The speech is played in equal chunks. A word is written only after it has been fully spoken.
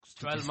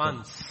12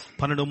 months.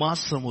 12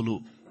 మాసములు.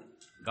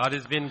 God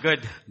has been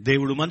good.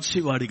 దేవుడు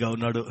మంచివాడిగా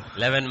ఉన్నాడు.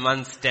 11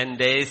 months, 10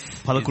 days.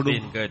 He's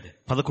been good.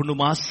 11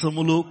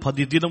 మాసములు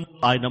 10 దినం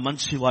ఆయన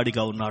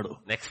మంచివాడిగా ఉన్నాడు.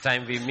 Next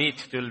time we meet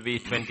it will be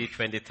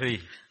 2023.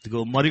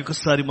 ఇదిగో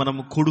మరొకసారి మనం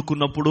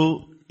కూడుకున్నప్పుడు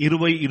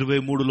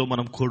 2023లో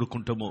మనం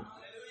కూడుకుంటాము.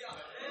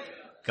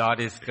 God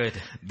is good.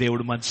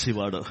 దేవుడు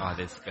మంచివాడు. God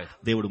is good.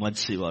 దేవుడు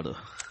మంచివాడు.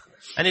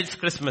 And it's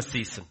Christmas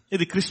season.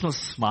 ఇది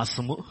క్రిస్మస్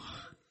మాసము.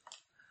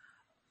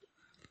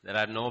 There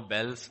are no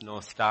bells, no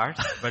stars,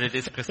 but it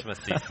is Christmas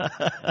season.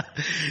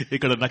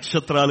 ఇక్కడ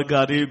నక్షత్రాలు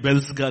గాని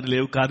బెల్స్ గాని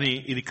లేవు, కానీ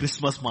ఇది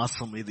క్రిస్మస్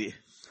మాసం ఇది.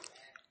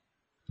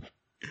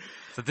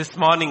 So this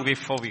morning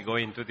before we go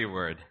into the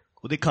word,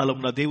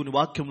 ఉదయకాలంలో దేవుని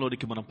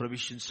వాక్యంలోనికి మనం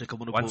ప్రవేశించక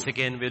మునుపు once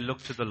again we'll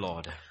look to the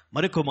Lord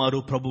మరొకమారు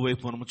ప్రభు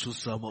వైపు మనం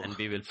చూస్తాము. and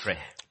we will pray.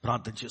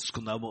 ప్రార్థన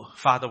చేసుకుందాము.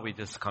 Father, we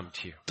just come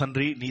to you.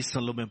 తండ్రి, నీ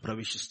సన్నిధిలో మేము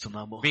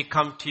ప్రవేశిస్తున్నాము. We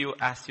come to you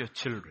as your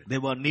children.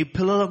 దేవా, నీ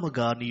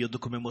పిల్లలముగా నీ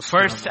యొద్దకు మేము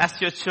First వస్తున్నాము. as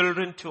your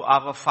children to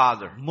our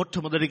Father.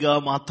 మొట్టమొదటిగా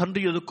మా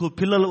తండ్రి యొద్దకు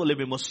పిల్లల వలె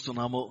మేము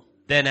వస్తున్నాము.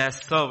 Then as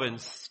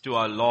servants to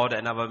our Lord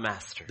and our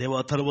Master. దేవా,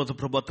 తరువాత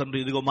ప్రభు తండ్రి,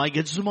 ఇదిగో మా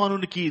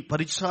యజమానునికి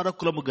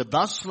పరిచారకులముగా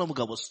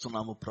దాసులముగా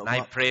వస్తున్నాము ప్రభు.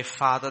 I pray,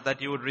 Father, that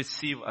you would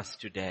receive us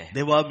today.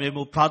 దేవా,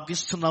 మేము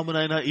ప్రార్థిస్తున్నాము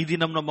నాయన, ఈ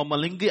దినమున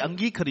మమ్మల్ని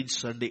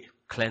అంగీకరించండి.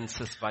 Cleanse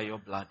us by your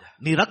blood.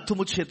 నీ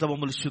రక్తము చేత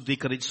మమ్మల్ని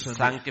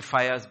శుద్ధీకరించండి.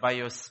 Sanctify us by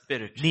your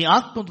Spirit. నీ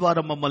ఆత్మ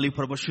ద్వారా మమ్మల్ని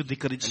ప్రభు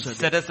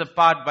శుద్ధీకరించండి. Set us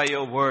apart by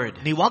your word.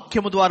 నీ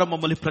వాక్యము ద్వారా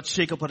మమ్మల్ని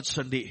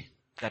ప్రత్యేకపరచండి.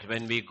 That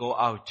when we go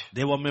out,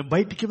 దేవా, మేము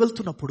బయటికి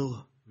వెళ్తున్నప్పుడు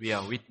we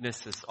are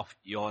witnesses of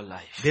your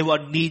life. దేవా,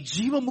 నీ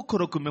జీవము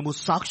కొరకు మేము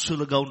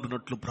సాక్షులుగా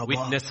ఉండునట్లు ప్రభువా.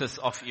 Witnesses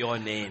of your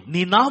name.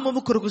 నీ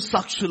నామము కొరకు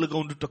సాక్షులుగా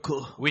ఉండుటకు.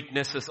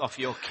 Witnesses of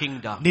your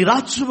kingdom. నీ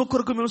రాజ్యము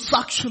కొరకు మేము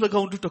సాక్షులుగా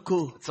ఉండుటకు.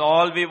 It's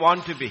all we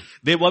want to be.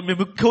 దేవా,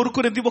 మేము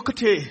కోరుకునేది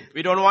ఒకటే.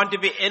 We don't want to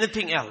be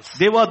anything else.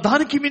 దేవా,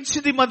 దానికి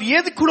మించింది మరి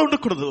ఏది కూడా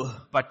ఉండకూడదు.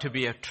 But to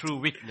be a true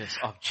witness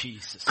of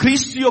Jesus.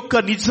 క్రీస్తు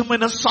యొక్క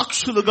నిజమైన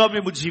సాక్షులుగా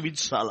మేము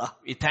జీవించాలా.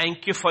 We thank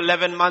you for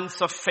 11 months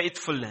of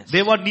faithfulness.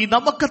 దేవా, నీ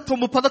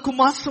నమ్మకత్వము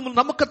 11 మాసముల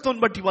నమ్మకత్వం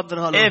బట్టి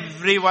వందనాలు.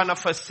 Every one of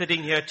us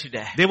sitting here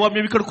today. దేవా,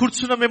 మేము ఇక్కడ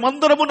కూర్చున్న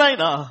మేమందరము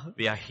నాయనా,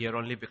 we are here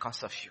only because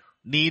of you.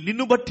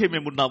 నిన్ను బట్టే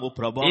మేమున్నాము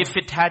ప్రభా. If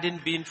it hadn't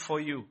been for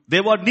you,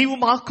 దేవా, నీవు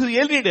మాకు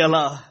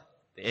ఏలిడేలా,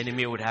 the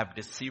enemy would have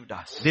deceived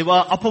us. దేవా,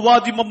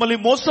 అపవాది మమ్మల్ని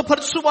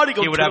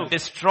మోసపరచువాడిగా, he would have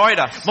destroyed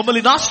us.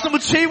 మమ్మల్ని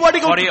నాశనము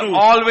చేయవాడిగా, for he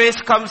always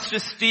comes to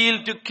steal,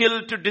 to kill,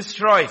 to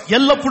destroy.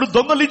 ఎల్లప్పుడు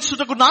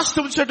దొంగలించుటకు,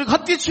 నాశనం చేయుటకు,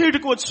 హత్య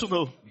చేయుటకు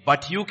వచ్చును.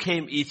 But you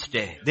came each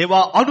day. దేవా,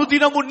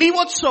 అనుదినము నీవు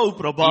వచ్చావు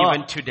ప్రభా.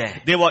 Even today.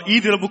 దేవా, ఈ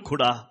దినము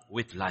కూడా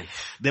with life.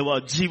 దేవా,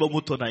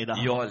 జీవముతో నాయనా,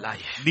 your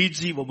life. నీ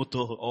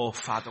జీవముతో. Oh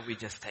Father, we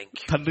just thank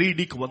you. తండ్రి,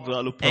 నీకు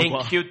వందనాలు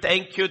ప్రభా.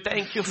 Thank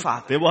you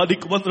Father. దేవా,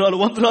 నీకు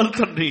వందనాలు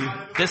తండ్రి.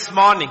 This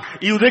morning,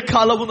 ఈ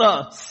ఉదయకాలమున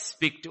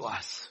speak to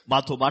us.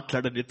 మాతో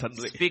మాట్లాడండి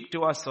తండ్రి. Speak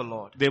to us, O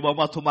Lord. దేవా,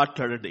 మాతో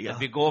మాట్లాడండి.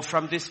 As we go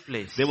from this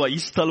place, దేవా, ఈ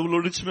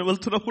స్థలంలో నుంచి మేము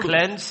వెళ్తున్నప్పుడు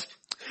cleansed,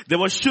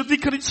 దేవా,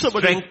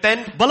 శుద్ధీకరించబడి,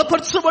 strengthened,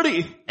 బలపరచబడి,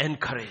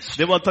 encouraged.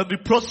 దేవా తండ్రి,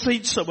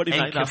 ప్రోత్సహించబడి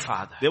నాయనా.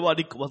 Father. దేవా,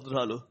 నీకు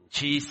వందనాలు.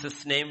 Jesus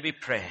name we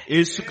pray.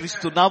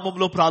 యేసుక్రీస్తు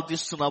నామములో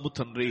ప్రార్థిస్తున్నాము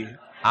తండ్రి.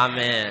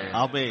 Amen.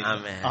 Amen.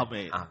 Amen.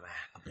 Amen.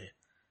 Amen.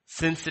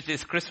 Since it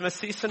is Christmas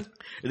season,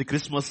 ఇది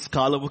క్రిస్మస్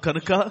కాలము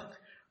కనుక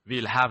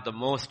we'll have the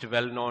most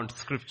well-known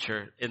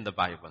scripture in the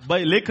Bible.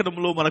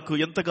 లేఖనంలో మనకు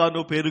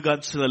ఎంతగానో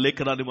పేరుగాంచిన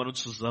లేఖనాన్ని మనం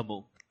చూస్తాము.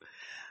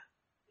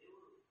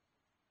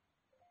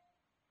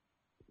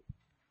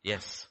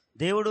 Yes.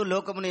 దేవుడు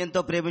లోకమును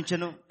ఎంతో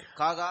ప్రేమించెను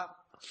కాగా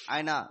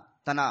ఆయన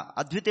తన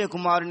అద్వితీయ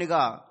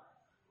కుమారునిగా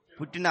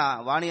పుట్టిన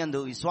వానియందు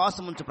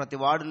విశ్వాసముంచు ప్రతి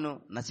వాడును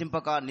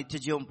నశింపక నిత్య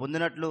జీవం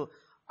పొందినట్లు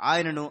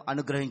ఆయనను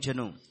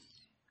అనుగ్రహించెను.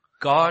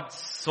 God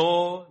so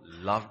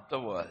loved the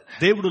world.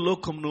 దేవుడు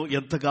లోకమును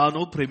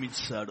ఎంతగానో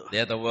ప్రేమించాడు.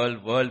 There the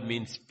world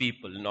means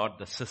people, not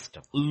the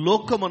system.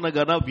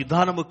 లోకమనగా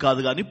విధానము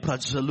కాదు గాని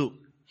ప్రజలు.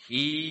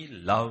 He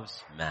loves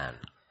man.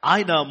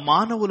 ఆయన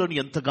మానవులను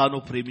ఎంతగానో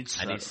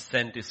ప్రేమించాడు. And he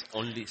sent his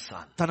only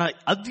son. తన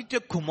అద్వితీయ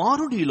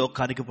కుమారుని ఈ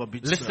లోకానికి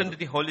పంపించాడు. Listen to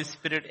the Holy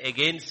Spirit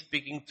again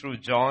speaking through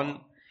John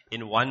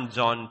in 1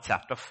 John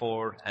chapter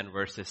 4 and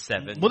verses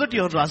 7. మొదటి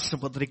యోహాను రాసిన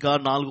పత్రిక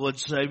 4వ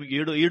అధ్యాయం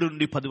 7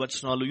 నుండి 10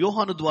 వచనాలు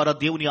యోహాను ద్వారా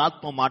దేవుని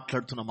ఆత్మ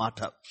మాట్లాడుతున్న మాట.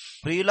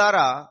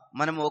 ప్రియులారా,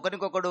 మనము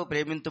ఒకరికొకడు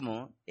ప్రేమింతుము,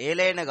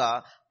 ఏలైనగా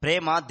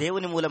ప్రేమ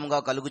దేవుని మూలముగా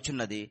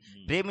కలుగుచున్నది.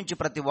 ప్రేమించు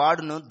ప్రతి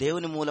వాడును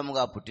దేవుని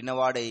మూలముగా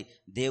పుట్టినవాడై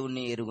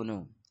దేవుని ఎరుగును.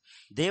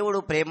 దేవుడు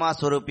ప్రేమ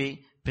స్వరూపి,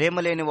 ప్రేమ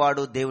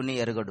లేనివాడు దేవుని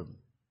ఎరగడు.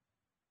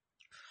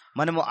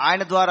 మనము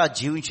ఆయన ద్వారా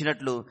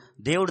జీవించినట్లు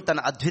దేవుడు తన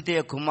అద్వితీయ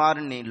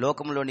కుమారుని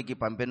లోకంలోనికి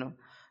పంపెను.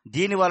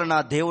 దీని వలన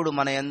దేవుడు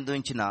మన యందు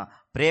ఉంచిన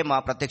ప్రేమ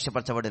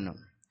ప్రత్యక్షపరచబడెను.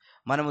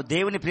 మనము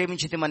దేవుని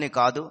ప్రేమించితిమని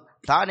కాదు,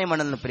 తానే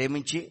మనల్ని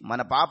ప్రేమించి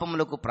మన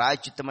పాపములకు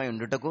ప్రాయశ్చిత్తమై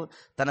ఉండుటకు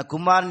తన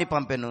కుమారుని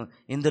పంపెను.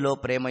 ఇందులో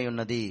ప్రేమ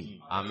ఉన్నది.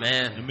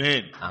 Amen.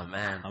 Amen.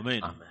 Amen.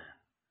 Amen. Amen.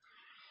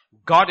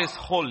 God is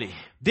holy.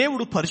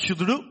 దేవుడు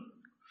పరిశుద్ధుడు.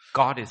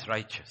 God is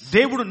righteous.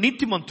 దేవుడు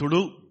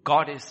నీతిమంతుడు.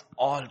 God is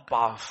all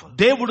powerful.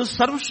 దేవుడు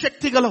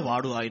సర్వశక్తి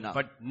గలవాడు ఆయన.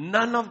 But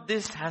none of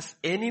this has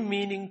any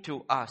meaning to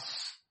us.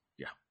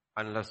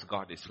 unless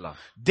God is love.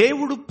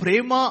 దేవుడు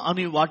ప్రేమ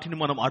అని వాటిని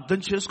మనం అర్థం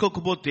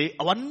చేసుకోకపోతే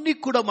అవన్నీ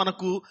కూడా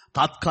మనకు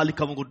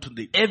తాత్కాలికంగా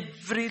ఉంటుంది.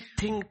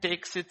 Everything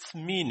takes its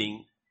meaning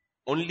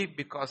only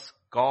because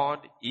God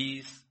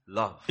is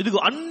love. ఇదిగో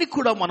అన్ని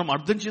కూడా మనం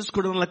అర్థం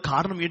చేసుకోవడం వల్ల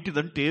కారణం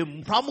ఏంటిదంటే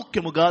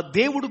ప్రాముఖ్యముగా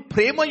దేవుడు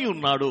ప్రేమై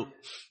ఉన్నాడు.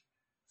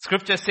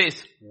 Scripture says,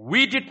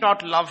 we did not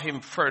love him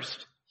first.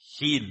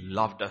 He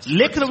loved us.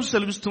 లేఖనం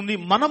సెలవిస్తుంది,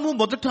 మనము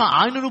మొదట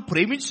ఆయనను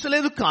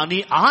ప్రేమించలేదు కానీ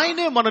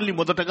ఆయనే మనల్ని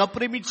మొదటగా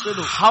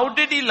ప్రేమించాడు. How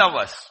did he love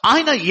us?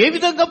 ఆయన ఏ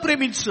విధంగా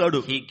ప్రేమించాడు?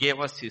 He gave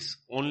us his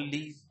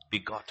only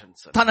begotten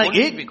son. తన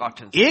Only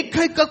begotten son.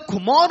 ఏకైక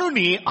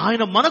కుమారుని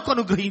ఆయన మనకు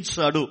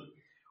అనుగ్రహించాడు.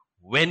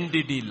 When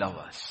did he love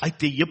us?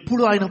 అయితే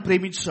ఎప్పుడు ఆయన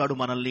ప్రేమించాడు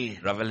మనల్ని?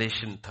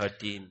 Revelation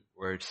 13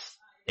 verse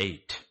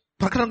 8.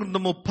 ప్రకటన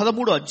గ్రంథము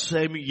 13వ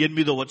అధ్యాయం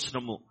 8వ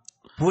వచనము.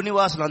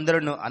 భూనివాసులందరూ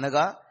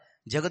అనగా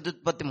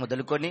జగదుత్పత్తి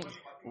మొదలుకొని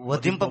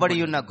వధింపబడి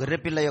ఉన్న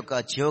గొర్రెపిల్ల యొక్క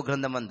జీవ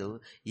గ్రంథమందు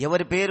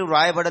ఎవరి పేరు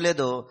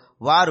రాయబడలేదో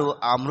వారు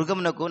ఆ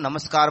మృగమునకు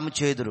నమస్కారము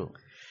చేయుదురు.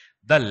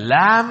 The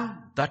lamb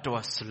that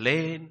was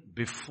slain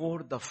before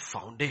the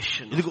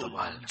foundation of the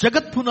world.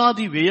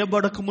 జగత్పునాది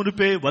వేయబడక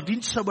మునిపే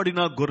వధించబడిన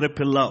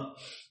గొర్రెపిల్ల.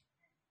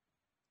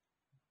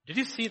 Did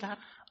you see that?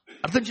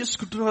 అర్థం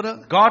చేసుకుంటున్నారా?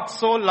 God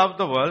so loved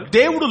the world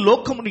దేవుడు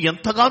లోకమును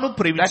ఎంతగానో that he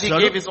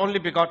ప్రేమించాడు, gave his only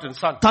begotten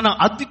son. తన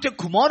అద్వితీయ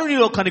కుమారుని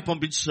లోకానికి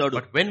పంపించాడు.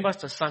 But when was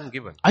the son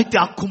given? అయితే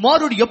ఆ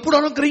కుమారుడు ఎప్పుడు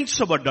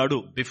అనుగ్రహించబడ్డాడు?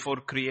 Before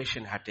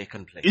creation had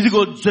taken place.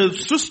 ఇదిగో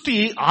సృష్టి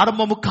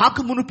ఆరంభము కాక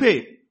మునిపే.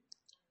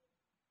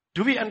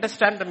 Do we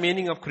understand the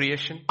meaning of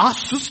creation? ఆ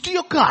సృష్టి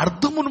యొక్క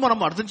అర్థమును మనం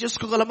అర్థం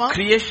చేసుకోగలమా?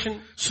 Creation,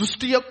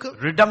 సృష్టి యొక్క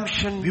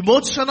redemption,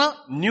 విమోచన,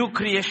 new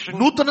creation,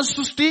 నూతన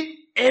సృష్టి,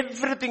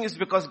 everything is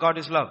because God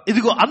is love.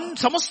 ఇదిగో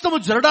సమస్తము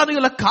జరగడానికి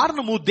గల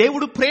కారణము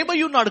దేవుడు ప్రేమై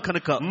ఉన్నాడు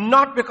కనుక.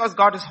 Not because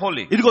God is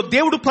holy. ఇదిగో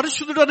దేవుడు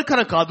పరిశుద్ధుడు అని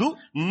కనుక కాదు.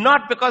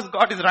 Not because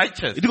God is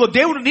righteous. ఇదిగో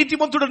దేవుడు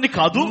నీతిమంతుడని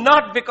కాదు.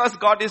 Not because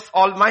God is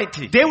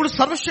almighty. దేవుడు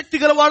సర్వశక్తి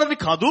గలవాడని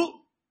కాదు.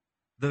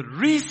 The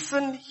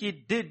reason he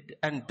did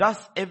and does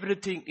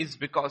everything is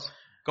because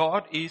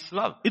God is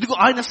love. ఇదిగో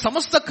ఆయన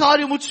సమస్త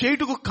కార్యము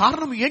చేయుటకు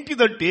కారణం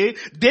ఏంటిదంటే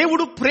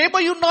దేవుడు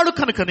ప్రేమై ఉన్నాడు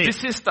కనుకనే.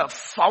 This is the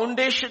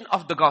foundation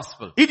of the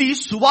gospel. ఇది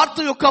సువార్త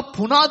యొక్క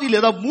పునాది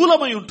లేదా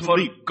మూలమై For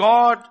ఉంటుంది.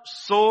 God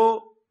so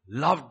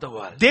loved the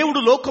world.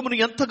 దేవుడు లోకమును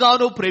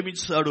ఎంతగానో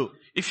ప్రేమించాడు.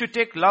 If you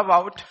take love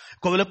out,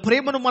 ఒకవేళ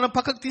ప్రేమను మనం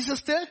పక్కకు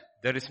తీసేస్తే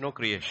there is no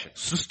creation.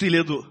 సృష్టి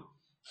లేదు,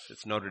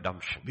 There's no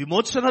redemption.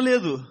 విమోచన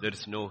లేదు, There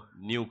is no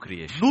new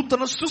creation.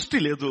 నూతన సృష్టి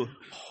లేదు.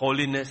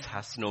 Holiness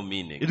has no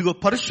meaning. ఇదిగో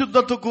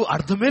పరిశుద్ధతకు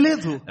అర్థమే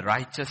లేదు,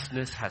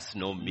 Righteousness has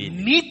no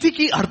meaning.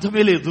 నీతికి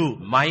అర్థమే లేదు,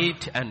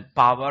 Might and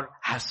power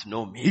has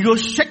no meaning. ఇదిగో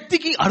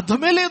శక్తికి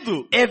అర్థమే లేదు.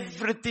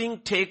 Everything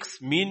takes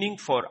meaning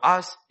for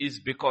us is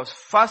because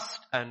first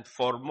and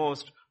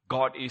foremost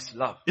God is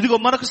love. ఇదిగో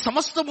మనకు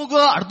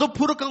సమస్తముగా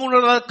అర్థపూర్వకంగా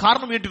ఉన్న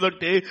కారణం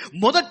ఏంటిదంటే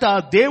మొదట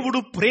దేవుడు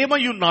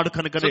ప్రేమై ఉన్నాడు So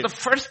కనుకనే. the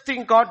first thing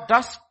God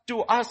does to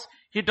us,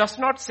 he does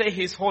not say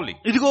he's holy.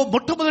 ఇదిగో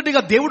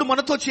మొట్టమొదటిగా దేవుడు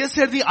మనతో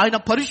చేసేది ఆయన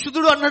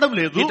పరిశుద్ధుడు అనడం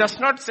లేదు, He does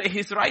not say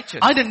he's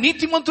righteous. ఆయన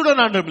నీతిమంతుడు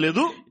అని అనడం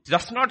లేదు, He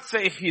does not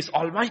say he's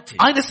almighty.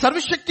 ఆయన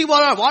సర్వశక్తి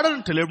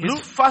వాడనంటే లేదు.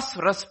 His first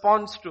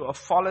response to a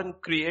fallen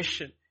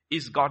creation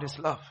is God is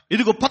love.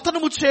 ఇదిగో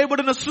పతనము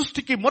చేయబడిన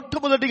సృష్టికి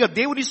మొట్టమొదటిగా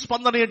దేవుని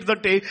స్పందన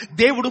ఏంటిదంటే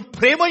దేవుడు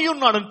ప్రేమై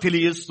ఉన్నాడని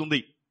తెలియజేస్తుంది.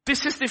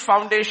 This is the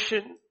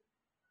foundation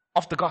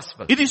of the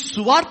gospel. ఇది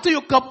సువార్త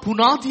యొక్క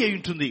పునాది అయి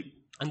ఉంటుంది.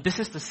 And this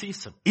is the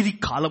season. ఇది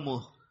కాలము,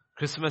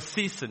 Christmas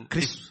season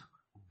is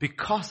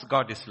because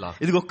God is love.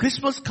 ఇదిగో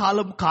క్రిస్మస్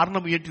కాలం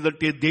కారణం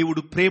ఏంటిదంటే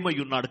దేవుడు ప్రేమై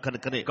ఉన్నాడు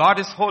కనుకనే. God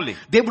is holy.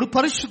 దేవుడు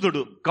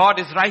పరిశుద్ధుడు, God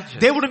is righteous.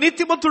 దేవుడు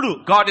నీతిమంతుడు,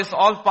 God is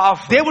all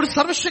powerful. దేవుడు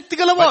సర్వశక్తి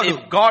But గలవాడు. if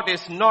God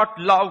is not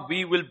love,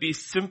 we will be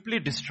simply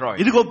destroyed.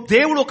 ఇదిగో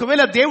దేవుడు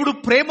ఒకవేళ దేవుడు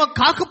ప్రేమ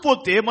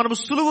కాకపోతే మనం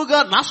సులువుగా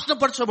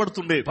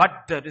నాశనపరచబడుతుండే. But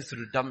there is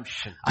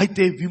redemption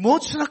అయితే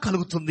విమోచన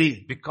కలుగుతుంది.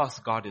 because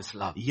God is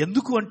love.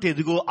 ఎందుకు అంటే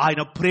ఇదిగో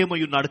ఆయన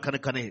ప్రేమై ఉన్నాడు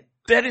కనుకనే.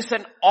 There is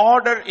an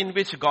order in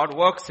which God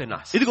works in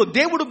us. ఇదిగో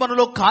దేవుడు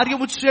మనలో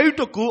కార్యము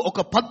చేయుటకు ఒక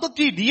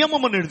పద్ధతి,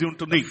 నియమం అనేది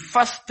ఉంటుంది.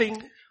 First thing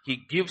he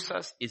gives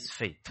us is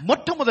faith.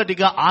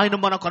 మొట్టమొదటిగా ఆయన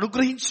మనకు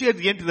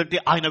అనుగ్రహించేది ఏంటిదంటే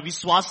ఆయన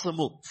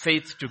విశ్వాసము.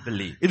 Faith to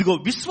believe. ఇదిగో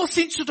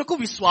విశ్వసించుటకు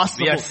We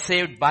విశ్వాసము. are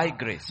saved by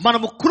grace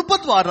మనము కృప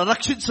ద్వారా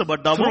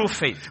రక్షించబడ్డాము through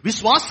faith.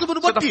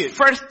 విశ్వాసమును So బట్టి. the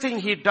first thing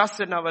he does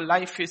in our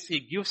life is he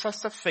gives us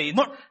the faith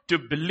to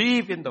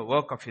believe in the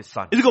work of his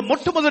son. ఇదిగో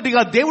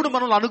మొట్టమొదటిగా దేవుడు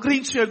మనల్ని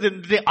అనుగ్రహించేది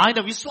ఏంటంటే ఆయన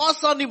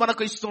విశ్వాసాన్ని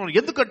మనకు ఇస్తున్నాడు.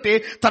 ఎందుకంటే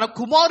తన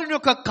కుమారుని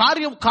యొక్క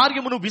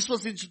కార్యమును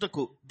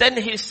విశ్వసించుటకు. Then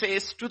he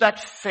says to that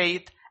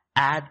faith,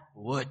 add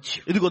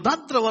virtue. ఇదిగో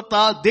దాని తర్వాత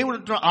దేవుడు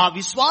అంటున్నాడు, ఆ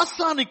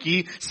విశ్వాసానికి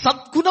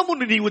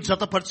సద్గుణమును నీవు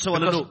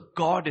జతపరచవలను. Because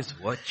God is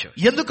virtue.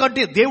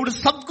 ఎందుకంటే దేవుడు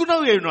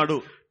సద్గుణం ఉన్నాడు.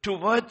 To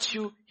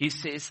virtue, he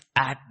says,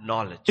 add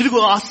knowledge.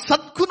 ఇదిగో ఆ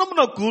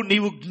సద్గుణమునకు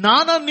నీవు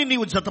జ్ఞానాన్ని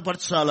నీవు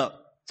జతపరచాల.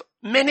 So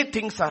many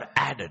things are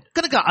added,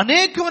 కనుక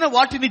అనేకమైన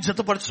వాటిని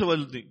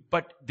జతపరచవలది.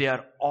 but they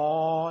are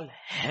all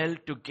held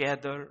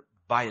together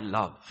by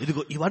love.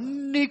 ఇదిగో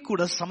ఇవన్నీ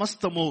కూడా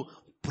సమస్తము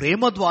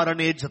ప్రేమ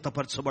ద్వారానే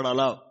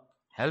జతపరచబడాలా.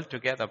 held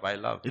together by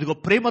love. ఇదిగో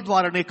ప్రేమ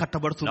ద్వారానే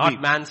కట్టబడుతుంది.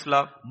 Not man's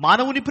love,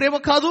 మానవుని ప్రేమ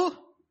కాదు,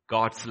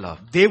 God's love.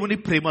 దేవుని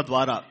ప్రేమ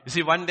ద్వారా. You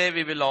see, one day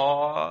we will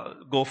all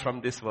go from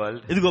this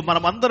world. ఇదిగో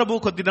మనం అందరము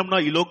కొద్దినంన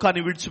ఈ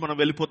లోకాన్ని విడిచి మనం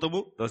వెళ్ళిపోతాము.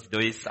 Those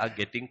days are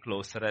getting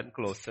closer and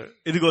closer.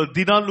 ఇదిగో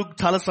దినాలు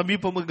చాలా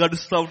సమీపంగా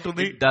గడుస్తూ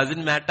ఉంటుంది. It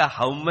doesn't matter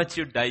how much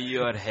you dye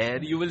your hair,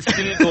 you will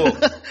still go.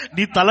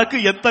 నీ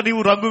తలకు ఎంత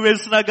నీవు రంగు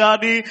వేసినా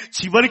గానీ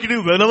చివరికి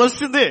నువ్వు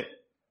వెళ్ళవలసిందే.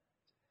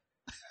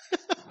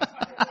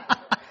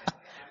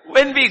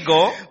 When we go,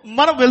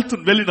 మనం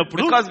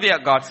వెళ్ళినప్పుడు, because we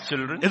are God's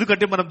children,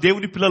 ఎందుకంటే మనం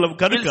దేవుని పిల్లలం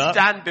కనుక we'll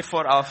stand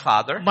before our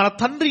Father, మన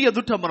తండ్రి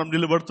ఎదుట మనం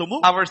నిలబడతాము.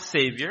 our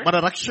Savior. మన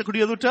రక్షకుడి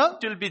ఎదుట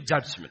It will be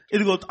judgment,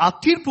 ఇదిగో ఆ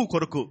తీర్పు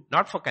కొరకు,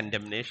 not for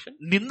condemnation.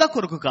 నింద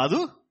కొరకు కాదు.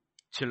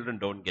 Children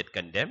don't get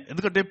condemned,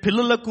 ఎందుకంటే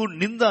పిల్లలకు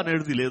నింద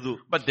అనేది లేదు,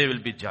 but they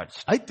will be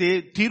judged అయితే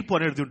తీర్పు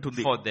అనేది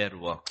ఉంటుంది for their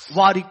works.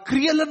 వారి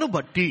క్రియలను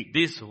బట్టి.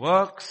 These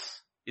works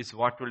is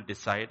what will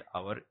decide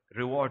our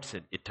rewards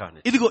in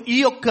eternity. ఇదిగో ఈ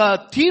యొక్క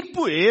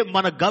తీర్పుయే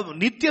మన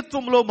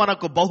నిత్యత్వంలో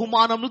మనకు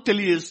బహుమానమును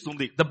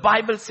తెలియజేస్తుంది. The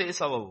Bible says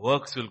our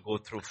works will go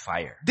through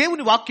fire.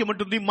 దేవుని వాక్యం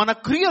అంటుంది మన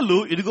క్రియలు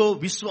ఇదిగో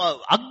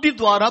అగ్ని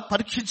ద్వారా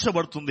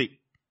పరీక్షించబడుతుంది.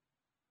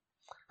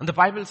 And the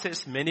Bible says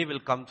many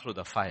will come through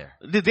the fire.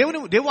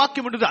 దేవుని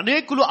వాక్యం అంటుంది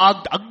అనేకులు ఆ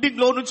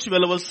అగ్నిలో నుంచి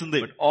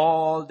వెళ్ళవలసిందే. But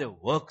all their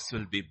works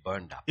will be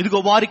burned up.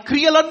 ఇదిగో వారి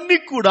క్రియలన్నీ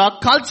కూడా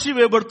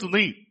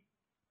కాల్చివేయబడుతుంది.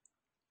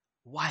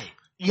 Why?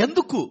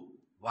 ఎందుకు?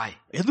 Why?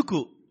 ఎందుకు?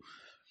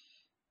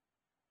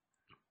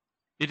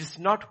 It is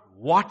not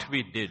what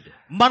we did.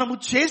 మనము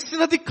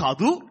చేసినది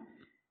కాదు,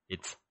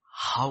 It's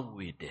how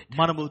we did.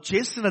 మనము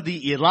చేసినది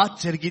ఎలా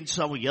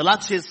జరిగించాము, ఎలా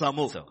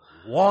చేసాము. So,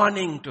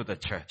 warning to the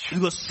church.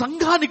 ఇదిగో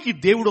సంఘానికి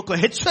దేవుడు ఒక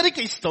హెచ్చరిక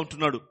ఇస్తూ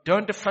ఉంటున్నాడు.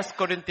 Turn to 1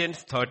 Corinthians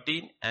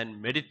 13 and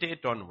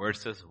meditate on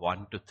verses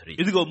 1 to 3.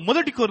 ఇదిగో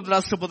మొదటి కొరింథీ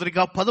రాసిన పత్రిక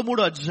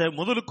 13వ అధ్యాయం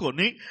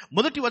మొదలుకొని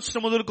మొదటి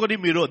వచనం మొదలుకొని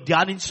మీరు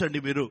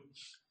ధ్యానించండి. మీరు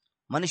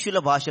మనుషుల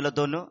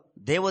భాషలతోనూ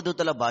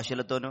దేవదూతల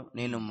భాషలతోనూ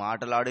నేను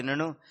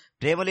మాటలాడినను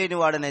ప్రేమలేని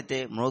వాడనైతే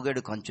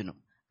మ్రోగేడు కంచును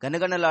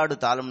గనగనలాడు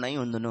తాళంనై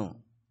ఉందును.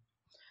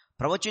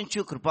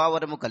 ప్రవచించు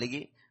కృపావరము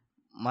కలిగి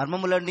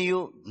మర్మములన్నీయు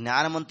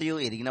జ్ఞానమంతయు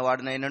ఎరిగిన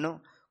వాడనైనను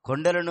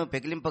కొండలను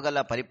పెకిలింపగల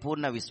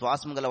పరిపూర్ణ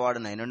విశ్వాసము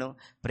గలవాడనైనను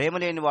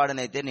ప్రేమలేని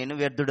వాడనైతే నేను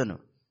వ్యర్థుడను.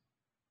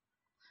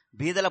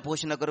 బీదల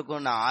పోషణ కొరకు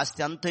నా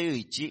ఆస్తి అంతయు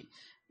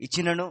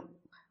ఇచ్చినను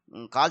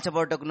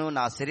కాల్చబడుటకును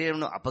నా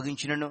శరీరమును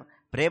అప్పగించినను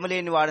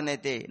ప్రేమలేని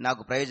వాడనైతే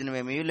నాకు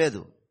ప్రయోజనమేమీ లేదు.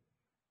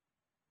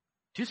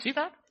 Do you see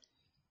that?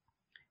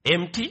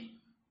 Empty,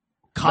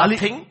 ఖాళీ,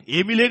 nothing,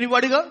 ఏమీ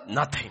లేనివాడిగా,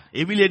 nothing.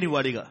 ఏమీ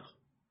లేనివాడిగా.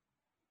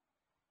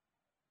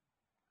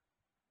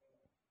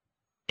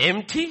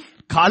 Empty,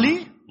 ఖాళీ,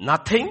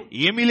 nothing,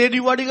 ఏమీ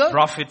లేనివాడిగా.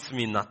 profits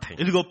me nothing.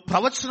 ఇదిగో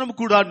ప్రవచనం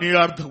కూడా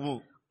నిరార్థము.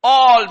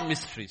 All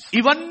mysteries,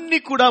 ఇవన్నీ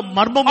కూడా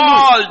మర్మములు.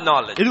 all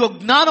knowledge, ఇదిగో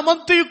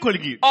జ్ఞానమంతయు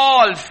కలిగి,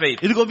 all faith.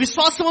 ఇదిగో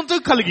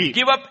విశ్వాసమంతయు కలిగి,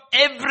 Give up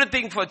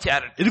everything for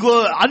charity. ఇదిగో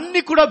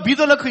అన్ని కూడా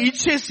బీదలకు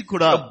ఇచ్చేసి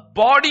కూడా, The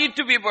body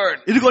to be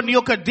burned, ఇదిగో నీ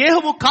యొక్క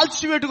దేహము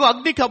కాల్చివేటుకు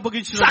అగ్నికి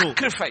అప్పగించినను,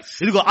 sacrifice.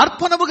 ఇదిగో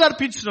అర్పణముగా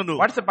అర్పించినను.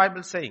 What is the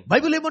Bible saying?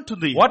 Bible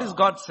ఏమంటుంది? What is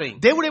God saying?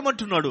 దేవుడు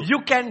ఏమంటున్నాడు?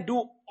 You can do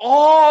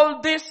all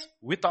this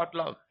without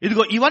love.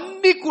 ఇదిగో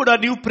ఇవన్నీ కూడా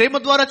నీవు ప్రేమ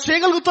ద్వారా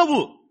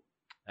చేయగలుగుతావు.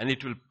 And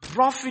it will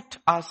profit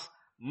us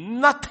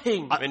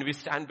nothing when we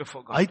stand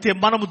before God. అయితే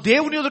మనము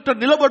దేవుని ఎదుట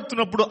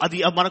నిలబడుతున్నప్పుడు అది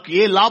మనకు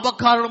ఏ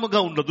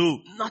లాభకారణముగా ఉండదు.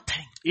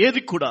 Nothing.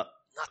 ఏది కూడా,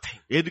 Nothing.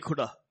 ఏది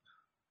కూడా.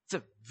 It's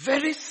a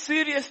very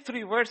serious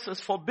 3 verses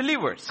for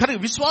believers. కానీ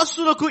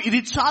విశ్వాసులకు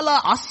ఇది చాలా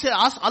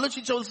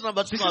ఆలోచించవలసిన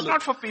This is వచనాలు.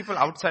 not for people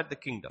outside the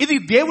kingdom. ఇది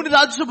దేవుని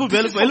రాజ్యము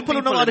This is for వెలుపల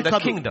ఉన్న people వారి in the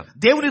కాదు, kingdom.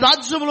 దేవుని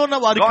రాజ్యములో ఉన్న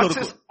వారి God కొరకు.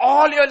 says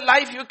all your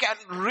life you can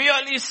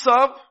really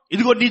serve,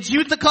 ఇదిగో నీ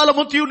జీవిత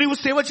కాలమంతయు నీవు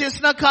సేవ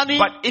చేసినా కానీ,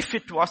 but if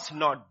it was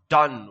not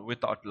done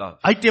without love,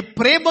 అయితే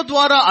ప్రేమ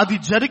ద్వారా అది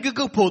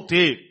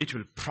జరగకపోతే it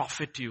will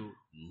profit you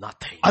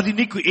nothing. అది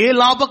నీకు ఏ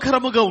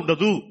లాభకరముగా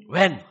ఉండదు.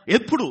 When?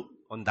 ఎప్పుడు?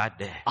 On that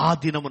day. ఆ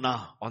దినమున,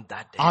 On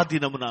that day. ఆ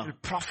దినమున It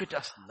will profit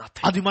us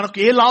nothing. అది మనకు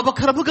ఏ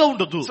లాభకరముగా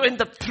ఉండదు. So in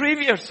the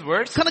previous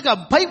verse, కనుక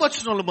పై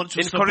వచనంలో మనం in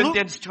చూసినప్పుడు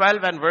Corinthians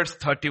 12 and verse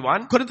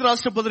 31, కొరింథీ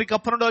రాసిన పత్రిక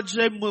 12వ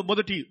అధ్యాయం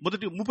మొదటి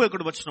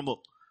 31 వచనము,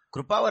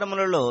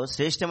 కృపావరములలో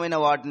శ్రేష్టమైన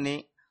వాటిని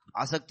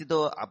ఆసక్తితో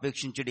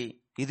అపేక్షించుడి,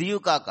 ఇదియు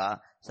కాక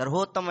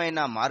సర్వోత్తమైన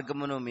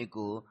మార్గమును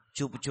మీకు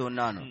చూపుచూ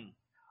ఉన్నాను.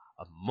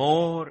 a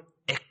more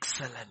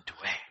excellent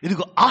way.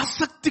 ఇదిగో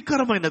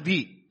ఆసక్తికరమైనది.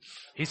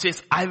 He says,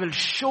 I will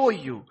show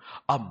you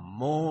a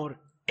more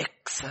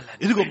excellent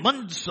ఇదిగో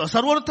way.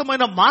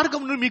 సర్వోన్నతమైన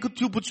మార్గమును మీకు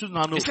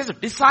చూపుచున్నాను. He says,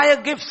 desire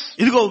gifts.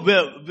 ఇదిగో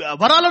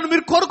వరాలను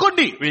మీరు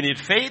కోరుకోండి. We need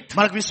faith.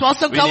 మనకు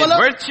విశ్వాసం We need కావాలా,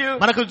 virtue.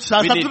 మనకు We need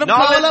సద్గుణం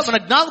కావాలా, knowledge.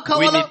 మనకు జ్ఞానం We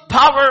కావాలా, need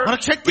power.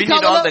 మనకు శక్తి We need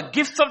all కావాలా, the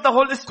gifts of the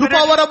Holy Spirit.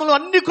 కృపావరములు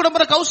అన్ని కూడా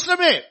మనకు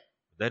అవసరమే.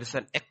 There is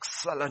an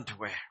excellent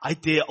way.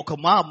 అయితే ఒక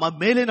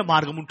మేలైన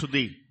మార్గం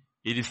ఉంటుంది.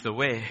 It is the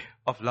way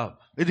of love.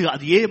 ఇది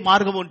అది ఏ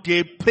మార్గం అంటే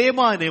ప్రేమ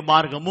అనే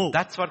మార్గము.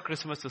 That's what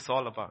Christmas is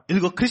all about.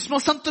 ఇదిగో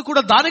క్రిస్మస్ అంతా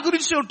కూడా దాని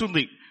గురించే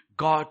ఉంటుంది.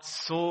 God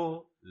so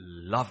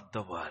loved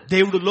the world.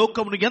 దేవుడు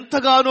లోకమును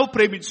ఎంతగానో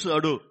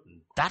ప్రేమించాడు.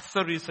 That's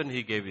the reason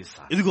he gave his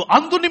son. ఇదిగో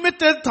అందు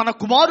నిమిత్తే తన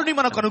కుమారుని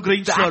మనకు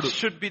అనుగ్రహించాడు. That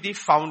should be the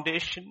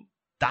foundation.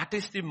 That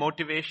is the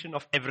motivation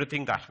of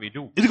everything that we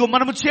do. ఇదిగో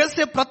మనము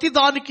చేసే ప్రతి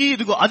దానికి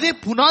ఇదిగో అదే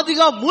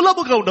పునాదిగా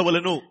మూలముగా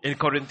ఉండవలెను. In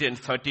Corinthians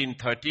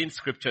 13:13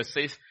 scripture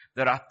says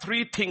there are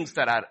three things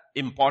that are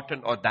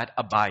important or that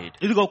abide.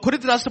 ఇదిగో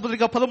కొరింథీ రాసిన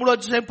పత్రిక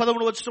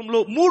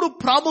 13:13 మూడు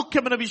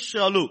ప్రాముఖ్యమైన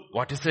విషయాలు.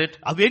 What is it?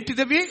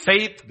 అవేంటిదవి?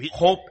 Faith,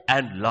 hope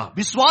and love.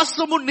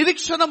 విశ్వాసము,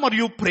 నిరీక్షణ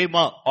మరియు ప్రేమ.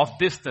 Of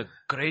this the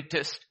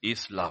greatest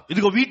is love.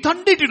 ఇదిగో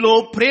వీటన్నిటిలో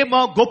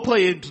ప్రేమ గొప్ప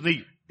ఏంటిది?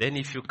 Then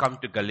if you come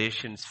to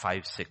Galatians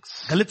 5:6.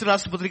 గలతీ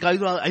రాసిన పత్రిక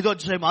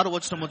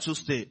 5:6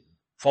 చూస్తే,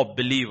 for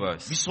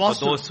believers, for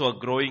విశ్వాసం, those who are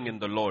growing in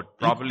the Lord,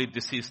 probably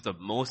this is the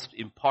most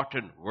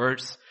important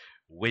verse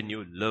when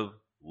you live,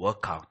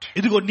 work out.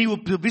 ఇదిగో నీవు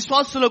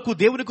విశ్వాసులకు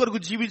దేవుని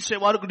కొరకు జీవించే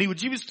వారికి నీవు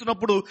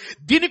జీవిస్తున్నప్పుడు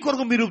దీని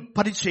కొరకు మీరు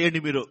పని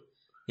చేయండి. మీరు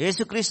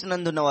యేసుక్రీస్తు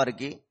నందున్న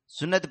వారికి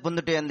సున్నతి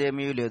పొందుట యందు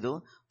ఏమీ లేదు,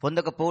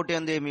 పొందకపోవుట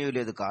యందు ఏమీ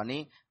లేదు, కానీ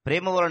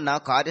ప్రేమ వలన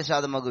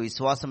కార్యసాధమగు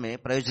విశ్వాసమే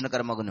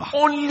ప్రయోజనకరమగును.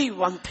 Only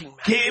one thing,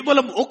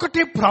 కేవలం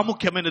ఒకటే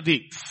ప్రాముఖ్యమైనది.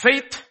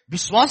 faith,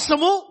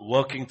 విశ్వాసము,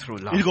 working through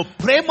love. ఇదిగో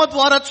ప్రేమ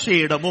ద్వారా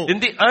చేయడము. In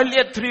the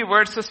earlier 3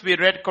 verses we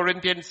read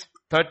Corinthians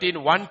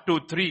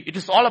 13:1-3, it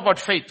is all about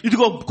faith.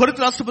 ఇదిగో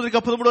కొరింథీ రాసిన పత్రిక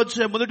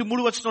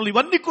 13:3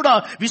 ఇవన్నీ కూడా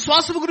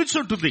విశ్వాసము గురించి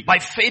ఉంటుంది. By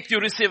faith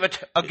you receive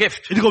a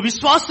gift. ఇదిగో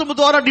విశ్వాసము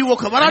ద్వారా నీవు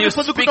ఒక వరాన్ని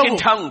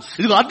పొందుకుంటావు.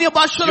 ఇదిగో అన్య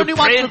భాషలలో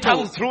నీవు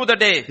మాట్లాడతావు. Through the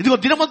day. ఇదిగో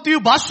దినమంతయు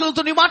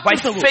భాషలతో నీవు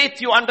మాట్లాడతావు. By faith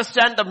you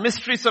understand the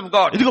mysteries of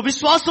God. ఇదిగో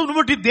విశ్వాసమును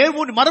బట్టి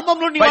దేవుని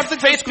మర్మమును నీవు అర్థం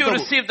చేసుకుంటావు. By faith you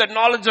receive the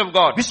knowledge of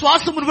God.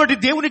 విశ్వాసమును బట్టి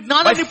దేవుని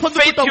జ్ఞానాన్ని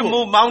పొందుకుంటావు. By faith you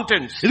move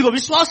mountains. ఇదిగో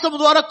విశ్వాసము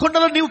ద్వారా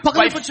కొండలను నీవు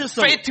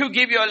పగలగొట్టేస్తావు. By faith you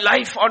give your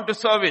life onto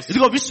service.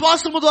 ఇదిగో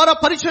విశ్వాసము ద్వారా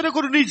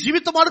పరిచర్యకు నీ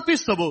జీవితం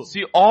అర్పిస్తావు.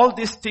 See, all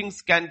these things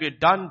can be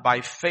done by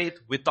faith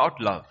without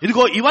love.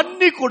 ఇదిగో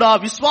ఇవన్నీ కూడా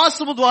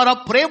విశ్వాసము ద్వారా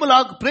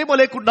ప్రేమ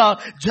లేకుండా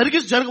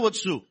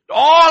జరగవచ్చు.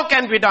 All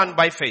can be done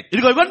by faith.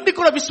 ఇదిగో ఇవన్నీ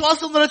కూడా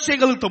విశ్వాసం ద్వారా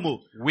చేయగలుగుతాము.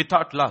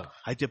 Without love.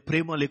 అయితే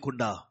ప్రేమ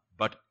లేకుండా.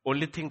 But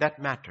only thing that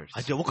matters.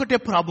 అయితే ఒకటే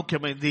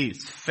ప్రాముఖ్యమైనది.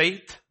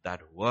 Faith that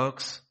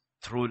works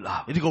through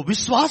love. ఇదిగో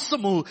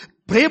విశ్వాసము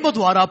ప్రేమ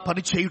ద్వారా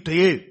పని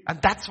చేయుటయే. And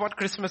that's what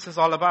Christmas is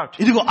all about.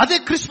 ఇదిగో అదే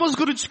క్రిస్మస్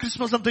గురించి.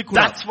 క్రిస్మస్ అంతా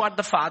కూడా that's what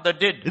the Father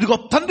did. ఇదిగో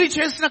తండ్రి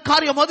చేసిన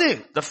కార్యం అదే.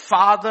 The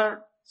Father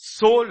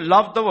so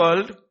loved the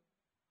world,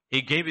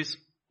 He gave His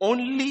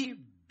only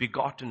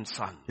begotten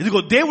Son.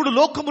 ఇదిగో దేవుడు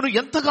లోకమును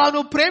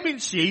ఎంతగానో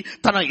ప్రేమించి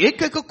తన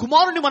ఏకైక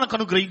కుమారుని మనకు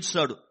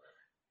అనుగ్రహించాడు.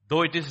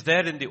 Though it is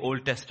there in the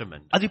Old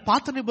Testament, అది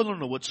పాత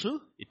నిబంధనలో వచ్చు,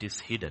 it is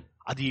hidden.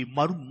 అది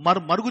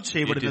మరుగు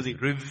చేయబడినది. It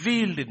is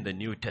revealed in the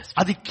New Testament.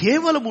 అది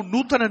కేవలము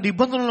నూతన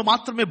నిబంధనలు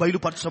మాత్రమే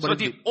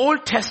బయలుపరచబడింది. So the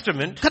Old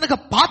Testament, కనుక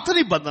పాత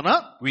నిబంధన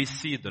we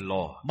see the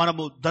law.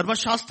 మనము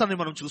ధర్మశాస్త్రాన్ని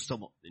మనం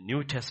చూస్తాము. The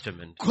New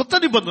Testament,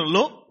 కొత్త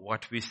నిబంధనలో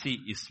what we see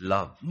is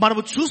love.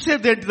 మనము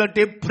చూసేది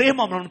ఏంటిదంటే ప్రేమ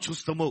మనం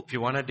చూస్తాము. If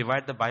you want to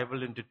divide the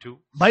Bible into 2,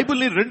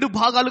 Bible ని 2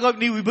 భాగాలుగా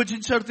నీవు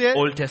విభజించితే,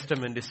 Old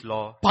Testament is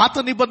law, పాత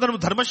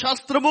నిబంధన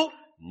ధర్మశాస్త్రము,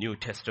 New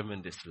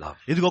Testament is love.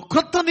 ఇదిగో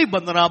కొత్త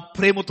నిబంధన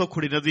ప్రేమతో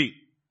కూడినది.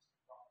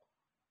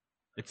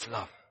 It's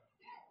love.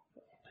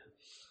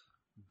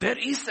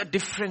 There is a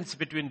difference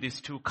between these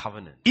 2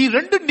 covenants. ఈ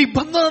 2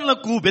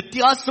 నిబంధనలకు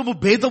వ్యత్యాసము,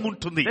 భేదం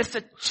ఉంటుంది. There's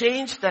a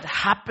change that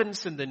happens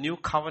in the new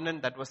covenant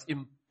that was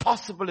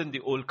impossible in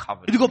the old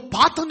covenant. ఇదిగో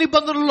పాత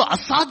నిబంధనలో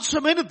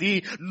అసాధ్యమైనది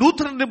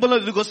నూతన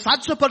నిబంధనలో ఇదిగో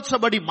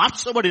సాధ్యపరచబడి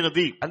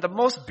మార్చబడినది. And the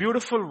most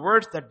beautiful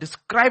verse that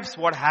describes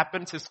what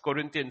happens is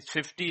Corinthians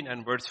 15 and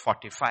verse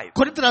 45.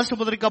 కొరింథీ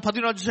రాసిన పత్రిక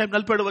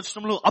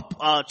 15:47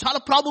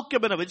 చాలా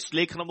ప్రాముఖ్యమైన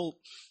లేఖనము.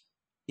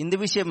 ఇందు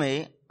విషయమై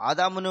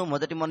ఆదామును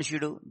మొదటి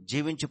మనుష్యుడు,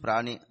 జీవించు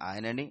ప్రాణి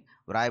ఆయనని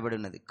వ్రాయబడి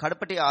ఉన్నది.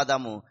 కడపటి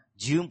ఆదాము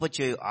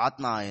జీవింపచేయు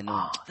ఆత్మ ఆయను.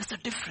 There's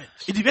a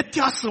difference. ఇది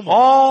వ్యత్యాసం.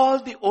 All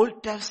the Old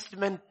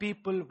Testament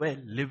people were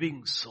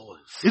living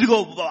souls. ఇదిగో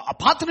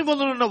పాత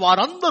నిబంధనలో ఉన్న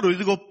వారందరూ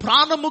ఇదిగో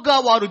ప్రాణముగా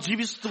వారు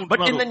జీవిస్తూ But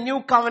in ఉన్నారు. the new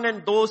covenant,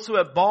 those who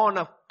were born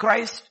of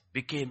Christ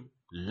became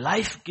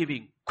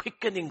life-giving,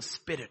 quickening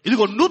spirit.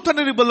 ఇదిగో నూతన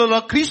నిబంధనలో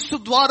క్రీస్తు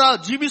ద్వారా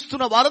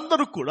జీవిస్తున్న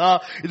వారందరూ కూడా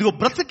ఇదిగో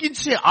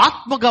బ్రతికించే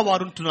ఆత్మగా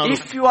వారు ఉంటున్నారు.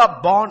 If you are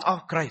born of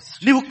Christ,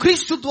 నీవు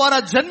క్రీస్తు ద్వారా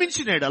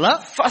జన్మించిన ఎడల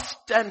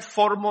first and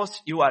foremost,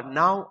 you are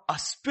now a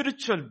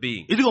spiritual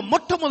being ఇదిగో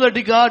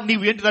మొట్టమొదటిగా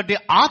నీవు ఏంటంటే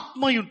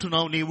ఆత్మ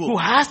ఉంటున్నావు. నీవు who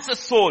has a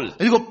soul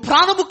ఇదిగో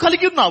ప్రాణము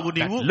కలిగి ఉన్నావు.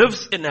 నీవు that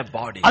lives in a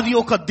body. అది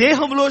ఒక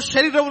దేహంలో,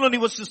 శరీరంలో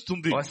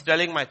నివసిస్తుంది. I was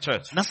telling my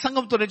church, నా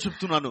సంఘంతో నేను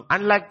చెప్తున్నాను,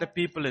 unlike the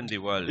people in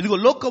the world, ఇదిగో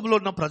లోకంలో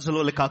ఉన్న ప్రజలు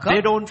కాక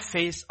they don't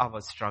face our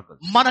struggles.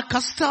 మన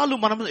కష్టాలు,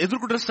 మనం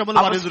ఎదుర్కొంటున్న శ్రమలు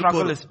వారు Our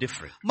struggle ఎదుర్కోరు. is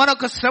different. మన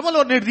యొక్క శ్రమలో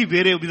అనేది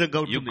వేరే విధంగా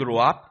You ఉంటుంది. grow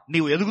up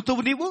నీవు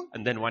ఎదుగుతావు, నీవు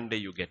and then one day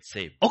you get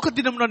saved. ఒక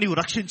దినమున నీవు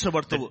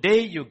రక్షించబడతావు. The day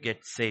you get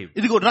saved,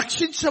 ఇదిగో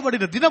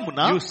రక్షించబడిన దినమున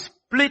you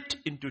split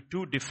into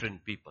 2 different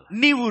people.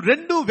 నీవు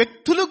 2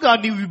 వ్యక్తులుగా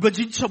నీవు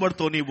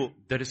విభజించబడతావు. నీవు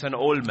There is an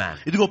old man,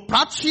 ఇదిగో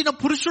ప్రాచీన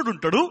పురుషుడు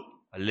ఉంటాడు,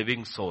 a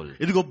living soul.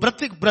 ఇదిగో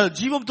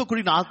జీవంతో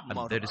కూడిన ఆత్మ,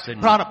 And there is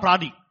a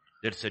ప్రాణి.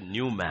 There's a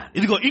new man,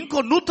 ఇదిగో ఇంకో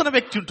నూతన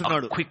వ్యక్తి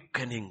ఉంటున్నాడు, a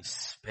quickening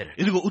spirit.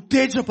 ఇదిగో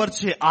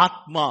ఉత్తేజపరిచే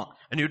ఆత్మ.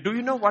 And do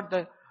you know what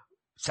the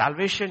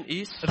Salvation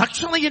is?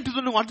 రక్షణ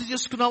ఏంటిదో నువ్వు అర్థం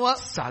చేసుకున్నావా?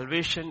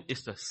 Salvation is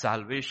the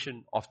salvation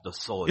of the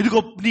soul.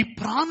 ఇదిగో నీ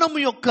ప్రాణము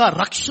యొక్క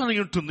రక్షణ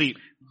ఉంటుంది.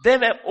 There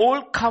were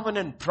old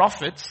covenant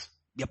prophets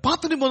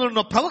పాత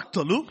నిబంధన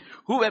ప్రవక్తలు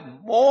who were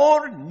more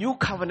new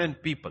covenant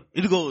people.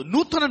 ఇదిగో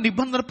నూతన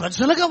నిబంధన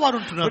ప్రజలుగా వారు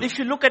But ఉంటున్నారు. if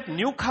you look at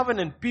new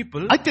covenant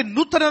people, అయితే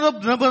నూతన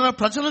నిబంధన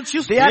ప్రజలను they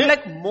చూస్తే are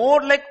like more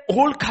like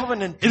old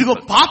covenant ఇదిగో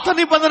people. పాత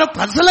నిబంధన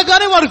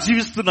ప్రజలుగానే వారు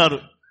జీవిస్తున్నారు.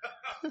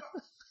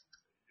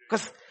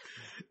 Because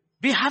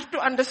we have to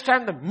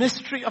understand the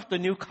mystery of the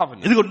new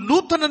covenant. ఇదిగో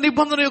నూతన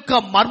నిబంధన యొక్క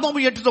మర్మము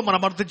ఏంటిదో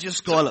మనం అర్థం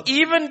చేసుకోవాలి.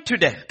 Even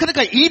today, కనుక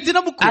ఈ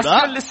దినము as కూడా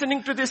you're listening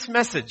to this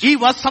message, ఈ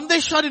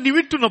సందేశాన్ని నీ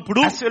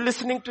వింటున్నప్పుడు, as you're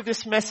listening to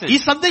this message, ఈ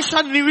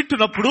సందేశాన్ని నీ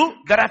వింటున్నప్పుడు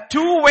there are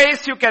two ways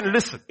you can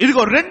listen.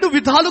 ఇదిగో రెండు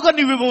విధాలుగా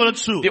నీవు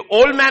వినవచ్చు. The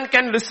old man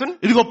can listen,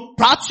 ఇదిగో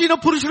ప్రాచీన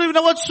పురుషుడు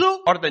వినవచ్చు,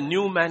 or the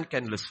new man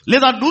can listen.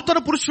 లేదా నూతన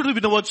పురుషుడు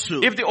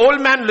వినవచ్చు. If the old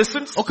man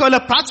listens,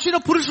 ఒకవేళ ప్రాచీన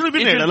పురుషుడు it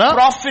వినేలా will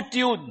profit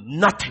you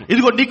nothing.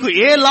 ఇదిగో నీకు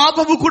ఏ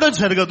లాభము కూడా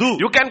జరగదు.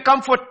 You can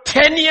come for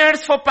 10 years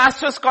for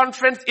pastor's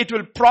conference, it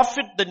will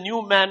profit the new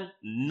man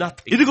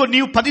nothing. ఇదిగో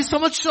నీవు 10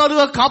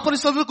 సంవత్సరాలుగా కాపరి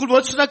సదస్సుకు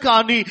వచ్చినా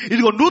కానీ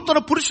ఇదిగో నూతన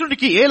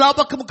పురుషునికి ఏ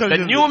లాభకము The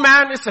కలగదు. new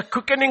man is a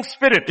quickening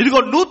spirit.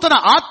 ఇదిగో నూతన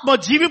ఆత్మ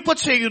జీవింప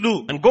చేయును.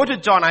 And go to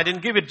John, I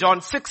didn't give it, John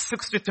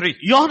 6:63.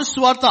 యోహాను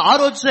సువార్త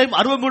 6వ అధ్యాయం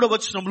 63వ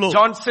వచనంలో,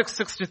 John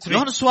 6:63.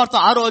 యోహాను సువార్త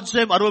 6వ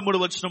అధ్యాయం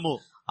 63వ వచనము,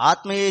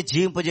 ఆత్మయే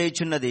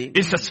జీవింపజేయుచున్నది,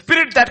 It's a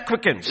spirit that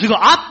quickens. ఇదిగో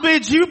ఆత్మే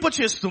జీవింప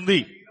చేస్తుంది.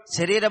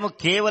 శరీరము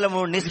కేవలము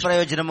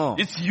నిష్ప్రయోజనము.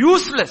 It's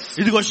useless.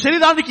 ఇదిగో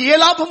శరీరానికి ఏ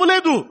లాభము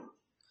లేదు.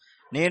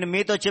 నేను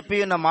మీతో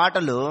చెప్పి ఉన్న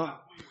మాటలు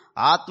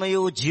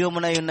ఆత్మయు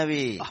జీవమునై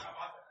ఉన్నవి.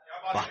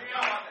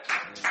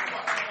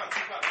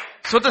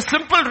 So the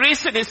simple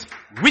reason is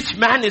which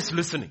man is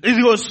listening.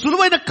 ఇదిగో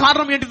సులువైన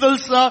కారణం ఏంటి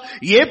తెలుసా?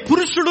 ఏ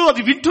పురుషుడు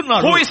అది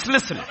వింటున్నారు? Who is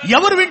listening?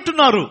 ఎవరు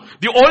వింటున్నారు?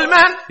 The old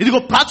man ఇదిగో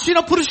ప్రాచీన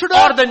పురుషుడా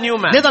or the new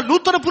man? లేదా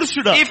నూతన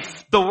పురుషుడా? If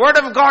the word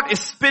of God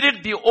is spirit,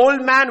 the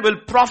old man will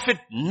profit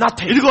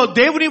nothing. ఇదిగో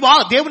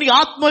దేవుని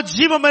ఆత్మ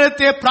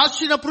జీవమైతే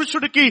ప్రాచీన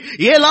పురుషుడికి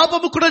ఏ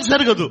లాభము కూడా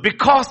జరగదు.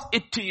 Because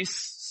it is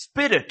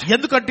spirit.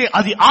 ఎందుకంటే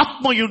అది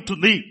ఆత్మ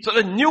ఉంటుంది. So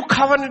the new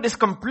covenant is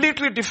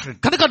completely different.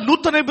 కనుక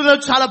నూతన నిబంధన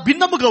చాలా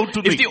భిన్నముగా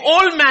ఉంటుంది. If the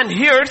old man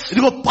hears,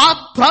 ఇదిగో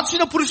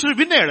ప్రాచీన పురుషుడు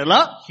వినేడలా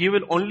he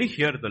will only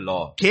hear the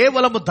law.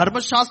 కేవలం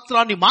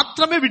ధర్మశాస్త్రాన్ని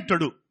మాత్రమే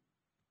వింటాడు.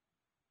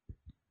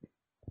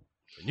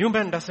 The new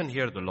man doesn't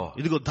hear the law.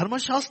 ఇదిగో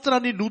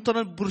ధర్మశాస్త్రాన్ని నూతన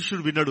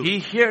పురుషుడు వినడు. He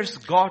hears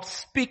God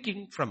speaking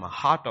from a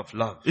heart of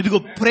love. ఇదిగో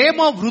ప్రేమ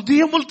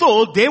హృదయములతో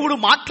దేవుడు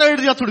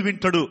మాట్లాడేది అతడు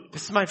వింటాడు.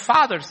 This is my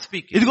father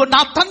speaking. ఇదిగో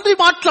నా తండ్రి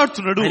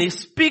మాట్లాడుతున్నాడు. And he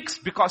speaks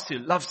because he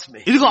loves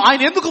me. ఇదిగో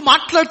ఆయన ఎందుకు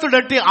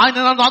మాట్లాడుతాడంటే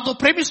ఆయన నాతో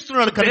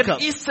ప్రేమిస్తున్నాడు కనుక.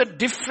 There is a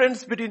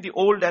difference between the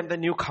old and the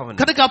new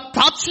covenant. కనుక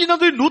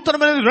ప్రాచీనది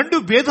నూతనమైన రెండు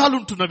భేదాలు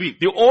ఉంటున్నవి.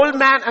 The old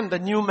man and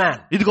the new man.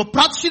 ఇదిగో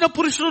ప్రాచీన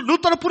పురుషుడు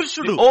నూతన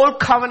పురుషుడు. The old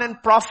covenant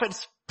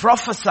prophets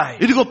prophesied.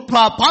 ఇదిగో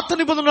పాత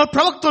నిబంధన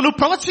ప్రవక్తలు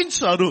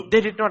ప్రవచించారు.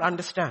 They did not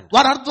understand.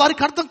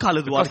 వారికి అర్థం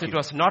కాలేదు. Because it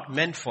was not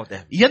meant for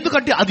them.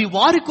 ఎందుకంటే అది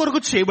వారి కొరకు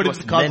It was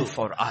చేయబడింది కాదు, meant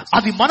for us.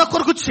 అది మన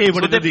కొరకు So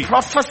చేయబడింది. they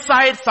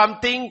prophesied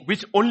something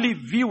which only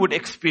we would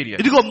experience.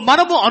 ఇదిగో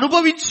మనము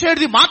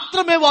అనుభవించేది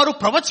మాత్రమే వారు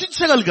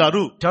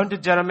ప్రవచించగలిగారు. Turn to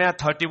Jeremiah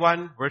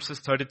 31 verses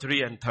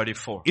 33 and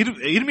 34.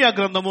 ఇర్మియా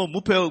గ్రంథము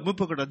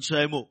 31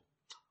 అధ్యాయము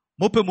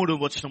 33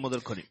 వచనం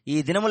మొదలుకొని, ఈ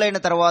దినములైన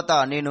తర్వాత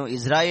నేను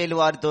ఇజ్రాయేలు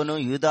వారితోనూ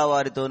యూదా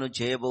వారితోనూ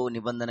చేయబో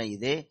నిబంధన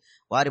ఇదే.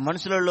 వారి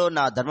మనసులలో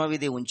నా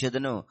ధర్మవిధి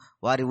ఉంచెదను,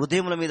 వారి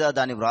హృదయముల మీద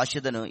దాని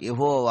వ్రాసెదను.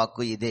 యెహోవా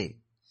వాక్కు ఇదే.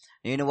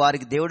 నేను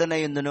వారికి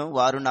దేవుడనై ఉందును,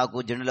 వారు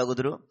నాకు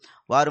జనులగుదురు.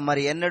 వారు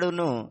మరి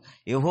ఎన్నడూను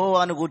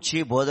యెహోవాను గూర్చి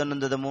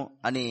బోధనందుదము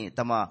అని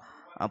తమ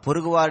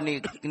పొరుగు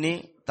వారిని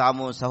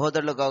తాము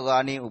సహోదరులుగా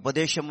గాని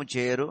ఉపదేశము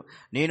చేయరు.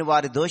 నేను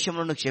వారి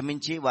దోషములను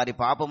క్షమించి వారి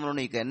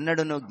పాపములను ఇక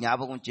ఎన్నడూను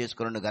జ్ఞాపకం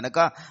చేసుకొనను గనక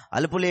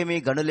అల్పులేమి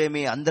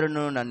గనులేమి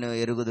అందరూ నన్ను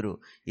ఎరుగుదురు.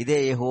 ఇదే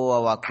యెహోవా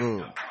వాక్కు.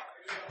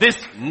 This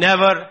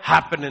never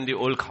happened in the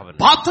old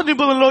covenant. పాత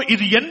నిబంధనలో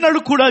ఇది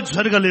ఎన్నడూ కూడా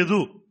జరగలేదు.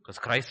 Because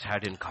Christ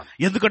hadn't come.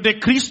 ఎందుకంటే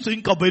క్రీస్తు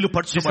ఇంకా These are all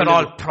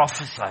బయలుపరచబడలేదు.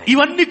 prophesied.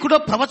 ఇవన్నీ కూడా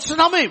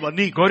ప్రవచనమే.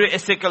 ఇవన్నీ Go to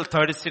Ezekiel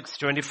 36,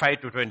 25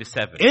 to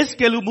 27.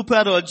 యేస్కేలు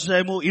 36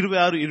 అధ్యాయము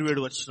 26,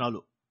 27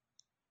 వచనాలు.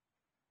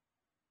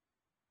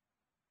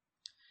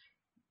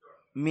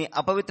 మీ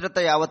అపవిత్రత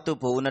యావత్తు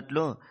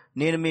పోవునట్లు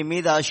నేను మీ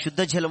మీద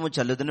శుద్ధ జలము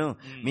చల్లుదును.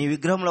 మీ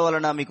విగ్రహముల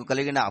వలన మీకు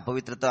కలిగిన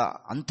అపవిత్రత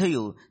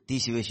అంతయు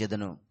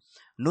తీసివేసేదను.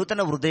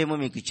 నూతన హృదయము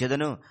మీకు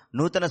ఇచ్చేదను,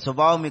 నూతన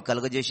స్వభావం మీకు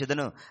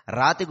కలుగజేసేదను.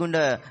 రాతి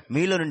గుండె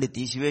మీలో నుండి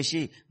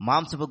తీసివేసి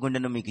మాంసపు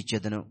గుండెను మీకు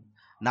ఇచ్చేదను.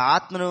 నా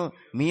ఆత్మను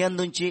మీ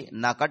అందుంచి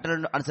నా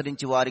కట్టలను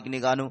అనుసరించి వారికి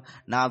గాను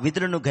నా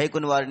విధులను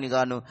గైకొని వారిని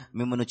గాను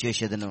మిమ్మల్ని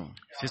చేసేదను.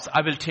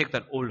 I will take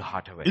that old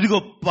heart away. ఇదిగో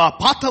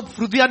పాత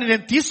హృదయాన్ని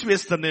నేను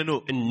తీసివేస్తాను. నేను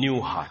A new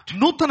heart.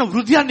 నూతన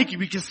హృదయానికి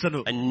మీకు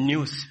ఇస్తాను. A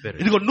new spirit.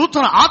 ఇదిగో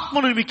నూతన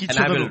ఆత్మను మీకు And I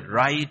ఇచ్చేదను. will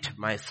write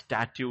my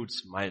statutes,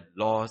 my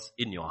laws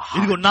in your heart.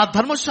 ఇదిగో నా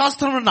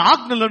ధర్మశాస్త్రం నా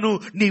ఆజ్ఞలను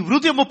నీ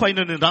హృదయము పైన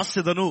నేను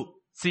రాసేదను.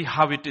 See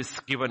how it is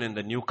given in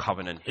the new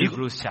covenant.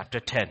 Hebrews chapter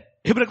 10.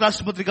 Hebrew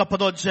రాష్ట్రపత్రిక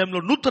 10వ అధ్యాయంలో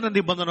నూతన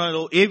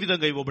నిబంధనలో ఏ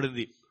విధంగా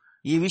ఇవ్వబడింది.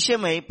 ఈ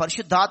విషయమై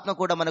పరిశుద్ధాత్మ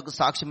కూడా మనకు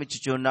సాక్ష్యం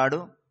ఇచ్చుచున్నాడు.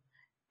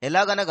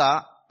 ఎలాగనగా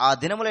ఆ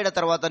దినములైన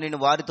తర్వాత నేను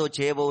వారితో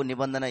చేయబో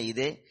నిబంధన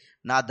ఇదే,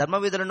 నా ధర్మ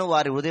విధులను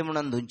వారి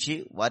హృదయమునందుంచి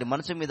వారి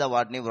మనసు మీద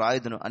వాటిని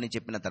వ్రాయుదును అని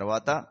చెప్పిన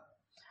తర్వాత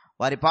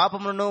వారి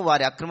పాపములను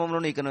వారి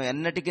అక్రమములను ఇకను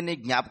ఎన్నటికీ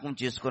జ్ఞాపకం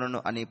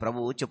చేసుకొనును అని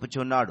ప్రభువు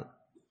చెప్పుచున్నాడు.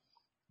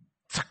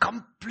 It's a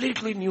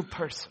completely new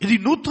person. ఇది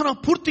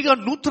పూర్తిగా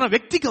నూతన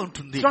వ్యక్తిగా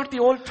ఉంటుంది. It's not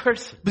the old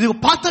person. ఇది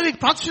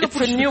ప్రాచీన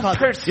పురుషుడు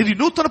కాదు. ఇది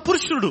నూతన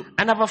పురుషుడు.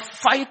 And our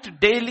fight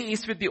daily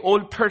is with the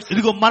old person.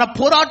 ఇదిగో మన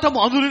పోరాటం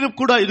అనుదినం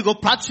కూడా ఇదిగో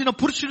ప్రాచీన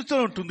పురుషుడితో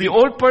ఉంటుంది. The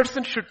old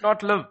person should not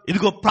live.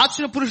 ఇదిగో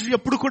ప్రాచీన పురుషుడు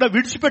ఎప్పుడు కూడా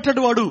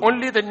విడిచిపెట్టడు వాడు.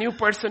 Only the new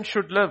person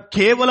should live.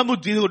 కేవలము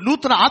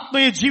నూతన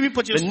ఆత్మయే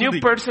జీవింపచేస్తుంది. The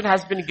new person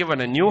has been given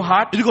a new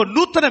heart. ఇదిగో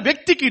నూతన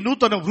వ్యక్తికి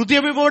నూతన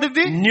హృదయం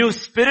ఇవ్వబడింది. New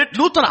spirit.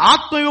 నూతన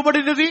ఆత్మ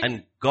ఇవ్వబడినది. And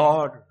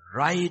God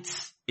writes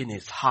in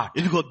his heart.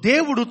 ఇదిగో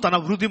దేవుడు తన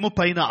హృదయము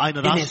పైన ఆయన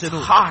రాసెను. In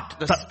his heart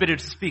the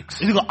spirit speaks.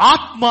 ఇదిగో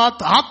ఆత్మ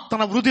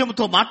తన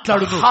హృదయముతో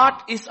మాట్లాడును. The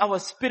heart is our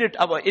spirit,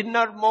 our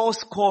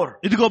innermost core.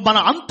 ఇదిగో మన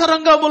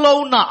అంతరంగములో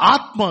ఉన్న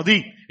ఆత్మ అది.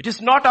 It is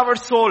not our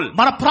soul.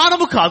 మన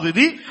ప్రాణము కాదు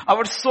ఇది.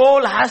 Our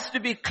soul has to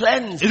be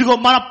cleansed. ఇదిగో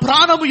మన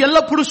ప్రాణము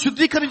ఎల్లప్పుడూ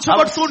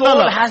శుద్ధీకరించబడుతూ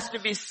ఉండాలి. Our soul has to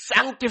be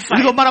sanctified.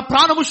 ఇదిగో మన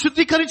ప్రాణము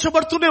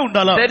శుద్ధీకరించబడుతూనే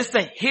ఉండాలి. There is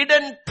a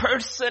hidden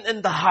person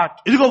in the heart.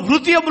 ఇదిగో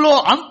హృదయంలో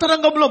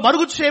అంతరంగంలో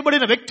మరుగు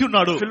చేయబడిన వ్యక్తి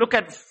ఉన్నాడు. If you look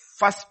at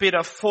 1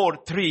 Peter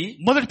 4:3,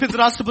 మొదటి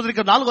పేతురు రాసిన పత్రిక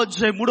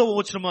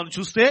 4:3 మనం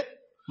చూస్తే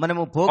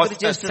మనము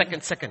పోగొట్టు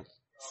చేస్తున్న second.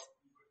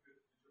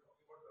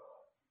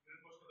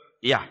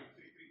 Yeah.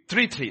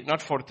 3:3,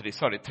 not 4:3,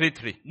 sorry,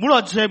 3:3.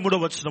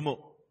 3:3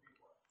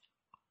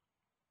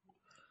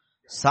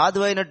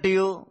 సాధువైనట్టు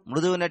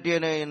మృదువైనట్టు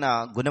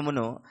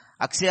గుణమును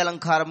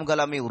అక్షయాలంకారము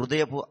గల మీ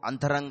హృదయపు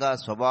అంతరంగ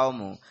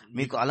స్వభావము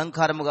మీకు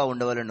అలంకారముగా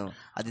ఉండవలను,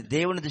 అది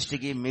దేవుని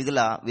దృష్టికి మిగుల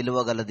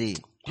విలువగలది.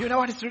 You know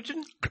what is written?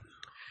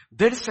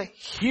 There is a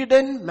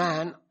hidden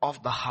man of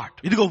the heart.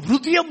 ఇదిగో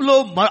హృదయంలో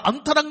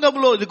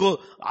అంతరంగంలో ఇదిగో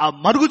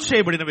మరుగు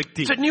చేయబడిన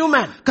వ్యక్తి. It's a new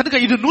man. కనుక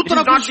ఇది నూతన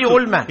పురుషుడు.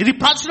 old man. ఇది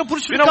ప్రాచీన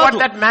పురుషుడు కాదు. You know what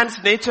that man's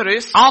nature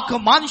is? ఆ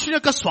మనిషి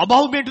యొక్క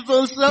స్వభావం ఏంటో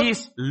తెలుసా? He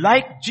is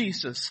like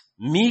Jesus,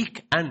 meek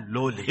and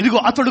lowly. ఇదిగో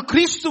అతడు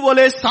క్రీస్తు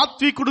వలె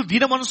సాత్వికుడు,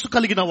 దీన మనసు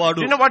కలిగిన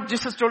వాడు. You know what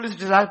Jesus told his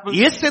disciples?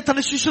 యేసే తన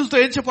శిష్యులతో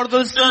ఏం చెప్పాడు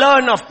తెలుసా?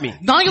 Learn of me.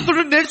 నా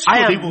యొద్ద నేర్చుకో. I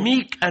am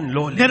meek and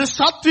lowly. నేను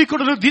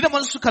సాత్వికుడు, దీన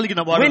మనసు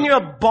కలిగిన వాడు. When you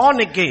are born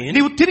again,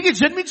 నీవు తిరిగి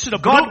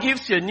జన్మించినప్పుడు God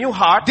gives you a new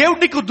heart. దేవుడు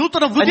నీకు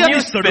నూతన హృదయాన్ని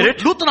ఇస్తాడు,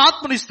 నూతన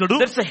ఆత్మని ఇస్తాడు.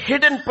 There's a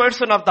hidden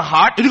person of the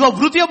heart. ఇదిగో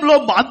హృదయంలో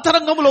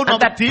అంతరంగంలో ఉన్న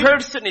And that వ్యక్తి,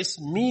 person is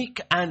meek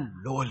and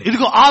lowly.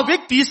 ఇదిగో ఆ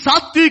వ్యక్తి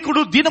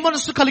సాత్వికుడు, దీన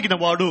మనసు కలిగిన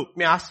వాడు. Let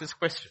me ask this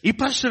question. ఈ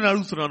ప్రశ్న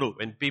అడుగుతున్నాను.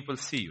 When people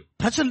see you,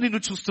 ప్రజలు నిన్ను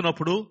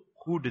చూస్తున్నప్పుడు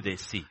who do they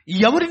see?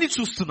 ఎవరిని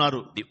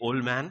చూస్తున్నారు? The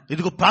old man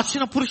ఇదిగో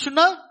ప్రాచీన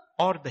పురుషున్నా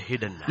or the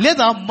hidden man?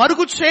 లేదా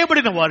మరుగు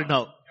చేయబడిన వారినా?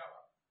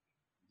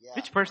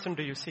 Which person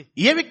do you see?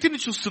 ఏ వ్యక్తిని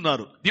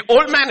చూస్తున్నారు? The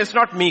old man is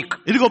not meek.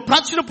 ఇదిగో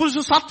ప్రాచీన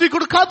పురుషుడు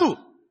సాత్వికుడు కాదు.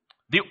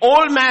 The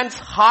old man's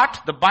heart,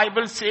 the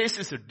Bible says,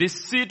 is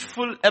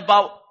deceitful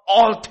above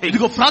all things.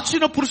 ఇదిగో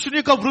ప్రాచీన పురుషుని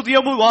యొక్క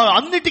హృదయము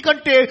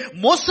అన్నిటికంటే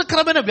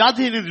మోసకరమైన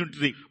వ్యాధి అనేది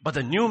ఉంటుంది. But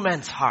the new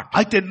man's heart,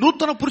 అయితే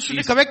నూతన పురుషుని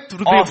యొక్క వ్యక్తి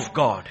హృదయం of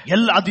God.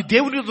 అది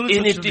దేవుని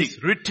In it is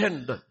written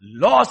the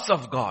laws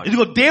of God.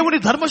 ఇదిగో దేవుని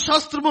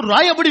ధర్మశాస్త్రము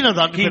రాయబడిన He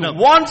దాన్ని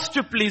wants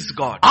to please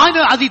God. ఆయన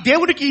అది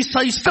దేవునికి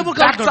ఇష్టము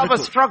That's our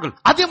struggle.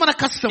 అదే మన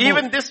కష్టం.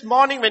 Even this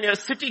morning when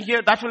you're sitting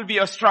here, that will be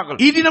your struggle.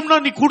 ఈ దినంలో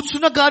నీ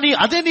కూర్చున్నా గానీ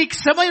అదే నీకు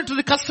శ్రమ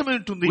ఉంటుంది, కష్టమై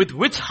ఉంటుంది. With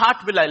which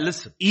heart will I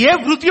listen? ఏ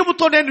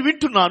హృదయముతో నేను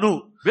వింటున్నాను?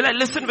 Will I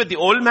listen with the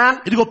old man?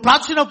 ఇదిగో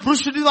ప్రాచీన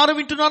పురుషుని ద్వారా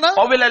వింటున్నానా?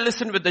 Or will I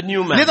listen with the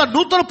new man? లేదా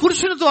నూతన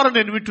పురుషుని ద్వారా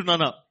నేను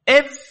వింటున్నానా?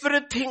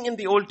 Everything in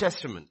the Old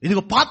Testament.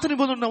 ఇదిగో పాత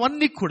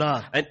నిబంధనలన్నీ కూడా,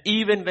 And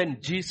even when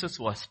Jesus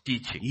was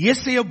teaching,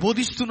 యేసయ్య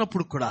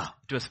బోధిస్తున్నప్పుడు కూడా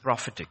it was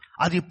prophetic.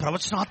 అది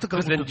ప్రవచనాత్మకంగా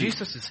Because when ఉంటుంది.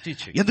 Jesus is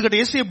teaching, ఎందుకంటే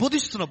యేసయ్య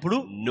బోధిస్తున్నప్పుడు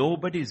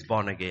nobody is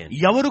born again.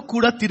 ఎవరు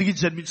కూడా తిరిగి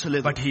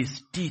జన్మించలేదు. But he is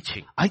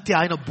teaching. అయితే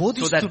ఆయన So that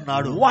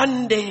బోధిస్తున్నాడు. one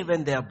day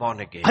when they are born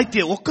again, అయితే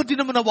ఒక్క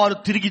దినమున వారు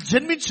తిరిగి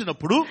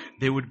జన్మించినప్పుడు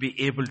they would be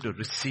able to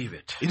receive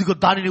it. ఇదిగో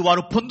దానిని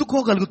వారు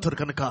పొందుకోగలుగుతారు.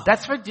 కనుక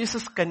That's why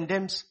Jesus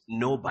condemns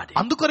nobody.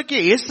 అందుకొరకే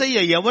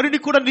యేసయ్య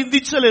ఎవరిని కూడా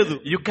నిందించలేదు.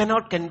 You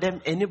cannot condemn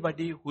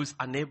anybody who is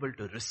unable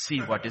to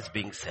receive what is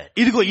being said.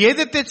 ఇదిగో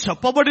ఏదైతే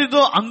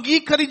చెప్పబడిందో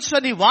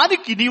అంగీకరించని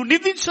వారికి నీవు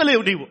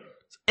నిందించలేవు. నీవు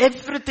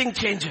Everything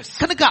changes.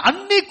 కనుక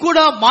అన్ని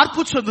కూడా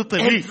మార్పు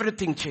చెందుతాయి.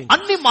 Everything changes.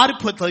 అన్ని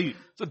మారిపోతాయి.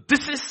 So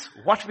this is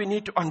what we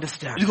need to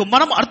understand. ఇదిగో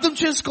మనం అర్థం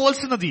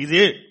చేసుకోవాల్సినది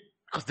ఇదే.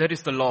 Because there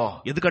is the law.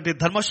 ఎందుకంటే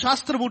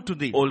ధర్మశాస్త్రం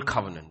ఉంటుంది Old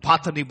covenant.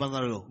 పాత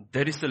నిబంధనలో.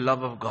 There is the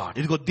love of God.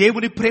 ఇదిగో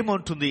దేవుని ప్రేమ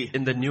ఉంటుంది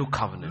In the new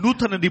covenant.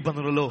 నూతన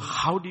నిబంధనలో.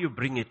 How do you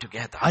bring it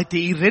together? అయితే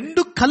ఈ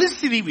రెండు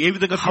కలిసి నీవు ఏ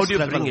విధంగా How do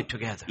you bring it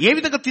together? ఏ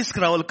విధంగా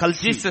తీసుకురావాలి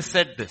కలిసి? Jesus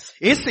said this.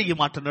 యేసయ్య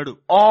మాట్లాడు,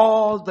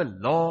 All the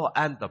law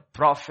and the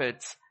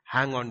prophets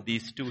hang on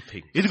these two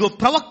things. ఇదిగో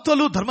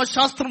ప్రవక్తలు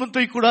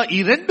ధర్మశాస్త్రముతో కూడా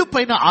ఈ రెండు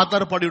పైన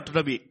ఆధారపడి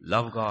ఉంటున్నవి.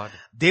 Love God.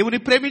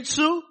 దేవుని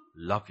ప్రేమించు,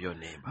 Love your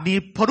neighbor. నీ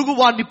పొరుగు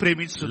వాడిని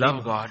ప్రేమించు. Love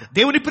God.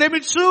 దేవుని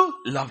ప్రేమించు,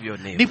 Love your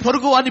నీ neighbor.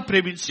 పొరుగు వాడిని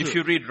ప్రేమించు. If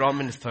you read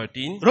Romans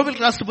 13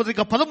 రోమీయులకు రాసిన పత్రిక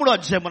 13వ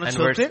అధ్యాయం మనం and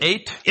verse చదివితే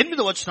 8,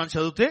 8వ వచనం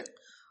చదివితే,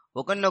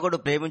 ఒకరినొకడు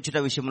ప్రేమించుట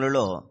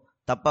విషయములలో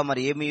తప్ప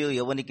మరి ఏమీ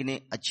ఎవనికి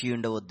అచ్చి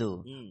ఉండవద్దు.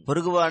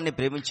 పొరుగువాడిని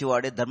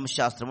ప్రేమించేవాడే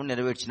ధర్మశాస్త్రము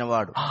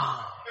నెరవేర్చినవాడు.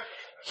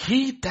 He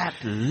that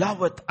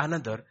loveth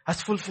another has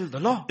fulfilled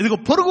the law. ఇదిగో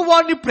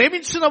పొరుగువాడిని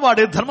ప్రేమించిన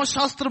వాడే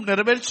ధర్మశాస్త్రం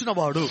నెరవేర్చిన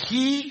వాడు.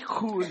 He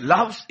who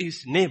loves his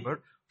neighbor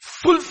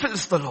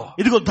fulfills the law.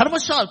 ఇదిగో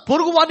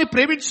పొరుగువాడిని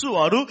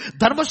ప్రేమించువాడు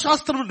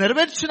ధర్మశాస్త్రం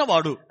నెరవేర్చిన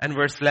వాడు. And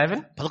verse 11.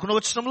 11వ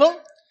వచనంలో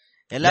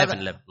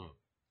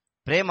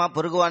ప్రేమ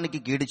పొరుగువానికి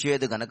కీడు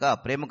చేయదు గనక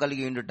ప్రేమ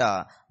కలిగి ఉండుట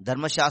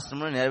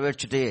ధర్మశాస్త్రమును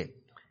నెరవేర్చుటే.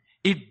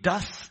 It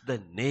does the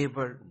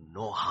neighbor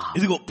no harm.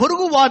 ఇదిగో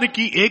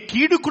పొరుగువానికి ఏ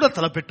కీడు కూడా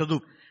తలపెట్టదు.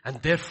 And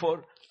therefore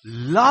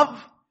love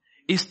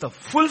is the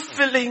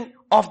fulfilling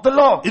of the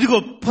law. ఇదిగో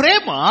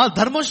ప్రేమ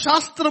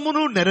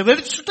ధర్మశాస్త్రమును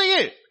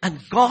నెరవేర్చుటయే. And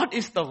God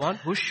is the one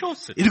who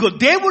shows it. ఇదిగో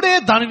దేవుడే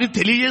దానిని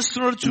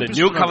తెలియజేస్తున్నాడు, The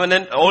new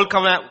covenant, old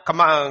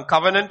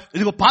covenant,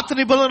 ఇదిగో పాత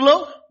నిబంధనలో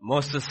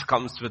Moses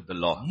comes with the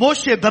law.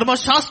 మోషే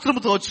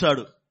ధర్మశాస్త్రముతో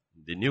వచ్చాడు.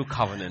 The new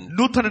covenant,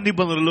 నూతన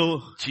నిబంధనలో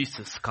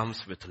Jesus comes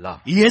with love.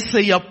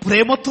 యేసయ్య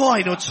ప్రేమతో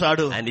ఆయన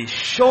వచ్చాడు. And he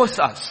shows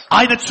us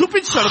ఆయన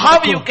చూపించాడు how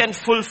you can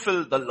fulfill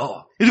the law.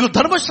 ఇదిగో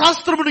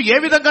ధర్మశాస్త్రమును ఏ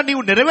విధంగా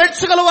నీవు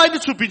నెరవేర్చగలవో ఆయన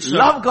చూపించు.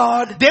 Love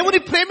God.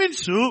 దేవుని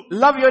ప్రేమించు,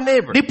 Love your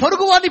neighbor. నీ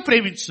పొరుగువాడిని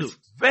ప్రేమించు.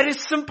 Very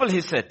simple,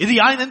 he said. ఇది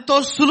ఆయన ఎంతో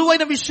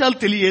సులువైన విషయాలు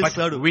But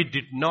తెలియజేశాడు. we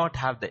did not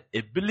have the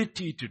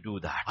ability to do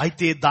that.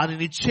 అయితే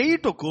దానిని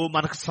చేయుటకు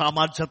మనకు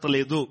సామర్థ్యత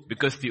లేదు.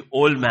 Because the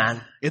old man,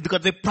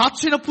 ఎందుకంటే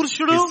ప్రాచీన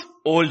పురుషుడు, his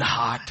old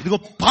heart, ఇదిగో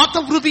పాత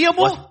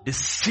హృదయము was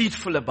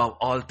deceitful above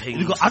all things.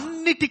 ఇదిగో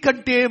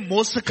అన్నిటికంటే He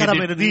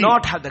మోసకరమైనది. did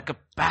not have the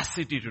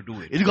capacity to do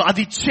it. ఇదిగో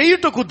అది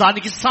చేయుటకు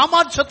దానికి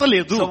సామర్థ్యత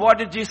లేదు. So what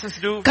did Jesus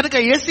do? కనుక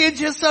యేసు ఏం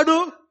చేశాడు?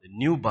 The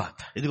new birth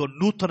ఇదిగో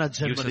నూతన gives us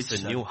a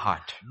జన్మనిచ్చాడు, new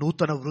heart,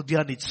 నూతన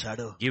హృదయాన్ని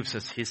ఇచ్చాడు, gives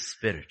us his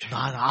spirit.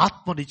 దాని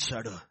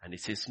ఆత్మనిచ్చాడు. And he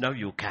says, now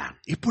you can.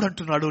 ఇప్పుడు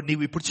అంటున్నాడు,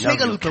 నీవు ఇప్పుడు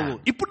చేయగలుగుతావు,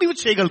 ఇప్పుడు నీవు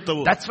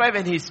చేయగలుగుతావు. That's why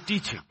when he is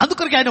teaching,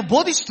 అందుకని ఆయన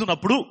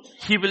బోధిస్తున్నప్పుడు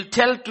he will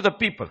tell to the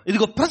people,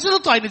 ఇదిగో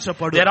ప్రజలతో ఆయన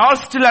చెప్పాడు, they're all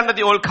still under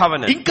the old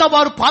covenant. ఇంకా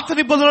వారు పాత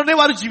నిబంధనలోనే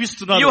వారు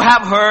జీవిస్తున్నారు. You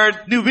have heard,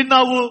 నీవు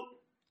విన్నావు,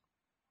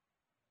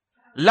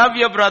 love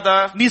your brother,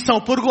 నీ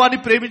పొరుగువాని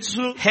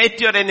ప్రేమించు, hate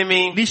your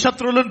enemy. నీ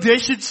శత్రువులను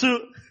ద్వేషించు.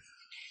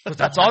 So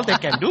that's all they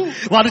can do.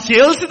 వారు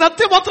చేయాల్సింది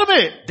అంతే మాత్రమే.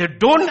 They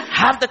don't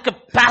have the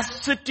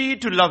capacity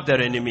to love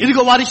their enemy.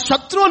 ఇదిగో వారి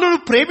శత్రువులను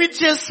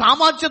ప్రేమించే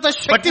సామర్థ్యత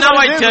శక్తి But now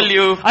I లేదు. tell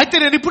you, అయితే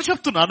నేను ఇప్పుడు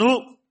చెప్తున్నాను,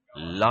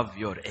 love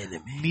your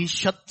enemy. నీ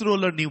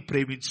శత్రువులను నీవు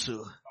ప్రేమించు.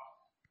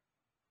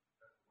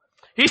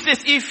 He says,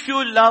 if you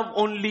love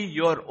only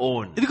your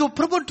own, ఇదిగో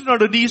ప్రభు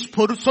అంటున్నాడు, నీ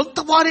సొంత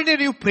వారినే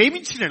నీవు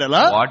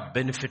ప్రేమించినడలా what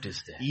benefit is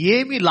there?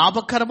 ఏమి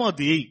లాభకరమో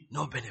అది,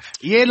 No benefit.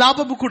 ఏ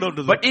లాభము కూడా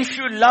ఉండదు. But if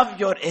you love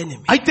your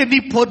enemy, అయితే నీ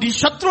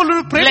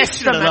శత్రువులను bless them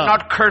ప్రేమించినడలా, and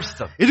not curse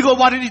them. ఇదిగో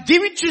వారిని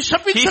దీవించి He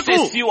శపించకు.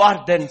 says, you are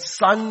then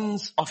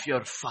sons of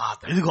your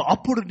father. ఇదిగో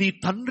అప్పుడు నీ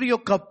తండ్రి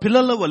యొక్క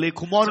పిల్లల వలె,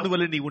 కుమారుని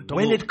వలె నీ ఉంటావు.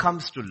 When it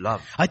comes to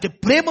love, అయితే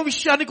ప్రేమ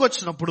విషయానికి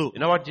వచ్చినప్పుడు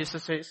you know what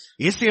Jesus says?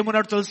 యేసు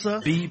ఏమన్నాడు తెలుసా?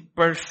 Be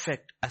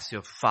perfect as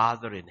your Father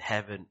in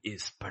heaven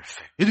is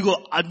perfect. ఇదిగో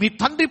మీ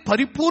తండ్రి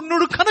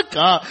పరిపూర్ణుడు కనుక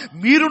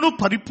మీరును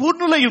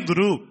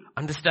పరిపూర్ణులయ్యుందురు.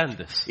 Understand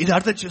this. ఇది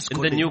అర్థం In the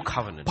చేసుకోండి. new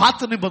covenant, పాత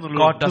నిబంధనలో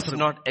God does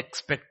not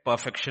expect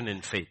perfection in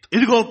faith.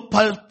 ఇదిగో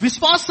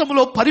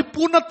విశ్వాసములో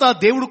పరిపూర్ణత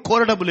దేవుడు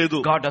కోరడం లేదు.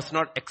 God does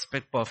not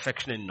expect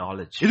perfection in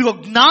knowledge. ఇదిగో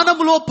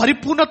జ్ఞానములో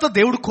పరిపూర్ణత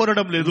దేవుడు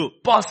కోరడం లేదు.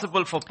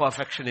 Possible for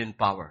perfection in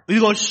power.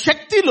 ఇదిగో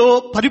శక్తిలో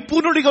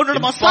పరిపూర్ణుడిగా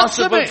ఉండడం Impossible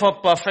అసాధ్యమే. for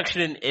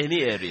perfection in any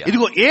area.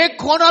 ఇదిగో ఏ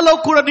కోణాలో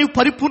కూడా నీవు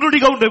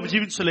పరిపూర్ణుడిగా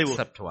జీవించలేవు.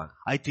 Except one.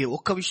 అయితే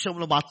ఒక్క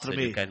విషయంలో So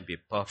మాత్రమే, you can be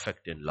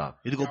perfect in love.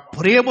 ఇదిగో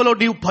ప్రేమలో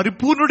నీవు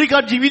పరిపూర్ణుడిగా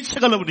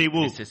జీవించగలవు. నీవు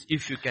He says,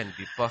 if you can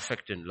be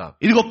perfect in love,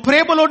 ఇదిగో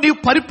ప్రేమలో నీవు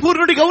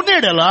పరిపూర్ణుడిగా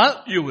ఉన్నాడలా,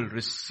 you will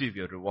receive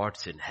your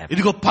rewards in heaven.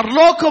 ఇదిగో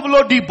పరలోకంలో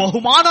నీ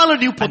బహుమానాలు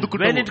నీవు And when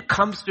పొందుకుంటావు. it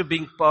comes to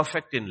being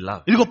perfect in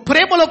love, ఇదిగో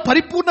ప్రేమలో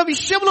పరిపూర్ణ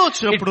విషయంలో it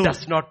వచ్చినప్పుడు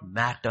does not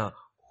matter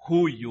who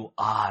you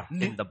are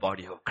in the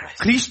body of Christ.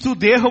 క్రీస్తు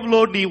దేహంలో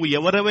నీవు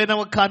ఎవరైనా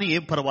కానీ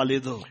ఏం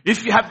పర్వాలేదు. If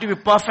you have to be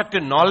perfect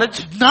in knowledge,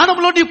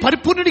 జ్ఞానంలో నీవు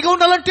పరిపూర్ణుడిగా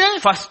ఉండాలంటే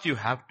first you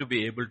have to be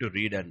able to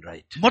read and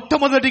write.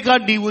 మొట్టమొదటిగా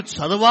నీవు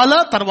చదవాలా,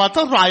 తర్వాత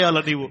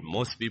రాయాలా. నీవు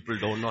Most people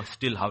don't know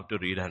still how to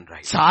read and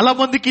write. చాలా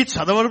మందికి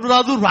చదవడం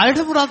రాదు,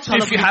 రాయడం రాదు.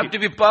 చాలా If you have మందికి.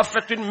 to be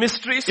perfect in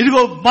mysteries,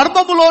 ఇదిగో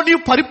మర్మములో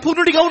నీవు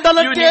పరిపూర్ణుడిగా you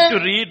ఉండాలంటే need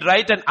to read,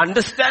 write and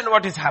understand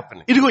what is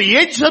happening. ఇదిగో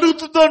ఏం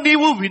జరుగుతుందో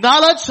నీవు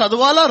వినాలా,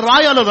 చదవాలా,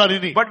 రాయాలా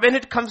దానిని. But when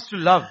it comes to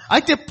love,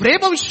 అయితే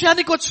ప్రేమ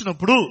విషయానికి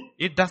వచ్చినప్పుడు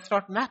it does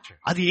not matter.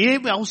 అది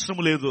ఏమి అవసరం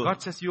లేదు. God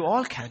says you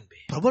all can be.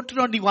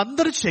 ప్రభుత్వం నీవు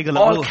అందరూ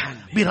చేయగలవు, All can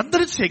be.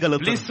 మీరందరూ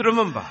చేయగలరు. Please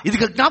remember. ఇది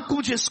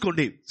జ్ఞాపకం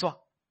చేసుకోండి. So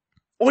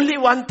Only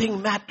one thing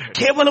matters.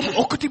 కేవలం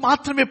ఒకటి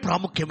మాత్రమే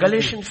ప్రాముఖ్యం.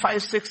 Galatians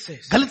 5:6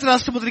 says. గలతీ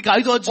రాష్ట్ర పత్రిక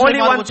 5వ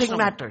Only one thing అధ్యాయం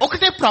matters.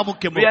 ఒకటే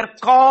ప్రాముఖ్యం. We are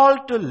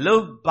called to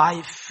live by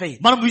faith.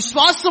 మనం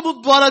విశ్వాసము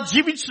ద్వారా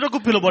జీవించుటకు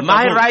My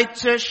పిలువబడ్డాము.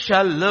 righteous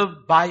shall live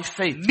by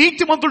faith.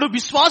 నీతిమంతుడు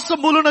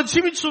విశ్వాసములను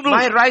జీవించును.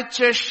 My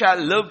righteous shall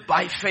live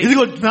by faith.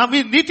 ఇదిగో నా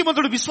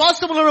నీతిమంతుడు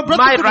విశ్వాసములను My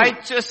బ్రతుకును.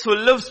 righteous who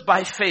lives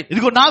by faith.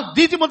 ఇదిగో నా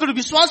నీతిమంతుడు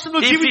విశ్వాసములో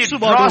If he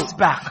జీవించువాడు. draws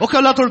back,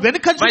 ఒకవేళ అతడు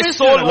వెనుకంజ my వేసిన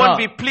soul ఎడల, won't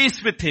be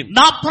pleased with him.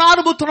 నా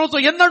ప్రాణము తనతో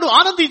ఎన్నడూ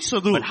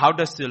ఆనందించదు. But how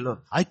does he live?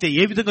 అయితే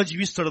ఏ విధంగా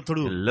జీవిస్తాడు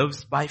అతడు? He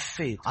lives by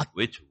faith,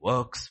 which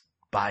works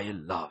by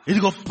love.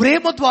 ఇదిగో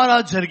ప్రేమ ద్వారా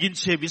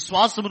జరిగించే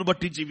విశ్వాసమును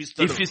బట్టి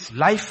జీవిస్తాడు. If his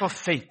life of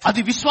faith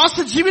అది విశ్వాస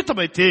జీవితం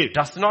అయితే,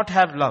 does not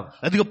have love,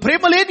 అదిగో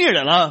ప్రేమ లేని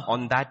ఎడల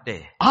on that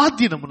day, ఆ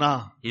దినమున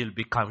he will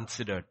be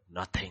considered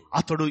nothing.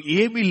 అతడు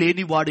ఏమీ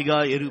లేని వాడిగా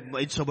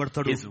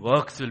ఎంచబడతాడు. His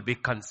works will be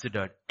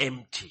considered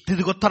empty.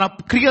 ఇదిగో తన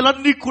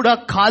క్రియలన్నీ కూడా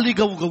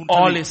ఖాళీగా All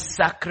ఉంటాయి. his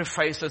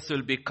sacrifices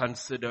will be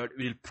considered,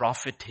 will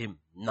profit him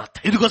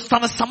nothing. ఇదిగో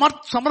తన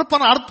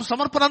సమర్పణ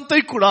అంతా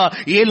కూడా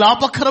ఏ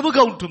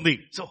లాభకరముగా ఉంటుంది.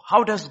 So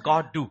how does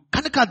God do?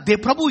 కనుక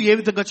ప్రభు ఏ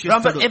విధంగా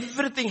Remember, చేస్తాడు?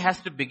 everything has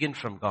to begin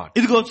from God.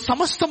 ఇదిగో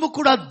సమస్తము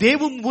కూడా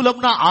దేవుని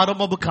మూలంన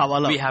ఆరంభము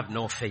కావాలా. We have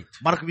no faith.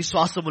 మనకు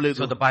విశ్వాసము లేదు.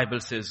 So the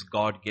Bible says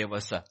God gave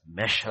us a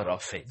measure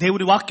of faith.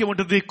 దేవుని వాక్యం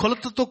ఉంటుంది,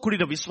 కొలతతో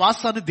కూడిన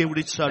విశ్వాసాన్ని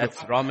దేవుడిచ్చాడు.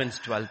 That's Romans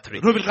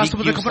 12:3. రోమీయులకు He రాసిన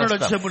పత్రిక gives 12వ us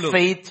the అధ్యాయములో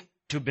faith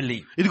to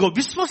believe. ఇదిగో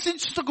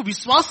విశ్వసించుటకు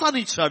విశ్వాసాన్ని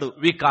ఇచ్చాడు.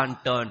 We can't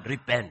turn,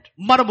 repent.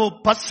 మనము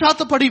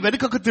పశ్చాత్తపడి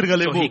వెనుకకు So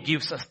తిరగలేము. he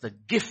gives us the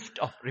gift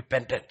of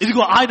repentance.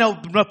 ఇదిగో ఆయన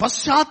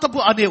పశ్చాత్తపు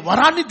అనే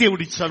వరాన్ని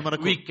దేవుడిచ్చాడు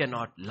మనకు. We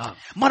cannot love.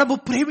 మనము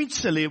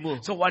ప్రేమించలేము.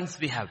 So once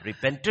we have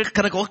repented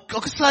కనుక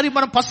ఒకసారి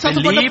మనం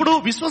పశ్చాత్తపడినప్పుడు,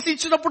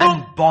 విశ్వసించినప్పుడు,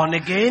 and born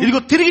again,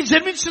 ఇదిగో తిరిగి when we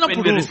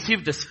జన్మించినప్పుడు,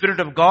 receive the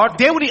Spirit of God,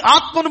 దేవుని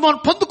ఆత్మను మనం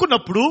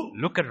పొందుకున్నప్పుడు,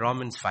 look at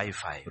Romans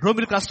 5:5.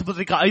 రోమీయులకు రాసిన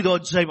పత్రిక 5వ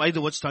అధ్యాయం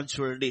 5వ వచనాన్ని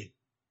చూడండి.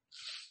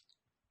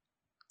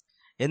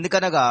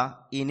 ఎందుకనగా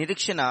ఈ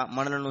నిరీక్షణ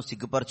మనలను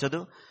సిగ్గుపరచదు,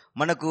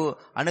 మనకు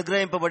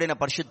అనుగ్రహింపబడిన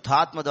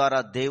పరిశుద్ధాత్మ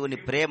ద్వారా దేవుని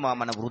ప్రేమ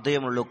మన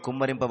హృదయములో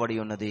కుమ్మరింపబడి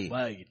ఉన్నది.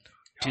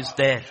 It is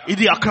there.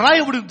 ఇది అక్కడ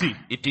రాయబడి ఉంది.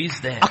 It is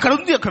there. అక్కడ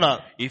ఉంది. అక్కడ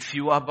If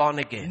you are born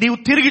again, నీవు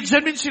తిరిగి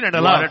జన్మించిన you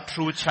ఎడల, are a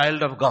true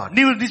child of God.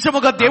 నీవు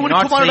నిజముగా I'm దేవుని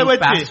not saying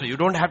కుమారుడవైతే, pastor. You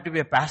don't have to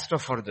be a pastor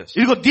for this.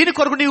 ఇదిగో దీని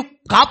కొరకు నీవు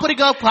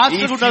కాపరిగా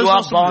పాస్టర్గా If ఉండాల్సిన you are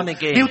అవసరం born లేదు.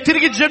 again, నీవు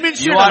తిరిగి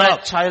జన్మించిన You are ఎడల,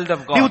 a child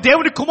of నీవు God.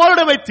 దేవుని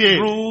కుమారుడవైతే,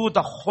 Through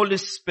the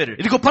Holy Spirit,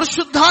 ఇదిగో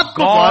పరిశుద్ధాత్మ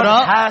God ద్వారా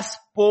has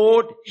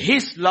poured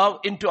His love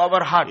into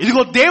our hearts.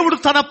 ఇదిగో దేవుడు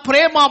తన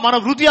ప్రేమ మన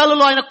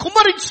హృదయాలలో ఆయన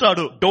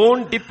కుమ్మరించాడు.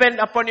 Don't depend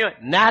upon your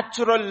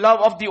natural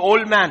love of the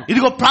old man.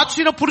 ఇదిగో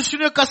ప్రాచీన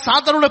పురుషుని యొక్క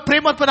సాధారణ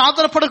ప్రేమపై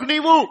ఆధారపడకు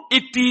నీవు.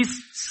 It is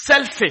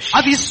selfish.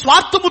 అది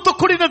స్వార్థముతో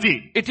కూడినది.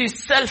 It is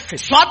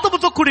selfish.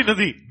 స్వార్థముతో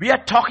కూడినది. We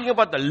are talking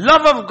about the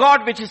love of God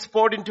which is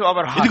poured into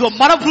our hearts. ఇదిగో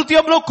మన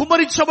హృదయంలో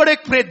కుమ్మరించబడే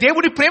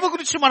దేవుని ప్రేమ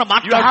గురించి మనం You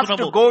have to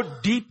మాట్లాడుతున్నాము. go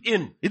deep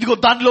in. ఇదిగో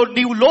దానిలో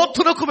నీవు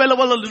లోతునకు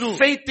వెళ్ళవలెను.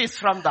 Faith is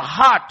from the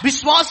heart.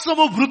 విశ్వాసము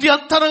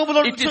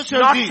హృదయాంతరంగములో It నుంచి is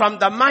వచ్చేది. not from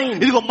the mind.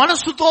 ఇదిగో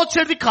మనస్సుతో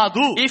వచ్చేది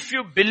కాదు. If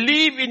you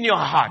believe in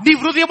your heart, నీ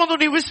హృదయమును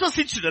నీవు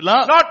విశ్వసించడలా,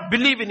 not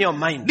believe in your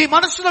mind. నీ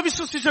మనస్సులో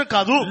విశ్వసించడం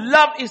కాదు.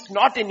 Love is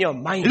not in your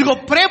mind. ఇదిగో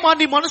ప్రేమ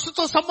నీ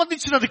మనస్సుతో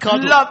సంబంధించినది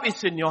కాదు. Love is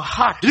in your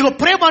heart. ఇదిగో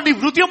ప్రేమ నీ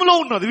హృదయంలో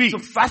ఉన్నది.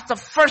 So that's the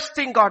first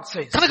thing God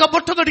says. కనుక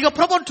మొట్టమొదటిగా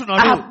ప్రభు I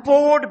అంటున్నాడు, have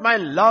poured my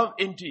love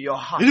into your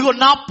heart. ఇదిగో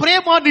నా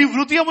ప్రేమ నీ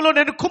హృదయంలో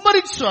నేను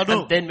కుమ్మరించాను.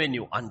 And then when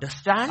you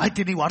understand,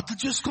 అయితే నీవు అర్థం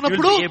you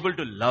చేసుకున్నప్పుడు, will be able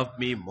to love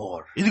me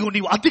more. ఇదిగో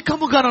నీవు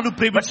అధికముగా నన్ను But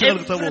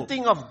ప్రేమించగలుగుతావు.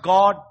 everything of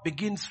God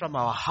begins from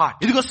our heart.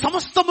 ఇదిగో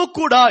సమస్తము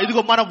కూడా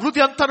ఇదిగో మన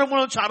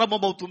హృదయాంతరములో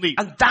ప్రారంభమవుతుంది.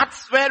 And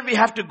that's where we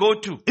have to go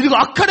to. ఇదిగో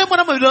అక్కడే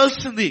మనం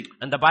వెళ్ళాల్సింది.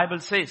 And the Bible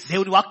says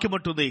దేవుని వాక్యం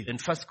అంటుంది in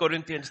 1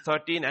 Corinthians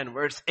 13 and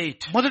verse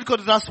 8, మొదటి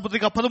కొరింథీ రాసిన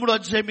పత్రిక 13వ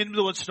అధ్యాయం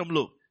 8వ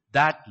వచనంలో,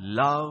 that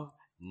love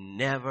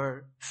never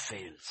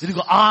fails.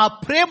 ఇదిగో ఆ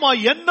ప్రేమ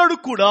ఎన్నడూ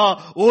కూడా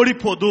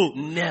ఓడిపోదు.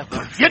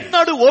 Never.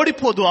 ఎన్నడూ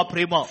ఓడిపోదు ఆ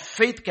ప్రేమ.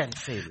 Faith can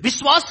fail.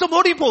 విశ్వాసం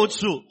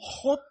ఓడిపోవచ్చు.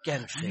 Hope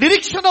can fail.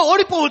 నిరీక్షణ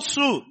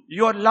ఓడిపోవచ్చు.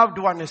 Your loved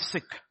one is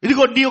sick.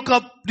 ఇదిగో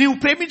నీవు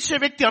ప్రేమించే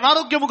వ్యక్తి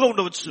అనారోగ్యముగా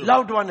ఉండవచ్చు.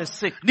 Loved one is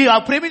sick. నీ ఆ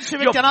ప్రేమించే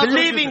వ్యక్తి You're అనారోగ్యం,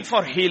 believing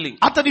for healing.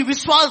 అతని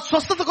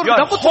స్వస్థత కొరకు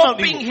You're నమ్ముతున్నావు.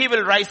 hoping he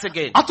will rise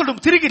again. అతడు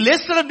తిరిగి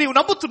లేస్తాడని నీవు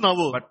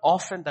నమ్ముతున్నావు. But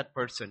often that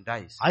person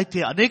dies. అయితే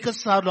అనేక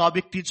సార్లు ఆ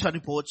వ్యక్తి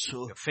చనిపోవచ్చు.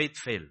 Your faith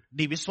failed.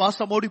 నీ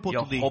విశ్వాసం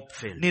ఓడిపోతుంది. Your hope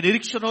failed. నీ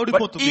నిరీక్షణ But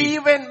ఓడిపోతుంది.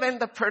 even when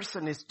the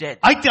person is dead,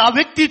 అయితే ఆ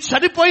వ్యక్తి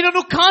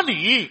చనిపోయినను కానీ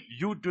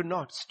you do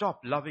not stop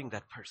loving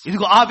that person.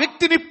 ఇదిగో ఆ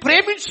వ్యక్తిని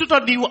ప్రేమించుట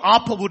నీవు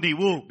ఆపవు.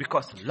 నీవు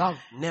Because love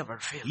never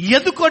fails.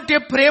 ఎందుకంటే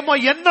ప్రేమ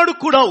ఎన్నడూ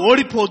కూడా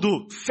ఓడిపోదు.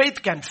 Faith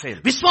can fail.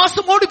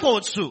 విశ్వాసం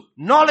ఓడిపోవచ్చు.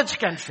 Knowledge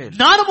can fail.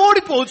 జ్ఞానం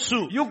ఓడిపోవచ్చు.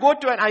 You go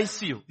to an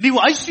ICU. నీవు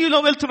ఐసీయూలో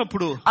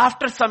వెళ్తున్నప్పుడు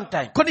After some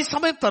time, కొన్ని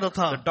సమయం తర్వాత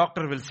the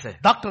doctor will say,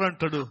 doctor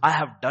అంటాడు, I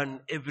have done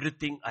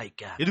everything I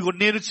can. ఇదిగో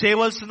నేను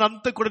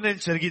చేయవలసినంత కూడా నేను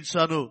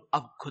జరిగించాను.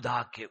 Ab khuda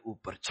ke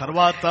upar chhod.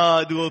 తర్వాత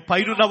ఇదిగో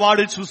పైనున్న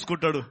వాడు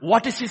చూసుకుంటాడు.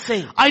 What is he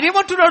saying? ఆయన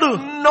ఏమంటున్నాడు?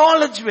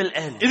 Knowledge will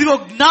end. ఇదిగో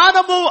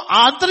జ్ఞానము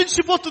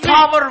అంతరించిపోతుంది.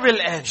 Power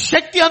will end.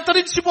 Shakti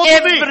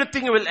అంతరించిపోతుంది.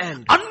 Everything will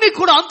end. అన్ని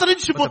కూడా But the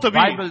అంతరించిపోతాయి.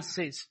 Bible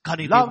says,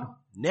 కానీ love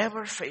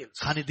never fails.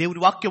 కానీ దేవుని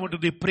వాక్యం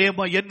ఉంటుంది ప్రేమ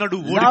ఎన్నడూ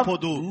Love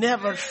ఓడిపోదు.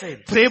 never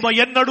fails. ప్రేమ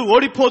ఎన్నడూ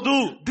ఓడిపోదు.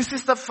 This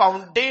is the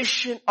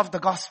foundation of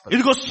the gospel.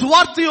 ఇదిగో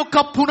సువార్త యొక్క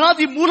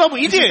పునాది మూలం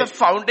This ఇదే. is the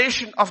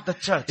foundation of the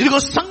church. ఇదిగో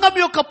సంఘం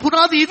యొక్క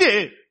పునాది ఇదే.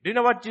 Do you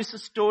know what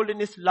Jesus told in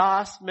his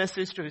last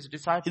message to his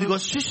disciples? ఇదిగో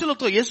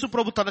శిష్యులతో యేసు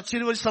ప్రభు తన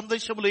చివరి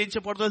సందేశంలో ఏం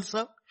చెప్పాడో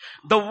తెలుసా?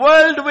 The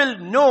world will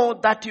know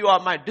that you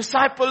are my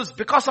disciples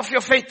because of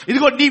your faith.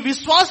 ఇదిగో నీ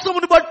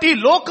విశ్వాసమును బట్టి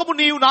లోకము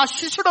నీవు నా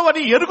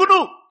శిష్యుడవని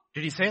ఎరుగును.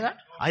 Did he say that?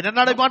 ఆయన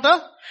అన్నాడు ఈ మాట.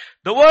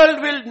 The world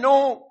will know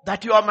that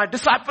you are my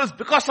disciples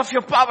because of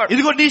your power.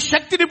 ఇదిగో నీ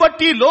శక్తిని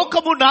బట్టి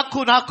లోకము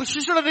నాకు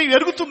శిష్యుడని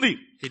ఎరుగుతుంది.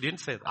 He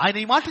didn't say that. ఆయన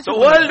ఈ మాట The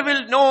చెప్పాడు. world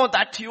will know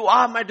that you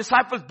are my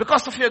disciples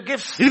because of your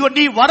gifts. ఇదిగో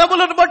నీ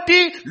వరములను బట్టి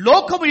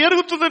లోకము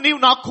ఎరుగుతుంది నీవు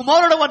నా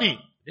కుమారుడవని.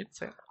 He didn't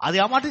say that. అది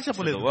ఆ మాట The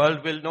చెప్పలేదు. world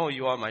will know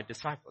you are my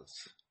disciples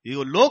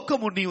ఇదిగో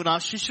లోకము నీవు నా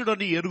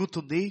శిష్యుడని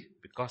ఎరుగుతుంది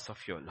because of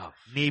your love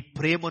నీ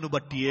ప్రేమను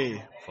బట్టియే.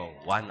 for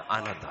one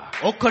another.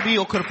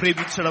 ఒకరు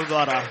ప్రేమించడం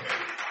ద్వారా.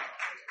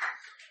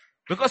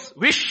 Because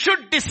we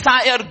should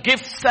desire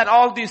gifts and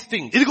all these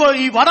things. ఇదిగో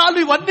ఈ వరాలు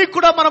ఇవన్నీ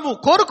కూడా మనము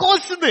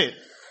కోరుకోవాల్సిందే.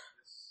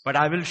 But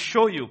I will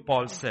show you,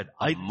 Paul said,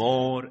 a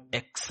more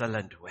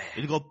excellent way.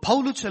 ఇదిగో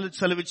పౌలు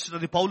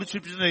సెలవిచ్చినది, పౌలు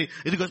చూపించినది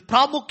ఇదిగో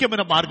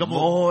ప్రాముఖ్యమైన మార్గము.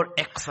 More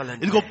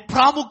excellent ఇదిగో way.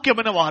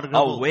 ప్రాముఖ్యమైన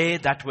మార్గము. A way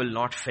that will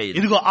not fail.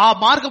 ఇదిగో ఆ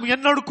మార్గం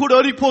ఎన్నడూ కూడా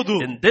ఓడిపోదు.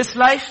 In this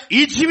life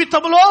ఈ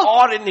జీవితంలో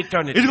or in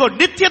eternity. ఇదిగో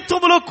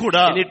నిత్యత్వములో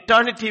కూడా. In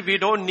eternity we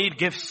don't need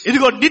gifts.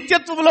 ఇదిగో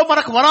నిత్యత్వములో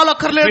మనకు వరాలు We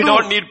అక్కర్లేదు.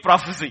 don't need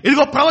prophecy.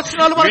 ఇదిగో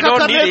ప్రవచనాలు We మనకు don't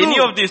need అక్కర్లేదు. any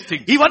of these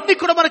things. ఇవన్నీ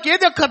కూడా మనకి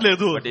ఏది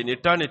అక్కర్లేదు. But in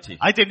eternity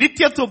అయితే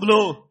నిత్యత్వంలో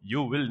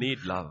you will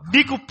need love.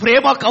 నీకు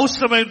ప్రేమకు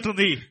అవసరమై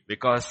ఉంటుంది.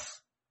 Because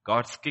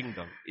God's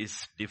kingdom is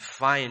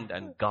defined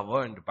and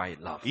governed by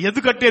love.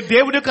 ఎందుకంటే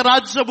దేవుని యొక్క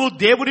రాజ్యము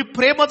దేవుని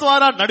ప్రేమ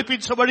ద్వారా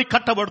నడిపించబడి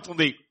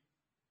కట్టబడుతుంది.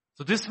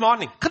 So this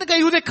morning, కనుక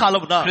ఈ ఉదయ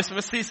కాలమున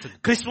Christmas season,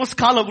 క్రిస్మస్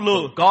కాలంలో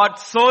God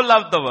so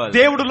loved the world,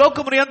 దేవుడు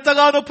లోకమును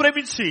ఎంతగానో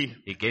ప్రేమించి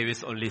He gave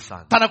His only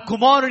Son. తన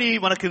కుమారుని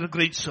మనకు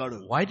అనుగ్రహించాడు.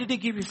 Why did He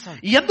give His Son?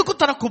 ఎందుకు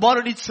తన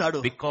కుమారుని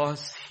ఇచ్చాడు?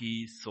 Because He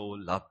so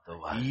loved the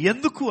world.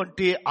 ఎందుకు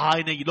అంటే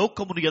ఆయన ఈ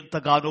లోకమును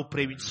ఎంతగానో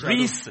ప్రేమించాడు.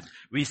 Reason,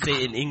 we say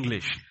in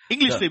English.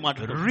 English లో The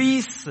మాట్లాడు.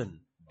 reason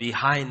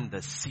behind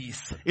the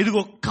season.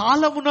 ఇదిగో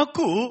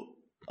కాలమునకు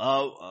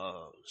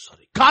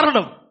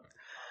కారణం.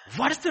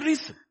 What is the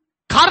reason?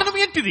 కారణం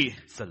ఏంటిది?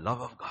 It's the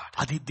love of God.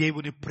 అది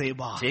దేవుని ప్రేమ.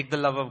 Take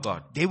the love of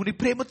God. దేవుని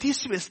ప్రేమ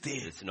తీసివేస్తే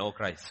There's no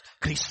Christ.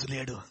 క్రీస్తు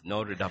లేడు, No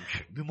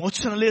redemption.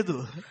 విమోచన లేదు.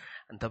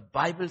 And the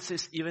Bible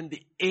says even the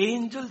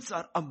angels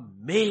are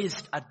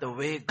amazed at the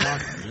way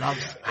God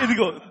loves.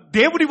 ఇదిగో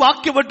దేవుని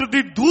వాక్యం అంటుంది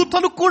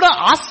దూతలు కూడా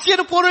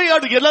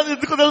ఆశ్చర్యపోయాడు. ఎలా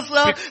ఎందుకు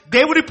తెలుసా?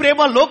 దేవుని ప్రేమ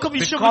లోకం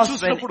విషయం Because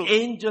చూసినప్పుడు. when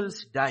angels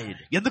died,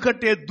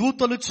 ఎందుకంటే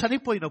దూతలు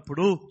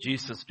చనిపోయినప్పుడు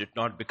Jesus did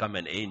not become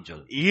an angel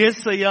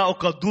యేసయ్య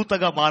ఒక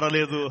దూతగా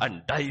మారలేదు. and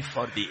die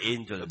for the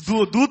angels.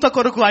 దూత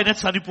కొరకు ఆయన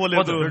For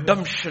చనిపోలేదు. the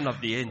redemption of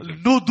the angels.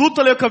 నువ్వు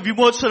దూతల యొక్క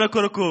విమోచన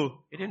కొరకు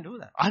He didn't do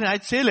that. ఆయన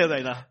చేయలేదు.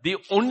 ఆయన The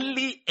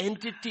only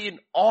entity in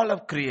all of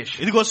creation,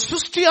 ఇదిగో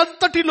సృష్టి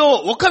అంతటిలో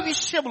ఒక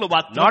విషయంలో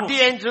మాత్రం, not the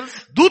angels,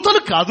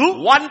 దూతలు కాదు,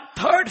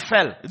 1/3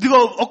 fell. ఇదిగో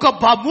ఒక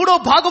మూడో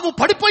భాగము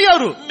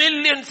పడిపోయారు.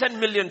 Millions and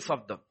millions of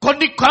them.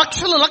 కొన్ని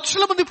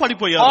లక్షల మంది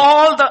పడిపోయారు.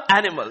 All the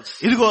animals,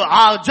 ఇదిగో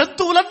ఆ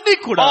జంతువులన్నీ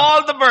కూడా,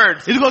 all the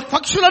birds, ఇదిగో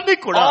పక్షులన్నీ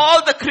కూడా,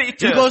 all the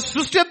creatures. ఇదిగో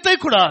సృష్టి అంతా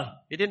కూడా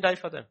He didn't die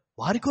for them.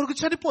 వారి కొరకు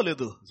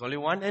చనిపోలేదు. There's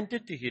only one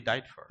entity He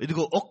died for.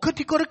 ఇదిగో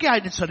ఒక్కటి కొరకే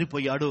ఆయన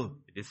చనిపోయాడు.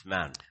 It is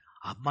man.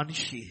 ఆ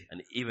మనిషి.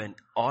 And even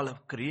all of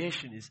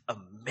creation is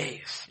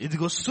amazed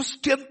ఇదిగో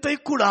సృష్టి అంతా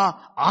కూడా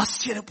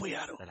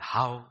ఆశ్చర్యపోయారు. at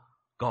how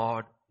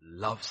God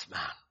loves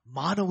man.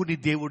 మానవుని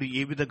దేవుడు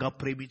ఏ విధంగా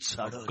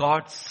ప్రేమించాడు.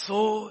 God so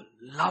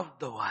loved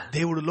the world.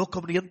 దేవుడు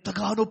లోకమును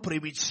ఎంతగానో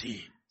ప్రేమించి.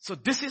 So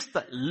this is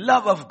the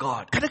love of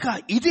God. కనుక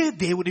ఇదే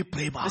దేవుని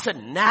ప్రేమ. It's a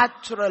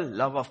natural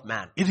love of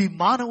man. ఇది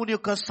మానవుని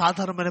యొక్క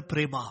సాధారణమైన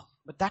ప్రేమ.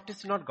 But that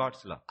is not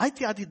God's love.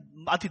 అయితే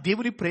అది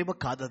దేవుని ప్రేమ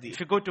కాదది. If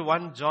you go to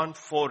 1 John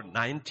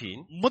 4:19,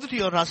 మొదటి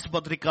రాష్ట్ర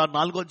పత్రిక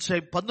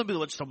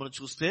 4:19 మనం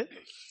చూస్తే,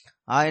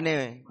 ఆయనే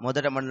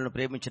మొదట మనల్ని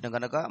ప్రేమించిన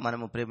గనక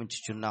మనము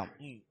ప్రేమించుచున్నాం.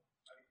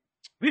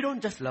 we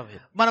don't just love Him.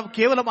 మనం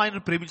కేవలం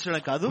ఆయనను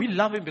ప్రేమించడం కాదు, We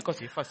love Him because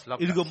He first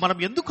loved ఇదిగో us. మనం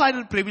ఎందుకు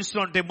ఆయనను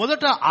ప్రేమిస్తున్నాం అంటే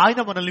మొదట ఆయన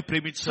మనల్ని So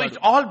ప్రేమించాడు. it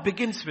all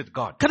begins with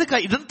God. కనుక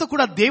ఇదంతా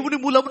కూడా దేవుని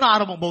మూలమున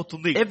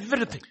ఆరంభమవుతుంది.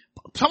 Everything.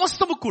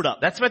 సమస్తము కూడా.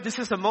 That's why this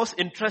is the most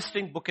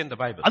interesting book in the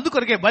Bible.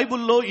 అందుకొరకే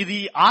బైబిల్లో ఇది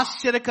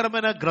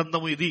ఆశ్చర్యకరమైన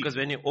గ్రంథము ఇది. Because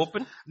when you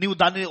open, నీవు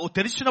దాన్ని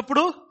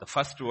తెరిచినప్పుడు the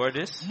first word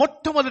is,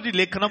 మొట్టమొదటి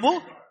లేఖనము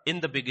in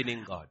the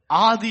beginning God.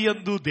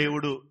 ఆదియందు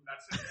దేవుడు.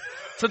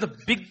 So the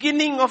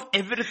beginning of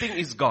everything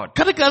is God.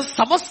 కనుక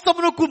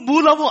సమస్తమునకు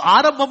మూలము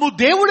ఆరంభము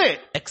దేవుడే.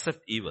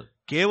 Except evil.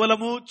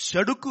 కేవలము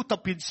చెడుకు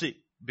తప్పించి.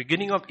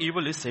 Beginning of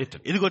evil is Satan.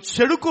 ఇదిగో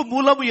చెడుకు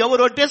మూలము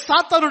ఎవరు అంటే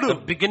సాతానుడు.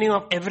 The beginning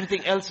of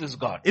everything else is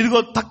God.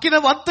 ఇదిగో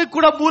తక్కినవంతా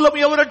కూడా మూలం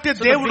ఎవరంటే So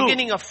the దేవుడు.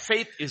 beginning of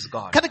faith is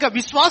God. కనుక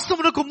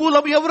విశ్వాసమునకు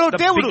మూలం ఎవరో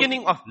The దేవుడు.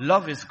 beginning of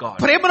love is God.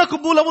 ప్రేమలకు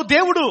మూలము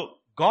దేవుడు.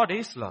 God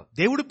is love.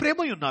 దేవుడు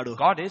ప్రేమై ఉన్నాడు.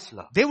 God is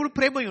love. దేవుడు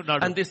ప్రేమై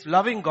ఉన్నాడు. And this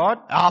loving God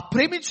ఆ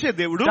ప్రేమించే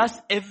దేవుడు does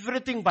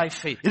everything by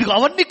faith. ఇదిగో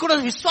అవన్నీ కూడా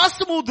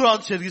విశ్వాసము ద్వారా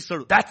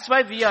జరిగిస్తాడు. That's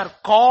why we are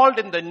called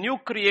in the new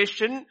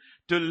creation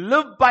to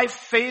live by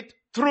faith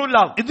through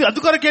love. ఇది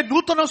అందుకొరకే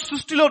నూతన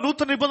సృష్టిలో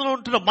నూతన నిబంధనలో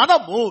ఉంటున్న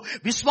మనము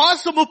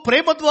విశ్వాసము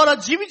ప్రేమ ద్వారా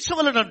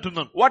జీవించవాలని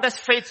అంటున్నాం. What does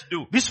faith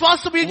do?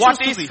 విశ్వాసం ఏం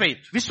What చేస్తుంది? is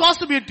faith?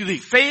 విశ్వాసం ఏంటిది?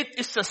 Faith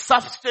is the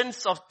substance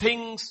of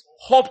things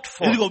hoped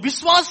for. ఇదిగో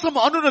విశ్వాసం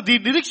అనున్నది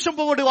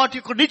నిరీక్షింపబడే వాటి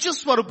యొక్క నిజ The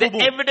స్వరూపము.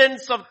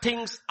 evidence of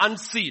things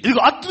unseen.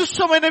 ఇదిగో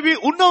అదృశ్యమైనవి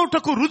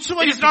ఉన్నటకు It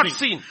రుజువైనది. is not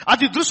seen.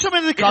 అది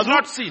దృశ్యమైనది It is కాదు.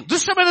 not seen.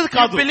 దృశ్యమైనది You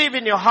కాదు. believe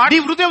in your heart నీ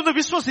and హృదయంలో you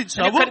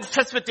విశ్వసించావు,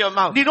 confess with your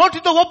mouth. నీ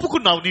నోటితో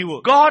ఒప్పుకున్నావు నీవు.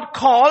 God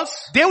calls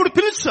దేవుడు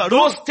పిలిచాడు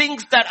those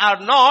things that are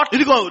not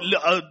ఇదిగో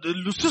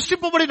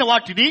సృష్టింపబడిన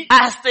వాటిని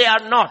as they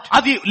are not.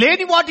 అది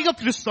లేని వాటిగా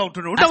పిలుస్తూ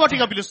ఉంటున్నాడు, ఉన్న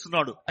వాటిగా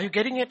పిలుస్తున్నాడు. Are you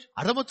getting it?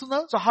 అర్థమవుతుందా?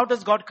 So how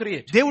does God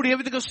create? దేవుడు ఏ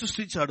విధంగా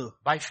సృష్టించాడు?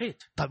 By faith.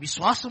 తన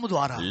విశ్వాసము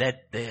ద్వారా. Let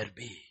there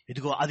be.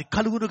 ఇదిగో అది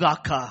కలుగును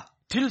గాక.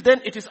 Till then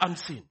it is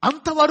unseen.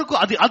 అంతవరకు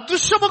అది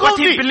అదృశ్యముగా But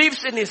ఉంది. he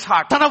believes in his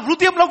heart. తన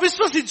హృదయంలో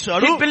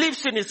విశ్వసించాడు. He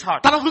believes in his heart.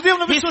 తన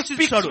హృదయంలో He speaks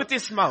విశ్వసించాడు. with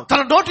his mouth.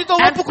 తన నోటితో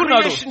And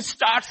ఒప్పుకున్నాడు. creation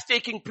starts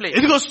taking place.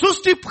 ఇదిగో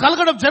సృష్టి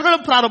కలగడం జరగడం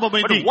But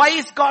ప్రారంభమైంది. why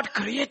is God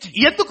creating?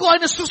 ఎందుకు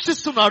ఆయన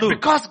సృష్టిస్తున్నాడు?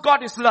 Because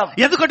God is love.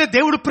 ఎందుకంటే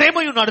దేవుడు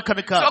ప్రేమై ఉన్నాడు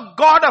కనుక. So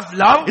God of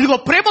love ఇదిగో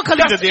ప్రేమ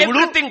కలిగిన does దేవుడు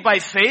everything by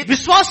faith.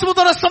 విశ్వాసము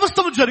ద్వారా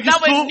సమస్తము Now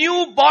జరిగిస్తూ, a new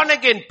born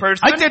again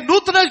person అయితే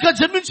నూతనంగా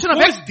జన్మించిన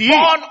who is వ్యక్తి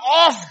born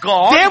of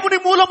God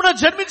దేవుని మూలమున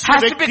జన్మించిన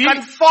has to be వ్యక్తి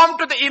conformed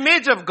to the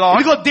image of God.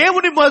 ఇదిగో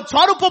దేవుని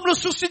స్వరూపంలో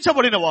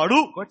సృష్టించబడిన వాడు.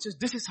 God says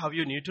this is how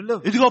you need to live.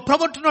 ఇదిగో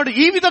ప్రభుత్వం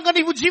ఈ విధంగా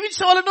నీవు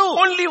జీవించవలను.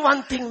 Only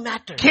one thing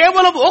matters.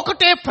 కేవలం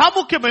ఒకటే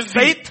ప్రాముఖ్యమైనది,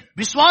 Faith.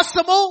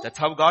 విశ్వాసము.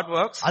 That's how God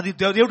works. అది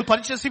దేవుడు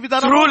పనిచేసే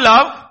విధానం. Through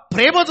love.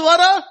 ప్రేమ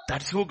ద్వారా.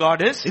 That's who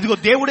God is. ఇదిగో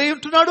దేవుడే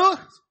ఉంటున్నాడు.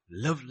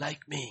 Live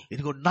like me.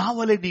 ఇదిగో నా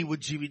వలె నీవు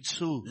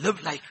జీవించు.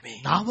 Live like me.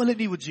 నా వలె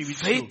నీవు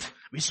జీవించు. Faith.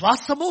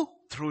 విశ్వాసము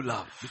Through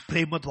love.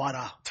 ప్రేమ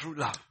ద్వారా. Through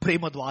love.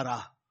 ప్రేమ ద్వారా.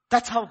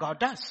 That's how God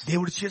does.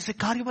 దేవుడు చేసే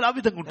కార్యములు ఆ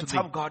విధంగా That's ఉంటుంది.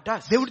 how God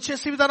does. దేవుడు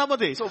చేసే విధానం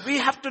అదే. So we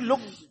have to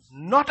look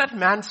not at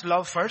man's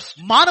love first.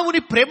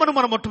 మానవుని ప్రేమను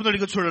మనం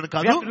మొట్టమొదటిగా చూడడం We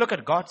కాదు. have to look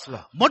at God's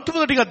love.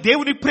 మొట్టమొదటిగా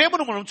దేవుని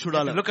ప్రేమను మనం We have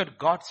చూడాలి. to look at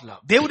God's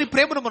love. దేవుని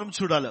ప్రేమను మనం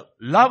చూడాలి.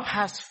 Love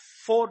has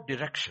 4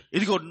 directions.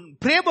 ఇదిగో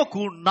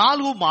ప్రేమకు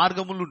 4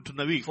 మార్గములు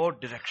ఉంటున్నవి. 4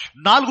 directions.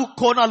 4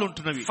 కోణాలు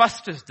ఉంటున్నవి.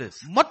 First is this.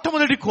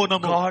 మొట్టమొదటి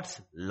కోణము God's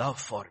love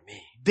for me.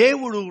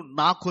 దేవుడు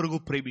నా కొరకు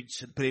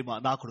ప్రేమించిన ప్రేమ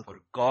నా కొరకు.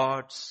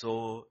 God so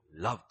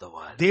loved the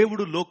world.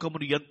 దేవుడు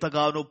లోకమును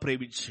ఎంతగానో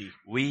ప్రేమించి,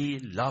 We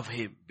love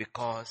him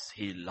because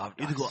he loved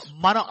ఇదిగో us.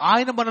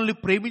 ఆయన మనల్ని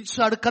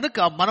ప్రేమించాడు కనుక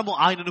మనము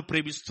ఆయనను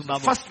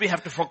ప్రేమిస్తున్నాము. First we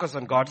have to focus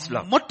on God's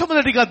love.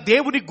 మొట్టమొదటిగా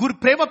దేవుని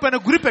ప్రేమ పైన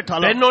గురి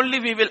పెట్టాలి. Then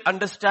only we will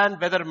understand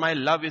whether my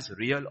love is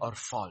real or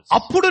false.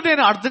 అప్పుడు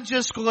నేను అర్థం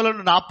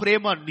చేసుకోగలను నా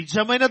ప్రేమ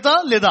నిజమైనదా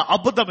లేదా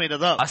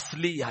అబద్ధమైనదా,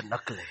 Asli ya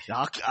nakli.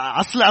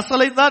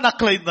 అసలైందా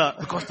నక్కలైందా.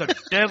 Because the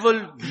devil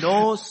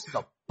knows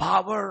the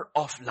power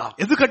of love.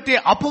 ఎందుకంటే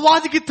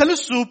అపవాదికి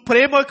తెలుసు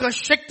ప్రేమ యొక్క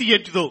శక్తి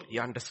ఏంటిదో. He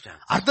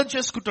understands. అర్థం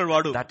చేసుకుంటాడు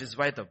వాడు. That is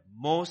why the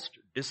most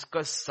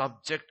discussed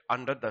subject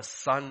under the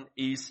sun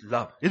is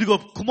love. ఇదిగో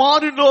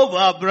కుమారులో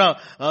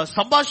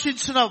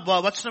సంభాషించిన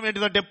వచనం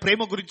ఏంటిదంటే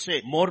ప్రేమ గురించే.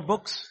 More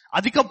books,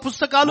 అధిక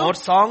పుస్తకాలు, more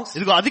songs,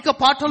 ఇదిగో అధిక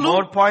పాటలు,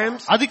 more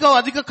poems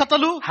అధిక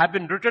కథలు have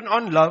been written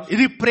on love.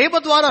 ఇది ప్రేమ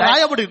ద్వారా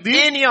రాయబడింది.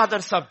 Any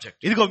other subject.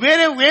 ఇదిగో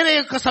వేరే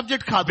యొక్క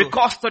సబ్జెక్ట్ కాదు.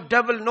 Because the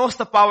devil knows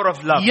the power of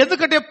love.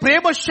 ఎందుకంటే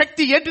ప్రేమ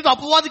శక్తి ఏంటిదో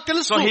అపవాదికి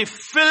తెలుసు. So he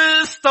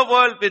fills the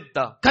world with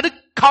the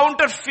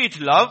counterfeit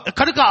love.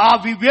 కనుక ఆ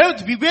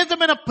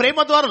వివేదమైన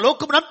ప్రేమ ద్వారా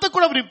లోకమునంతా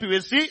కూడా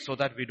నింపివేసి, so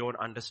that we don't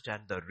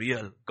understand the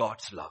real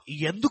God's love.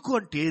 ఎందుకు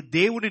అంటే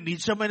దేవుని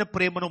నిజమైన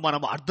ప్రేమను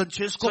మనం అర్థం So if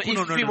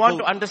చేసుకోకుండా, we want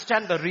to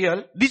understand the real,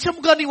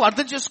 నిజంగా నీవు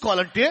అర్థం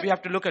చేసుకోవాలంటే we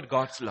have to look at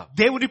God's love.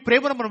 దేవుని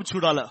ప్రేమను మనం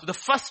చూడాలి. So the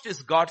first is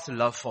God's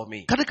love for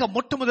me. కనుక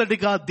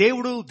మొట్టమొదటిగా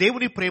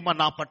దేవుని ప్రేమ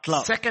నా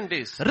పట్ల. Second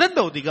is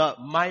రెండవదిగా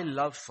my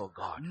love for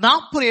God. నా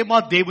ప్రేమ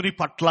దేవుని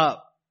పట్ల.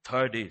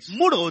 Third is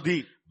మూడవది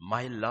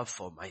my love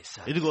for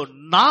myself. ఇదిగో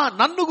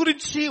నన్ను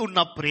గురించి ఉన్న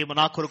ప్రేమ,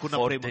 నా కొరకున్న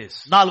ప్రేమ. Fourth is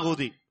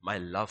నాలుగవది my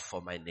love for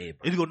my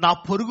neighbor. ఇదిగో నా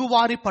పొరుగు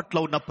వారి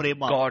పట్ల ఉన్న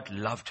ప్రేమ. God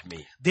loved me.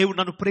 దేవుడు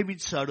నన్ను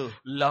ప్రేమించాడు.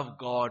 Love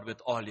God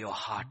with all your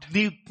heart,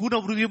 నీ పూర్ణ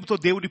హృదయంతో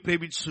దేవుని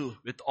ప్రేమించు.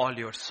 with all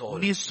your soul,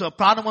 నీ with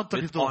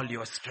ప్రాణమంతటితో, all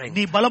your strength,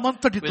 నీ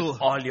బలమంతటితో,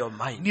 with all your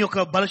mind. నీ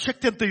యొక్క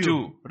బలశక్తి అంతయు.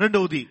 Two.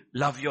 రెండవది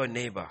Love your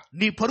neighbor.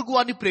 నీ పొరుగు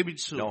వారిని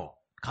ప్రేమించు. No.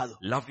 కాదు,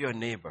 Love your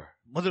neighbor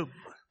మొదలు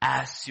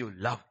as you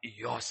love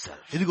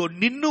yourself. ఇదిగో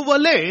నిన్ను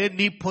వలే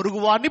నీ పొరుగు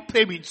వారిని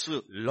ప్రేమించు.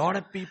 Lot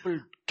of people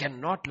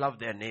cannot love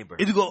their neighbor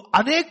ఇదిగో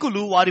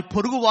అనేకులు వారి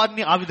పొరుగు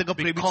వారిని ఆ విధంగా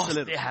because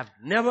ప్రేమించలేరు. they have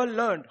never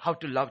learned how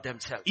to love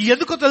themselves.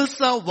 ఎందుకో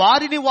తెలుసా,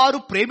 వారిని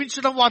వారు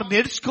ప్రేమించడం వారు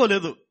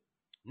నేర్చుకోలేదు.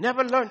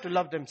 Never learned to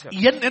love themselves.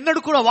 ఎన్నడూ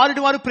కూడా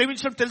వారిని వారు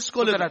ప్రేమించడం So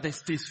తెలుసుకోలేదు. there are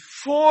these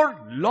 4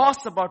 laws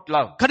about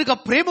love. కనుక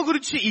ప్రేమ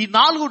గురించి ఈ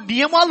 4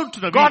 నియమాలు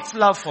ఉంటున్నవి. God's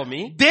love for me,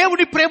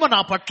 దేవుని ప్రేమ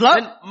నా పట్ల,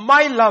 and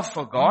my love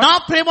for God. నా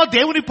ప్రేమ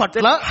దేవుని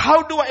పట్ల. Then how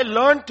do I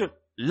learn to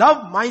love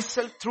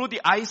myself through the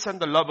eyes and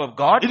the love of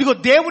God, ఇదిగో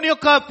దేవుని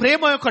యొక్క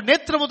ప్రేమ యొక్క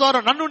నేత్రము ద్వారా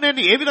నన్ను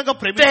నేను ఏ విధంగా then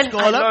I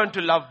ప్రేమించుకోవాలా, learn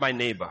to love my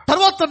neighbor.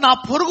 తర్వాత నా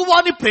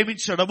పొరుగువాని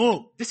ప్రేమించడము.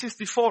 This is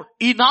the 4.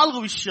 ఈ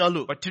 4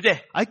 విషయాలు. But today,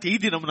 అయితే ఈ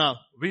దినమున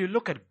we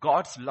look at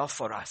God's love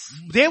for us.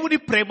 దేవుని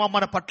ప్రేమ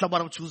మన పట్ల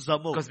మనం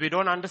చూద్దాము. Because we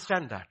don't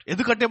understand that.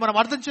 ఎందుకంటే మనం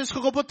అర్థం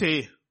చేసుకోకపోతే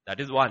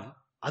That is 1.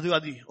 అది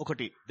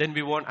ఒకటి. Then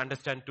we won't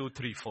understand 2,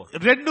 3, 4.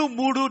 2,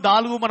 3,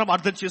 4 మనం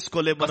అర్థం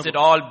చేసుకోలేము. Because it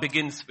all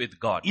begins with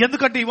God.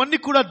 ఎందుకంటే ఇవన్నీ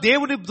కూడా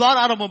దేవుని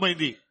ద్వారా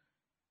ఆరంభమైంది.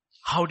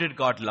 How did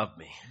God love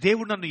me?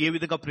 దేవుడు నన్ను ఏ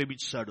విధంగా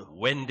ప్రేమించాడు?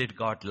 When did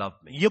God love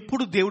me?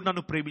 ఎప్పుడు దేవుడు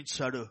నన్ను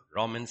ప్రేమించాడు?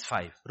 Romans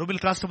 5.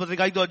 రోమీయులకు రాసిన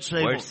పత్రిక 5వ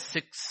అధ్యాయం Verse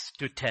 6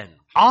 to 10.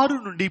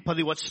 6 నుండి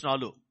 10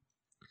 వచనాలు.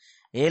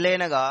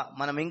 ఏలైనగా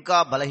మనం ఇంకా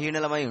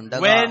బలహీనులమై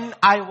ఉండగా, When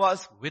I was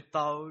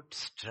without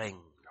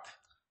strength.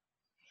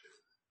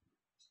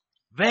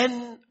 When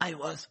I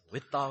was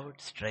without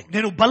strength.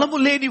 నేను బలము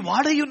లేని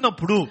వాడై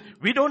ఉన్నప్పుడు.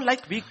 We don't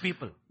like weak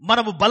people.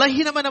 మనము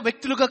బలహీనమైన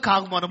వ్యక్తులుగా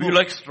కాదు, మనము We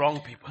like strong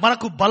people.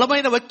 మనకు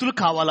బలమైన వ్యక్తులు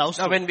కావాలా Now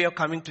అవసరం. when we are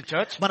coming to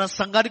church, మన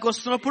సంఘానికి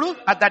వస్తున్నప్పుడు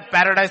at that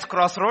Paradise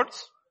Crossroads,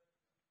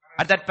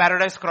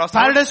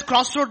 Paradise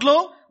cross road లో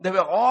they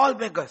were all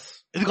beggars.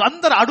 ఇదిగో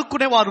అందరు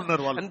అడుక్కునే వారు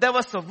ఉన్నారు. వాళ్ళు, And there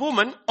was a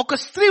woman ఒక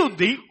స్త్రీ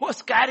ఉంది, who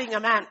was carrying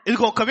a man.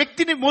 ఇదిగో ఒక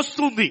వ్యక్తిని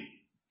మోస్తుంది.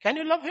 Can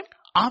you love him?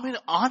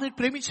 ఆమె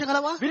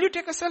ప్రేమించగలవా? Will you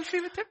take a selfie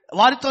with him?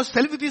 వారితో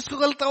సెల్ఫీ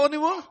తీసుకోగలుగుతావా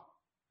నువ్వు?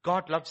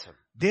 God loves him.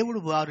 దేవుడు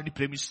వారిని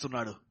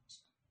ప్రేమిస్తున్నాడు.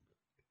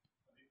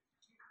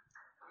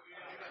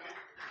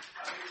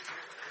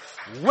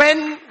 When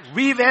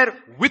we were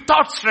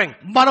without strength,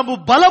 మనము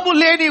బలము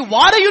లేని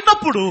వారై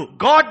ఉన్నప్పుడు,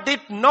 God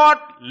did not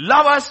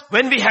love us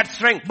when we had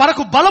strength.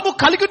 మనకు బలము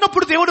కలిగి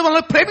ఉన్నప్పుడు దేవుడు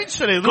మనల్ని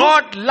ప్రేమించలేదు.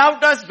 God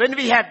loved us when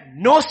we had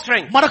no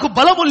strength. మనకు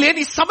బలము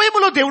లేని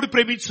సమయంలో దేవుడు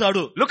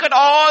ప్రేమించాడు. Look at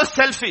all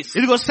selfies.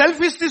 ఇదిగో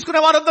సెల్ఫీస్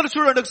తీసుకునే వారందరూ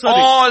చూడండి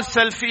ఒకసారి. All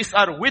selfies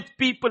are with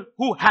people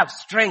who have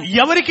strength.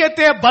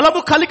 ఎవరికైతే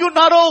బలము కలిగి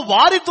ఉన్నారో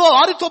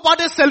వారితో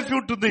పాటే సెల్ఫీ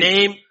ఉంటుంది.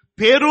 Name,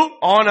 పేరు,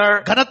 honor,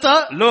 ఘనత,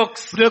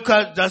 looks,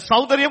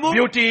 సౌందర్యము,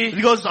 beauty,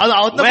 ఇదిగో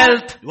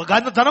wealth.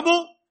 ధనము.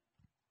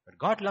 But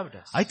God loved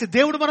us. అయితే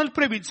దేవుడు మనల్ని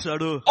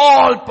ప్రేమించాడు.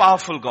 All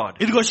powerful God.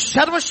 ఇదిగో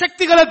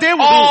సర్వశక్తి గల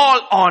దేవుడు,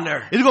 All honor,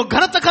 ఇదిగో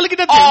ఘనత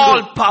కలిగిన దేవుడు,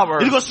 all power,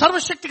 ఇదిగో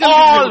సర్వశక్తి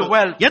కలిగిన all దేవుడు,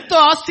 wealth. ఎంతో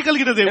ఆస్తి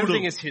కలిగిన దేవుడు,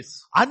 everything is His.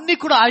 అన్ని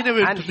కూడా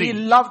ఆయనవే And ఉంటుంది. He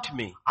loved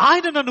me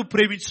ఆయన నన్ను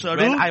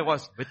ప్రేమించాడు when I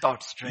was without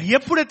strength.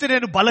 ఎప్పుడైతే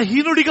నేను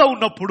బలహీనుడిగా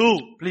ఉన్నప్పుడు.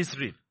 Please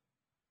read.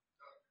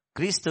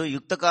 క్రీస్తు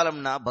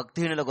యుక్తకాలంన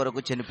భక్తిహీనుల కొరకు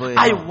I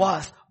చనిపోయాడు.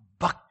 was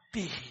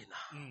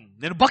bhaktihina.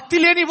 నేను భక్తి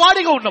లేని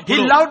వాడిగా He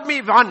ఉన్నప్పుడు, loved me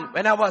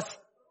when I was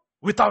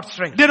without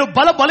strength. నేను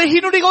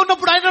బలహీనుడిగా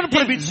ఉన్నప్పుడు ఆయన నన్ను He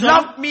ప్రేమించాడు.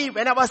 loved me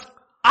when I was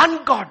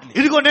ungodly.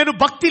 ఇదిగో నేను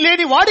భక్తి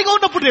లేని వాడిగా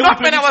ఉన్నప్పుడు దేవుడు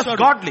Not when I was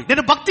ప్రేమించాడు. godly.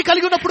 నేను భక్తి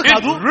కలిగి ఉన్నప్పుడు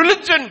కాదు. In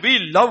religion we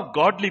love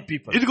godly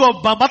people. ఇదిగో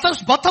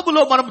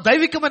మతములో మనం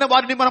దైవికమైన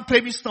వారిని మనం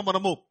ప్రేమిస్తాం.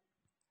 మనము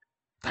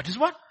That is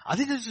what?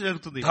 అది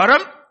జరుగుతుంది.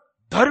 Dharam,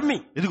 dharmi.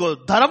 ఇదిగో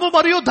ధర్మము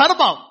మరియు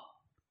ధర్మం.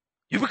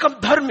 You become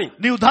dharmi.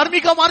 నీవు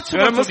ధార్మిక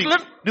మార్చబడుతుంది. Muslim?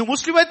 నువ్వు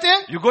ముస్లిం అయితే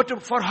You go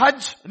for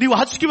Hajj. నీవు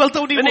హజ్ కి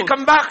వెళ్తావు. When you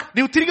come back,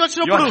 నీవు తిరిగి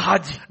వచ్చినప్పుడు you are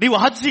Haji. నీవు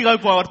హజ్జీ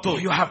అయిపోతావు.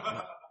 You have.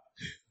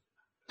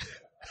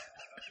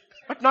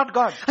 But not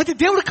God. అయితే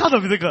దేవుడు కాదు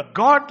ఆ విధంగా.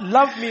 God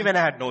loved me when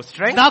I had no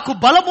strength. నాకు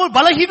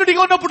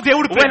బలహీనుడిగా ఉన్నప్పుడు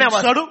దేవుడు When I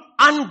was ప్రేమించాడు.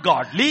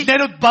 ungodly.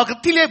 నేను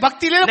భక్తి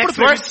లేనప్పుడు Next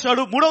verse.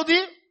 ప్రేమించాడు. మూడవది,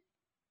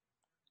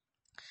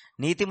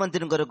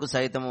 నీతిమంతుని కొరకు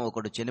సైతము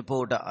ఒకడు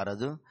చనిపోవుట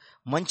అరదు,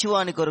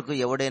 మంచివాని కొరకు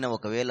ఎవడైనా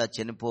ఒకవేళ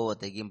చనిపోవ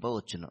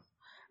తెగింపవచ్చును.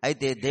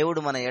 అయితే దేవుడు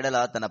మన ఎడల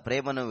తన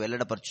ప్రేమను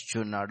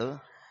వెల్లడపరచుచున్నాడు.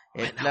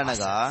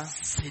 ఎట్లనగా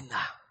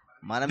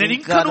మనం నేను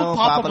ఇంకాను ఇంకనూ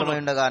పాపలమై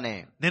ఉండగానే,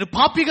 నేను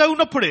పాపిగా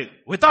ఉన్నప్పుడే,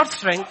 Without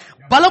strength,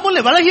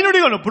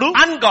 బలహీనుడిగా ఉన్నప్పుడు,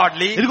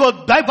 ungodly. ఇదిగో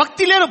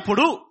భక్తి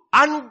లేనప్పుడు.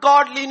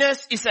 Ungodliness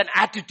is an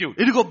attitude.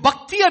 ఇదిగో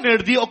భక్తి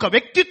అనేది ఒక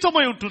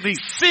వ్యక్తిత్వమై ఉంటుంది.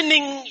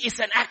 Sinning is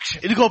an action.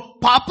 ఇదిగో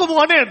పాపము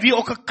అనేది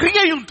ఒక క్రియ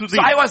అయి ఉంటుంది.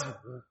 So I was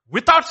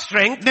without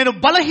strength, నేను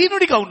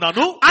బలహీనుడిగా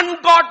ఉన్నాను.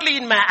 ungodly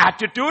in my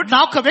attitude, నా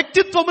ఒక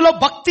వ్యక్తిత్వంలో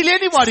భక్తి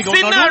లేని వాడిగా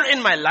ఉన్నాను. sinner in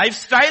my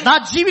lifestyle. నా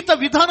జీవిత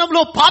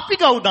విధానంలో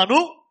పాపిగా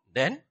ఉన్నాను.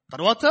 Then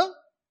తర్వాత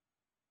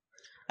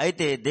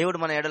అయితే దేవుడు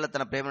మన ఎడల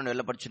తన ప్రేమను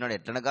వెల్లపరచున్నాడు.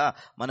 ఎట్లనగా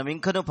మనం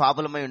ఇంకనూ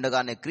పాపలమై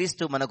ఉండగానే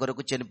క్రీస్తు మన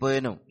కొరకు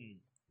చనిపోయెను.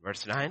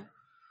 verse 9.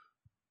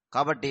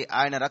 కాబట్టి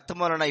ఆయన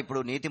రక్తము వలన ఇప్పుడు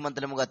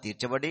నీతిమంతులముగా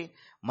తీర్చబడి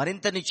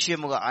మరింత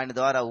నిశ్చయముగా ఆయన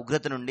ద్వారా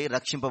ఉగ్రత నుండి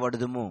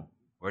రక్షింపబడుదుము.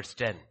 Verse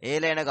 10.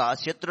 ఏలైనగా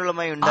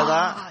శత్రులమై ఉండగా,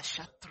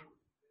 Shatru.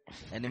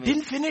 enemy,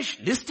 Didn't finish.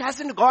 List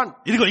hasn't gone.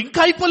 ఇదిగో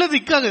ఇంకా అయిపోలేదు,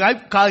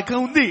 ఇంకా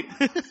ఉంది.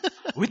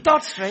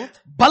 Without strength,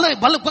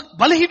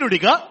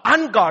 బలహీనుడిగా,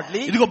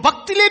 ungodly, ఇదిగో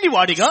భక్తి లేని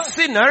వాడిగా,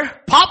 sinner,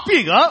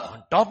 పాపిగా,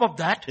 on top of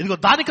that, ఇదిగో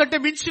దానికంటే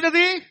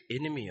మించినది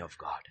enemy of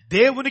God.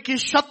 దేవునికి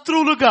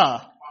శత్రువులుగా.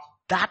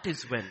 That is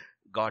when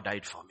God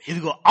died for me.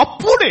 ఇదిగో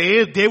అప్పుడే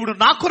దేవుడు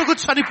నా కొరకు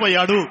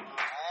చనిపోయాడు.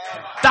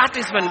 That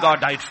is when God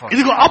died for me.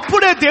 ఇదిగో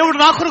అప్పుడే దేవుడు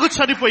నా కొరకు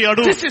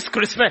చనిపోయాడు. This is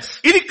Christmas.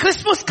 ఇది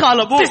క్రిస్మస్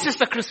కాలము. This is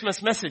the Christmas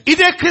message.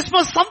 ఇదే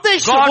క్రిస్మస్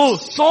సందేశము.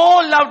 God so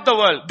loved the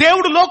world.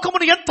 దేవుడు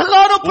లోకమును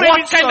ఎంతగానో What kind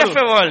ప్రేమించాడు. of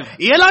a world?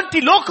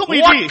 ఎలాంటి లోకము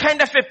ఇది? What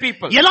kind of a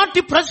people?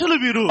 ఎలాంటి ప్రజలు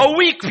వీరు? A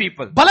weak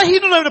people.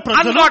 బలహీనులైన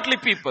ప్రజలు, Ungodly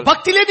people.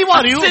 భక్తి లేని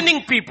వారు,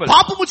 Sinning people.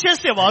 పాపము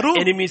చేసేవారు,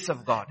 Enemies of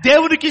God.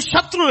 దేవునికి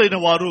శత్రులైన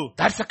వారు.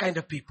 That's the kind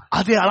of people.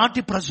 అదే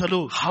అలాంటి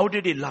ప్రజలు. How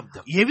did he love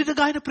them? ఏ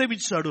విధంగా ఆయన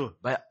ప్రేమించాడు?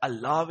 By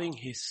allowing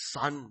his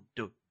son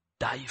to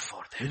die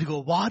for them. ఇదిగో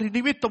వారి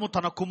నిమిత్తము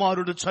తన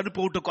కుమారుడు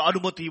చనిపోవుటకు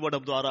అనుమతి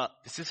ఇవ్వడం ద్వారా.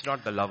 This is not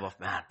the love of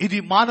man. ఇది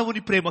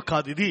మానవుని ప్రేమ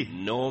కాదు. ఇది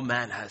No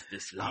man has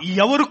this love.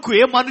 ఎవరికి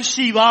ఏ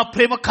మనిషి ఆ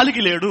ప్రేమ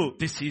కలిగి లేడు.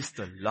 This is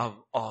the love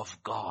of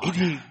God.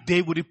 ఇది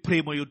దేవుని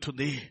ప్రేమ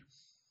ఉంటుంది.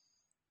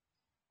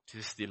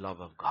 This is the love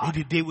of God.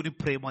 ఇది దేవుని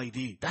ప్రేమ.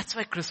 ఇది That's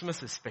why Christmas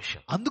is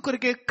special.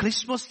 అందుకొరకే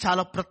క్రిస్మస్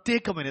చాలా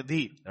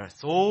ప్రత్యేకమైనది. There are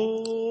so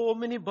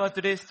many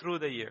birthdays through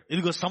the year.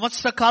 ఇదిగో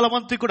సంవత్సర కాలం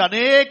అంతా కూడా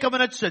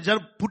అనేకమైన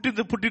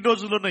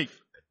పుట్టినరోజులు ఉన్నాయి.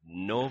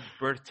 No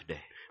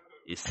birthday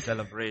is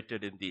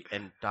celebrated in the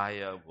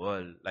entire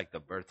world like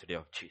the birthday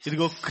of Jesus.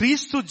 ఇదిగో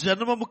క్రీస్తు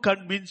జన్మము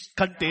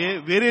కంటే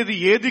వేరేది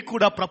ఏది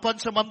కూడా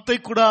ప్రపంచమంతా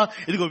కూడా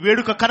ఇదిగో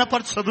వేడుక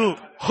కనపరచదు.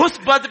 Whose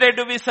birthday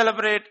do we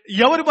celebrate?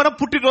 ఎవరు మనం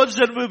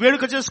పుట్టినరోజు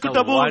వేడుక The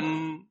చేసుకుంటాము? one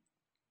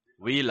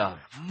we love.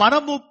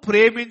 మనము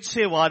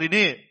ప్రేమించే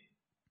వారినే.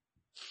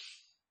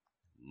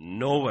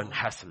 No one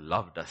has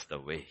loved us the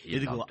way he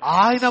ఇదిగో loved us.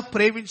 ఆయన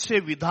ప్రేమించే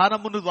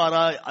విధానమును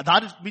ద్వారా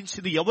దాని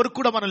మించింది ఎవరు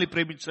కూడా మనల్ని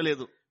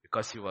ప్రేమించలేదు.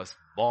 Because he was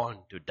born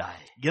to die.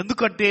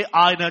 ఎందుకంటే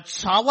ఆయన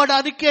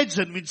చావడానికే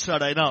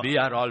జన్మించాడు. ఆయన We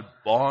are all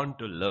born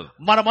to live.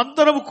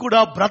 మనమందరం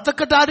కూడా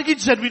బ్రతకడానికి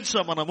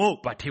జన్మించాం మనము.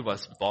 But he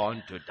was born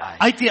to die.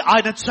 అయితే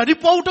ఆయన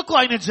చనిపోవుటకు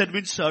ఆయన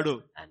జన్మించాడు.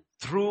 And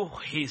through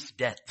his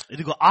death,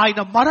 ఇదిగో ఆయన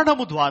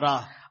మరణము ద్వారా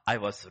I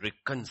was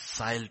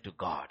reconciled to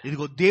God.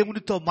 ఇదిగో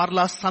దేవునితో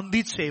మరలా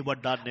సంధి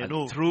చేయబడ్డాను నేను.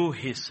 And through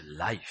his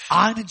life,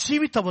 ఆయన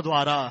జీవితము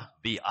ద్వారా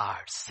we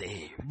are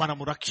saved.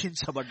 మనము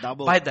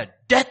రక్షించబడ్డాము. By the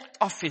death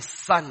of his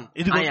son,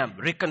 ఇదిగో I am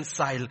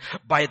reconciled.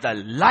 By the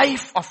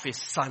life of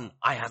his son,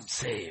 I am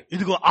saved.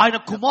 ఇదిగో ఆయన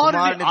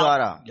కుమారుని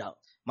ద్వారా యా.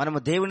 మనము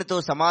దేవునితో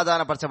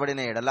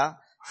సమాధానపరచబడిన ఎడల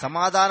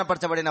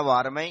సమాధానపరచబడిన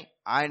వారమై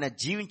ఆయన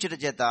జీవించుట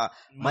చేత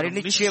మరి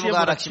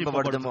నిశ్చయముగా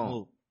రక్షింపబడదుము.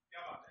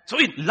 So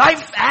in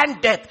life and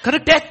death,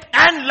 death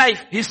and life,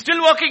 he's still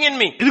working in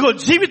me. ఇదిగో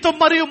జీవితం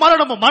మరియు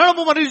మరణము,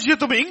 మరణము మరియు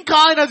జీవితం ఇంకా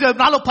ఆయన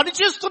నాలో పని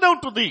చేస్తూనే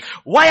ఉంటుంది.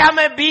 Why am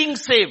I being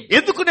saved?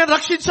 ఎందుకు నేను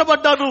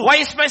రక్షించబడ్డాను? Why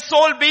is my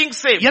soul being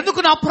saved?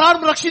 ఎందుకు నా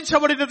ప్రాణం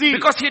రక్షించబడినది?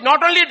 Because he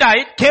not only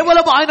died,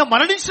 కేవలం ఆయన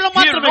మరణించడం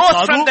మాత్రమే he rose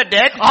కాదు, from the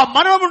dead. ఆ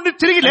మరణం నుండి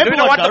తిరిగి And you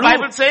know what the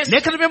లేపబడ్డాడు. Bible says?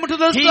 లేఖనం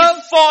ఏమంటుందో he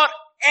తెలుసా?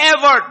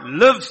 forever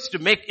lives to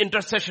make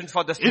intercession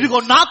for the saints. ఇదిగో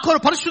నా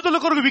కొరకు పరిశుద్ధుల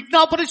కొరకు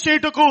విజ్ఞాపన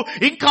చేయుటకు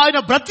ఇంకా ఆయన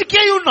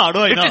బ్రతికే ఉన్నాడు.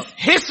 It ఆయన is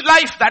his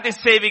life that is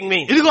saving me.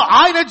 ఇదిగో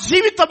ఆయన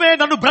జీవితమే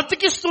నన్ను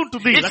బ్రతికిస్తూ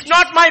ఉంటుంది. It's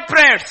not my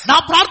prayers. నా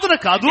ప్రార్థన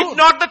కాదు, It's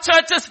not the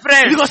church's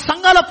prayers. ఇదిగో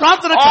సంఘాల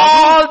ప్రార్థన కాదు.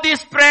 All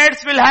these prayers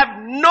will have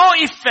no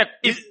effect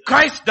if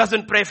Christ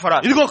doesn't pray for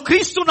us. ఇదిగో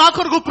క్రీస్తు నా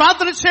కొరకు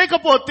ప్రార్థన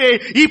చేయకపోతే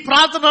ఈ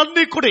ప్రార్థన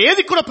అన్ని కూడా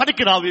ఏది కూడా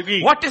పనికిరావు ఇవి.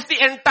 What is the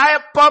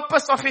entire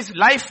purpose of his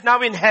life now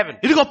in heaven?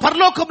 ఇదిగో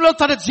పరలోకంలో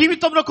తన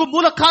జీవితంలో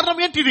మూల కారణం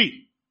ఏంటిది?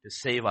 To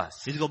save us.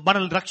 ఇదిగో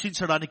మనల్ని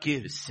రక్షించడానికి,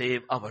 To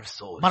save our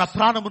souls. మన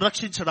ప్రాణము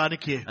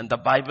రక్షించడానికి. And the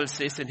Bible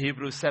says in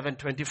Hebrews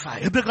 7:25,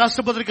 హెబ్రీ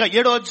రాష్ట్ర పత్రిక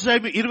 7వ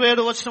అధ్యాయం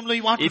 27వ వచనంలో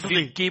ఈ మాట if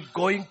ఉంటుంది. we keep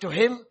going to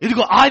him,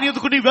 ఇదిగో ఆయన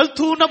ఎదుగు నీ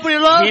వెళ్తూ ఉన్నప్పుడు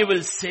ఎలా? he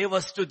will save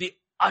us to the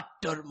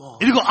uttermost.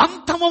 ఇదిగో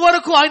అంతము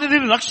వరకు ఆయన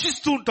నిన్ను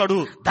రక్షిస్తూ ఉంటాడు.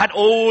 That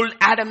old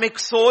Adamic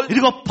soul,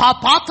 ఇదిగో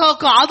పాత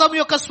యొక్క ఆదాము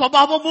యొక్క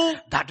స్వభావము,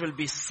 that will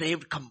be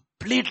saved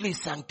completely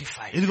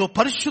sanctified. ఇదిగో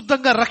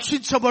పరిశుద్ధంగా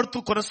రక్షించబడుతూ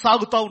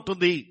కొనసాగుతూ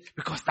ఉంటుంది.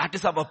 Because that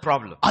is our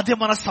problem. అదే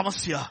మన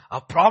సమస్య.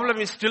 Our problem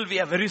is still we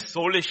are very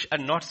soulish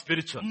and not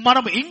spiritual.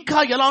 మనం ఇంకా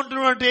ఎలా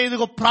ఉంటున్నాం అంటే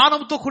ఇదిగో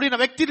ప్రాణంతో కూడిన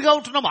వ్యక్తిగా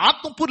ఉంటున్నాం,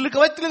 ఆత్మపూర్వక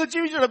వ్యక్తిగా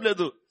జీవించడం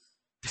లేదు.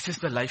 This is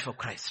the life of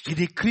Christ.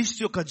 ఇది క్రీస్తు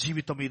యొక్క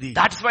జీవితం ఇది.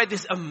 That's why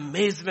this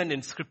amazement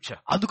in scripture.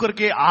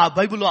 అందుకొరకే ఆ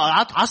బైబిల్లో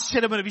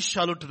ఆశ్చర్యమైన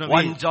విషయాలు ఉంటున్నవి.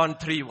 1 John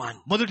 3:1.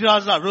 మొదటి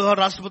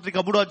రాష్ట్రపత్రిక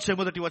 3వ అధ్యాయం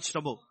మొదటి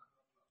వచనము.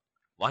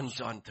 1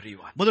 John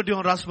 3:1. మొదటి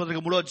రాష్ట్రపత్రిక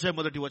 3వ అధ్యాయం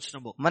మొదటి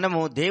వచనము.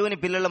 మనము దేవుని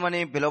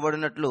పిల్లలమని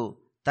పిలువబడినట్లు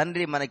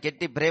తండ్రి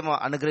మనకెట్టి ప్రేమ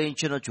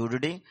అనుగ్రహించును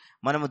చూడుడి.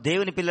 మనము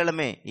దేవుని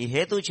పిల్లలమే, ఈ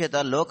హేతు చేత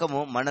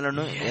లోకము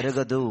మనలను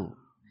ఎరగదు.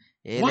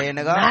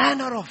 ఏలైనగా What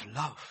manner of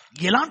love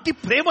ఎలాంటి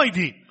ప్రేమ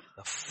ఇది?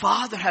 the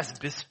Father has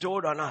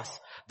bestowed on us,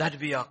 that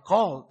we are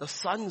called the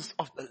sons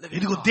of the living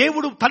ఇదిగో God.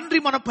 దేవుడు తండ్రి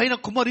మన పైన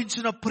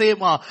కుమరించిన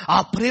ప్రేమ, ఆ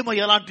ప్రేమ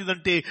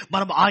ఎలాంటిదంటే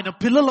మనం ఆయన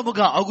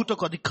పిల్లలముగా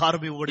అగుటకు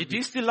అధికారం It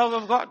ఇవ్వబడింది. is the love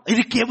of God.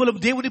 ఇది కేవలం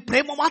దేవుని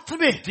ప్రేమ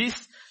మాత్రమే. This,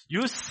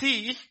 you see,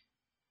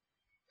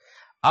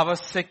 our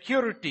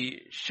security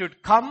should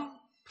come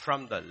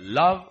from the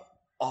love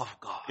of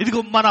God. ఇదిగో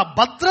మన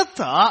భద్రత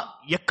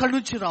ఎక్కడి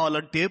నుంచి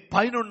రావాలంటే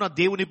పైన ఉన్న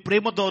దేవుని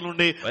ప్రేమతో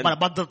నుండి మన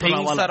భద్రత Things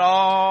రావాలి. are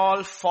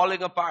all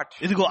falling apart.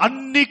 ఇదిగో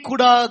అన్ని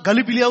కూడా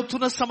గలిబిలి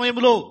అవుతున్న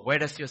సమయంలో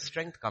Where does your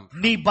strength come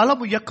from? నీ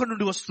బలము ఎక్కడి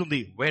నుండి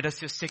వస్తుంది? Where does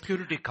your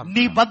security come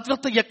నీ from?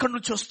 భద్రత ఎక్కడి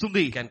నుంచి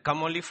వస్తుంది? It can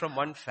come only from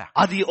one fact.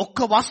 అది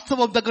ఒక్క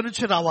వాస్తవం దగ్గర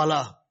నుంచి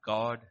రావాలా?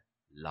 God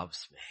loves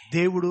me.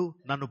 దేవుడు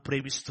నన్ను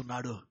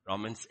ప్రేమిస్తున్నాడు.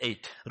 Romans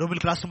 8,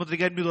 రోమీయులకు రాసిన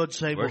పత్రిక 8వ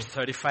అధ్యాయము verse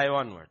 35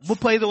 onwards.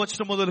 35వ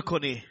వచనం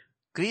మొదలుకొని,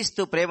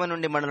 క్రీస్తు ప్రేమ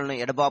నుండి మనల్ని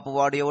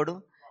ఎడబాపువాడు ఎవడు?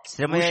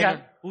 శ్రమ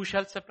Who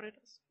shall separate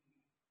us?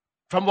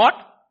 From what?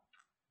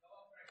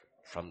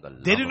 From the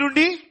love దేని of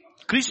నుండి?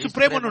 క్రీస్తు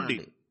ప్రేమ నుండి.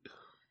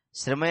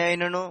 శ్రమ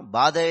అయినను,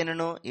 బాధ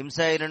అయినను, హింస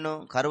అయినను,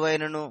 కరువు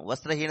అయినను,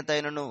 వస్త్రహీనత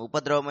అయినను,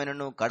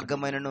 ఉపద్రవమైనను,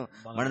 ఖడ్గమైనను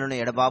మనల్ని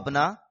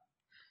ఎడబాపునా?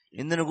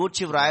 ఇందును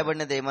గూర్చి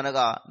వ్రాయబడినది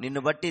ఏమనగా,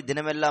 నిన్ను బట్టి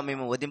దినమెల్లా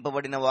మేము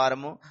వధింపబడిన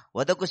వారము,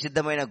 వధకు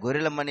సిద్ధమైన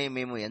గొర్రెలమ్మని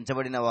మేము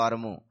ఎంచబడిన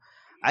వారము.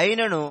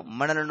 అయినను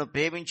మనలను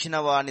ప్రేమించిన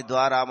వాని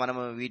ద్వారా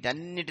మనము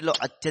వీటన్నిటిలో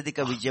అత్యధిక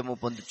విజయము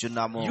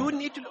పొందుచున్నాము. You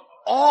need to know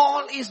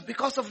all is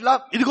because of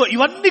love. ఇదిగో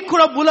ఇవన్నీ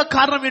కూడా మూల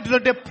కారణం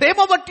ఏంటంటే ప్రేమ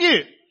బట్టి.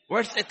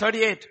 Verse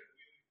 38.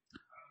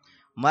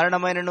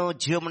 మరణమైనను,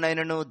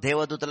 జీవమునైనను,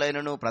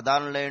 దేవదూతలైనను,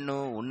 ప్రధానులైనను,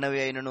 ఉన్నవి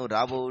అయినను,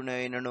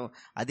 రాబోయినను,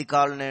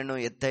 అధికారులైనను,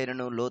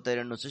 ఎత్తైనను,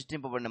 లోతైనను,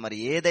 సృష్టింపబడిన మరి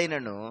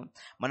ఏదైనను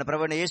మన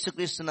ప్రభువైన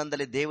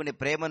యేసుక్రీస్తునందలి దేవుని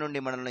ప్రేమ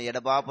నుండి మనల్ని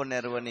ఎడబాపు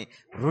నెరవని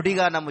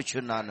రుడిగా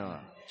నమ్ముచున్నాను.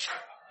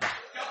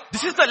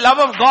 This is the love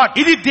of God.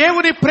 ఇది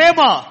దేవుని ప్రేమ.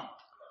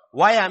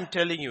 Why I am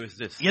telling you is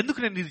this. ఎందుకు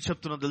నేను ఇది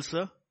చెప్తున్నాను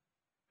తెలుసా?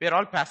 We are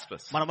all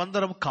pastors.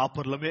 మనమందరం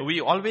కాపర్లమే. We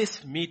always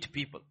meet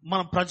people.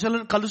 మనం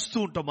ప్రజలను కలుస్తూ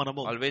ఉంటాం.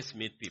 మనము Always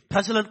meet people.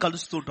 ప్రజలను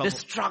కలుస్తూ ఉంటాం. They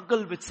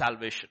struggle with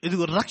salvation.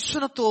 ఇదిగో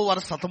రక్షణతో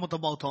వారు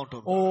సతమతం అవుతా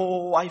ఉంటారు.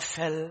 Oh, I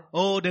fell.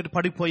 నేను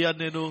పడిపోయాను,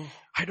 నేను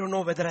I don't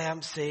know whether I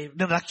am saved.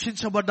 నేను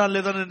రక్షించబడ్డాను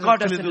లేదా, God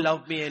doesn't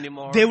love me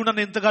anymore. దేవుడు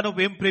నన్ను ఎంతగానో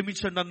ఏం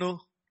ప్రేమించాడు నన్ను.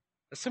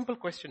 The simple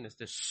question is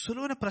this.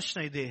 సులువైన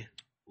ప్రశ్న ఇదే.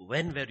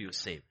 When were you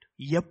saved?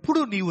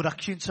 ఎప్పుడు నీవు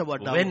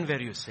రక్షించబడ్డావు? When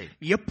were you saved?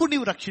 ఎప్పుడు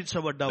నీవు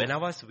రక్షించబడ్డావు? When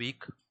I was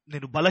weak.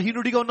 నేను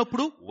బలహీనుడిగా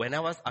ఉన్నప్పుడు, when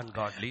I was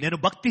ungodly, నేను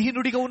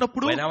భక్తిహీనుడిగా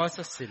ఉన్నప్పుడు, when I was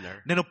a sinner,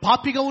 నేను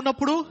పాపిగా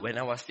ఉన్నప్పుడు, when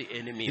I was the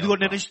enemy, ఇదిగో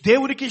నేను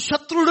దేవునికి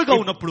శత్రువుగా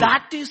ఉన్నప్పుడు,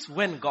 that is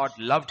when God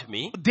loved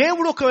me.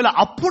 దేవుడు ఒకవేళ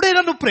అప్పుడే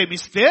నన్ను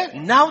ప్రేమిస్తే,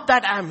 now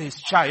that I am his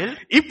child,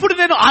 ఇప్పుడు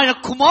నేను ఆయన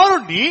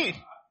కుమారుణ్ణి,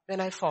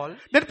 when I fall,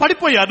 నేను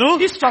పడిపోయాను,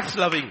 he stops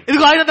loving.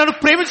 ఇదిగో ఆయన నన్ను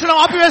ప్రేమించడం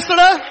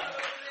ఆపివేస్తాడా?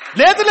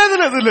 లేదు లేదు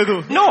లేదు లేదు,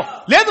 no,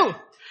 లేదు.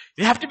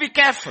 You have to be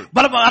careful.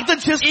 మనం అర్థం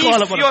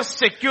చేసుకోవాలి. If your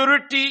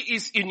security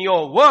is in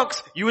your works,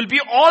 you will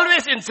be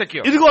always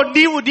insecure. ఇదిగో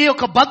నీవు నీ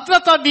యొక్క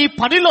భద్రత నీ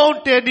పనిలో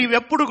ఉంటే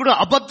నీవెప్పుడు కూడా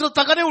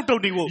అభద్రతగానే ఉంటావు.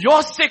 నీవు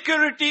your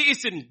security is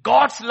in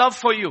God's love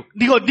for you.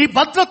 నీవు నీ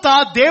భద్రత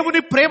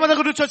దేవుని ప్రేమ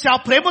దగ్గర నుంచి వచ్చి ఆ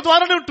ప్రేమ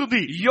ద్వారానే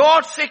ఉంటుంది. Your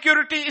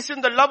security is in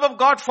the love of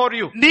God for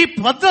you. నీ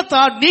భద్రత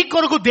నీ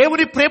కొరకు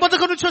దేవుని ప్రేమ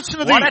దగ్గర నుంచి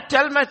వచ్చినది. What I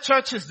tell my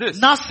church is this.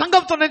 నా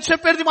సంఘంతో నేను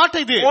చెప్పేది మాట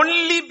ఇది.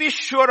 Only be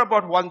sure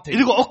about one thing.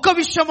 ఇదిగో ఒక్క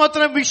విషయం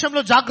మాత్రం,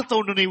 విషయంలో జాగ్రత్త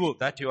ఉండు. నీవు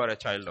that you are a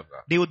child of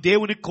God. నీవు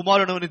దేవుని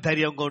కుమారుడు అని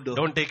ధైర్యంగా ఉండు.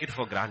 Don't take it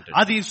for granted.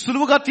 అది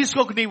సులువుగా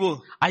తీసుకోకు. నీవు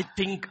I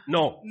think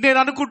no. నేను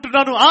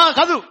అనుకుంటున్నాను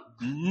కాదు.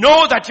 Know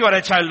that you are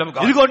a child of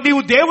God. ఇదిగో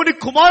నీవు దేవుని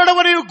కుమారుడు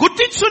అని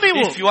గుర్తించు.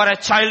 నీవు if you are a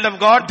child of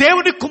God,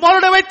 దేవుని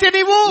కుమారుడవైతే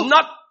నీవు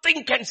nothing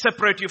can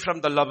separate you from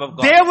the love of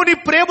God. దేవుని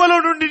ప్రేమలో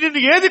నుండి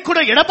నిన్ను ఏది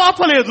కూడా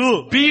ఎడబాపలేదు.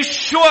 Be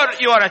sure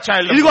you are a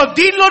child of ఇదిగో God.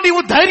 దీనిలో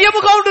నీవు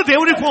ధైర్యముగా ఉండు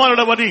దేవుని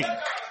కుమారుడవని.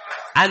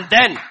 And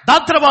then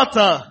దాని తర్వాత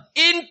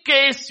in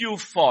case you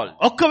fall,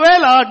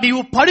 ఒకవేళ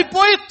నీవు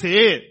పడిపోయితే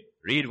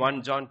read 1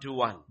 John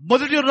 2:1.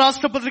 మొదటి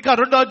రాష్ట్ర పత్రిక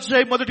 2వ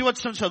అధ్యాయం 1వ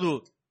వచనం చదువు.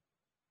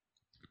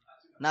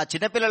 నా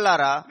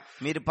చిన్నపిల్లలారా,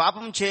 మీరు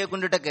పాపం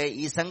చేయకుండాటకై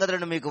ఈ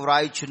సంగతులను మీకు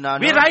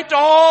వ్రాయిచున్నాను. We write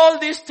all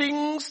these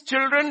things,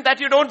 children, that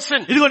you don't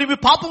sin. ఇదిగో నీవు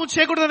పాపం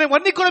చేయకూడదనే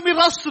అన్ని కూడా మీరు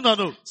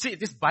రాస్తున్నాను. See,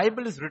 this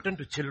Bible is written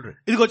to children.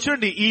 ఇదిగో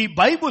చూడండి, ఈ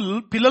బైబుల్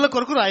పిల్లల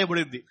కొరకు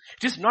రాయబడింది.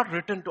 It is not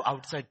written to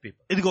outside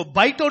people. ఇదిగో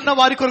బయట ఉన్న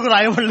వారి కొరకు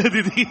రాయబడలేదు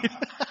ఇది.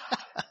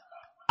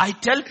 I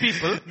tell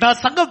people, నా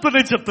సంఘంతో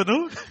నేను చెప్తాను,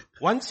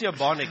 once you are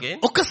born again,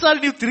 ఒక్కసారి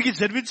నీవు తిరిగి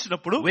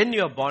జన్మించినప్పుడు, when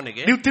you are born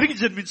again, నీవు తిరిగి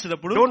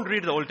జన్మించినప్పుడు don't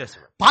read the Old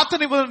Testament. పాత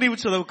నిబంధన నీవు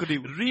చదవకు.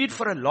 నీవు Read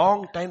for a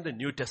long time the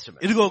New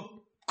Testament. ఇదిగో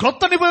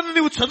క్రొత్త నిబంధన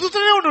నీవు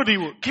చదువుతూనే ఉండు.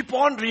 నీవు Keep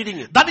on reading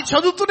it దాన్ని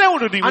చదువుతూనే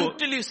ఉండు నీవు,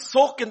 until you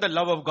soak in the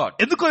love of God.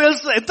 ఎందుకో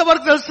తెలుసా?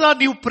 ఎంతవరకు తెలుసా?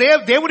 నీవు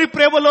దేవుని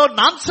ప్రేమలో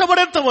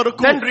నాంచబడేంత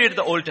వరకు. Then read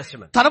the Old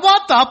Testament.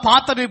 తర్వాత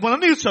పాత నిబంధన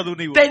నీవు చదువు.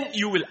 నీవు Then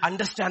you will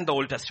understand the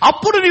Old Testament.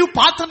 అప్పుడు నీవు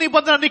పాత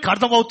నిబంధన నీకు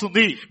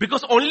అర్థమవుతుంది.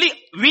 Because only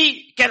we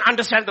can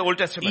understand the Old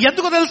Testament.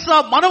 ఎందుకో తెలుసా?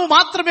 మనము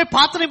మాత్రమే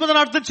పాత నిబంధన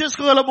అర్థం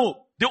చేసుకోగలము.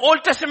 The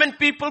Old Testament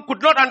people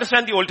could not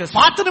understand the Old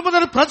Testament. పాత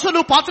నిబంధన ప్రజలు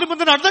పాత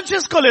నిబంధన అర్థం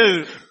చేసుకోలేదు.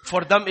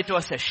 For them it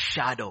was a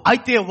shadow.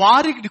 అయితే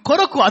వారి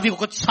కొరకు అది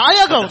ఒక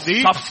ఛాయగా ఉంది.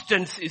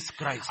 Substance is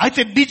Christ.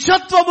 అయితే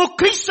నిజత్వము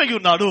క్రీస్తు అయి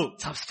ఉన్నాడు.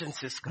 Substance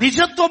is Christ.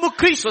 నిజత్వము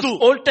క్రీస్తు. So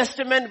Old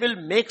Testament will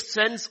make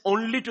sense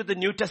only to the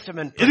New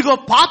Testament. ఇదిగో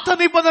పాత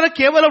నిబంధన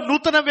కేవలం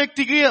నూతన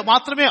వ్యక్తికి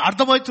మాత్రమే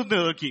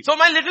అర్థమవుతుంది. So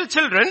my little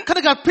children,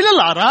 కనుక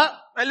పిల్లలారా,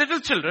 my little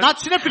children, నా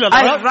చిన్న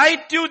పిల్లలారా, I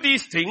write you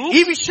these things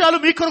ఈ విషయాలు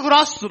మీ కొరకు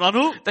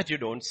రాస్తున్నాను that you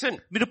don't sin.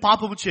 మీరు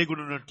పాపము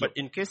చేయకూడనట్లు. But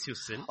in case you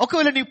sin,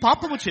 ఒకవేళ నీ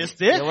పాపము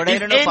చేస్తే,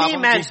 ఎవడైనా if any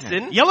పాపము man చేసిన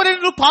sin,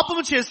 ఎవరైనా నువ్వు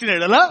పాపము చేసిన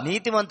యెడల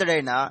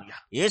నీతిమంతుడైన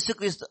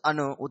యేసుక్రీస్తు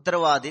అను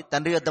ఉత్తరవాది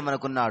తండ్రి యొద్ద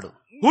మనకున్నాడు.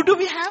 who do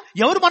we have?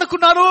 ఎవరు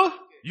మనకున్నారు?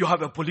 You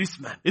have a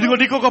policeman. ఇదిగో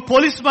నీకు ఒక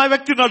పోలీస్ మా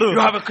వ్యక్తి ఉన్నాడు.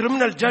 You have a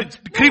criminal judge.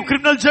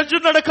 Criminal judge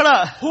ఉన్నాడు అక్కడ.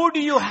 Who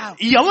do you have?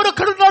 ఎవరు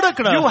అక్కడ ఉన్నాడు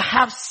అక్కడ? You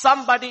have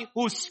somebody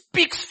who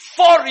speaks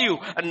for you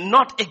and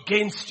not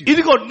against you.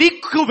 ఇదిగో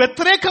నీకు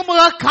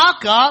వ్యతిరేకముగా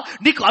కాక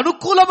నీకు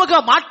అనుకూలముగా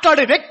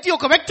మాట్లాడే వ్యక్తి,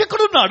 ఒక వ్యక్తి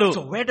అక్కడ ఉన్నాడు.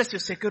 So where does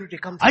your security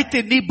come from?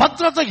 అయితే నీ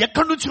భద్రత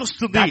ఎక్కడి నుంచి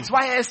వస్తుంది? That's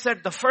why I said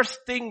the first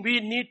thing we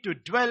need to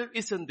dwell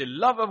is in the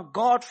love of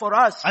God for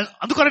us.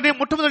 అందుకని నేను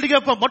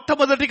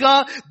మొట్టమొదటిగా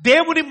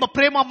దేవుని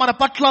ప్రేమ మన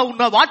పట్ల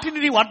ఉన్న వాటిని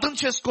నీవు అర్థం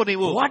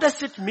చేసుకోనివు. What does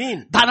it mean?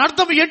 దాని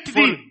అర్థం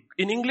ఏంటిది?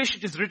 In English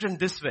it is written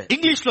this way.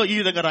 English లో ఈ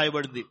విధంగా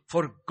రాయబడింది.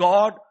 For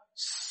God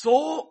so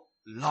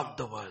loved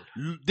the world.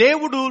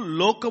 దేవుడు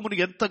లోకమును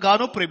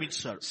ఎంతగానో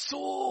ప్రేమించాడు. So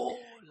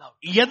loved.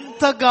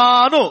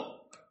 ఎంతగానో.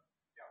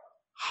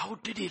 How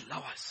did he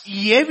love us?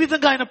 ఏ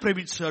విధంగా ఆయన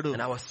ప్రేమించాడు?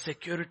 And our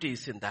security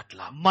is in that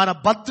love. మన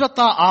భద్రత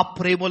ఆ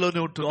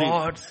ప్రేమలోనే ఉంటుంది.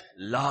 God's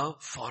love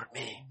for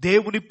me.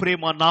 దేవుని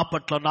ప్రేమ నా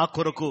పట్ల, నా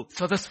కొరకు.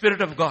 So the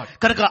Spirit of God.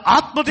 కనుక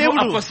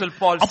ఆత్మదేవుడు, Apostle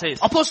Paul says,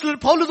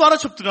 అపోస్తలుడైన పౌలు ద్వారా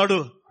చెప్తున్నాడు,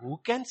 who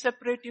can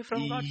separate you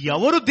from God?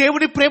 ఎవరు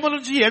దేవుని ప్రేమ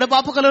నుంచి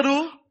ఎడబాపగలరు?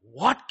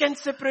 What can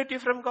separate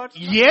you from God?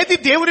 ఏది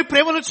దేవుని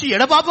ప్రేమ నుంచి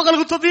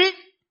ఎడబాపగలుగుతుంది?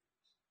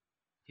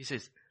 He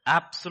says,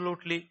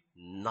 absolutely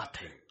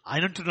nothing.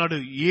 ఆయన అంటున్నాడు,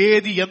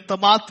 ఏది ఎంత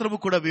మాత్రము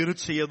కూడా వేరు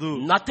చేయదు.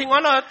 Nothing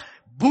on earth,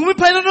 భూమి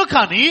పైనను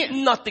కానీ,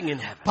 nothing in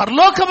heaven.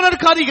 పరలోకములను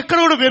కానీ ఎక్కడ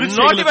కూడా వేరు Not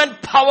చేయలేదు. even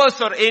powers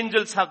or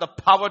angels have the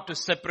power to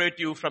separate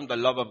you from the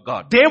love of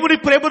God. దేవుని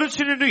ప్రేమ నుంచి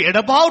నిన్ను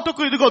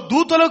ఎడబావుటకు ఇదిగో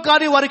దూతలు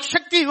కానీ వారికి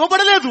శక్తి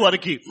ఇవ్వబడలేదు.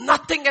 వారికి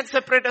Nothing can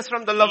separate us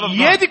from the love of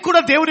God. ఏది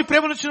కూడా దేవుని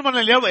ప్రేమ నుంచి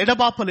మనల్ని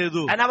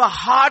ఎడబాపలేదు. And our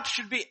heart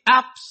should be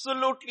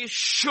absolutely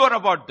sure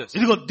about this.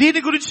 ఇదిగో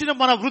దీని గురించి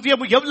మన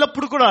హృదయం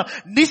ఎల్లప్పుడు కూడా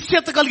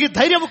నిశ్చయత కలిగి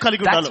ధైర్యం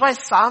కలిగి That's ఉండాలి. why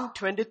Psalm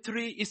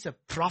 23 is a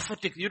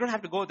prophetic. You don't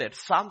have to go there.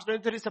 Psalm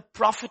 23 is a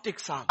prophetic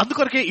psalm.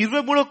 అందుకొరకే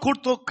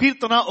 23వ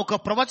కీర్తన ఒక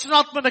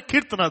ప్రవచనాత్మక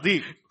కీర్తన. అది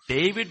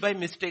David by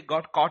mistake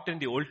got caught in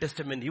the Old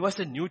Testament. He was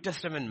a New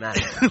Testament man.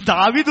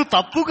 దావీదు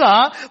తప్పుగా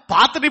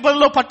పాత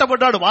నిబంధనలో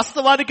పట్టబడ్డాడు.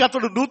 వాస్తవానికి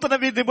అతడు నూతన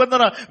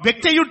నిబంధన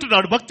వ్యక్తి అయి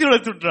ఉంటున్నాడు, భక్తుడు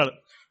అవుతుంటున్నాడు.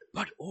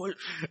 But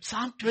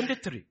Psalm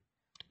 23,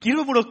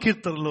 23వ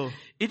కీర్తనలో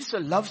it is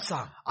a love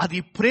psalm. అది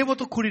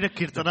ప్రేమతో కూడిన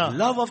కీర్తన.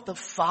 Love of the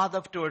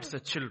father towards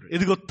the children.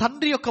 ఇదిగో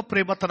తండ్రి యొక్క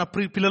ప్రేమ తన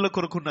పిల్లల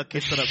కొరకున్న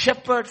కీర్తన.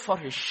 Shepherd for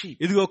his sheep.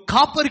 ఇదిగో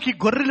కాపరికి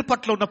గొర్రెల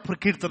పట్ల ఉన్న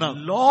కీర్తన.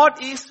 Lord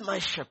is my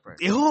shepherd.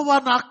 యెహోవా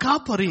నా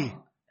కాపరి.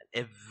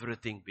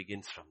 Everything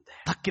begins from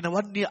there.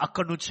 తక్కినవన్నీ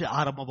అక్కడి నుంచి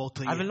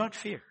ఆరంభమవుతాయి. I will not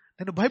fear.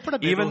 నేను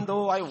భయపడను. Even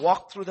though I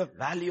walk through the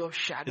valley of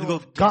shadow ఇదిగో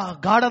of death.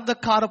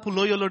 గాఢంధకారపు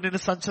లోయలో నేను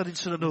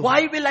సంచరించును.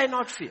 Why will I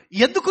not fear?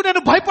 ఎందుకు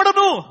నేను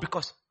భయపడను?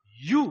 Because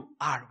you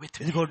are with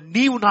me. ఇదిగో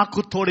నీవు నాకు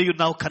తోడై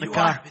ఉన్నావు కనుక.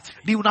 You are with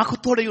me. నీవు నాకు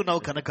తోడై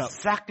ఉన్నావు కనుక.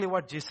 Exactly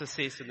what Jesus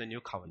says in the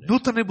new covenant.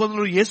 నూతన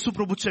నిబంధనలో యేసు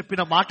ప్రభు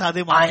చెప్పిన మాట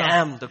అదే మాట. I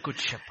am the good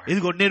shepherd.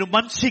 ఇదిగో నేను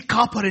మంచి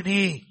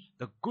కాపరిని.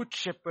 The good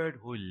shepherd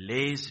who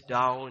lays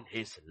down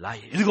his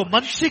life. ఇదిగో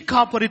మంచి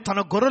కాపరి తన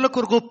గొర్రెల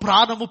కొరకు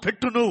ప్రాణము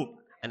పెట్టును.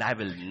 And I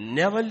will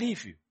never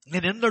leave you.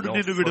 నేను ఎన్నడూ No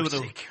నిన్ను విడువను,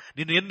 forsake you.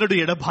 నిన్ను ఎన్నడూ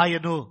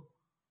ఎడబాయను.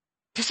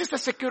 This is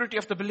the security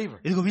of the believer.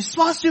 ఇదిగో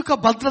విశ్వాస యొక్క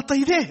భద్రత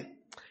ఇదే.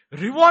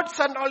 Rewards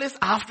and all is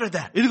after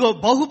that. ఇదిగో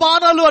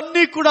బహుమానాలు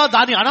అన్ని కూడా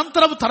దాని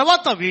అనంతరం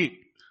తర్వాత అవి.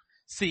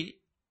 See,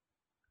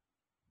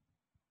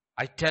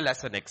 I tell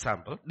as an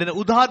example, నేను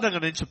ఉదాహరణగా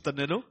నేను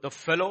చెప్తాను. the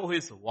fellow who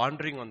is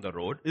wandering on the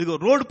road, ఇదిగో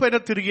రోడ్డు పైన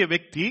తిరిగే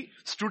వ్యక్తి,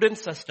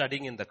 students are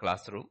studying in the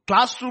classroom.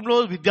 Class room లో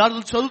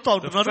విద్యార్థులు చదువుతా The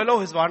ఉంటున్నారు. fellow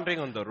who is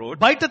wandering on the road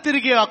బయట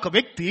తిరిగే ఒక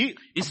వ్యక్తి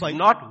is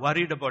not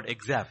worried about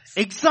exams.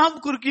 Exam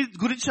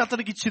గురించి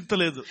అతనికి చింత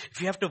లేదు.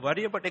 If you have to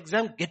worry about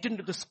exam, get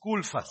into the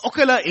school first.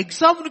 ఒకవేళ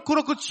ఎగ్జామ్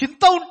కొరకు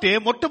చింత ఉంటే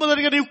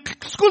మొట్టమొదటిగా నీవు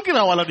స్కూల్ కి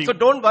రావాలని. So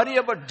don't worry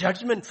about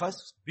judgment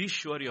first. Be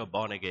sure you are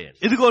born again.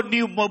 ఇదిగో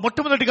నీవు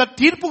మొట్టమొదటిగా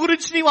తీర్పు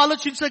గురించి నీవు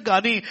ఆలోచించ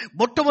గాని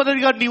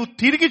మొట్టమొదటిగా నీవు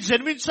తిరిగి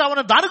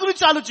జన్మించావన్న దాని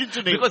గురించి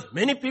ఆలోచించండి. Because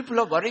many people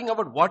are worrying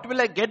about what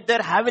will I get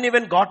there, haven't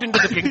even got into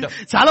the kingdom.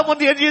 చాలా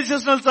మంది ఏం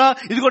చేసేస్తున్నారు సార్,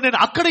 ఇదిగో నేను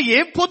అక్కడ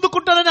ఏం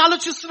పొందుకుంటానని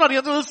ఆలోచిస్తున్నారు.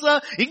 ఎందుకు తెలుసా?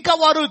 ఇంకా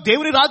వారు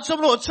దేవుని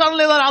రాజ్యంలో వచ్చారో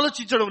లేదా అని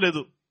ఆలోచించడం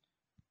లేదు.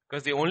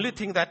 Because the only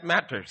thing that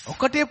matters,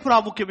 ఒకటే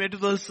ప్రాముఖ్యం ఏంటి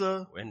తెలుసా?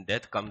 when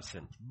death comes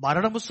in,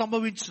 మరణము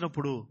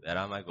సంభవించినప్పుడు where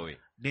am I going?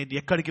 నేను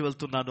ఎక్కడికి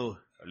వెళ్తున్నాను?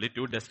 Only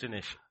two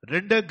destinations.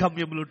 రెండే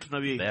గమ్యములు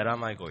ఉంటున్నవి. Where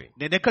am I going?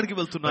 నేను ఎక్కడికి But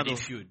వెళ్తున్నాను?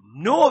 if you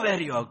know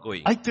where you are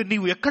going, అయితే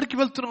నీవు ఎక్కడికి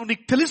వెళ్తున్నావు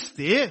నీకు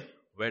తెలిస్తే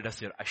where does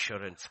your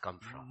assurance come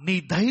from? నీ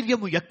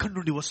ధైర్యము ఎక్కడి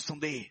నుండి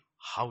వస్తుంది?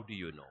 How do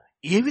you know?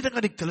 ఏ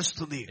విధంగా నీకు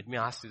తెలుస్తుంది? Let me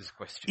ask you this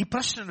question. ఈ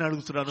ప్రశ్న నేను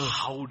అడుగుతున్నాను.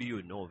 How do you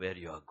know where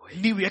you are going?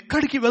 నీవు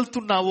ఎక్కడికి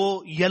వెళ్తున్నావో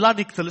ఎలా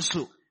నీకు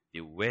తెలుసు?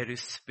 The very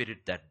spirit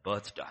that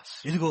birthed us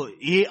ఇదిగో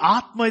ఏ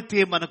ఆత్మ అయితే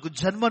మనకు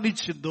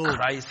జన్మనిచ్చిందో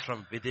cries from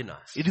within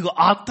us, ఇదిగో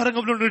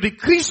ఆంతరంగంలో నుండి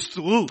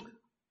క్రీస్తు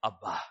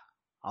Abba.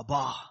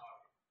 అబ్బా.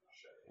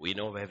 we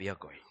know where we are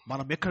going.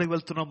 మనం ఎక్కడికి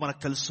వెళ్తున్నాం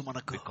మనకు తెలుసు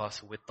మనకు. Because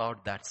without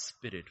that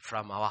spirit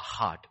from our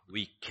heart,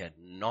 we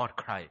cannot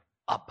cry,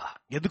 Abba.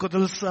 ఎందుకో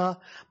తెలుసా,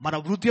 మన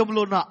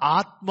హృదయంలో ఉన్న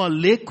ఆత్మ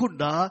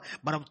లేకుండా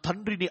మనం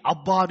తండ్రిని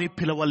అబ్బా అని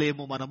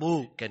పిలవలేము. మనము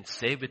You can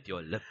say with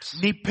your lips.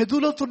 నీ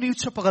పెదవులతో నీవు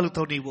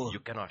చెప్పగలుగుతావు, నీవు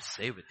You cannot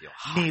say with your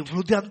నీ heart.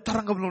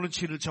 హృదయాంతరంగంలో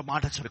నుంచి నువ్వు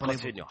మాట Because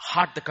చెప్పలేవు. in your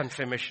heart the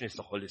confirmation is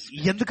the Holy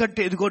Spirit.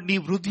 ఎందుకంటే ఇదిగో నీ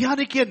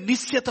హృదయానికి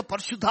నిశ్చయత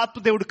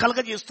పరిశుద్ధాత్మ దేవుడు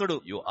కలగజేస్తాడు.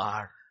 You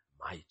are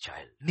my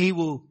child.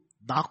 నీవు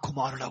నా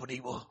కుమారుడవు,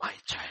 నీవు My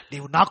child.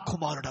 నీవు నా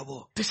కుమారుడవు.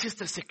 This is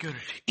the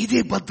security. ఇదే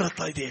భద్రత,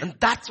 ఇదే. And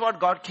that's what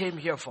God came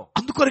here for.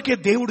 అందుకొరకే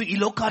దేవుడు ఈ And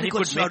He లోకానికి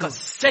could make వచ్చాడు. us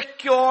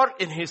secure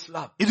in His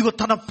love. ఇదిగో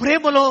తన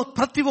ప్రేమలో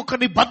ప్రతి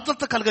ఒక్కరిని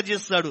భద్రత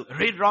కలగజేస్తాడు.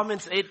 Read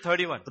Romans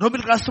 8:31.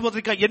 రోమిలకు రాసిన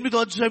పత్రిక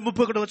 8వ అధ్యాయం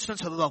 31 వచనం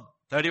చదువుదాం.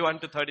 31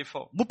 to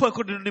 34.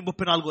 31 నుండి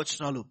 34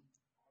 వచనాలు.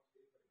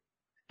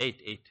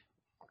 8.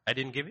 I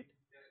didn't give it?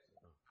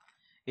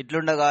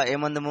 ఇట్లుండగా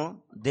ఏమందము,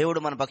 దేవుడు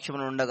మన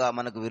పక్షమున ఉండగా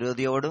మనకు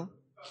విరోధి ఎవడు?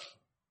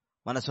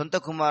 తన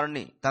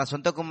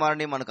సొంత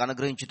కుమారుని మనకు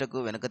అనుగ్రహించుటకు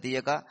వెనక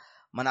తీయక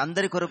మన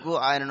అందరి కొరకు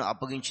ఆయనను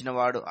అప్పగించిన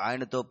వాడు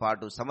ఆయనతో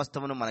పాటు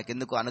సమస్తమును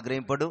మనకెందుకు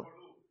అనుగ్రహింపడు?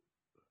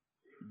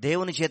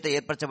 దేవుని చేత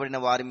ఏర్పరచబడిన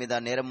వారి మీద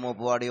నేరం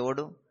మోపువాడు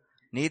ఎవడు?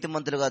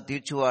 నీతిమంతులుగా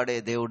తీర్చువాడే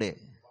దేవుడే.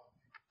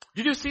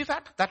 Did you see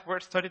that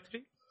verse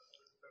 33?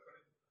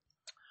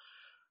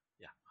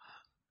 Yeah.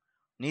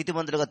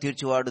 నీతిమంతులుగా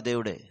తీర్చువాడు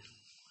దేవుడే.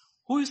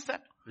 Who is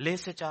that?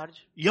 Lays a charge.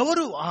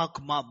 ఎవరు ఆ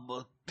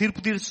తీర్పు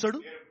తీరుస్తాడు?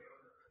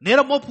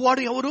 నేరం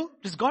మోపువాడు ఎవరు?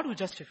 It is God who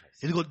justifies.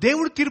 ఇదిగో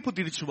దేవుడు తీర్పు Do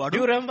తీర్చువాడు.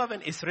 you remember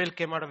when Israel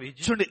came out of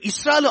Egypt? చూడండి,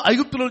 ఇశ్రాయేలు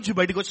ఐగుప్తులో నుంచి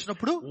బయటకు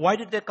వచ్చినప్పుడు Why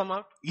did they come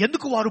out?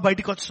 ఎందుకు వారు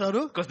బయటకు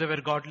వచ్చారు? Because they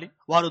were godly.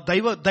 వారు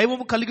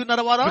దైవము కలిగి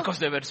ఉన్నారా? వారా?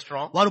 Because they were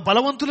strong. వారు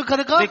బలవంతులు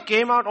కనుక. They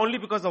came out only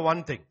because of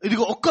one thing.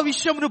 ఇదిగో ఒక్క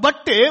విషయమును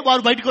బట్టే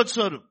వారు బయటకు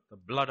వచ్చారు. The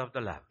blood of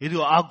the lamb.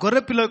 ఇదిగో ఆ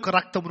గొర్రె పిల్ల యొక్క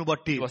రక్తమును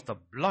బట్టి. It was the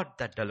blood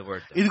that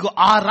delivered them. ఇదిగో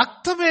ఆ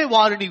రక్తమే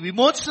వారిని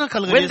విమోచన When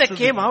కలుగజేస్తుంది.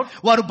 they came out,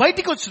 వారు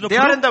బయటికి they are in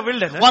వచ్చినప్పుడు the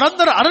wilderness.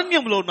 వారందరూ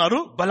అరణ్యంలో ఉన్నారు.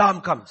 Balaam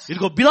comes.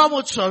 ఇదిగో బిలాము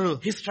వచ్చాడు.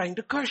 He's trying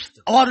to curse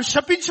them. వారు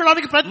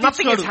శపించడానికి Nothing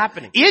ప్రయత్నిస్తున్నాడు. is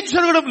happening. ఏం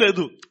జరగడం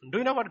లేదు. Do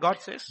you know what God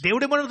says?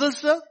 దేవుడు ఏమన్నా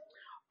తెలుసా?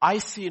 I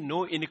see no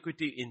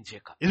iniquity in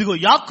Jacob. ఇదిగో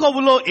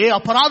యాకోబులో ఏ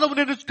అపరాధం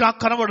నేను నాకు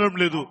కనబడడం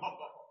లేదు.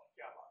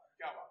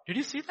 Did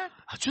you see that?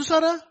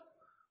 చూసారా?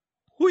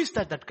 Who is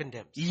that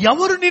condemns?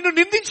 ఎవరు నిన్ను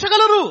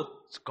నిందించగలరు?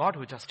 It's God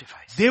who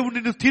justifies. దేవుడు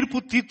నిన్ను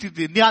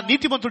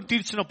నీతిమంతుడు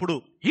తీర్చినప్పుడు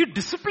He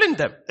disciplined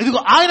them. ఇదిగో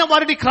ఆయన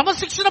వారిని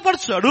క్రమశిక్షణ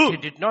పరచాడు.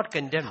 He did not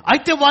condemn them.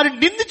 అయితే వారిని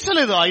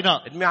నిందించలేదు ఆయన.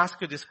 Let me ask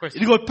you this question.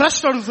 ఇదిగో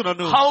ప్రశ్న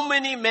అడుగుతున్నాను. How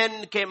many men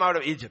came out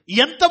of Egypt?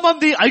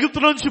 ఎంతమంది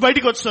ఐగుప్తు నుంచి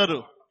బయటికి వచ్చారు?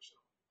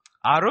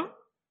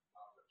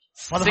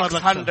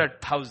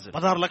 600,000.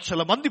 16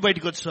 లక్షల మంది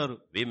బయటికి వచ్చారు.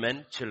 Women,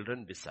 children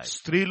besides.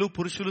 స్త్రీలు,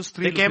 పురుషులు,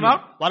 They came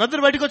out?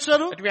 వారందరూ బయటికి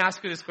వచ్చారు. Let me ask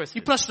you this ఈ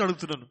question. ప్రశ్న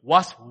అడుగుతున్నాను.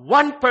 Was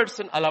one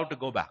person allowed to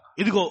go back?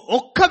 ఇదిగో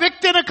ఒక్క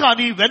వ్యక్తైనా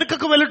కానీ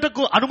వెనుకకు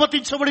వెళ్ళటకు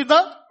అనుమతించబడిందా?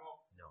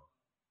 No.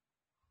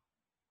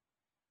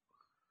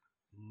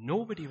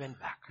 Nobody went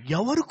back.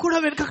 ఎవరు కూడా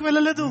వెనుకకు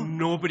వెళ్ళలేదు.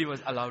 Nobody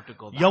was allowed to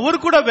go back. ఎవరు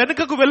కూడా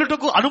వెనుకకు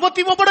వెళ్ళటకు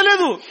అనుమతి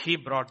ఇవ్వబడలేదు. He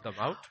brought them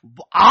out.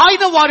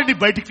 ఆయన వారిని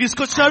బయటికి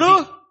తీసుకొచ్చాడు.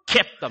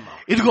 Kept them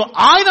out. ఇదిగో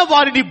ఆయన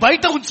వారిని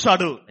బయట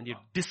ఉంచాడు. And He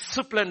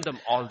disciplined them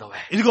all the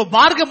way. ఇదిగో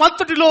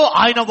మార్గమంతటిలో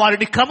ఆయన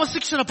వారిని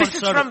క్రమశిక్షణ This is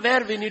పరిచాడు. from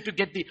where we need to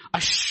get the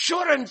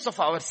assurance of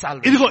our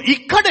salvation. ఇదిగో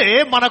ఇక్కడే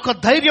మనకు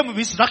ధైర్యం,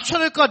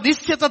 రక్షణ యొక్క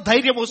నిశ్చిత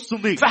ధైర్యం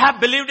వస్తుంది. If I have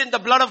believed in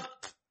the blood of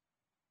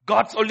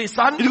God's only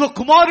Son, ఇదిగో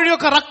కుమారుని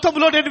యొక్క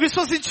రక్తంలో నేను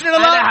విశ్వసించిన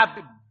and I have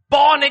been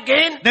born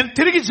again, నేను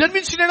తిరిగి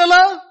జన్మించిన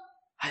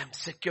I am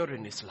secure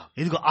in His love.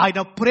 ఇదిగో ఆయన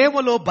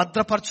ప్రేమలో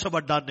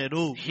భద్రపరచబడ్డాను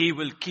నేను. He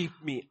will keep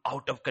me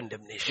out of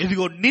condemnation.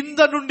 ఇదిగో నింద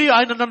నుండి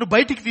ఆయన నన్ను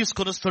బయటికి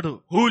తీసుకొని వస్తాడు.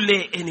 Who lay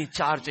any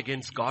charge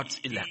against God's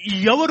elect?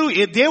 ఎవరు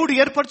దేవుడు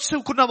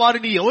ఏర్పరచుకున్న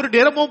వారిని ఎవరు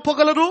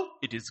నేరమోపగలరు?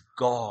 It is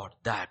God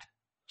that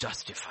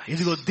justifies.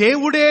 ఇదిగో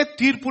దేవుడే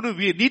తీర్పును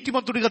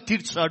నీతిమంతుడిగా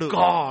తీర్చాడు.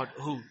 God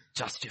who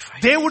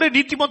justifies. దేవుడే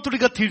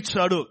నీతిమంతుడిగా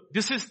తీర్చాడు.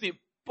 This is the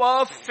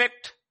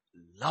perfect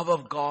love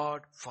of God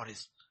for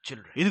His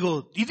children. ఇదిగో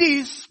ఇది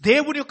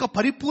దేవుని యొక్క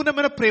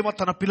పరిపూర్ణమైన ప్రేమ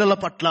తన పిల్లల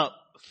పట్ల.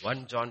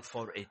 1 John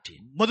 4:18.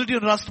 మొదటి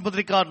రాష్ట్ర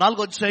పత్రిక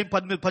 4వ అధ్యాయం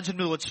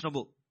 18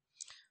 వచనము.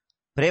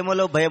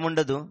 ప్రేమలో భయం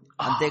ఉండదు,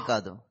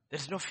 అంతేకాదు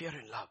There is no fear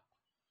in love.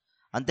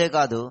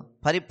 అంతేకాదు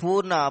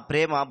పరిపూర్ణ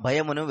ప్రేమ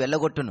భయమును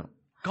వెళ్ళగొట్టును.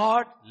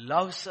 God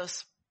loves us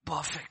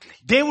perfectly.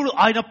 దేవుడు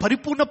ఆయన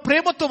పరిపూర్ణ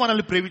ప్రేమతో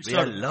మనల్ని We are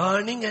ప్రేమించాడు.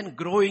 learning and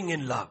growing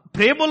in love.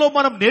 ప్రేమలో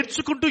మనం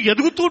నేర్చుకుంటూ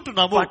ఎదుగుతూ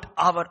ఉంటున్నాము. But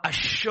our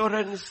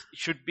assurance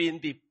should be in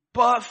the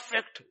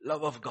perfect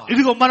love of God.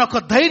 ఇదిగో మన యొక్క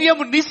ధైర్యం,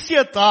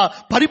 నిశ్చయత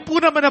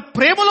పరిపూర్ణమైన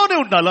ప్రేమలోనే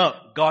ఉండాలా.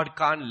 God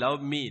can't love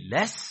me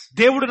less.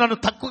 దేవుడు నన్ను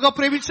తక్కువగా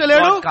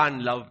ప్రేమించలేడు. God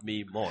can't love me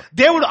more.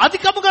 దేవుడు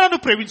అధికముగా నన్ను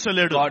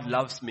ప్రేమించలేడు. God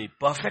loves me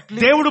perfectly.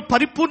 దేవుడు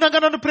పరిపూర్ణంగా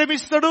నన్ను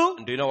ప్రేమిస్తాడు.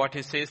 Do you know what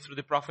he says through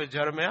the prophet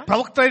Jeremiah?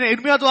 ప్రవక్త అయిన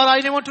ఇర్మియా ద్వారా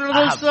ఆయన ఏమంటున్నాడో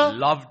I తెలుసా? have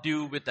loved you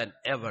with an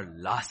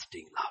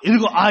everlasting love.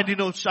 ఇదిగో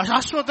ఆయన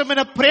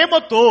శాశ్వతమైన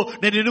ప్రేమతో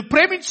నేను నిన్ను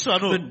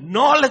ప్రేమించాను. The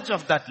knowledge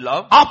of that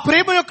love ఆ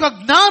ప్రేమ యొక్క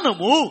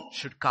జ్ఞానము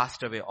should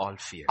cast away all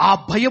fear. ఆ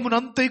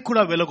భయమునంతా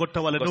కూడా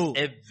వెలగొట్టవలెను.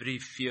 Because every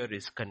fear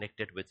is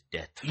connected with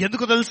death.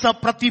 ఎందుకు తెలుసా?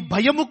 ప్రతి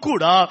భయము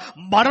కూడా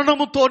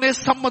మరణముతోనే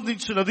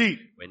సంబంధించినది.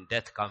 When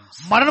death comes,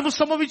 మరణము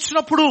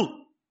సంభవించినప్పుడు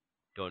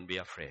don't be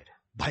afraid.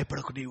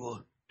 భయపడకు నీవు.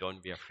 Don't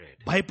be afraid.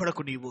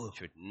 భయపడకు నీవు. You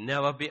should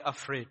never be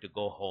afraid to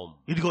go home.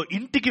 ఇదిగో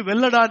ఇంటికి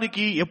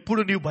వెళ్ళడానికి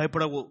ఎప్పుడు నీవు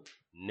భయపడవు.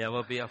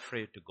 Never be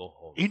afraid to go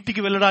home.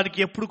 ఇంటికి వెళ్ళడానికి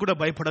ఎప్పుడు కూడా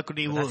భయపడకు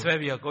నీవు. That's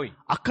where we are going.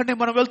 అక్కడే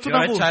మనం You are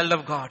వెళ్తున్నాము. a child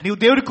of God. నీవు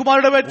దేవుడి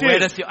కుమారుడవైతే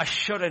Where does your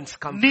assurance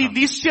come నీ from?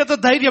 నిశ్చయత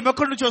ధైర్యం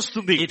ఎక్కడి నుంచి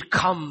వస్తుంది? It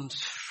comes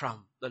from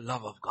the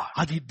love of God.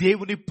 అది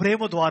దేవుని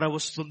ప్రేమ ద్వారా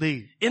వస్తుంది.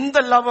 In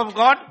the love of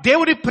God,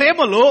 దేవుని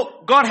ప్రేమలో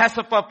God has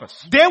a purpose.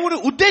 దేవుని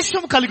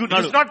ఉద్దేశం కలిగి It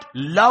ఉన్నాడు. is not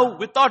love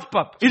without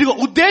purpose. ఇదిగో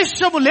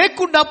ఉద్దేశము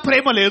లేకుండా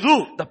ప్రేమ లేదు.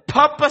 The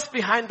purpose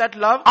behind that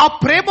love ఆ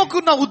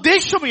ప్రేమకున్న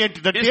ఉద్దేశం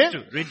ఏంటిదంటే is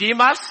to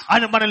redeem us,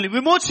 ఆయన మనల్ని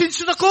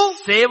విమోచించుటకు,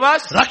 save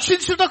us,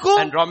 రక్షించుటకు.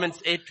 and Romans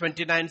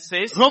 8:29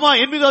 says, రోమా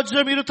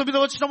 8:29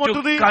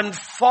 ఉంటుంది. to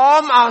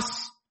conform us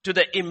to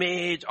the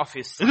image of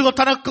his son. ఇదిగో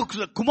తన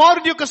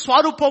కుమారుని యొక్క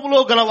స్వరూపములో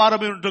గల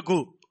వారమే ఉంటకు.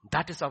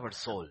 That is our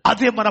soul.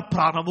 అదే మన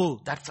ప్రాణము.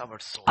 That's our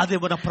soul. అదే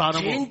మన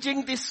ప్రాణము. Changing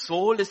this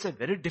soul is a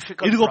very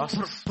difficult ఇదిగో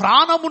process.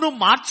 ప్రాణమును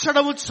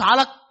మార్చడము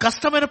చాలా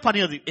కష్టమైన పని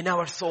అది. In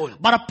our soul,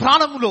 మన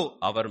ప్రాణములో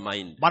our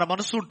mind, మన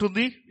మనసు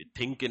ఉంటుంది. we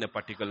think in a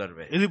particular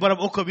way. ఇది మనం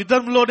ఒక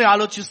విధంలోనే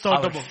ఆలోచిస్తూ Our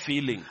ఉంటాము.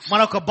 feelings,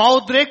 మన ఒక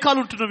భావోద్రేకాలు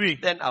ఉంటున్నవి.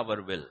 then our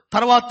will.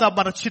 తర్వాత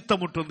మన చిత్తం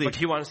ఉంటుంది.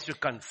 But he wants to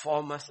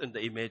conform us in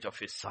the image of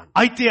his son.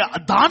 అయితే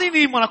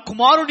దానిని మన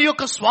కుమారుని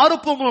యొక్క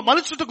స్వరూపమును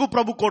మలుచుటకు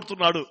ప్రభు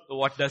కోరుతున్నాడు. So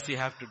what does he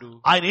have to do?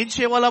 ఆయన ఏం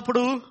చేయాలి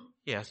అప్పుడు?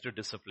 He has to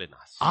discipline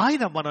us.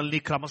 ఆయన మనల్ని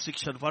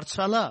క్రమశిక్షణ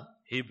పరచాలా?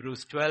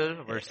 Hebrews 12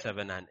 verse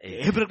 7 and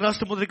 8. హెబ్రీయులకు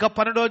రాసిన పత్రిక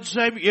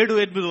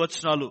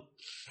 12:7-8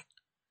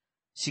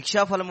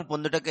 శిక్షాఫలము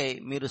పొందుటకై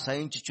మీరు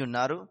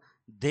సహించుచున్నారు.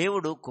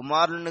 దేవుడు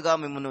కుమారునిగా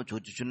మిమ్మల్ని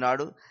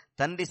చూచుచున్నాడు.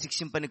 తండ్రి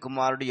శిక్షింపని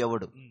కుమారుడు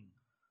ఎవడు?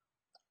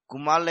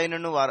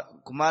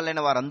 కుమారులైన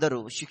వారందరూ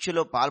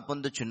శిక్షలో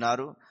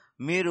పాల్పొందుచున్నారు.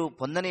 మీరు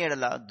పొందని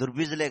ఎడల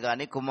దుర్బీజులే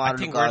గాని I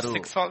కుమారులు think verse car.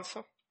 6 also.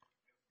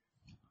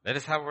 Let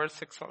us have verse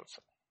 6 also.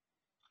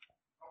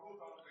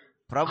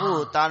 ప్రభు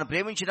తాను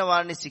ప్రేమించిన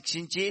వారిని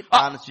శిక్షించి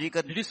తాను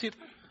Did you see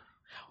that?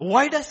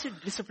 Why does it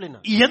discipline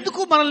us?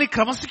 ఎందుకు మనల్ని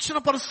క్రమశిక్షణ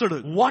పరుస్తాడు?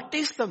 What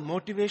is the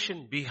motivation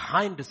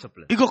behind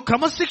discipline? ఇగో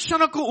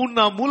క్రమశిక్షణకు ఉన్న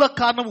మూల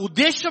కారణం,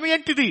 ఉద్దేశం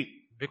ఏంటిది?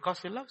 Because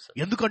he loves us.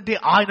 ఎందుకంటే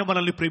ఆయన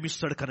మనల్ని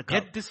ప్రేమిస్తాడు కనుక.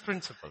 Get this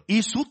principle. ఈ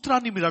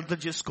సూత్రాన్ని మీరు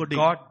అర్థం చేసుకోండి.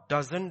 God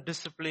doesn't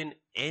discipline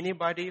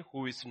anybody who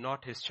is not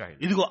his child.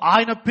 ఇదిగో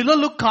ఆయన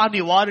పిల్లలు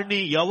కాని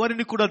వారిని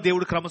ఎవరిని కూడా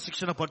దేవుడు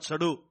క్రమశిక్షణ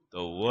పరచడు.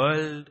 The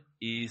world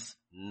is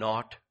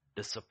not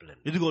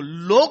disciplined. ఇదిగో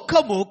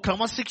లోకము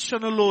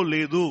క్రమశిక్షణలో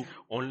లేదు.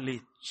 Only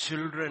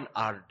children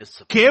are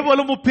disciplined.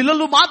 కేవలము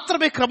పిల్లలు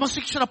మాత్రమే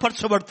క్రమశిక్షణ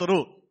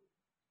పరచబడతారు.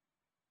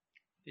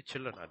 The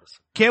children are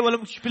disciplined.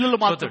 కేవలం పిల్లలు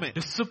So మాత్రమే. the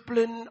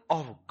discipline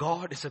of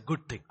God is a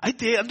good thing.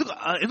 అయితే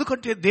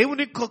ఎందుకంటే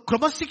దేవుని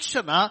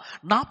క్రమశిక్షణ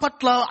నా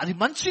పట్ల అది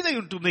మంచిదై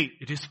ఉంటుంది.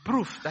 It is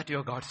proof that you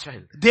are God's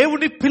child.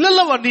 దేవుని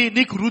పిల్లలవని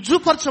నీకు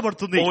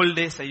రుజువుపరచబడుతుంది. Old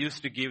days I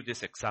used to give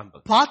this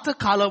example. పాత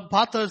కాలం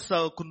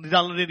కొన్ని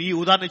దినాల్లో నేను ఈ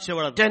ఉదాహరణ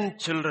ఇచ్చేవాడు. 10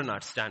 children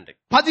are standing.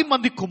 10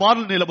 మంది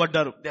కుమారులు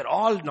నిలబడ్డారు. They're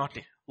all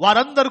naughty.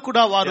 వారందరూ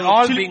కూడా వారు They're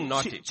all being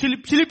naughty.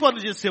 చిలి పనులు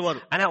చేసేవారు.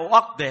 And I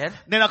walked there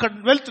నేను అక్కడ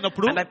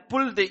వెళ్తున్నప్పుడు and I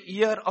pulled the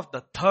ear of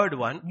the third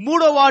one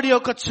మూడో వాడి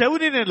యొక్క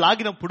చెవిని నేను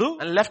లాగినప్పుడు,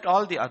 and left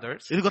all the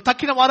others. ఇదిగో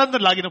తక్కిన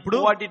వారందరూ లాగినప్పుడు,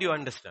 What did you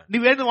understand?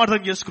 నువ్వేం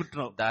అర్థం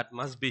చేసుకుంటున్నావు? That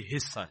must be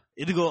his son.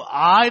 ఇదిగో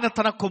ఆయన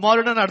తన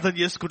కుమారుడని అర్థం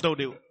చేసుకుంటావు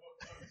నీవు.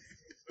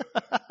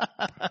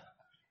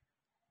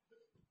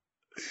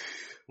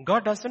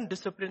 God doesn't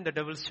discipline the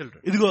devil's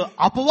children. ఇదిగో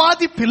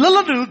అపవాది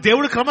పిల్లలను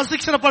దేవుడు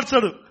క్రమశిక్షణ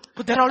పరచడు.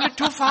 But there are only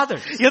 2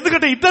 fathers.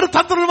 ఎందుకంటే ఇద్దరు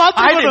తండ్రులు I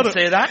మాత్రమే didn't ఉన్నారు.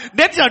 say that.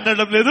 నేను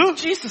అనడం లేదు,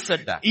 Jesus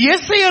said that.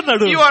 యేసయ్య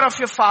అన్నాడు. You are of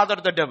your father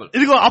the devil.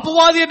 ఇదిగో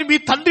అపవాది అని మీ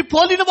తండ్రి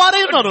పోలిన వారే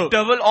ఉన్నారు.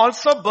 Devil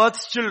also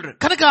births children.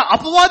 కనుక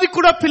అపవాది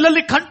కూడా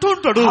పిల్లల్ని కంటూ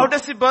ఉంటాడు. How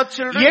does he birth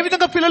children? ఏ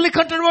విధంగా పిల్లల్ని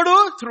కంటాడు వాడు?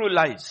 Through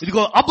lies.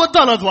 ఇదిగో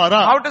అబద్ధాల ద్వారా.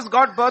 How does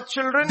God birth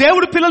children?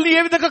 దేవుడు పిల్లల్ని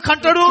ఏ విధంగా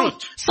కంటాడు?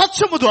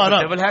 సత్యము ద్వారా.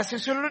 Devil has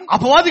his children.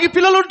 అపవాదికి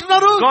పిల్లలు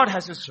ఉంటున్నారు, God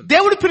has his children.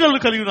 దేవుడి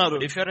పిల్లలు కలిగి ఉన్నారు.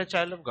 If you are a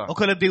child of God,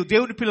 ఒకవేళ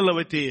దేవుని పిల్లలు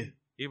అయితే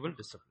he will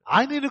discipline.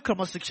 ఆయన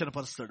క్రమశిక్షణ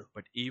పరుస్తాడు.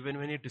 But even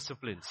when he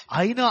disciplines you,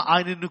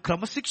 ఆయన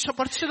క్రమశిక్ష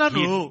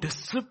పరిచినాను, he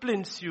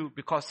disciplines you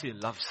because he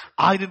loves you.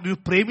 ఆయన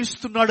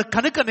ప్రేమిస్తున్నాడు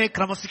కనుకనే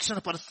క్రమశిక్షణ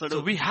పరుస్తాడు.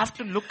 So we have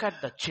to look at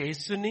the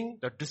chastening,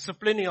 the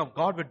disciplining of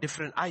God with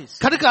different eyes.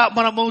 కనుక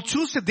మనము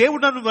చూస్తే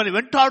దేవుడు నన్ను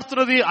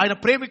వెంటాడుతున్నది, ఆయన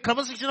ప్రేమి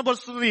క్రమశిక్షణ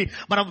పరుస్తున్నది,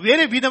 మనం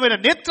వేరే విధమైన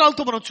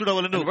నేత్రాలతో మనం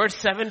చూడవలను. And verse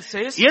 7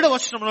 says, 7వ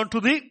వచనంలో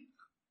ఉంటుంది,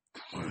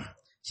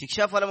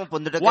 శిక్షాఫలము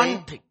పొందుటకై one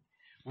thing,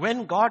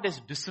 When God is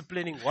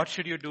disciplining, what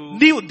should you do?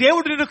 నీవు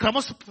దేవుడు నిన్ను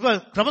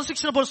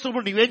క్రమశిక్షణ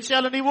పరుస్తున్నప్పుడు నీవేం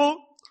చేయాలి? నీవు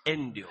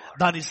Endure.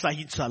 దాన్ని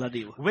సహించాల.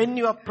 నీవు When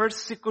you are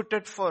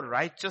persecuted for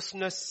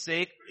righteousness'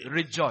 sake,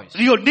 rejoice.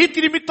 నీవు నీతి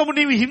నిమిత్తము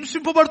నీవు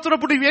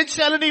హింసింపబడుతున్నప్పుడు నీవేం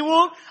చేయాలి? నీవు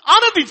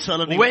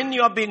ఆనందించాలి. When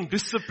you are being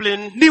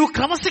disciplined, నీవు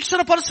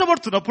క్రమశిక్షణ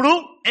పరచబడుతున్నప్పుడు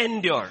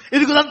endure.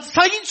 ఇదిగో దాన్ని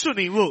సహించు.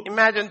 నీవు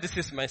Imagine this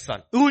is my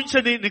son.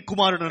 ఊహించండి, నీ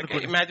కుమారుడు Okay,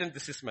 అనుకోండి. imagine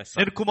this is my son.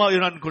 నేను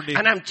కుమారుడు అనుకోండి,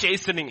 And I'm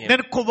chastening him.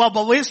 నేను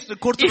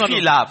కొడుతున్నాను. If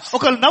he laughs,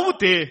 ఒకళ్ళు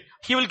నవ్వుతే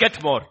he will get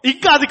more.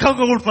 ఇంకా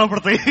అధికంగా కూడా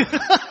పడతాయి.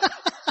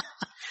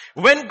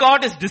 When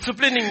God is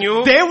disciplining you,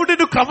 దేవుడు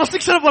నిన్ను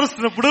క్రమశిక్షణ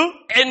పరుస్తున్నప్పుడు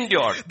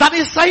endure.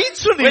 దాన్ని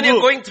సహించు. When you're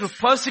నీవు going through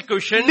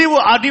persecution,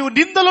 నీవు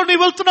నిందలో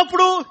నీవు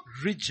వెళ్తున్నప్పుడు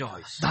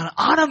rejoice. దాన్ని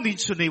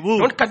ఆనందించు. నీవు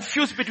Don't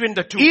confuse between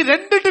the two. ఈ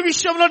రెండింటి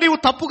విషయంలో నీవు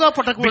తప్పుగా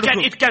పట్టకూడదు.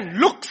 It can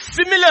look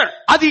similar.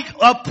 అది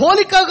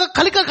పోలికగా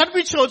కలిక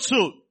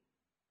కనిపించవచ్చు,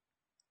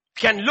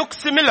 Can look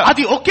similar.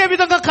 అది ఒకే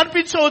విధంగా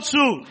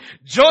కనిపించవచ్చు.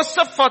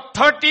 Joseph for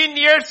 13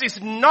 years is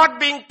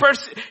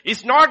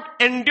not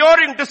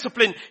enduring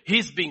discipline.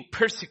 He's being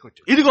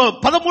persecuted. ఇదిగో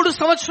 13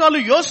 సంవత్సరాలు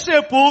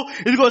యోసేపు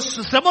ఇదిగో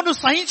శ్రమను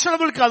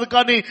సహించడం కాదు,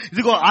 కానీ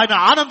ఇదిగో ఆయన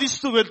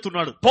ఆనందిస్తూ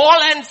వెళ్తున్నాడు. Paul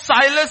and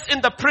Silas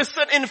in the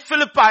prison in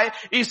Philippi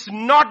is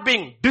not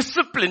being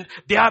disciplined.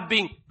 They are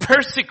being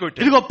persecuted.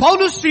 ఇదిగో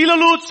పౌలు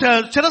శీలలు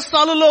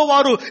చెరసాలలో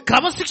వారు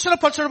క్రమశిక్షణ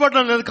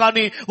పరచబడడం లేదు,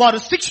 కానీ వారు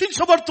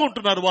శిక్షించబడుతూ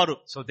ఉంటున్నారు. వారు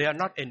So they are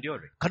not enduring.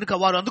 కనుక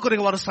వారు అందుకని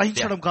వారు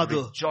సహించడం కాదు,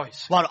 Rejoice.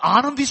 వారు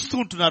ఆనందిస్తూ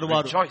ఉంటున్నారు.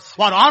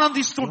 వారు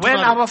ఆనందిస్తూ When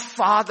ఉంటున్నారు. our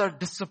Father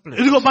disciplines,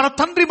 ఇదిగో మన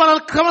తండ్రి మన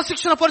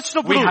క్రమశిక్షణ we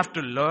పరిచినప్పుడు have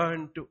to learn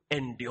to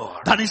endure.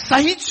 దాన్ని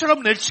సహించడం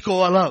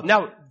నేర్చుకోవాలా.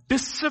 Now,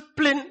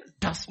 discipline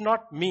does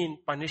not mean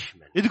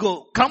punishment. ఇదిగో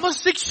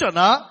క్రమశిక్షణ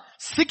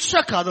శిక్ష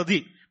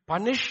కాదది.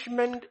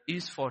 Punishment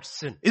is for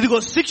sin. ఇదిగో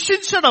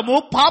శిక్షించడము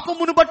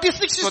పాపమును బట్టి So that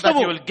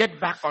శిక్షిస్తాము. you will get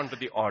back onto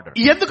the order.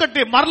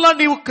 ఎందుకంటే మరలా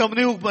నీవు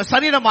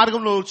సరైన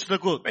మార్గంలో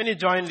వచ్చినకు When you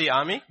join the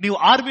army, నీవు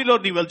ఆర్మీలో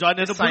నీవు జాయిన్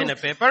sign అయినప్పుడు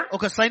a paper,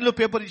 ఒక సైన్ లో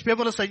పేపర్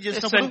లో సైన్ they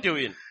చేసినప్పుడు send you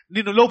in.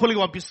 నిన్ను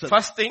లోపలికి పంపిస్తారు.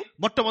 First thing,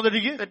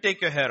 మొట్టమొదటికి they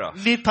take your hair off.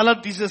 నీ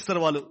తలను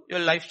తీసేస్తారు వాళ్ళు.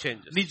 Your life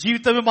changes. నీ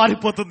జీవితమే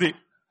మారిపోతుంది.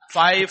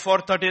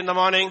 4:30 in the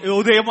morning,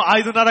 ఉదయం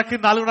 5:30కి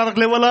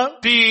 4:30కి లేవాలా,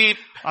 beep,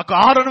 ఒక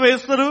హారన్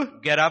వేస్తారు,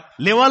 get up,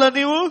 లేవాలా.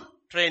 నీవు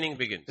training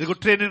begins. ఇదిగో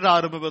training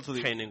ఆరంభమవుతుంది.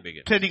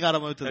 Training Now,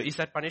 ఆరంభమవుతుంది. is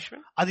that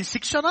punishment? అది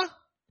శిక్షనా?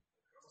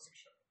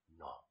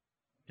 No.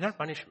 It's not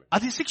punishment.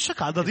 అది శిక్ష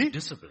కాదు, అది It's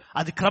discipline.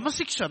 అది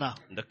క్రమశిక్షణ.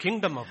 In the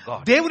kingdom of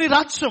God, దేవుని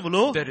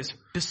రాజ్యములో there is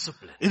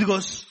discipline. ఇదిగో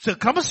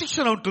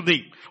క్రమశిక్షణ ఉంటుంది.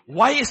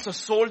 Why is a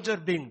soldier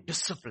being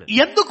disciplined?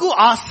 ఎందుకు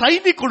ఆ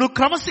సైనికుడు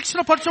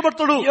క్రమశిక్షణ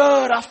పరచబడతాడు?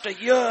 Year after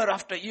year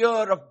after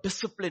year of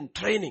discipline,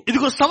 training.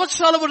 ఇదిగో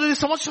సంవత్సరాల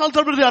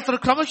తరబడి అతను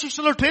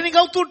క్రమశిక్షణలో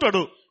ట్రైనింగ్ అవుతూ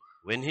ఉంటాడు.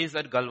 When he is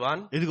at Galwan,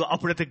 ఇదిగో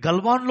అప్పుడైతే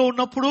గల్వాన్ లో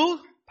ఉన్నప్పుడు,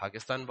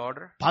 Pakistan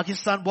border,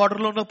 పాకిస్తాన్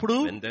బార్డర్ లో ఉన్నప్పుడు,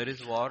 when there is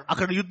war,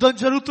 అక్కడ యుద్ధం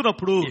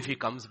జరుగుతున్నప్పుడు if he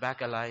comes back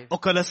alive,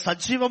 ఒకవేళ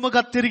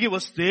సజీవముగా తిరిగి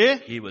వస్తే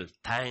he will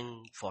thank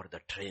for the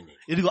training.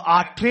 ఇదిగో ఆ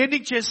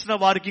ట్రైనింగ్ చేసిన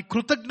వారికి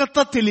కృతజ్ఞత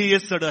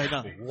తెలియజేస్తాడు ఆయన.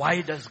 Why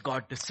does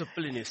God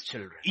discipline his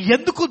children?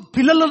 ఎందుకు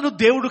పిల్లలను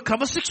దేవుడు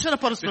క్రమశిక్షణ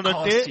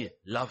పరుస్తున్నాడంటే, Because he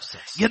loves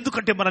us.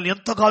 ఎందుకంటే మనల్ని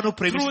ఎంతగానో Through the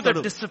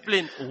ప్రేమిస్తాడు.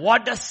 discipline,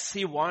 what does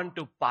he want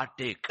to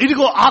partake?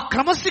 ఇదిగో ఆ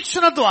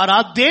క్రమశిక్షణ ద్వారా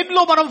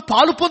దేనిలో మనం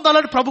పాలు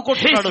పొందాలని ప్రభు His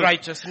కోరుతున్నాడు.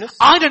 righteousness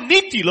ఆయన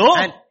నీతిలో,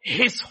 and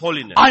his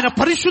holiness. ఆయన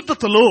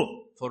పరిశుద్ధతలో.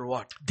 For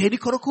what? దేని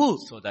కొరకు?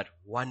 So that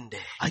one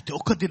day అయితే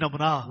ఒక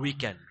దినమున we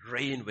can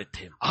reign with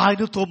him.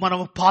 ఆయనతో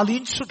మనం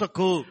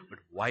పాలించుటకు. But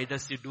why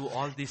does he do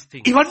all these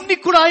things? ఇవన్నీ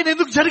కూడా ఆయన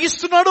ఎందుకు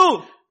జరిగిస్తున్నాడు?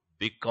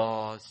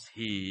 Because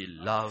he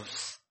loves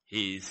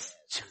his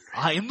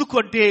children. ఎందుకు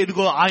అంటే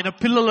ఇదిగో ఆయన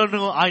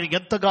పిల్లలను ఆయన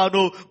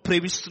ఎంతగానో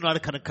ప్రేమిస్తున్నాడు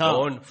కనుక.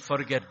 Don't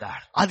forget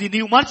that. అది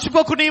నీవు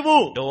మర్చిపోకు. నీవు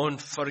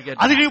Don't forget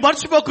అది that. నీవు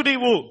మర్చిపోకు.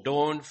 నీవు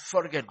Don't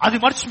forget అది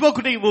that.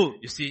 మర్చిపోకు. నీవు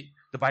You see,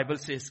 the Bible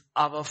says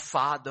our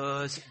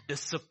fathers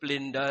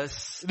disciplined us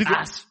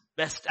as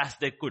best as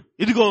they could.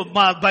 ఇదిగో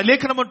మా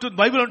లేఖనం అంటుంది,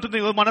 బైబిల్ అంటుంది,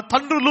 మన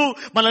తండ్రులు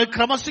మనల్ని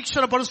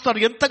క్రమశిక్షణ పరుస్తారు.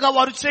 ఎంతగా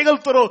వారు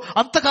చేయగలుగుతారో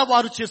అంతగా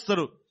వారు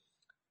చేస్తారు.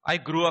 I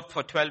grew up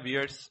for 12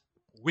 years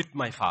with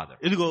my father.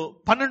 ఇదిగో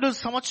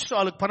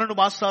 12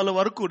 మాసాల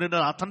వరకు నేను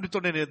ఆ తండ్రితో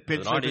నేను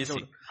పెంచాను.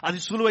 అది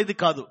సులువైంది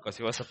కాదు, Because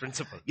he was a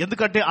principal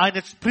ఎందుకంటే ఆయన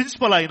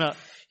ప్రిన్సిపల్. ఆయన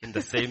in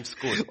the same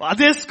school.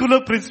 అదే స్కూల్లో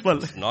ప్రిన్సిపల్.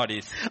 It's not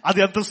easy.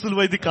 అది అంత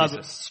సులువైంది కాదు.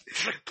 He's a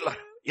strict.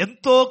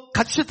 ఎంతో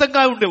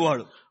ఖచ్చితంగా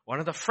ఉండేవాడు. One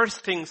of the first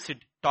things he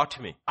taught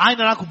me ఆయన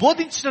నాకు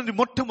బోధించినది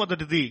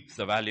మొట్టమొదటిది is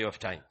the value of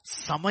time.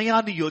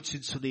 సమయాన్ని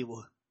యోచించు. నీవు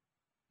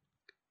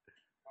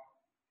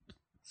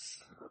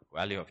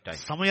Value of time.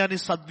 సమయాన్ని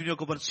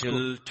సద్వినియోగపరచు.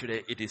 Till today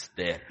it is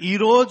there. ఈ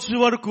రోజు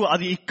వరకు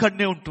అది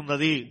ఇక్కడనే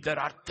ఉంటున్నది.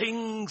 There are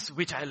things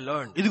which I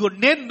learned. ఇదిగో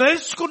నేను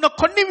నేర్చుకున్న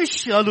కొన్ని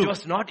విషయాలు It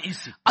was not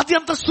easy. అది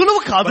అంత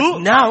సులువు కాదు.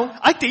 But now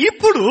అయితే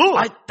ఇప్పుడు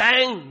I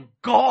thank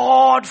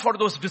God for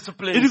those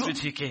disciplines which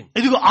he came.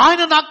 ఇదిగో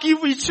ఆయన నాకు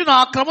ఇచ్చిన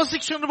ఆ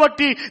క్రమశిక్షణను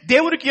బట్టి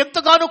దేవునికి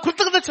ఎంతగానో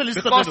కృతజ్ఞత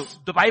చెల్లిస్తున్నాను. Because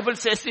the Bible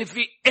says if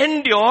we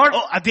endure,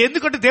 అది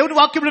ఎందుకంటే దేవుని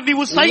వాక్యంలో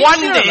నీవు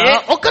one day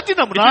ఒక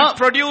దినమున it will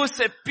produce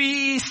a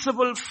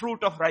peaceable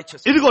fruit of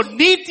righteousness. ఇదిగో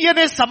నీతి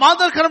అనే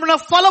సమాధానకరమైన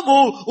ఫలము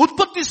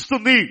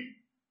ఉత్పత్తిస్తుంది.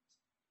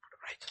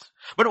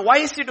 But why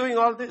is he doing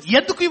all this?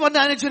 ఎందుకు ఇవన్నీ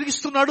ఆయన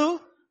జరిగిస్తున్నాడు?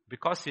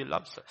 Because he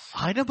loves us.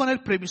 ఆయన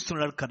మనల్ని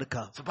ప్రేమిస్తున్నాడు కనుక.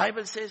 So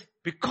Bible says,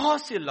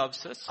 because he loves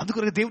us,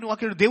 అందుకని దేవుని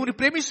వాక్యం దేవుని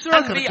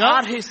ప్రేమిస్తున్నాడు and we కనుక,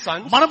 are his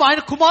sons మనం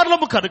ఆయన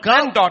కుమారులము కనుక,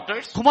 and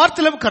daughters,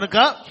 కుమార్తెలము కనుక,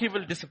 he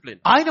will discipline.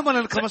 ఆయన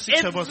మనల్ని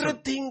క్రమశిక్షించబోతున్నాడు.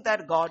 Everything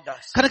that God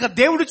does, కనుక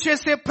దేవుడు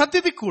చేసే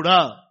ప్రతిదీ కూడా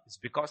is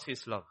because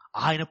his love.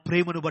 ఆయన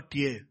ప్రేమను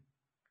బట్టియే.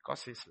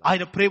 Because his love.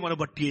 ఆయన ప్రేమను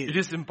బట్టియే. It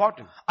is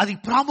important. అది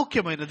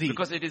ప్రాముఖ్యమైనది.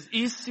 Because it is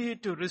easy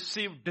to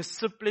receive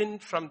discipline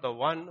from the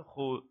one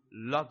who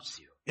loves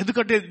you.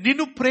 ఎందుకంటే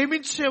నిన్ను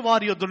ప్రేమించే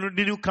వారి యొద్ద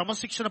నుండి నువ్వు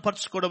క్రమశిక్షణ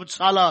పరచుకోవడం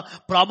చాలా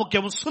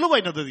ప్రాముఖ్యం,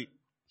 సులువైనది.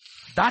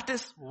 That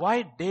is why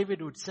David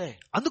would say,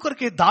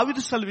 అందుకొరకే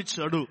దావీదు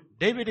సెలవిచ్చాడు,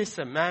 David is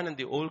a man in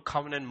the old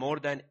covenant more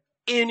than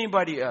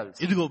anybody else.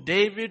 ఇదిగో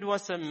David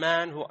was a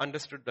man who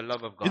understood the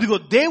love of God. ఇదిగో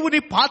దేవుని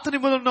పాత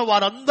నిబంధన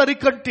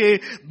వారందరికంటే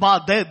మా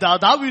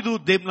దావీదు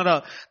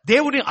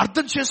దేవుని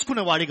అర్థం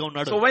చేసుకునే వాడిగా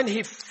ఉన్నాడు. So when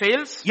he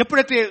fails,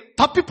 ఎప్పుడైతే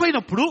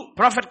తప్పిపోయినప్పుడు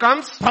prophet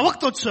comes,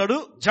 ప్రవక్త వచ్చాడు,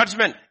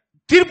 judgment.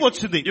 తీర్పు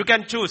వచ్చింది. You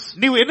can choose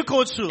నీవు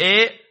ఎన్నుకోవచ్చు,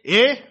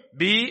 A,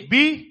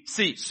 B,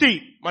 C.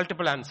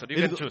 multiple answer. You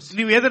can choose.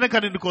 నీవు ఏదైనా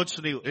కానీ ఎన్నుకోవచ్చు.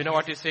 నీవు You know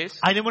what he says?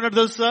 ఆయన ఏమన్నాడు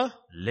తెలుసా?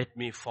 Let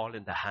me fall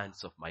in the hands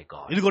of my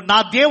God. ఇదిగో నా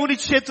దేవుని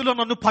చేతిలో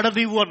నన్ను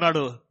పడనీవు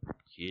అన్నాడు.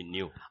 He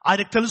knew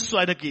ఆయనకు తెలుసు,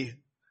 ఆయనకి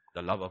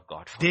the love of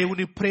God.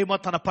 దేవుని ప్రేమ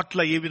తన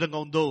పట్ల ఏ విధంగా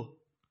ఉందో.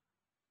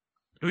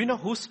 Do you know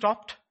who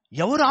stopped?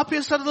 ఎవరు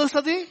ఆపేస్తారు తెలుసా?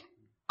 అది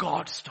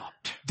God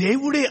stopped.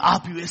 దేవుడే If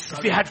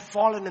ఆపివేస్తాడు. he had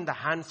fallen in the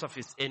hands of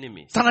his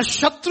enemies, తన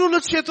శత్రువుల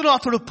చేతిలో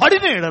అతడు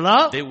పడిన ఎడలా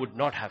they would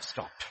not have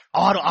stopped.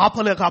 వారు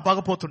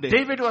ఆపకపోతుండే.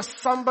 David was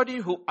somebody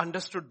who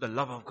understood the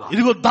love of God.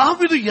 ఇదిగో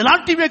దావీదు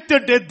ఎలాంటి వ్యక్తి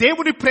అంటే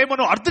దేవుని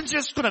ప్రేమను అర్థం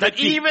చేసుకున్న That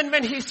వ్యక్తి. even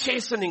when he's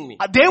chastening me,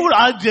 దేవుడు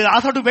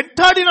అతడు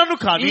వెంటాడి నన్ను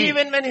కానీ,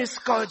 even when he's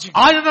scourging,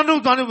 ఆయన నన్ను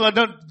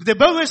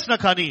దెబ్బ వేసిన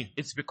కానీ,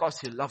 it's because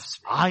he loves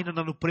me. ఆయన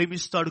నన్ను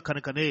ప్రేమిస్తాడు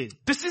కనుకనే.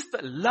 This is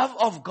the love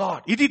of God.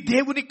 ఇది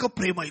దేవుని యొక్క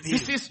ప్రేమ. ఇది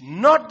This is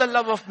not the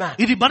love of man.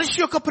 ఇది మనిషి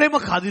యొక్క ప్రేమ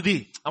కాదు. ఇది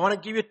I want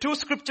to give you two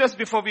scriptures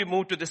before we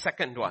move to the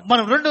second one.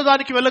 మనం రెండో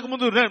దానికి వెళ్ళక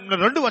ముందు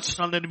రెండు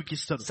వచనాలు నేను మీకు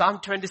ఇస్తాను. Psalm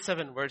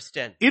 27 verse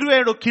 10.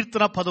 27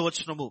 కీర్తన 10వ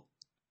వచనము.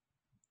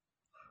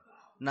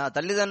 నా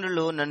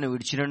తల్లిదండ్రులు నన్ను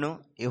విడిచినను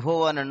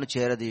యెహోవా నన్ను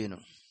చేరదీయును.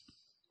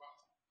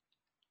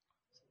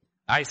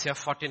 Isaiah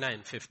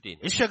 49:15.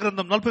 యెషయా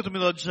గ్రంథం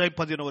 49వ అధ్యాయం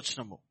 10వ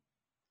వచనము.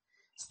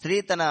 స్త్రీ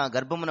తన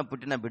గర్భమున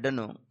పుట్టిన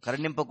బిడ్డను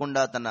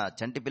కరుణింపకుండా తన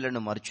చంటి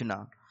పిల్లను మరుచున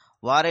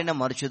వారైనా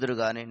మరుచుదురు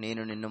గాని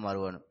నేను నిన్ను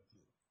మరువను.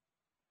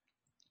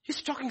 He's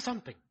talking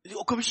something. ఇది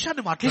ఒక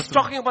విషయాన్ని He's మాట్లాడుతున్నాడు.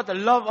 talking about the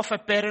love of a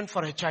parent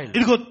for a child.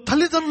 ఇదిగో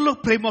తల్లిదండ్రుల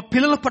ప్రేమ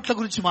పిల్లల పట్ల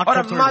గురించి Or a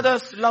మాట్లాడుతున్నాడు.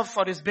 mother's love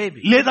for his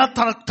baby. లేదా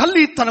తన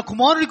తల్లి తన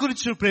కుమారుడి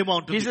గురించి ప్రేమ He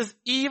ఉంటుంది. says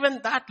even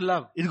that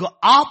love ఇదిగో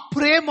ఆ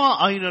ప్రేమ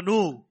ఆయనను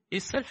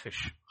is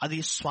selfish. అది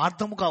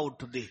స్వార్థముగా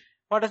ఉంటుంది.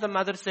 What does the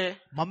mother say?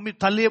 Mummy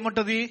తల్లి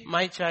ఏమంటది?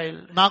 My child,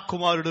 నా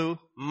కుమారుడు,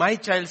 my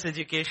child's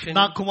education.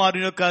 నా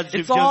కుమారుని యొక్క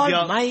It's all విద్య,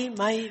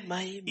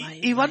 my.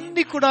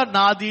 ఇవన్నీ కూడా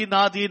నాది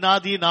నాది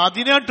నాది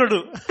నాదినే అంటాడు.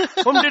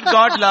 Whom did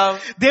God love?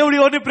 దేవుడు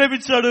ఎవరిని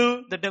ప్రేమించాడు?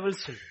 The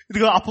devil's children.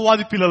 ఇదిగో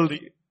అపవాది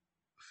పిల్లల్ని.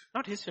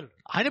 Not his children.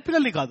 ఆయన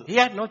పిల్లల్ని కాదు. He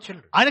had no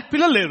children. ఆయనకు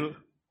పిల్లలు లేరు.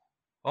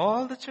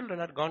 All the children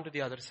had gone to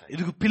the other side.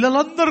 ఇదిగో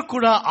పిల్లలందరూ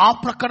కూడా ఆ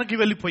ప్రక్కనకి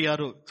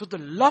వెళ్ళిపోయారు. So the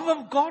love of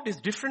God is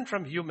different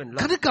from human love.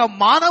 కనుక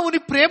మానవుని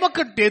ప్రేమ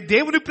కంటే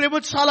దేవుని ప్రేమ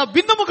చాలా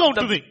భిన్నముగా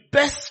ఉంటుంది.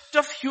 Best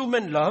of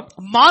human love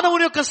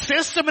మానవుని యొక్క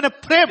శ్రేష్టమైన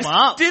ప్రేమ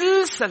still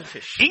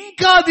selfish.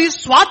 ఇంకా అది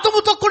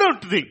స్వార్థముతో కూడా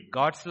ఉంటుంది.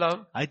 God's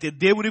love అయితే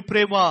దేవుని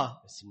ప్రేమ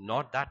is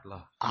not that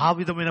love. ఆ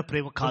విధమైన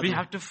ప్రేమ So కాదు. we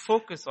have to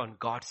focus on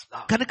God's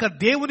love. కనుక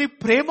దేవుని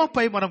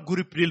ప్రేమపై మనం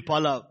గురి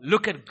నిలపాలా.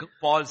 Look at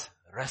Paul's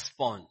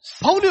response.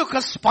 పౌలు యొక్క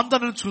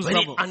స్పందనను When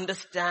చూసాము. he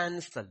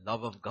understands the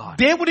love of God.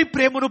 దేవుని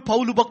ప్రేమను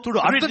పౌలు భక్తుడు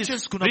Read అర్థం these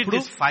చేసుకున్నప్పుడు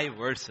 5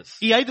 verses.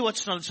 ఈ 5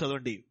 వచనాలు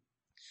చదవండి.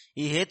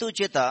 ఈ హేతువు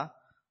చేత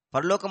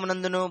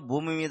పరలోకమునందును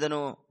భూమి మీదను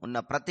ఉన్న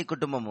ప్రతి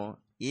కుటుంబము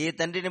ఏ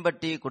తండ్రిని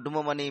బట్టి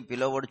కుటుంబమని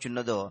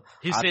పిలువబడుచున్నదో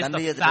He ఆ says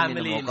తండ్రి the ఎదుట నేను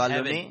family in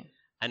మోకాళ్ళుని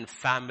heaven and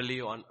family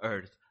on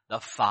earth.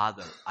 The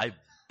Father, I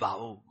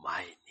bow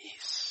my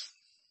knees.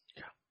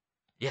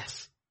 Yes.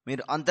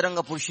 మీరు అంతరంగ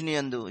పురుషుని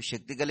యందు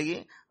శక్తి కలిగి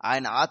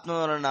ఆయన ఆత్మ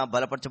వలన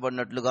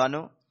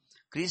బలపరచబడినట్లుగాను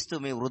క్రీస్తు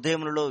మీ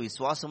హృదయములలో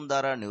విశ్వాసం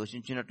ద్వారా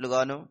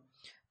నివసించినట్లుగాను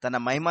తన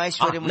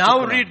మహిమైశ్వర్యము Now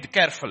చొప్పున read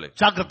carefully.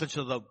 జాగ్రత్త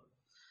చూద్దాం.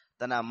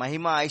 తన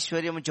మహిమ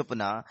ఐశ్వర్యము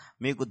చొప్పున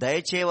మీకు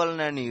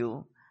దయచేయవలననియు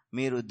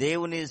మీరు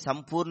దేవుని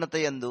సంపూర్ణత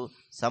యందు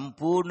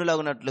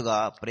సంపూర్ణులగునట్లుగా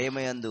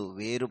ప్రేమయందు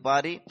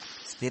వేరుపారి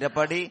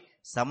స్థిరపడి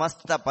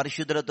సమస్త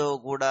పరిశుద్ధులతో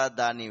కూడా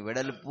దాని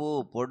వెడల్పు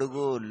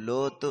పొడుగు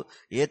లోతు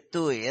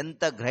ఎత్తు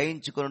ఎంతో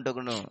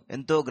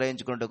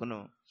గ్రహించుకున్నటకును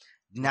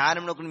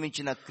జ్ఞానమునకు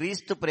మించిన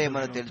క్రీస్తు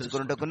ప్రేమను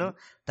తెలుసుకున్నటకును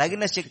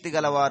తగిన శక్తి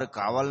గలవారు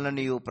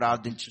కావాలని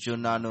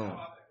ప్రార్థించుచున్నాను.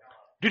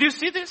 Did you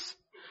see this?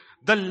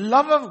 The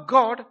love of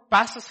God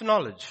passes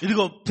knowledge.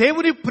 ఇదిగో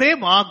దేవుని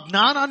ప్రేమ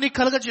జ్ఞానాన్ని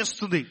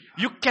కలగజేస్తుంది.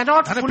 You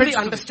cannot fully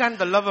understand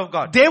the love of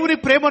God. దేవుని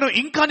ప్రేమను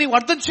ఇంకా నీవు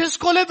అర్థం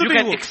చేసుకోలేదు. You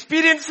can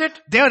experience it.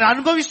 దేవుని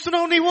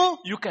అనుభవిస్తున్నావు నీవు.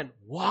 You can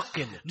walk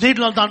in it.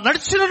 నేను దాన్ని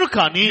నడిచినను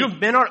కానీ You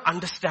may not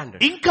understand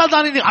it. ఇంకా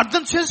దానిని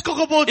అర్థం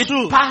చేసుకోకపోవచ్చు.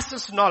 It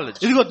passes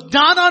knowledge. ఇదిగో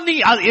జ్ఞానాన్ని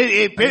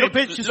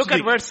Look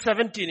at verse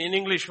 17 in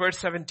English, verse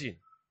 17.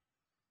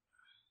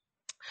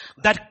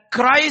 That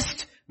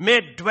Christ may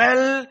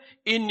dwell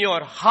in your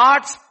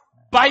hearts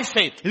by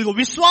faith. ఇదిగో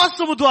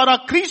విశ్వాసము ద్వారా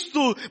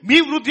క్రీస్తు మీ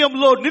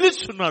హృదయంలో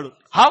నిలుచున్నాడు.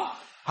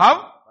 How?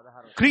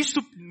 క్రీస్తు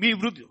మీ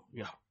హృదయం.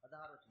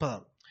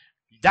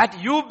 That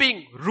you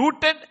being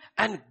rooted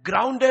and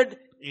grounded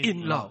in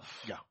love.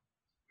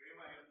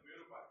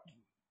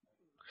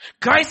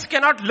 Christ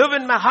cannot live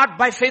in my heart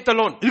by faith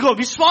alone. ఇదిగో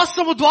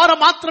విశ్వాసము ద్వారా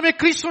మాత్రమే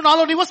క్రీస్తు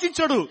నాలో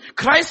నివసించడు.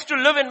 Christ to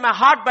live in my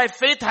heart by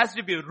faith has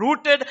to be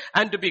rooted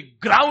and to be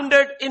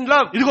grounded in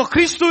love. ఇదిగో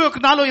క్రీస్తు యొక్క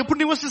నాలో ఎప్పుడు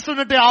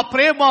నివసిస్తున్నట్టే ఆ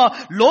ప్రేమ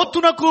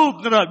లోతునకు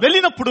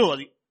వెళ్ళినప్పుడు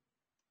అది.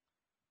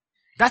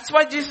 That's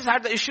why Jesus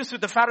had the issues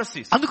with the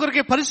Pharisees.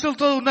 అందుకొరకే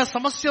పరిశీలనతో ఉన్న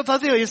సమస్య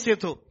అదే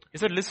యేసుతో. He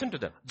said, listen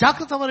to them.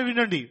 జాగ్రత్త మరి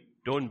వినండి.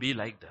 Don't be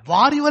like them.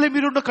 వారి వలె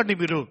మీరు ఉండకండి.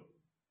 మీరు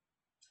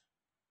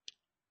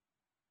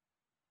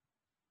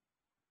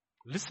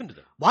listen to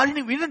them.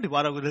 వారిని వినండి.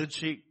 వారి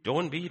గురించి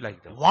don't be like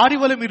them. వారి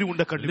వలె మీరు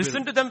ఉండకండి.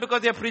 listen to them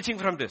because they are preaching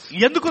from this.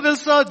 ఎందుకు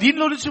తెలుసా?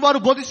 దీనిలో నుంచి వారు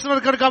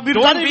బోధిస్తున్నారు కనుక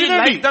మీరు don't be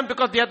like them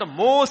because they are the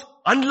most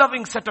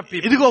unloving set of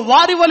people. ఇదిగో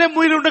వారి వలె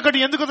మీరు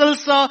ఉండకండి. ఎందుకు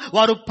తెలుసా?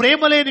 వారు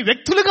ప్రేమ లేని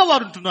వ్యక్తులుగా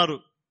వారు ఉంటున్నారు.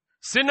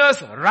 Sinners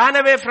ran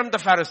away from the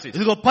Pharisees.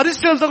 ఇదిగో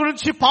పరిసయ్యుల దగ్గర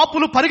నుంచి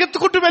పాపులు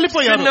పరిగెత్తుకుంటూ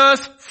వెళ్ళిపోయారు.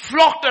 Sinners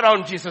flocked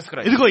around Jesus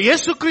Christ. ఇదిగో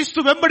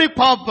యేసుక్రీస్తు వెంబడి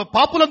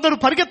పాపులందరూ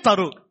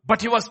పరిగెత్తారు. But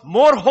he was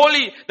more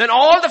holy than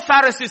all the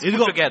Pharisees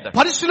put together.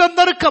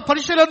 పరిశులందరి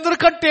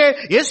కంటే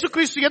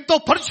యేసుక్రీస్తు ఎంతో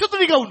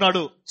పరిశుద్ధునిగా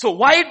ఉన్నాడు. So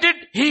why did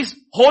his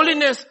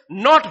holiness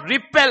not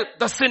repel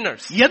the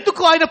sinners?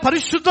 ఎందుకు ఆయన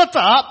పరిశుద్ధత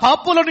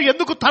పాపులను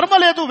ఎందుకు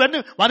తరమలేదు?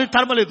 వారిని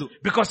తరమలేదు.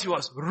 Because he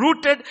was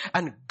rooted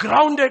and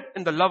grounded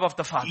in the love of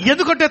the Father.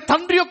 ఎందుకంటే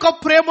తండ్రి యొక్క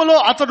ప్రేమలో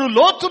అతడు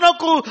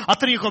లోతునకు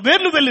అతని యొక్క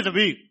వేర్లు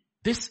వెళ్ళినవి.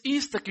 This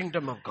is the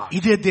kingdom of God.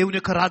 ఇదే దేవుని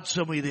యొక్క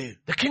రాజ్యము. ఇదే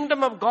the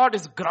kingdom of God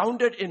is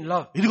grounded in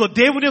love. ఇదిగో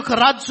దేవుని యొక్క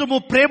రాజ్యము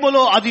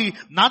ప్రేమలో అది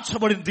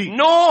నాచబడింది.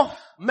 No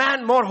man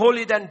more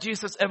holy than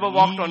Jesus ever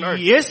walked on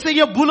earth.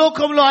 యేసయ్య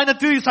భూలోకంలో ఆయన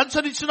తిరిగి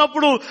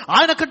సంచరించినప్పుడు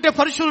ఆయన కంటే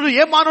పరిశుద్ధుడు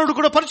ఏ మానవుడు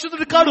కూడా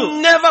పరిశుద్ధుడు కాడు.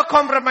 Never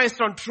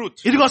compromised on truth.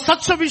 ఇదిగో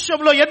సత్య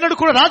విషయంలో ఎన్నడూ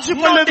కూడా రాజీ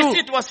పడలేదు. No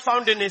deceit was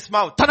found in his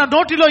mouth. తన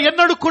నోటిలో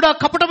ఎన్నడూ కూడా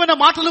కపటమైన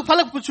మాటలు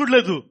పలక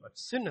చూడలేదు. But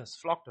sinners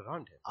flocked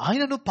around him.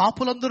 ఆయనను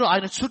పాపులందరూ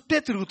ఆయన చుట్టే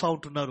తిరుగుతూ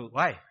ఉంటున్నారు.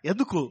 Why?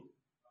 ఎందుకు?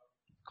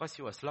 Because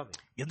he was loving.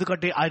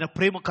 ఎందుకంటే ఆయన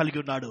ప్రేమ కలిగి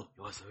ఉన్నాడు.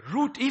 He was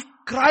root. If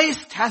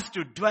Christ has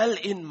to dwell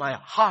in my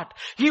heart,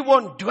 he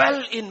won't dwell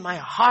in my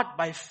heart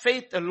by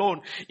faith alone,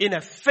 in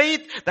a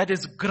faith that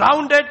is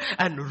grounded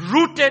and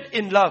rooted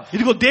in love.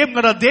 ఇదిగో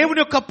దేవుని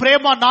యొక్క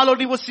ప్రేమ నాలో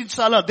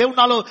నివసించాలా, దేవుడు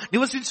నాలో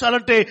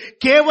నివసించాలంటే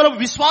కేవలం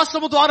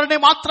విశ్వాసము ద్వారానే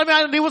మాత్రమే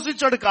ఆయన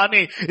నివసించాడు.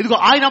 కానీ ఇదిగో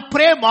ఆయన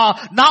ప్రేమ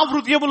నా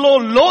హృదయంలో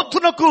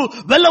లోతునకు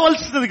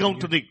వెళ్ళవలసినదిగా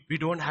ఉంటుంది. We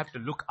don't have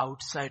to look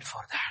outside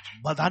for that.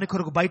 దాని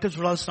కొరకు బయట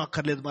చూడాల్సిన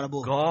అక్కర్లేదు.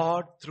 మనము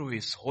God through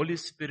his Holy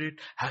Spirit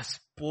has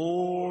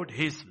poured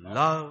his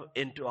love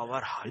into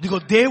our hearts. ఇదిగో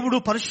దేవుడు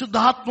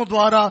పరిశుద్ధాత్మ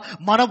ద్వారా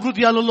మన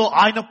హృదయాలలో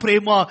ఆయన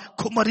ప్రేమ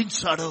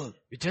కుమ్మరించాడు.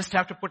 We just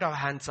have to put our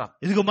hands up.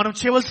 ఇదిగో మనం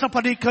చేయవలసిన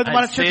పని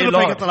మన చేతులు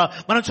పైకెత్తాలా.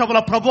 మనం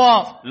చెప్పాలా, ప్రభువా,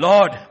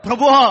 Lord,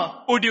 ప్రభువా,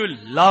 would you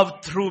love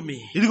through me?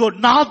 ఇదిగో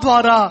నా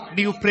ద్వారా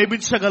నీవు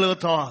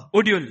ప్రేమించగలుగుతావా?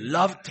 Would you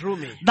love through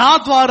me? నా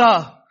ద్వారా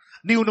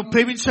నీవు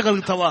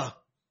ప్రేమించగలుగుతావా?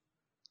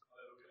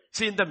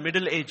 See, in the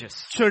Middle Ages,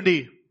 చూడండి,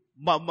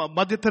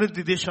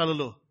 మధ్యతరగతి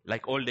దేశాలలో,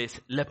 like old days,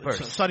 lepers,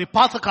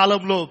 పాత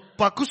కాలంలో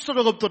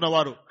కుష్ఠరోగంతో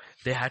ఉన్నవారు,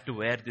 they had to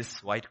wear this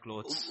white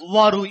clothes.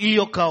 వారు ఈ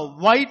యొక్క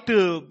వైట్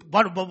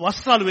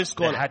వస్త్రాలు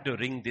వేసుకోవాలి. They had to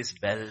ring these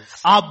bells.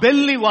 ఆ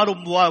బెల్ ని వారు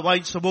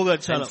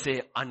వాయించబోగాచారు. Say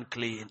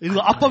unclean.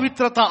 ఇదిగో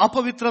అపవిత్రత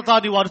అపవిత్రత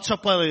అని వారు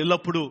చెప్పారు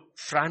ఎల్లప్పుడు.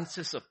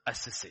 Francis of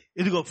Assisi.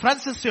 ఇదిగో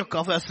ఫ్రాన్సిస్ యొక్క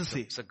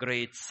Assisi. He's a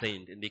great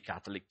saint in the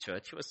Catholic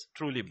Church. He was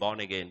truly born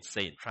again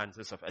saint,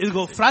 Francis of Assisi.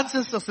 ఇదిగో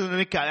ఫ్రాన్సిస్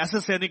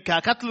అసిసి అని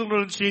కేథలిక్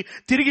నుంచి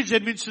తిరిగి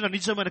జన్మించిన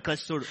నిజమైన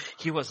క్రైస్తవుడు.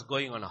 He was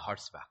going on a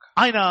horseback.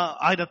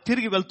 ఆయన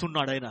తిరిగి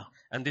వెళ్తున్నాడు. ఆయన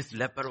and this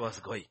leper was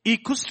going. ఈ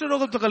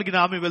కుష్ఠరోగంతో కలిగిన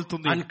ఆమె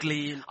వెళ్తుంది.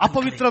 Unclean.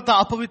 అపవిత్రత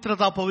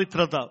అపవిత్రత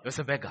అపవిత్రత. He was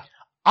a beggar.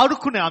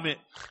 అడుక్కునే ఆమె.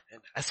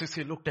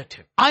 Assisi looked at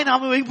him. ఆయన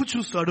ఆమె వైపు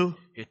చూస్తాడు.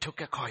 He took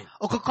a coin.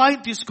 ఒక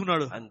కాయిన్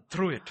తీసుకున్నాడు. and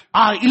threw it.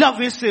 ఇలా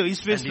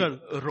వేసినాడు.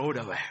 Rode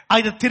away.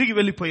 ఆయన తిరిగి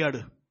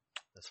వెళ్ళిపోయాడు.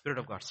 The Spirit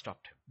of God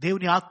stopped him.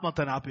 దేవుని ఆత్మ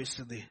తన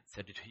ఆపేసింది.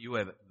 Said it, you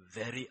are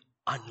very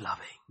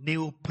unloving.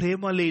 నీవు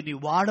ప్రేమ లేని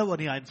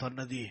వాడవని ఆయన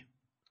అన్నది.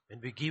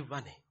 When we give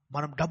money,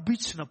 మనం డబ్బు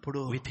ఇచ్చినప్పుడు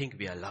we think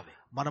we are loving.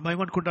 మనం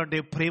ఏమనుకుంటాం అంటే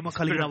ప్రేమ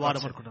కలిగిన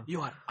వారం అనుకుంటాం. You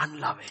are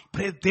unloving.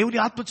 దేవుని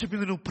ఆత్మ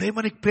చెప్పింది నువ్వు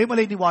ప్రేమ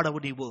లేని వాడవు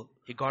నీవు.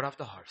 He got off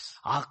the horse.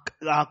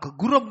 ఆ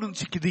గుర్రం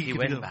నుంచి దిగి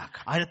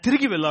ఆయన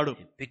తిరిగి వెళ్ళాడు.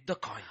 He picked the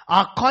coin.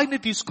 ఆ కాయిన్ ని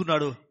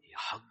తీసుకున్నాడు. He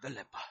hugged the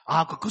leper.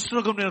 ఆ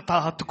కుష్ఠరోగం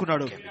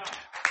హత్తుకున్నాడు.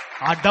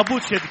 ఆ డబ్బు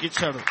చేతికి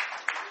ఇచ్చాడు.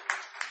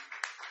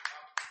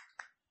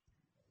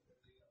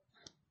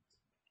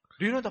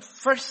 Do you know the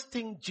first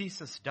thing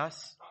Jesus does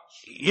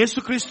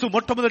యేసుక్రీస్తు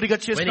మొట్టమొదటిగా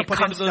when చేసిన he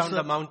పని comes down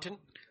the mountain?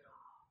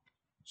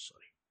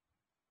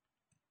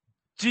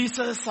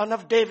 Jesus, son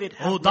of David.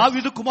 ఓ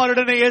దావీదు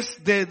కుమారుడైన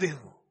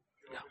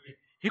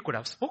He could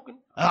have spoken.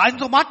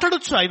 ఆయనతో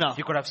మాట్లాడొచ్చు.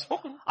 He could have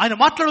spoken. ఆయన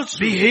మాట్లాడొచ్చు.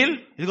 Be healed.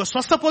 ఇదిగో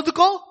స్వస్థ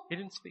పొందుకో. He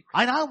didn't speak.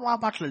 ఆయన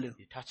మాట్లాడలేదు.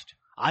 He touched him.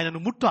 ఆయనను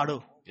ముట్టాడు.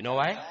 You know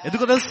why?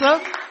 ఎందుకో తెలుసా?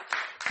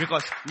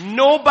 Because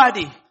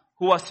nobody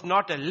who was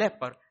not a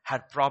leper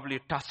had probably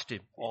touched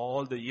him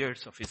all the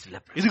years of his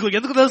leprosy. ఇదిగో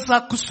ఎందుకు తెలుసా?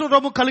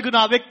 కుష్ఠరోగము కలిగిన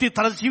ఆ వ్యక్తి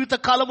తన జీవిత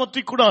కాలం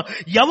మొత్తం కూడా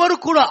ఎవరు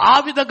కూడా ఆ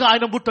విధంగా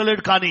ఆయన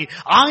ముట్టలేడు, కానీ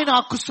ఆయన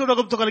ఆ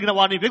కుష్ఠరోగంతో కలిగిన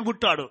వాడిని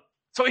ముట్టాడు.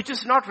 So it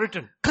is not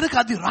written. కనుక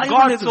అది God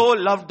రాయలేదు. so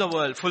loved the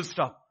world, full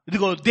stop.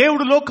 ఇదిగో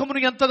దేవుడు లోకమును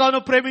ఎంతగానో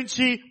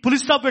ప్రేమించి పులి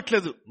స్టాప్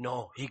పెట్టలేదు. No,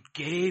 he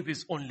gave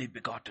his only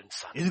begotten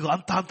son. ఇదిగో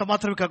అంత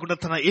మాత్రమే కాకుండా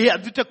తన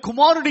అద్వితీయ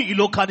కుమారుని ఈ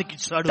లోకానికి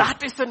ఇచ్చాడు.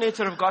 That is the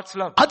nature of God's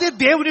love. అదే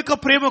దేవుని యొక్క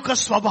ప్రేమ యొక్క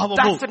స్వభావము.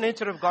 That's the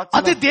nature of God's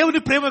అదే love.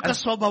 దేవుని ప్రేమ యొక్క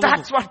స్వభావము.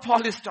 That's what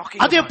Paul is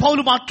talking అదే about.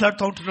 పౌలు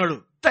మాట్లాడుతూ ఉంటున్నాడు.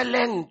 The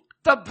length,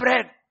 the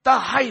breadth, the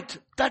height,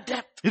 the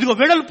depth. ఇదిగో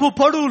వెడల్పు,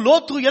 పొడవు,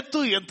 లోతు,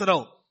 ఎత్తు, ఎంతనో.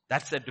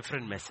 That's a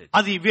different message.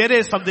 అది వేరే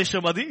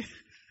సందేశం. అది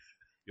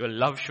Your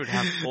love should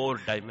have 4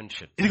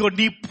 dimensions. ఇదిగో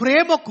నీ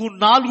ప్రేమకు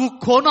 4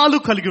 కోణాలు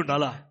కలిగి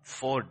ఉండాలా.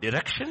 4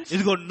 directions.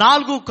 ఇదిగో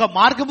 4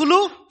 మార్గములు,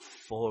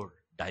 4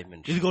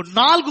 dimensions. ఇదిగో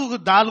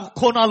 4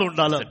 కోణాలు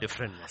ఉండాలా. It's a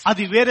different message.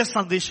 అది వేరే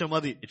సందేశం.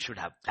 అది It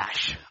should have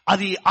passion.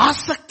 అది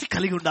ఆసక్తి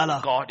కలిగి ఉండాలా.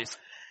 God is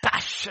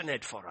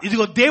passionate for us.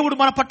 ఇదిగో దేవుడు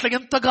మన పట్ల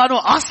ఎంతగానో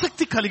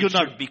ఆసక్తి కలిగి It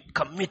ఉన్నాడు. should be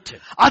committed.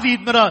 అది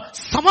మన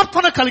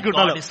సమర్పణ కలిగి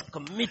ఉండాలి. God is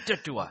committed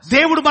to us.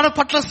 దేవుడు మన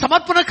పట్ల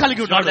సమర్పణ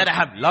కలిగి Not ఉన్నాడు. that I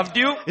have loved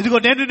you. ఇదిగో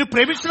నేను నిన్ను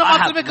ప్రేమించడం I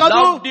have మాత్రమే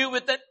కాదు, loved you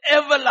with an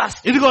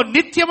everlasting. ఇదిగో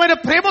నిత్యమైన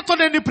ప్రేమతో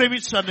నేను నిన్ను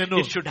ప్రేమించాను. నేను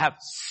It should have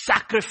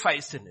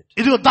sacrifice in it.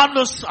 ఇదిగో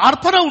దానిలో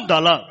అర్పణ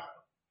ఉండాలా,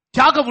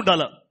 త్యాగం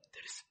ఉండాలా.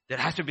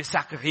 There has to be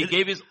sacrifice. He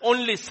gave his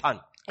only son.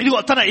 ఇదిగో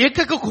తన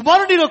ఏకైక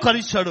కుమారునిలో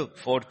కలిచాడు.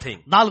 4th thing.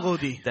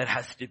 4వది, There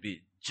has to be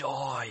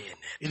joy in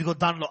it. ఇదిగో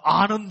దానిలో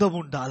ఆనందం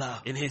ఉండాలా.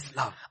 In his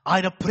love.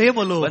 ఆయన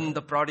ప్రేమలో When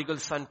the prodigal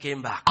son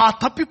came back. ఆ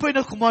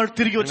తప్పిపోయిన కుమారుడు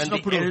తిరిగి When the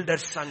వచ్చినప్పుడు, elder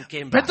son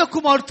came back. పెద్ద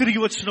కుమారుడు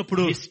తిరిగి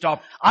వచ్చినప్పుడు He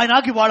stopped. ఆయన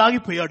వాడు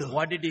ఆగిపోయాడు.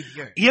 What did he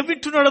hear? ఏం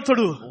వింటున్నాడు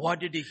అతడు? What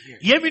did he hear?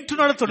 ఏం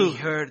వింటున్నాడు అతడు?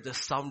 He heard the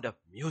sound of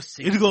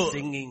music, ఇదిగో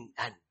singing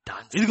and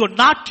dancing. ఇదిగో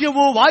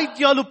నాట్యము,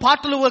 వాయిద్యాలు,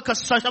 పాటలు యొక్క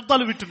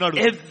శబ్దాలు వింటున్నాడు.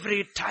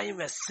 Every time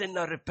a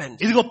sinner repents,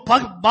 ఇదిగో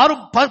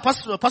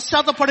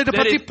పశ్చాత్తపడిన there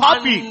ప్రతి is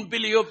పాపి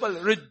unbelievable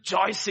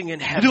rejoicing in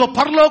heaven. ఇదిగో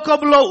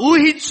పరలోకంలో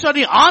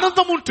ఊహించని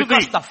ఆనందం ఉంటుంది.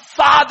 Because the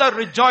Father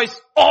rejoiced,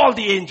 all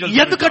the angels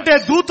ఎందుకంటే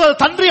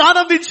తండ్రి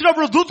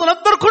ఆనందించినప్పుడు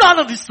దూతలందరూ కూడా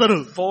ఆనందిస్తారు.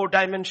 4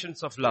 dimensions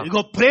of love.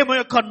 ఇదిగో ప్రేమ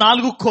యొక్క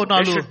 4 There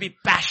కోణాలు. should be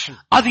passion.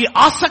 అది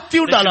ఆసక్తి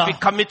There ఉండాలా. should be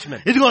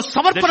commitment. ఇదిగో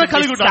సమర్పణ There should be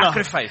కలిగి ఉండాలా.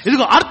 sacrifice.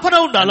 ఇదిగో అర్పణ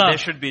And ఉండాలా.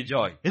 there should be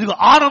joy. ఇదిగో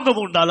ఆనందం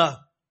ఉండాలా.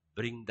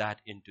 Bring that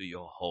into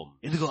your home.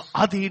 ఇదిగో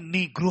అది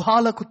నీ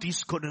గృహాలకు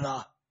తీసుకొనిరా.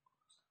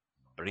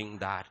 Bring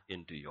that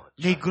into your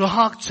నీ church. గృహ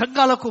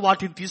సంఘాలకు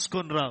వాటిని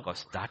తీసుకొనిరా.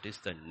 Because that is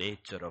the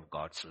nature of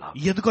God's love.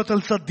 ఎందుకో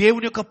తెలుసా?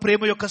 దేవుని యొక్క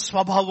ప్రేమ యొక్క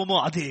స్వభావము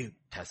అదే.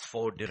 It has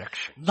 4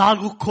 directions.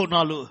 4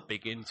 కోణాలు.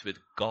 Begins with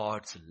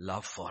God's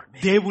love for me.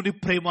 దేవుని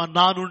ప్రేమ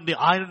నా నుండి,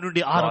 ఆయన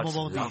నుండి God's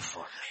ఆరంభమవుతుంది. love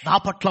for me. నా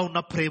పట్ల ఉన్న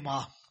ప్రేమ,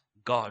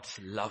 God's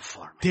love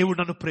for me. దేవుడు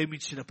నన్ను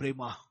ప్రేమించిన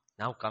ప్రేమ.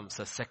 Now comes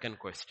the second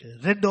question.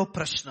 రెండో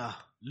ప్రశ్న,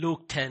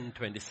 Luke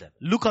 10:27.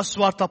 లూకా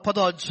సువార్త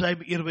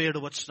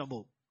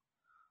 10:27.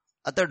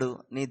 అతడు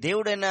నీ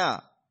దేవుడైన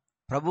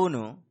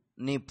ప్రభువును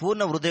నీ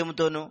పూర్ణ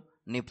హృదయముతోను,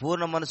 నీ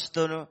పూర్ణ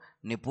మనసుతోను,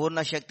 నీ పూర్ణ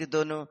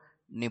శక్తితోను,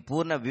 నీ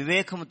పూర్ణ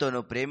వివేకముతోను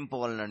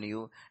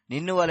ప్రేమింపవలననియు,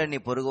 నిన్ను వలె నీ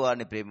పొరుగు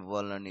వారిని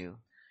ప్రేమింపవలననియు.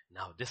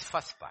 Now this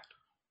first part.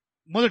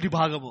 మొదటి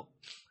భాగము.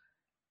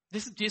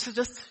 This is Jesus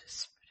just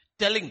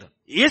telling them.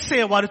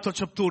 యేసయ్య వారితో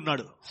చెప్తూ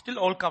ఉన్నాడు. Still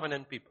old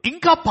covenant people.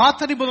 ఇంకా పాత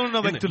నిబంధన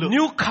ఉన్న వ్యక్తులు,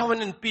 New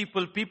covenant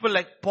people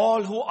like Paul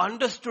who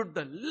understood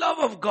the love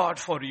of God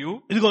for you.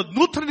 ఇదిగో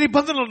నూతన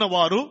నిబంధనలు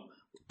ఉన్నవారు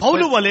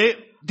పౌలు వలె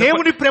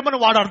దేవుని ప్రేమను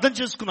వాడు అర్థం The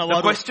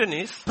చేసుకున్నవారు. question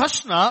is,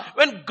 ప్రశ్న,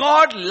 when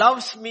God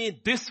loves me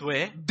this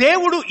way,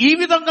 దేవుడు ఈ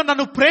విధంగా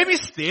నన్ను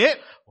ప్రేమిస్తే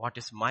what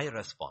is my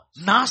response?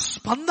 నా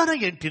స్పందన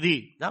ఏంటిది?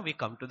 Now we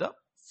come to the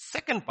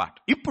second part.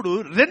 ఇప్పుడు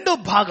రెండో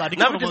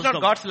భాగానికి Now it is మనం not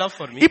వస్తాం. God's love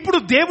for me. ఇప్పుడు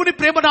దేవుని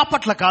ప్రేమ నా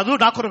పట్ల కాదు,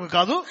 నా కొరకు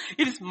కాదు,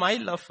 It is my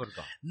love for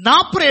God. నా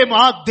ప్రేమ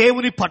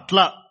దేవుని పట్ల.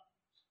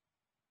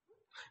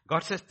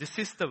 God says, this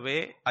is the way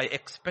I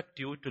expect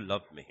you to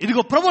love me.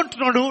 ఇదిగో ప్రభు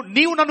అంటున్నాడు,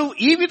 నీవు నన్ను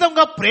ఈ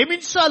విధంగా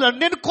ప్రేమించాలని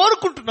నేను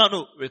కోరుకుంటున్నాను.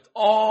 With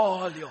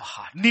all your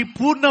heart. నీ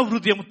పూర్ణ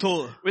హృదయంతో,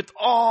 With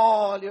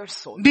all your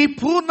soul. నీ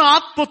పూర్ణ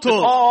ఆత్మతో,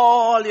 With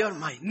all your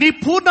mind. నీ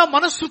పూర్ణ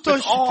మనస్సుతో,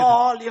 With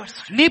all your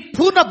strength. నీ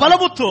పూర్ణ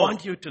బలముతో I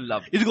want you to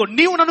love me. ఇదిగో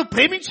నీవు నన్ను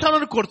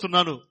ప్రేమించాలని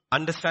కోరుతున్నాను.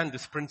 Understand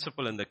this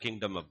principle in the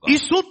kingdom of ఈ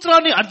God.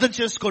 సూత్రాన్ని అర్థం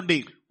చేసుకోండి.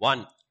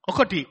 1.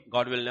 ఒకటి,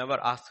 God will never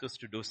ask us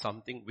to do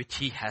something which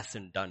He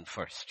hasn't done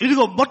first.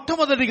 ఇదిగో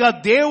మొట్టమొదటిగా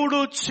దేవుడు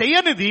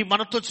చేయనిది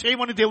మనతో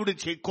చేయమని దేవుడు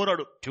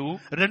కోరాడు. 2,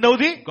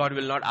 రెండవది, God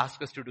will not ask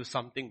us to do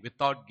something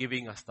without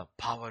giving us the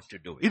power to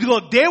do it. ఇదిగో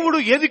దేవుడు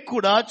ఏది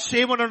కూడా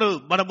చేయమనడు,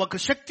 మనం ఒక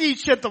శక్తి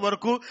ఇచ్చేంత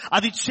వరకు,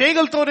 అది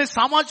చేయగలుగుతామనే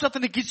సామర్థ్యత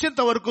నీకు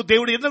ఇచ్చేంత వరకు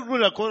దేవుడు ఎందుకు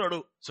కూడా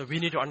కోరాడు. So we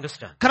need to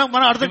understand. కనుక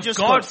మనం అర్థం God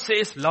చేసుకోవాలి.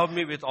 says, love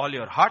me with all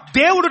your heart.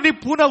 దేవుడు నీ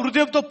పూర్ణ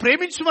హృదయంతో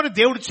ప్రేమించమని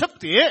దేవుడు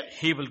చెప్తే,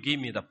 He will give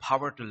me the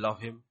power to love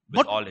Him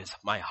with all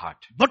my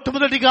heart.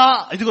 మొట్టమొదటిగా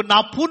ఇదిగో నా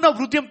పూర్ణ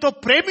హృదయంతో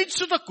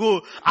ప్రేమించుటకు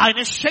ఆయన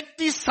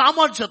శక్తి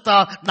సామర్థ్యత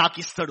నాకు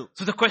ఇస్తాడు.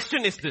 So the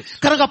question is this.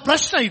 కనుక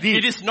ప్రశ్న ఇది,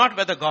 It is not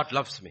whether God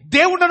loves me.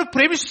 దేవుడు నన్ను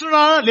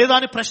ప్రేమిస్తున్నా లేదా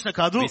అని ప్రశ్న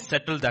కాదు. We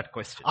settle that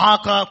question.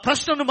 ఆ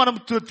ప్రశ్నను మనం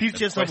The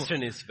తీర్చేసాము.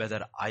 question is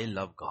whether I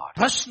love God.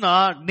 ప్రశ్న,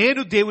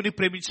 నేను దేవుని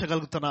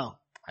ప్రేమించగలుగుతానా,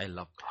 I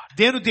love God.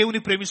 నేను దేవుని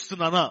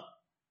ప్రేమిస్తున్నానా.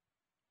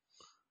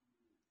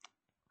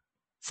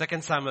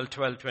 2 Samuel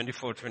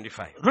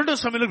 12:24-25. 2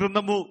 సమూయేలు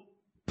గ్రంథము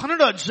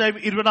 12వ అధ్యాయం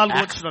 24వ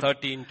Acts వచనం.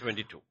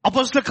 13:22.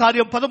 అపొస్తలుల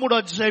కార్యం 13వ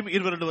అధ్యాయం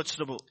 22వ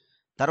వచనము.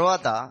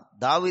 తర్వాత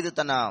దావీదు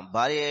తన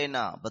భార్య అయిన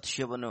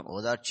బత్షెబను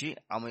ఓదార్చి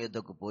ఆమె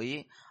యొద్దకు పోయి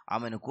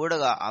ఆమెను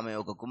కూడగా ఆమె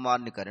ఒక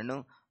కుమారుని కరెను.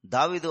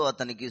 దావీదు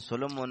అతనికి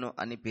సొలొమోను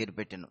అని పేరు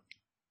పెట్టెను.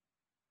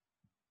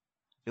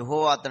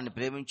 యెహోవా అతన్ని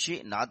ప్రేమించి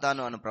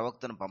నాతాను అను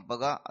ప్రవక్తను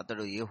పంపగా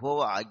అతడు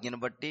యెహోవా ఆజ్ఞను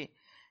బట్టి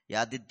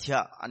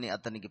యాదిథ్య అని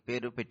అతనికి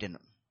పేరు పెట్టెను.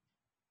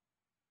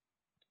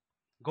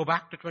 Go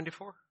back to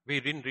 24. We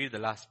didn't read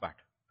the last part.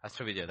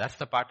 Pastor Vijay, that's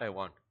the part I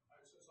want.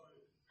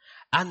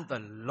 And the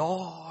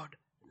Lord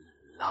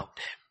loved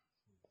him.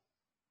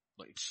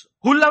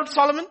 Who loved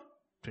Solomon?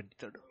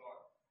 23.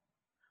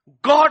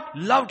 God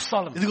loved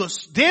Solomon. ఇదిగో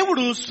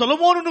దేవుడు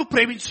సొలొమోనును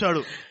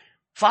ప్రేమించాడు.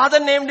 Father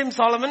named him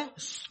Solomon.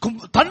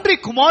 తండ్రి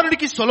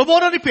కుమారుడికి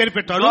సొలొమోను అని పేరు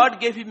పెట్టాడు. God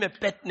gave him a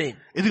pet name.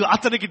 ఇదిగో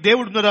అతనికి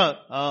దేవుడు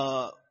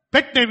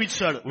పెట్ నేమ్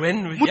ఇచ్చాడు, When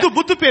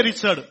ముద్దు పేరు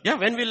ఇచ్చాడు.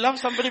 when we love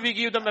somebody, we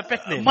give them a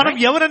pet name. మనం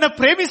ఎవరైనా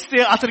ప్రేమిస్తే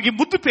అతనికి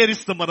ముద్దు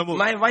పేరిస్తాం మనము.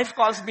 My wife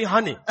calls me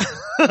honey.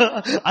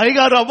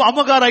 అయ్యగారు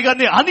అమ్మగారు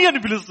అయ్యగారిని అని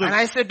అని పిలుస్తాడు. And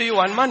I said, do you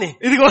want money?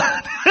 ఇదిగో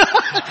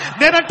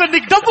నేనంటే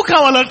నీకు డబ్బు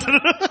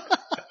కావాలంటాడు.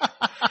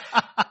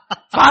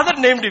 Father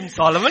named him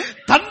Solomon.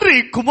 తండ్రి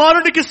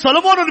కుమారుడికి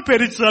సొలొమోను అని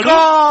పేరు ఇచ్చాడు.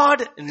 God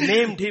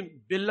named him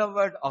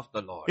beloved of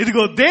the Lord.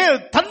 ఇదిగో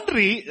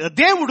తండ్రి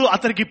దేవుడు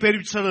అతనికి పేరు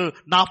ఇచ్చాడు,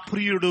 నా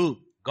ప్రియుడు.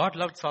 God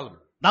loved Solomon.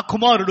 నా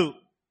కుమారుడు.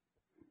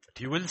 But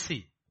you will see,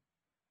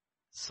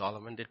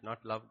 Solomon did not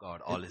love God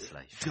all his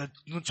life.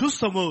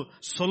 చూస్తాము,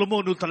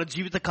 సొలొమోను తన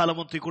జీవిత కాలం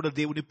అంతా కూడా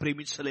దేవుని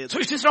ప్రేమించలేదు. So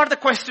it is not the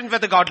question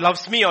whether God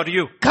loves me or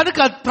you. కనుక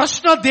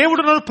ప్రశ్న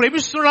దేవుడు నన్ను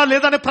ప్రేమిస్తున్నాడా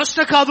లేదా అనే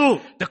ప్రశ్న కాదు.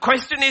 The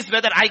question is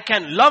whether I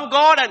can love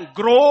God and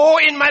grow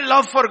in my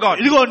love for God.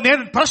 ఇదిగో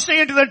నేను ప్రశ్న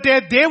ఏంటిదంటే,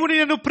 దేవుని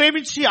నేను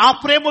ప్రేమించి ఆ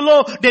ప్రేమలో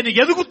నేను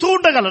ఎదుగుతూ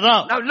ఉండగలనా.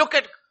 Now look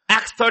at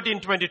Acts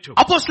 13:22.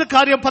 అపొస్తలుల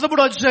కార్యం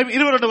 13వ అధ్యాయం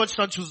 22వ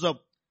వచనం చూద్దాం.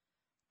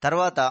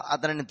 తర్వాత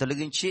అతనిని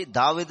తొలగించి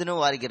దావీదును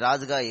వారికి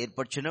రాజుగా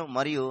ఏర్పరచును.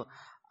 మరియు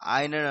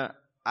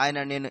ఆయన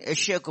నేను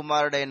యెషయా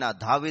కుమారుడైన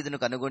దావీదును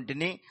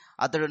కనుగొంటిని.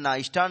 అతడు నా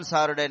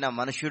ఇష్టానుసారుడైన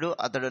మనుష్యుడు,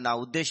 అతడు నా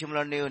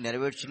ఉద్దేశంలోని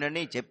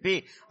నెరవేర్చునని చెప్పి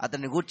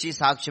అతని గూర్చి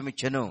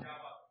సాక్ష్యమిచ్చెను.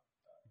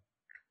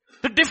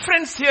 The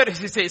difference here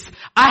is he says,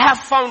 I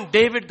have found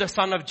David the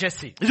son of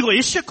Jesse. ఇదిగో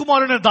యెషయా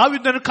కుమారుడైన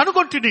దావీదును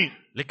కనుగొంటిని.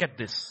 Look at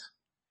this.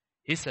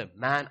 He's a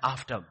man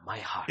after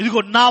my heart.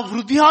 ఇదిగో నా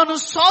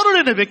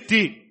హృదయానుసారుడైన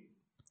వ్యక్తి.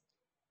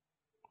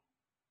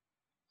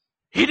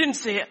 He didn't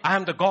say, I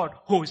am the God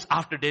who is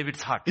after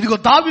David's heart. ఇదిగో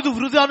దావీదు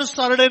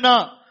హృదయానుసారుడైన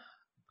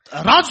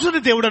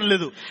రాజుని దేవుడు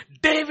అనలేదు.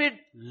 David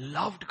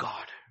loved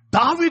God.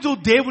 దావీదు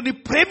దేవుని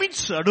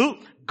ప్రేమించాడు.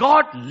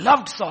 God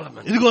loved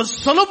Solomon. ఇదిగో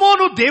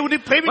సొలొమోను దేవుని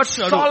But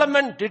ప్రేమించాడు.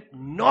 Solomon did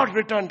not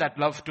return that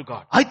love to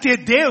God.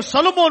 అయితే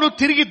సొలొమోను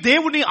తిరిగి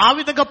దేవుని ఆ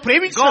విధంగా God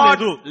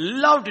ప్రేమించలేదు.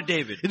 loved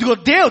David. ఇదిగో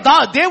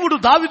దేవుడు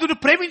దావీదుని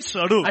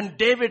ప్రేమించాడు. And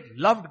David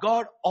loved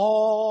God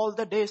all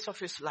the days of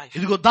his life.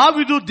 ఇదిగో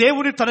దావీదు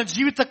దేవుని తన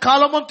జీవిత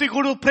కాలమంతా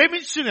కూడా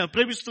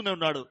ప్రేమిస్తూనే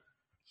ఉన్నాడు.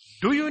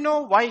 Do you know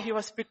why he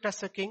was picked as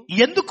a king?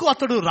 ఎందుకు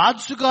అతడు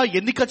రాజుగా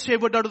ఎన్నిక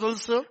చేయబడ్డాడు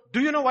తెలుసు? Do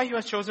you know why he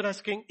was chosen as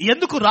king?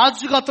 ఎందుకు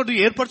రాజుగా అతడు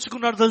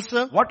ఏర్పరచుకున్నాడు తెలుసు?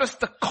 What was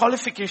the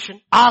qualification?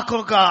 ఆ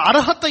ఒక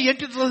అర్హత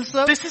ఏంటి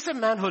తెలుసు? This is a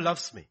man who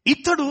loves me.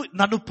 ఇతడు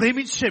నన్ను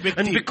ప్రేమించే And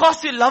వ్యక్తి.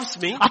 because he loves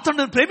me, అతడు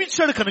నన్ను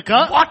ప్రేమించాడు కనుక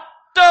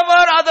whatever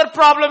other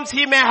problems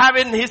he may have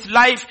in his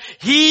life,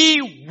 he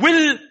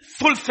will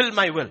fulfill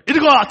my will.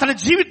 ఇదిగో అతని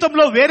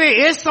జీవితంలో వేరే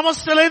ఏ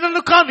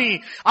సమస్యలైనను కానీ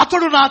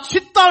అతడు నా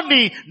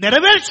చిత్తాన్ని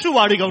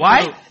నెరవేర్చువాడిగా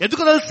ఉన్నాడు.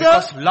 ఎందుకు తెలుసా?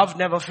 Because love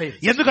never fails.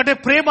 ఎందుకంటే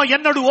ప్రేమ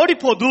ఎన్నడూ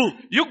ఓడిపోదు.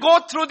 You go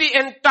through the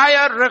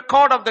entire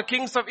record of the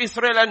kings of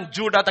Israel and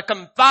Judah, the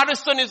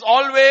comparison is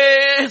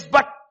always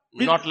but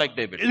not like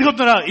David.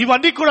 ఇదిగో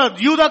ఇవన్నీ కూడా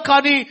యూదా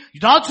కానీ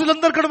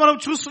రాజులందరూ కూడా మనం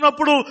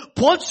చూస్తున్నప్పుడు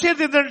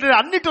పోల్చేది ఏంటంటే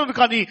అన్నిటిని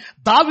కానీ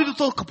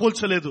దావీదుతో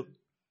పోల్చలేదు.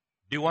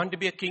 Do you want to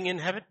be a king in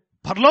heaven?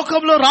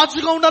 పరలోకంలో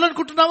రాజుగా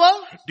ఉండాలనుకుంటున్నావా?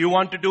 Do you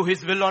want to do His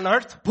will on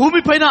earth?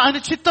 భూమిపైన ఆయన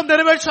చిత్తం The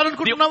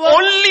నెరవేర్చాలనుకుంటున్నావా?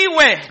 only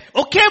way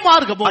ఒకే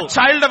మార్గము a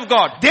child of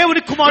God దేవుని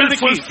will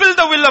కుమారునికి fulfill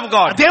the will of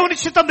God దేవుని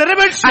చిత్తం and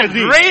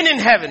నెరవేర్చేది reign in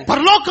heaven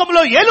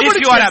పరలోకంలో if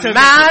ఏలుబడి you are a చేసేది.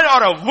 man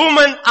or a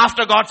woman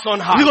after God's own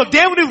heart. ఇదిగో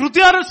దేవుని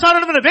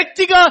హృదయానుసారమైన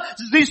వ్యక్తిగా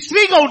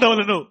స్త్రీగా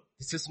ఉండవలను.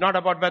 This is not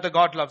about whether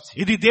God loves you.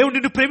 ఇది దేవుడు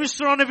నిన్ను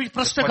ప్రేమిస్తున్నావు అనే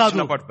ప్రశ్న It's కాదు.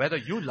 about whether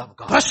you love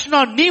God.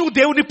 ప్రశ్న నీవు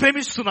దేవుని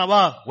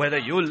ప్రేమిస్తున్నావా?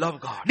 Whether you love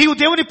God. నీవు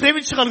దేవుని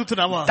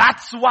ప్రేమించగలుగుతున్నావా?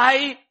 That's why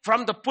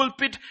from the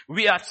pulpit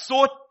we are so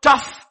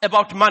tough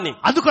about money.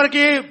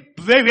 అందుకొరకే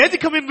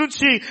వేదిక మీద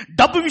నుంచి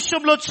డబ్బు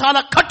విషయంలో చాలా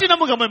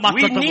కఠినముగా మేము We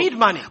మాట్లాడతాము. need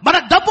money.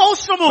 మనకు డబ్బు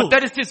అవసరము. But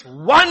there is this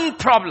one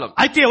problem.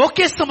 అయితే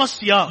ఒకే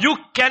సమస్య. You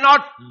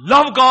cannot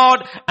love God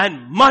and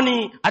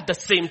money at the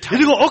same time.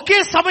 ఇదిగో ఒకే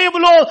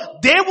సమయంలో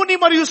దేవుని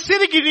మరియు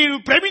సిరికి నీవు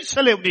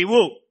ప్రేమించలేవు.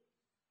 నీవు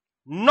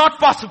Not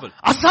possible.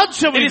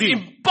 అసాధ్యం It is ఇది.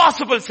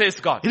 impossible, says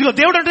God. ఇదిగో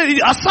దేవుడు అంటే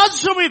ఇది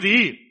అసాధ్యం. ఇది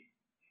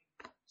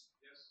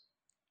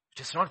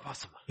It is not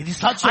possible. ఇది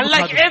సాధ్యం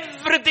Unlike కాదు.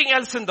 everything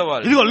else in the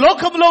world, ఇదిగో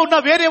లోకంలో ఉన్న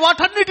వేరే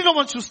వాటన్నిటిలో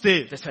మనం చూస్తే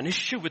there's an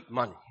issue with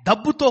money.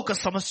 డబ్బుతో ఒక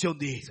సమస్య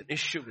ఉంది. There's an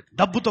issue with money.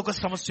 డబ్బుతో ఒక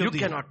సమస్య You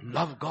ఉంది. cannot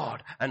love God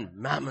and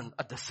mammon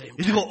at the same time.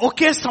 ఇదిగో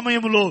ఒకే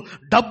సమయంలో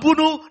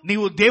డబ్బును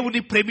నీవు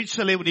దేవుని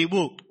ప్రేమించలేవు.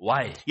 నీవు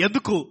Why?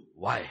 ఎందుకు?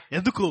 Why?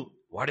 ఎందుకు?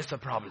 What is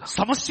the problem?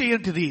 సమస్య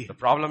ఏంటిది? The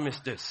problem is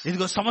this.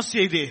 ఇదిగో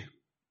సమస్య ఇదే.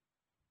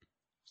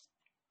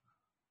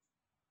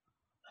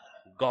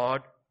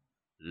 God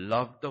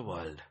loved the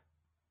world.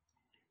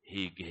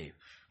 He gave.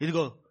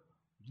 ఇదిగో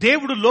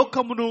దేవుడు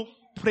లోకమును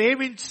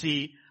ప్రేమించి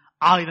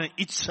ఆయన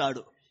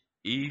ఇచ్చాడు.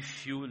 If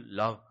you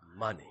love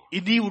money,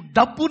 నీవు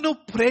డబ్బును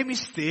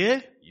ప్రేమిస్తే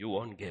you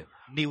won't give.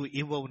 నీవు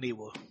ఇవ్వవు.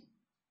 నీవు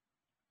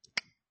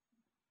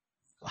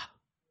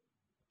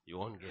You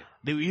won't give.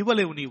 నీవు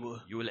ఇవ్వలేవు. నీవు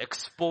You will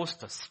expose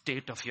the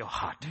state of your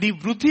heart. నీ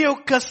హృదయ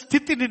యొక్క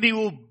స్థితిని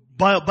నీవు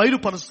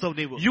బయలుపరుస్తావు.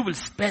 నీవు You will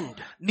spend.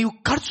 నీవు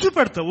ఖర్చు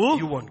పెడతావు.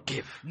 You won't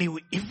give. నీవు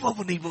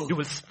ఇవ్వవు. నీవు You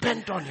will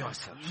spend on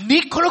yourself. నీ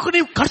కొరకు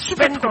నీవు ఖర్చు Spend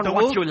on పెట్టుకుంటావు.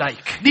 what you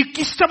like.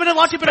 నీకు ఇష్టమైన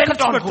వాటి మీద Spend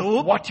ఖర్చు on పెడతావు.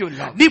 what you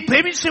love. నీ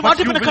ప్రేమించే But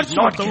వాటి you మీద will ఖర్చు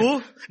not పెడతావు.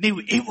 నీవు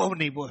ఇవ్వవు.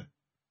 నీవు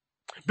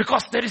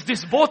Because there is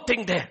this both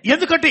thing there.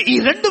 ఎందుకంటే ఈ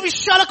రెండు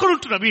విషయాలు అక్కడ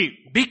ఉంటున్నవి.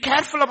 Be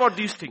careful about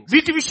these things.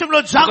 వీటి విషయంలో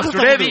Because జాగ్రత్త.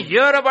 today we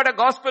hear about a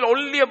gospel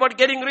only about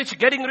getting rich,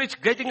 getting rich,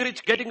 getting rich,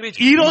 getting rich.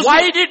 ఈ రోజు- Why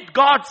did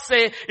God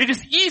say it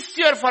is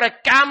easier for a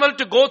camel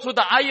to go through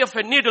the eye of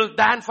a needle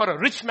than for a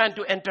rich man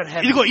to enter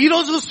heaven? ఇదిగో ఈ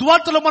రోజు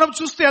సువార్తలో మనం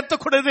చూస్తే ఎంత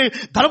కూడా ఇది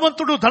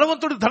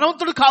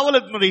ధనవంతుడు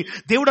కావాలని మరి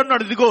దేవుడు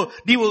అన్నాడు. ఇదిగో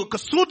నీవు ఒక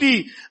సూది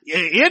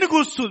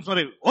ఏనుగు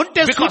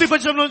ఒంటె సూది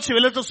భజం నుంచి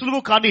వెళ్ళటం సులువు,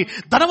 కానీ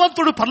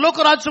ధనవంతుడు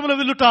పరలోక రాజ్యంలో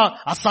వెళ్ళుట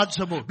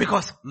అసాధ్యము.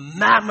 Because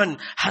mammon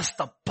has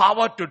the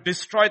power to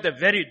destroy the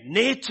very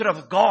nature of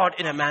God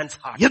in a man's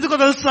heart. ఎందుకో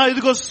తెలుసా?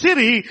 ఇదిగో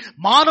సిరి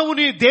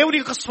మానవుని దేవుని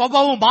యొక్క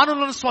స్వభావం,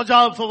 మానవుని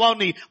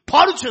స్వభావాన్ని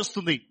పాడు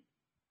చేస్తుంది.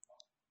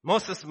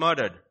 Moses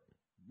murdered.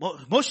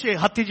 మోషే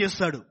హత్య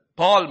చేస్తాడు.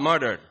 Paul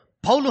murdered.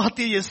 పౌలు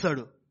హత్య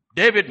చేస్తాడు.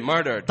 David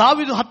murdered.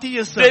 దావీదు హత్య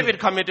చేస్తాడు. David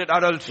committed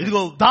adultery.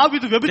 ఇదిగో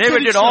దావీదు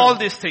David did all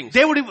these things.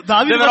 They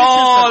దావీదు were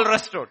all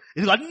restored.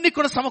 ఇదిగో అన్ని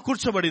కూడా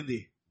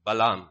సమకూర్చబడింది.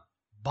 Balaam,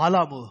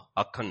 బాలాము,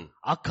 Achan,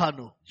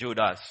 అఖాను,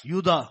 Judas,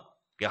 యూదా,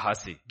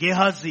 Gehazi.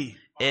 Gehazi,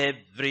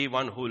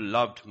 Everyone who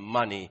loved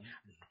money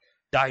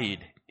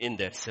died in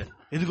their sin.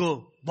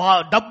 ఇదిగో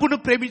డబ్బును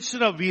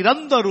ప్రేమించిన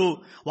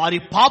వీరందరూ వారి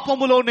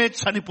పాపములోనే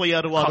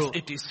చనిపోయారు. వారు Because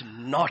it is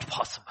not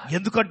possible.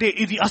 ఎందుకంటే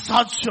ఇది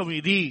అసాధ్యం.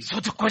 ఇది So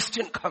the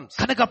question comes,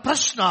 కనుక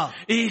ప్రశ్న,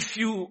 if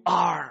you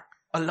are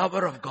a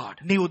lover of God,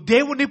 నీవు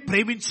దేవుని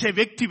ప్రేమించే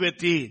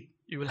వ్యక్తివైతే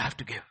you will have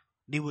to give.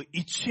 నీవు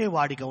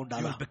ఇచ్చేవాడిగా You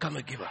ఉండాలి. will become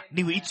a giver.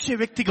 నీవు ఇచ్చే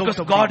వ్యక్తిగా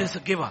Because ఉంటావు. God is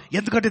a giver.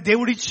 ఎందుకంటే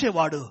దేవుడు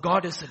ఇచ్చేవాడు.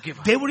 God is a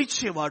giver. దేవుడు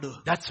ఇచ్చేవాడు.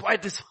 That's why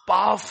this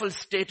powerful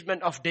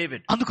statement of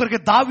David, అందుకొరకే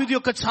దావీదు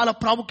యొక్క చాలా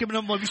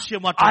ప్రాముఖ్యమైన విషయం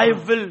I మాట్లాడు.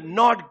 will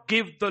not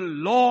give the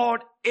Lord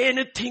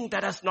anything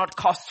that has not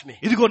cost me.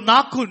 ఇదిగో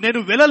నేను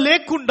వెల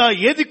లేకుండా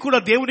ఏది కూడా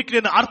దేవునికి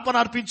నేను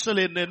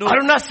అర్పించలేను. నేను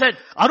Aruna said,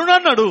 అరుణ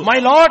అన్నాడు, my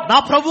Lord, నా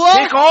ప్రభువా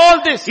take all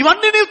this,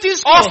 ఇవన్నీ నీవు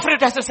తీసుకో, offer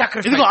it as a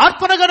sacrifice. ఇదిగో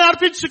అర్పణగా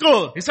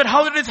అర్పించుకో. He said,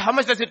 how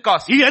much does it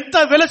cost? ఇది ఎంత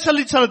వెల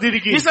చెల్లించాలి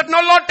దీనికి? He said,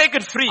 no Lord, take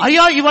it free.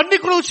 అయ్యా ఇవన్నీ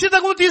కూడా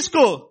ఉచితంగా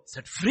తీసుకో. He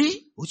said, free?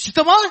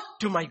 ఉచితమా?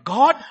 To my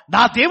God?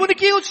 నా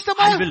దేవునికి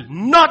ఉచితమా? I will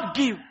not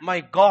give my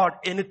God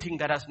anything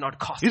that has not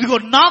cost. ఇదిగో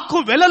నాకు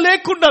వెల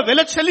లేకుండా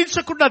వెల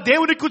చెల్లించకుండా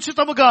దేవునికి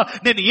ఉచితముగా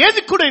నేను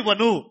ఏది కూడా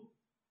ఇవ్వను.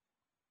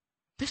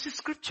 This is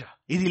scripture.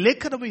 ఇది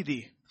లేఖనం.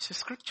 ఇది This is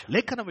scripture.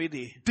 లేఖనం.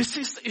 ఇది This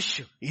is the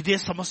issue. ఇదే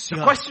సమస్య.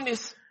 The question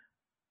is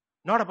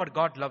not about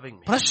God loving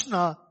me.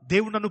 ప్రశ్న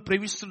దేవుడు నన్ను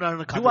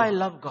ప్రేమిస్తున్నాను Do I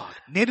love God?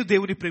 నేను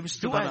దేవుని Do I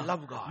ప్రేమిస్తున్నాను.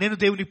 love God? నేను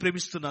దేవుని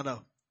ప్రేమిస్తున్నాను.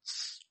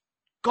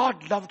 God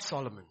loved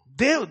Solomon.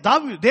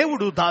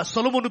 దేవుడు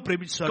సొలొమోను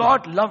ప్రేమించాడు.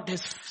 God loved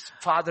his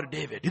father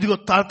David. ఇదిగో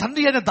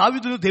తండ్రి అయిన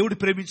దావీదును దేవుడు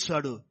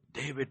ప్రేమించాడు.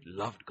 David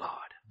loved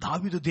God.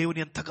 దావీదు దేవుని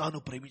ఎంతగానో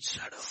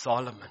ప్రేమించాడు.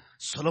 Solomon,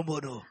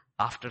 సొలొమోను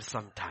after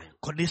some time,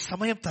 కొన్ని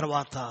సమయం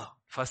తర్వాత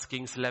 1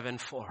 Kings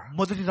 11:4.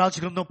 మొదటి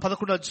రాజు గ్రంథం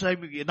 11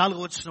 అధ్యాయం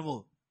 4వ వచనము,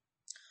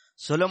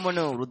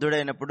 సొలొమోను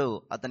వృద్ధుడైనప్పుడు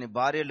అతని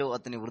భార్యలు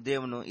అతని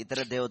హృదయమును ఇతర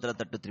దేవతల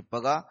తట్టు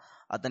త్రిప్పగా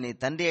అతని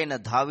తండ్రి అయిన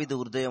దావీదు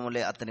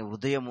హృదయములే అతని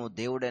హృదయము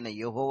దేవుడైన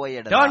యెహోవా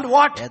యెడల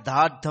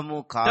యథార్థము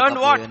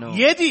కాకపోయెను.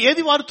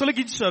 ఏది వారు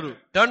తొలగించారు?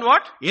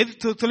 ఏది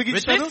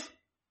తొలగించారు?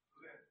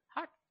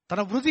 తన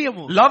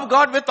హృదయము. Love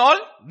God with all.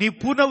 నీ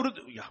పూర్ణ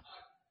హృదయం.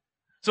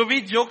 So we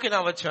joke in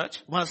our church.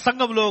 మన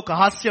సంఘంలో ఒక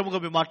హాస్యముగా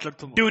మేము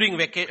మాట్లాడుతాము.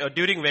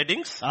 During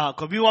weddings.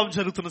 ఒక వివాహం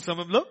జరుగుతున్న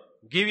సమయంలో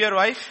give your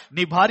wife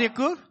నీ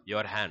భార్యకు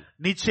your hand.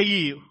 నీ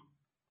చెయ్యి,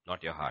 not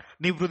your heart.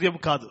 నీ హృదయం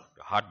కాదు.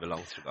 Your heart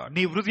belongs to God.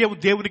 నీ హృదయం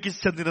దేవునికి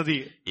చెందినది.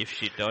 If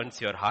she turns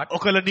your heart,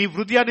 ఒకవేళ నీ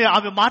హృదయాన్ని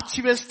ఆమె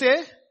మార్చివేస్తే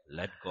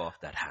let go of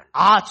that hand.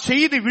 ఆ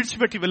చెయ్యిని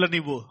విడిచిపెట్టి వెళ్ళ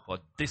నీవు. For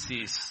this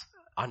is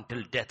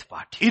until death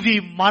part. ఇది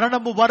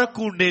మరణము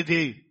వరకు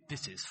ఉండేది.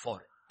 This is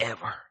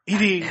forever.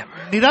 ఇది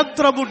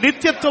నిరంతరము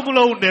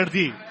నిత్యత్వములో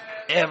ఉండేది.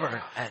 Ever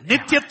and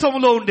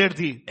నిత్యత్వములో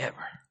ఉండేది.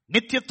 ever.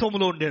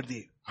 నిత్యత్వములో ఉండేది.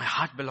 My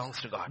heart belongs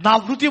to God. నా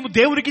హృదయం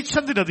దేవునికి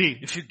చెందినది.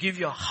 If you give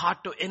your heart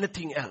to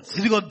anything else,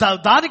 ఇదిగో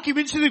దానికి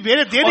మించింది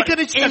వేరే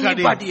దేనికైనా ఇచ్చినా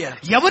కానీ,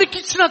 ఎవరికి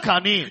ఇచ్చినా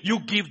కానీ, you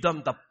give them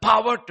the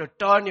power to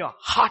turn your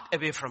heart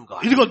away from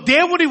God. ఇదిగో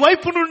దేవుని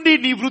వైపు నుండి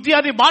నీ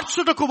హృదయాన్ని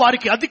మార్చుటకు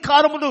వారికి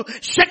అధికారమును,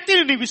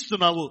 శక్తిని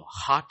నీవిస్తున్నావు.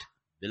 Heart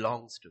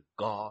belongs to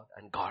God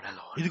and God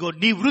alone. ఇదిగో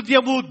నీ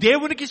హృదయము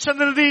దేవునికి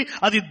చెందినది,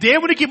 అది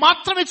దేవునికి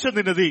మాత్రమే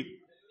చెందినది.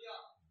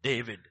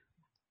 David,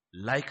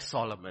 like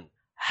Solomon,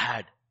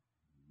 had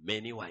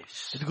many wives.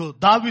 ఇదిగో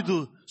దావీదు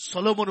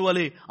సొలొమోను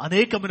వలె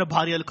అనేకమైన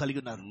భార్యలు కలిగి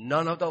ఉన్నారు.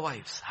 None of the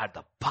wives had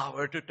the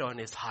power to turn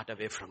his heart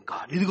away from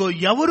God. ఇదిగో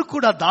ఎవరు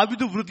కూడా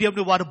దావీదు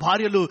హృదయంను, వారి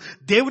భార్యలు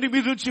దేవుని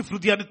మీద నుంచి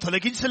హృదయాన్ని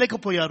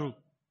తొలగించలేకపోయారు.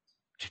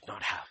 Did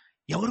not have.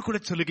 ఎవరు కూడా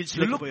Look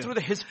తొలగించలేకపోయారు. through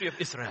the history of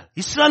Israel.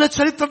 ఇశ్రాయేలు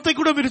చరిత్ర అంతా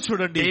కూడా మీరు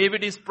చూడండి.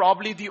 David is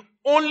probably the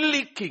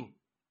only king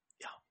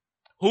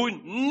who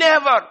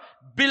never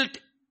built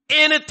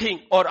anything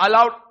or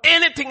allowed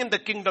anything in the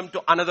kingdom to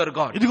another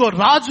god. ఇదిగో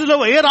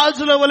ఏ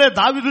రాజుల వలె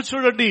దావీదు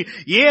చూడండి,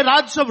 ఏ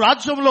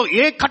రాజ్యంలో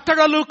ఏ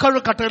కట్టడాలు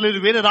కట్టలేదు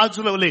వేరే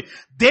రాజుల వలె.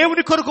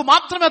 దేవుని కొరకు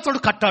మాత్రమే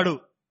అతడు కట్టాడు.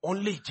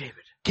 Only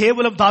David.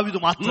 కేవలం దావీదు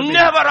మాత్రమే.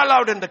 Never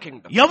allowed in the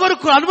kingdom.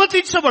 ఎవరికి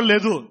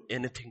అనుమతించబడలేదు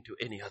anything to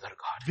any other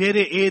god.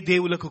 వేరే ఏ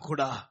దేవులకు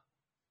కూడా.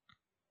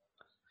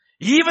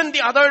 Even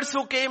the others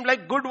who came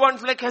like good ones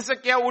like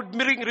Hezekiah would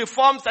bring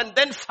reforms and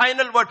then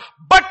final word,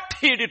 but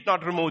he did not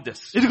remove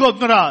this. ఇదిగో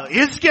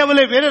హెజ్కియా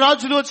వలె వేరే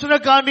రాజులు వచ్చినా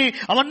కానీ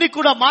అవన్నీ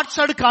కూడా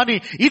మార్చాడు, కానీ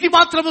ఇది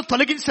మాత్రం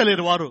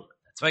తొలగించలేరు వారు.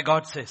 That's why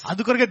God says,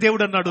 అందుకొరకే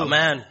దేవుడు అన్నాడు,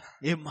 man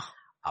ఏమ్మా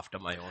after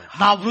my own heart.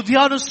 నా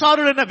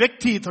హృదయానుసారుడైన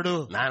వ్యక్తి ఇతడు.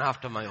 Man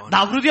after my own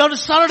నా heart.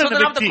 హృదయానుసారుడైన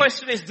So వ్యక్తి. the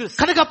question is this.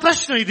 కనుక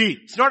ప్రశ్న ఇది.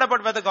 It's not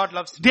about whether God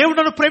loves you. దేవుడు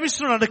నన్ను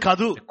ప్రేమిస్తున్నాడు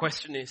కాదు. The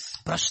question is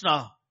ప్రశ్న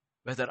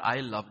whether I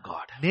love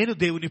God. నేను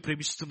దేవుని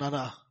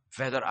ప్రేమిస్తున్నానా?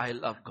 Whether I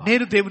love God.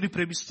 నేను దేవుని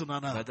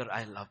ప్రేమిస్తున్నానా? Whether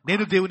I love God.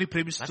 నేను దేవుని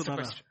ప్రేమిస్తున్నానా?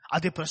 That's the question.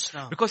 అదే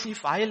ప్రశ్న. Because if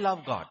I love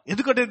God,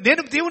 ఎందుకంటే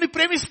నేను దేవుని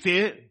ప్రేమిస్తే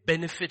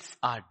benefits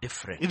are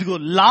different. ఇదిగో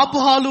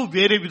లాభాలు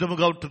వేరే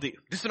విధముగా ఉంటుంది.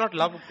 This is not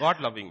love God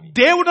loving me.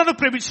 దేవుడు నన్ను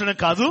ప్రేమించడం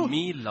కాదు,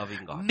 Me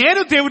loving God.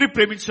 నేను దేవుని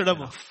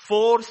ప్రేమించడం.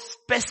 4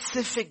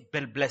 specific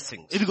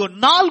blessings ఇదిగో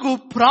 4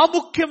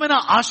 ప్రాముఖ్యమైన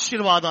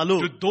ఆశీర్వాదాలు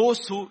to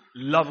those who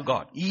love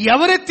God.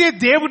 ఎవరైతే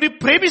దేవుని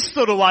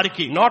ప్రేమిస్తారో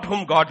వారికి. Not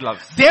whom God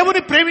loves.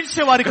 దేవుని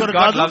ప్రేమించే వారి కొరకు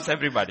God కాదు. loves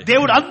everybody.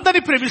 దేవుడు అందరిని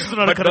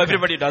ప్రేమిస్తున్నాడు But కనుక.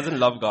 everybody doesn't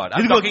love God.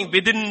 I'm talking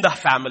within the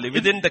family,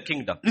 within the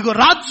kingdom. ఇదిగో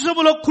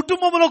రాజ్యములో,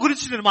 కుటుంబములో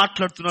గురించి నేను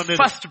మాట్లాడుతున్నాను.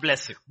 First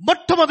blessing.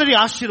 మొట్టమొదటి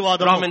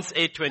ఆశీర్వాదం Romans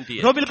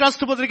 8:28. రోమీయులకు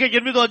రాసిన పత్రిక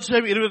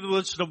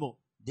 8:28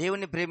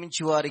 దేవుని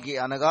ప్రేమించు వారికి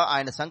అనగా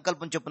ఆయన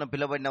సంకల్పం చొప్పున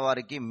పిలువబడిన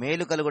వారికి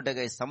మేలు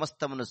కలుగుటకై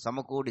సమస్తమును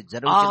సమకూడి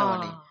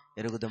జరుగుతున్నవని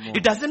ఎరుగుదము.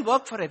 It doesn't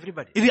work for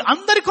everybody. ఇది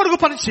అందరి కొరకు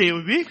పని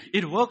చేయవి.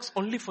 It works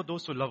only for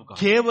those who love God.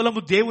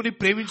 కేవలము దేవుని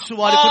ప్రేమించు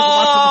వారి కొరకు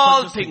మాత్రమే All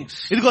పనిచేస్తుంది. things.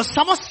 ఇదిగో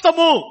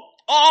సమస్తము,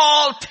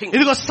 All things.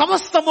 ఇదిగో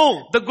సమస్తము,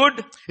 The good,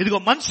 ఇదిగో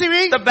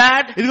మంచివి, the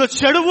bad, ఇదిగో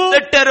చెడువు,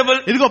 the terrible,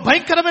 ఇదిగో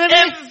భయంకరమైనవి,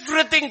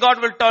 everything God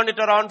will turn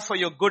it around for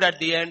your good at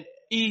the end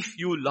if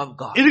you love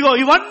God. ఇదిగో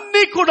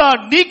ఇవన్నీ కూడా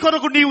నీ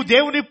కొరకు నీవు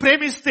దేవుని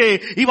ప్రేమిస్తే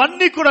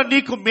ఇవన్నీ కూడా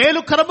నీకు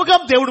మేలుకరముగా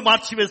దేవుడు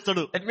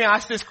మార్చివేస్తాడు. Let me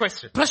ask this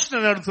question.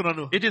 ప్రశ్న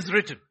అడుగుతున్నాను. It is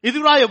written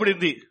ఇది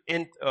వ్రాయబడింది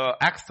in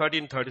Acts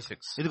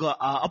 13:36. ఇదిగో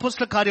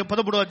అపోస్తల కార్యం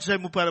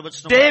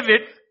 13:36.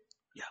 David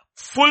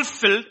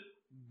fulfilled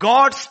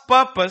God's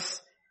purpose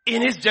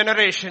in his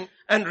generation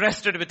and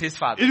rested with his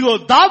father. ఇదిగో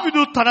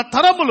దావీదు తన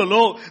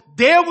తరములలో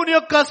దేవుని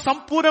యొక్క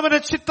సంపూర్ణమైన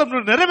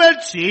చిత్తమును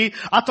నెరవేర్చి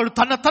అతడు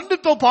తన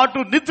తండ్రితో పాటు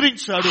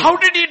నిద్రించాడు. How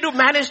did he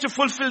manage to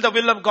fulfill the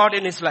will of God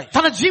in his life?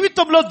 తన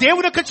జీవితంలో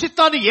దేవుని యొక్క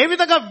చిత్తాన్ని ఏ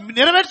విధంగా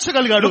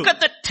నెరవేర్చగలిగాడు? Look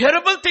at the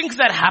terrible things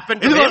that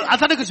happened to ఇదిగో him.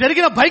 అతనికి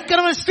జరిగిన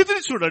భయంకరమైన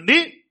స్థితిని చూడండి.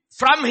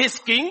 From his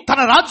king,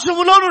 తన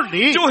రాజ్యములో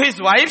నుండి, to his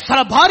wives, తన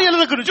భార్యల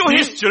దగ్గర to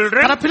his నుంచి,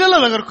 children, తన పిల్లల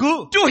దగ్గరకు,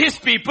 to his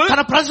people,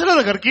 తన ప్రజల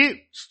దగ్గరికి,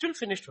 still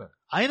finished well.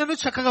 ఆయనను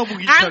చక్కగా And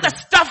ముగించాడు. the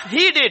stuff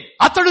he did,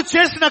 అతడు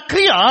చేసిన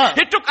క్రియ,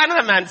 he took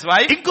another man's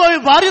wife, ఇంకో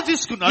భార్య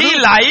తీసుకున్నాడు, he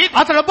lied,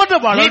 అతడు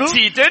అబద్ధమాడాడు, he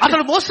cheated,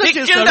 అతడు మోసం he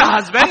killed చేశాడు, the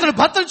husband, అతడు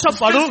భర్తను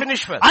చంపాడు, still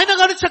finished well. ఆయన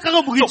గాని చక్కగా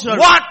So ముగించాడు.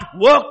 what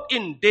worked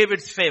in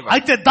David's favor?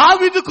 అయితే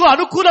దావీదుకు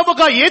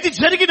అనుకూలముగా ఏది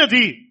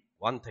జరిగినది?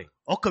 One thing.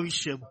 ఒక్క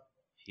విషయం.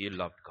 He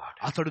loved God.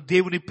 అతడు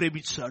దేవుని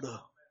ప్రేమించాడు.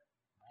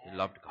 He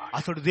loved God.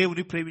 అతడు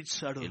దేవుని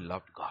ప్రేమించాడు. He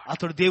loved God.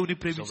 అతడు దేవుని So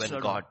when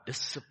ప్రేమించాడు. God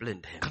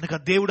disciplined him, కనుక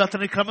దేవుడు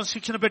అతని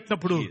క్రమశిక్షణ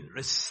పెట్టినప్పుడు he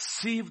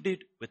received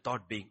it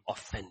without being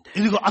offended.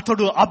 ఇదిగో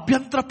అతడు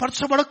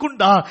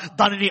అభ్యంతరపరచబడకుండా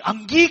దానిని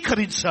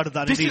అంగీకరించాడు. This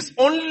దానిని is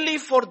only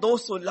for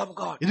those who love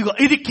God. ఇదిగో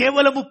ఇది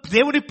కేవలము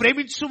దేవుని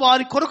ప్రేమించు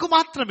వారి కొరకు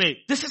మాత్రమే.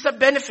 This is a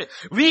benefit.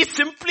 We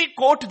simply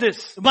quote this.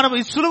 మనం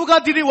ఈ సులువుగా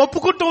దీన్ని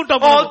ఒప్పుకుంటూ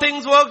ఉంటాము. All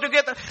things work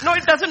together. No,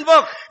 it doesn't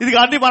work. ఇది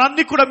అన్ని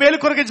మనందరి కూడా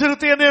మేలు కొరకే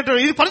జరుగుతాయి అని అంటారు.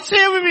 ఇది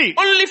పరిచయం ఇవి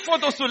Only for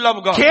those who love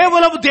God.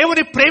 కేవలం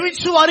దేవుని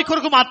ప్రేమించు వారి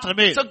కొరకు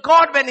మాత్రమే. So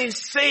God, when He's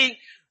saying,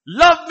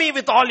 love me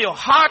with all your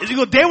heart,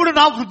 ఇదిగో దేవుడు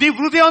నా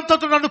హృదయంతో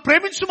నన్ను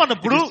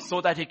ప్రేమించుమన్నప్పుడు it is so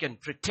that He can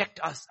protect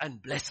us and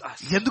bless us.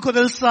 ఎందుకో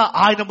తెలుసా,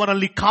 ఆయన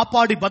మనల్ని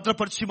కాపాడి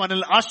భద్రపరిచి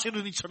మనల్ని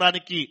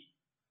ఆశీర్వదించడానికి.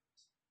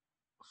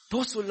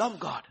 Those who love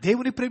God.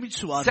 దేవుని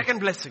ప్రేమించు వారు. Second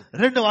blessing.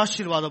 రెండవ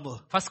ఆశీర్వాదము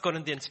 1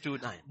 Corinthians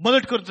 2:9.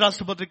 మొదటి కొరింథీ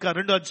రాసిన పత్రిక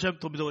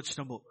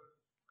 2:9.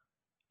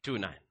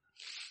 2:9.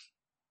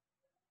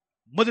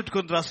 మొదటి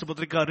కొరింథీ రాసిన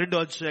పత్రిక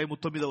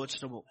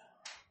 2:9.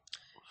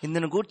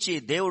 ఇందును గూర్చి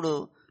దేవుడు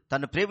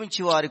తను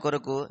ప్రేమించి వారి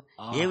కొరకు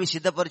ఏవి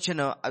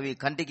సిద్ధపరిచెనో అవి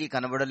కంటికి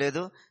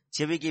కనబడలేదు,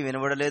 చెవికి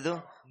వినబడలేదు,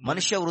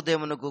 మనుష్య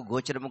హృదయమునకు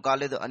గోచరము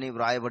కాలేదు అని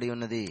వ్రాయబడి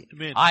ఉన్నది.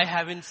 I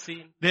haven't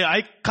seen,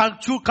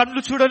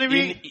 కళ్ళు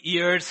చూడనివి,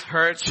 ears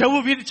heard,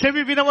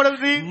 చెవి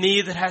వినబడనివి,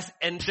 neither has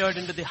entered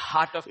into the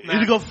heart of man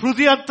ఇదిగో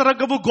హృదయ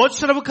అంతరంగము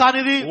గోచరము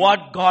కానిది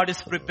what God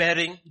is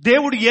preparing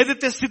దేవుడు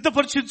ఏదైతే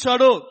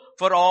సిద్ధపరిచించాడో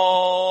for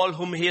all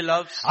whom He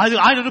loves. అది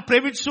ఆయనను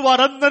ప్రేమించు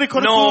వారందరి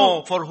కొరకు.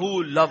 No, for who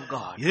love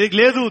God. ఇది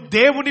లేదు,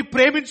 దేవుని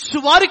ప్రేమించు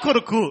వారి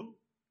కొరకు.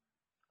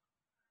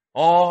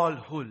 All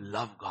who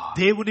love God.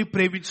 దేవుని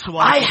ప్రేమించు I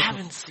వారి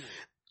haven't seen.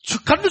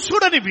 కన్ను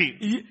చూడనివి.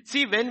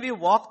 See, when we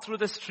walk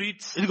through the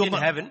streets ఇదిగో in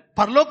heaven,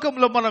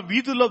 పరలోకంలో మనం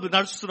వీధుల్లో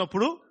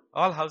నడుస్తున్నప్పుడు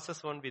all houses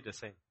won't be the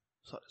same.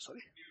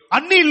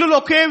 అన్ని ఇల్లులు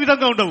ఒకే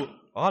విధంగా ఉండవు.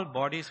 All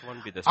bodies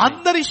won't be the same.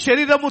 అందరి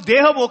శరీరము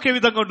దేహం ఒకే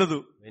విధంగా ఉండదు.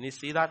 When you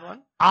see that one,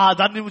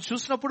 దాన్ని నువ్వు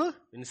చూసినప్పుడు,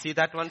 when you see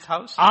that one's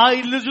house, ఆ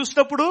ఇల్లు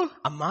చూసినప్పుడు,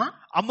 అమ్మా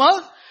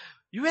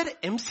you were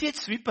MCH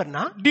sweeper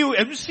na? నీవు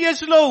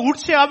MCH లో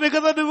ఊడ్చే ఆమె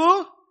కదా నువ్వు.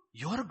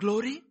 Your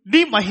glory,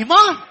 నీ మహిమ,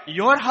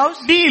 your house,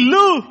 నీ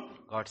ఇల్లు.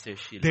 God says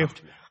she loved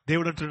me.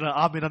 దేవుడు అంటున్నాడు,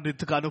 ఆమె నన్ను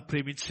ఎంతగానో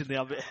ప్రేమించింది.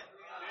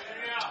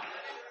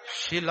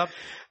 She loved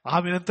me.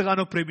 ఆమె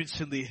ఎంతగానో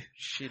ప్రేమించింది.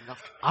 She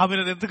loved me. ఆమె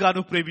నన్ను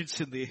ఎంతగానో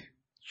ప్రేమించింది.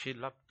 She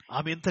loved me.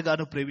 ఆమె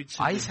ఎంతగానో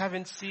ప్రేమించింది. Eyes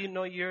haven't seen,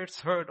 no ears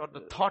heard, or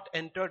the thought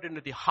entered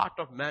into the heart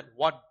of man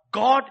what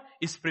God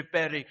is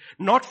preparing,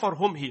 not for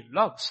whom He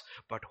loves,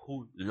 but who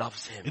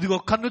loves Him. ఇదిగో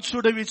కన్ను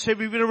చూడవి,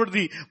 చెవి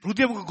వినబడి,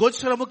 హృదయముకు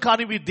గోచరము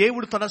కానివి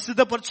దేవుడు తన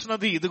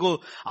సిద్ధపరిచినది. ఇదిగో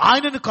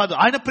ఆయనను కాదు,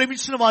 ఆయన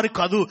ప్రేమించిన వారి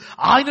కాదు,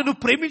 ఆయనను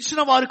ప్రేమించిన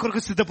వారి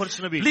కొరకు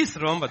సిద్ధపరిచినవి. Please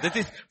remember, this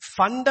is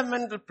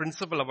fundamental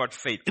principle about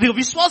faith. ఇదిగో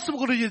విశ్వాసం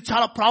గురించి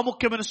చాలా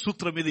ప్రాముఖ్యమైన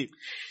సూత్రం ఇది.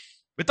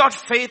 Without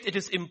faith, it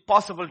is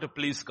impossible to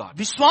please God.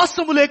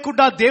 విశ్వాసము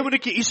లేకుండా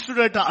దేవునికి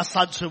ఇష్టడట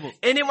అసాధ్యము.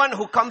 Anyone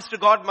who comes to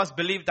God must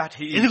believe that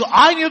He is. ఇదిగో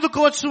ఆయన ఎదుకు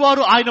వచ్చు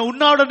వారు ఆయన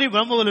ఉన్నాడని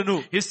నమ్మవలెను.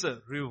 He is a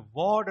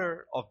rewarder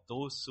of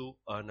those who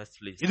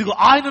earnestly seek. ఇదిగో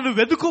ఆయనను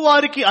వెదుకు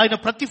వారికి ఆయన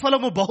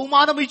ప్రతిఫలము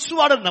బహుమానము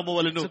ఇచ్చువాడని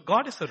నమ్మవలెను. So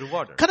God is a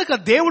rewarder. కనుక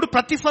దేవుడు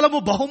ప్రతిఫలము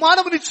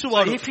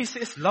బహుమానమునిచ్చువాడు. If He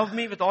says, love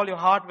me with all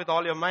your heart, with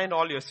all your mind,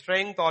 all your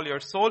strength, all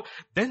your soul,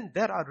 then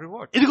there are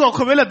rewards. ఇదిగో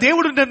ఒకవేళ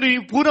దేవుడు నన్ను నీ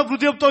పూర్ణ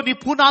హృదయంతో, నీ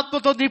పూర్ణ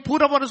ఆత్మతో, నీ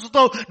పూర్ణ మనసుతో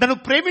నన్ను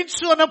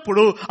ప్రేమించు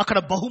అన్నప్పుడు అక్కడ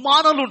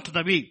బహుమానాలు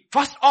ఉంటున్నవి.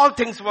 First, all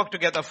things work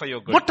together for your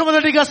good.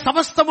 మొట్టమొదటిగా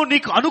సమస్తము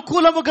నీకు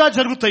అనుకూలముగా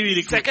జరుగుతాయి.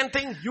 Second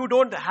thing, you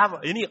don't have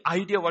any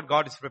idea what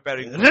God is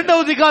preparing.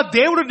 రెండవదిగా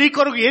దేవుడు నీ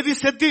కొరకు ఏది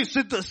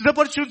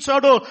సిద్ధపరిచి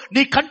ఉంచాడో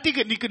నీ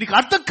కంటికి నీకు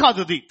అర్థం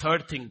కాదు.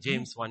 Third thing,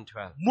 James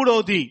 1:12.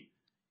 మూడవది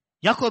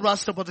యాకోబు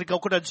రాసిన పత్రిక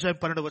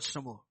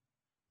 1:12.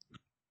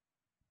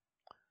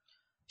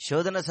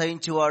 శోధన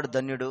సహించువాడు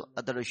ధన్యుడు,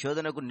 అతడు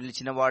శోధనకు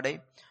నిలిచిన వాడై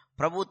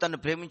ప్రభు తను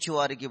ప్రేమించు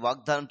వారికి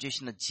వాగ్దానం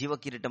చేసిన జీవ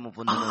కిరీటము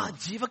పొందును.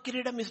 జీవ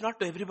కిరీటం is not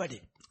to everybody.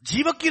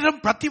 జీవ కిరీటం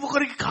ప్రతి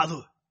ఒక్కరికి కాదు,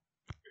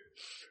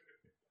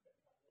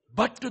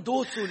 but to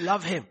those who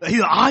love Him.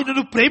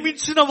 ఆయనను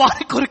ప్రేమించిన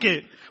వారి కొరకే.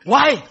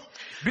 Why?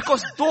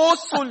 Because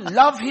those who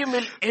love Him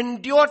will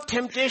endure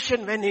temptation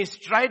when He is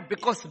tried,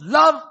 because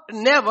love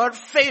never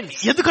fails.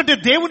 ఎందుకంటే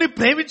దేవుని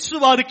ప్రేమించిన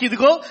వారికి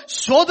ఇదిగో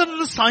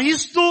శోధనలు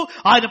సహిస్తూ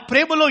ఆయన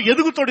ప్రేమలో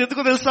ఎదుగుతాడు.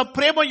 ఎందుకో తెలుసా,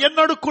 ప్రేమ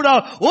ఎన్నడూ కూడా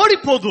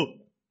ఓడిపోదు.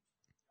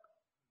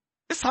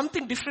 There's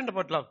something different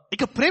about love.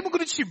 ఇక ప్రేమ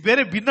గురించి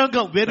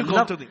వేరుగా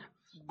ఉంటుంది.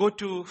 Go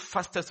to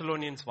 1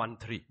 Thessalonians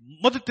 1:3.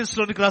 మొదటి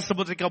తెస్సలోనికీ రాసిన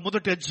పత్రిక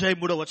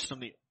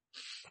 1:3.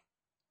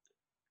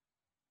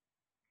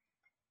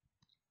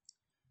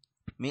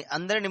 మీ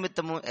అందరి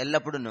నిమిత్తము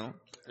ఎల్లప్పుడూ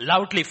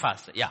Loudly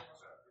fast. Yeah.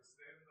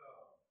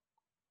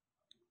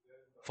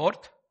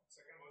 Fourth?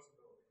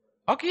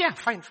 Okay, yeah,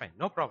 fine.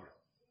 No problem.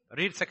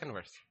 Read second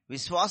verse.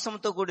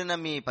 విశ్వాసంతో కూడిన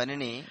మీ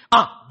పనిని,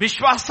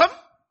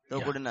 విశ్వాసంతో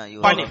కూడిన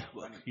పని,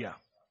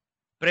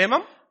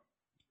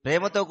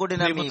 ప్రేమతో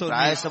కూడిన మీ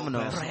ప్రయాసమును.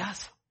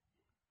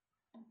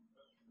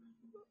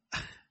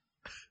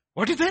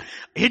 What is that?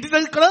 ఏంటిది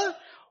ఇక్కడ?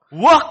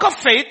 work of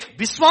faith,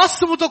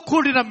 విశ్వాసముతో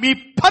కూడిన మీ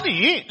పని,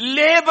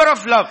 labor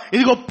of love.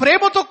 ఇదిగో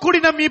ప్రేమతో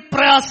కూడిన మీ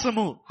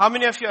ప్రయాసము. How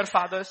many of you are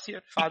fathers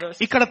here? Fathers.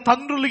 ఇక్కడ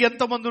తండ్రులు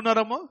ఎంతమంది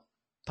ఉన్నారమ్మా?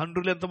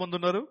 తండ్రులు ఎంతమంది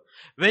ఉన్నారు?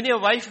 When your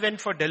wife went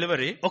for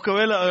delivery,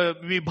 ఒకవేళ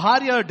మీ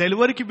భార్య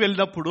డెలివరీకి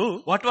వెళ్ళినప్పుడు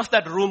what was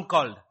that room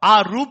called? ఆ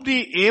రూమ్ ని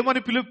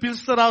ఏమని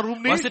పిలుస్తారు? ఆ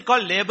రూమ్ ని Was it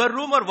called labor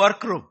room or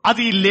work room?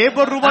 అది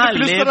లేబర్ రూమ్ అని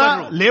పిలుస్తారా?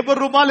 labor room.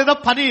 లేబర్ రూమా లేదా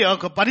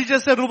పని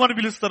చేసే రూమ్ అని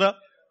పిలుస్తారా?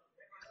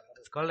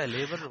 It's called a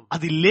labor room.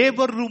 అది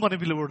లేబర్ రూమ్ అని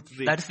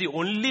పిలువబడుతుంది. That is the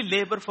only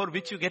labor for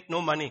which you get no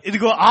money.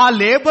 ఇదిగో ఆ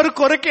లేబర్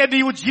కొరకే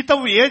నీవు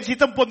ఏ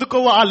జీతం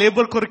పొందుకోవో ఆ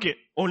లేబర్ కొరకే.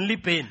 Only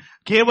pain.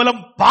 కేవలం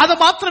బాధ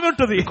మాత్రమే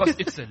ఉంటుంది. Because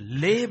it's a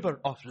labor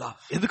of love.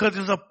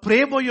 ఎందుకంటే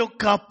ప్రేమ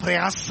యొక్క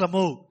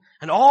ప్రయాసము.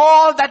 And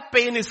all that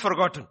pain is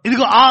forgotten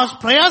ఇదిగో ఆ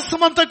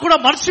ప్రయాసం అంతా కూడా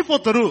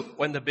మర్చిపోతారు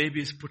when the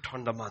baby is put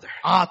on the mother.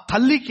 ఆ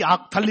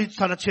తల్లి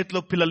తన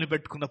చేతిలో పిల్లల్ని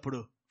పెట్టుకున్నప్పుడు.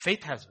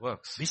 Faith has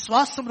works.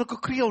 విశ్వాసం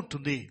ఒక క్రియ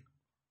ఉంటుంది.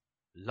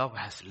 Love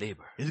has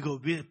labor. ఇదిగో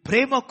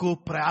ప్రేమకు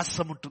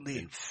ప్రయాసం ఉంటుంది.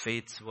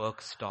 Faith's work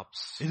stops.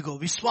 ఇదిగో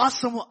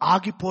విశ్వాసము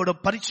ఆగిపోవడం,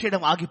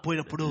 పనిచేయడం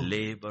ఆగిపోయినప్పుడు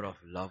Labor of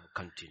love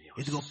continues.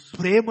 ఇదిగో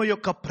ప్రేమ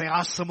యొక్క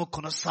ప్రయాసము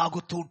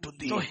కొనసాగుతూ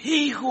ఉంటుంది. So he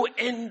who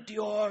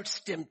endures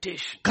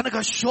temptation, కనుక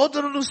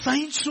శోధనను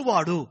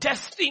సహించువాడు,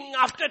 testing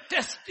after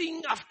testing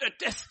after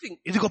testing,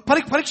 ఇదిగో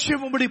పరీక్ష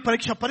వెంబడి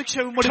పరీక్ష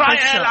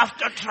trial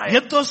after trial,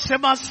 ఎంతో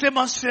శ్రమ.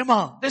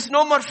 there's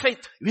no more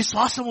faith.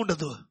 విశ్వాసం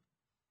ఉండదు.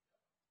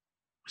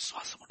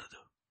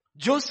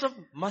 Joseph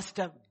must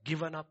have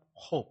given up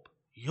hope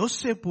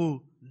యోసేపు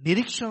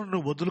నిరీక్షణను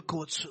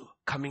వదులుకోవచ్చు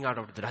coming out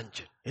of the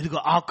dungeon. ఇదిగో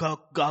ఆ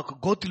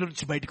గోతిలో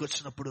నుంచి బయటకు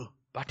వచ్చినప్పుడు.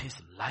 But his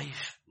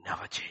life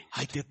never changed.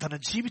 అయితే తన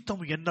జీవితం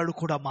ఎన్నడూ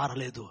కూడా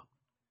మారలేదు.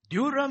 Do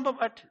you remember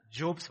what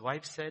Job's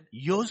wife said?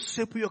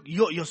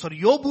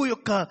 యోబు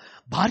యొక్క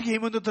భార్య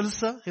ఏమన్నా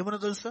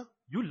తెలుసా?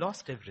 You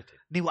lost everything.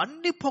 నీవు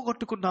అన్ని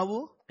పోగొట్టుకున్నావు.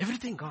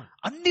 Everything gone.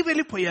 అన్ని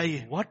వెళ్ళిపోయాయి.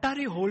 What are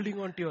you holding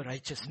on to your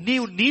righteousness?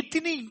 నీవు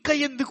నీతిని ఇంకా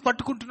ఎందుకు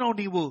పట్టుకుంటున్నావు?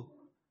 నీవు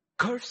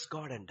curse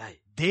God and die.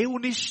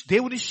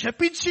 దేవుని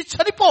శపించి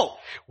చనిపో.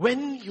 When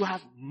you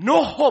have no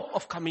hope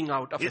of coming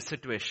out of a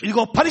situation,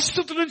 ఇదిగో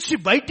పరిస్థితి నుంచి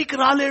బయటికి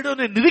రాలేడు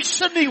అనే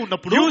నిరీక్షణ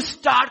ఉన్నప్పుడు you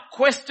start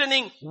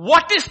questioning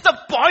what is the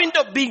point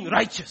of being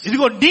righteous.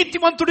 ఇదిగో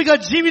నీతిమంతుడిగా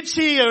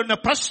జీవించి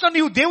ప్రశ్న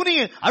నీవు దేవుని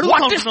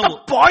అడుగుతున్నావు. What is the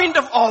point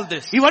of all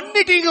this?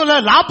 ఇవన్నిటి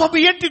లాభం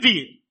ఏంటిది?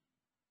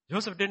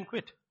 Joseph didn't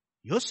quit.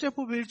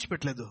 యోసేపు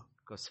విడిచిపెట్టలేదు.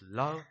 Because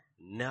love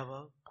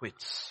never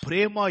quits.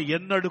 ప్రేమ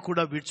ఎన్నడూ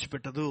కూడా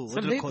విడిచిపెట్టదు,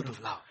 వదులుకోదు.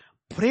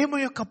 ప్రేమ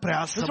యొక్క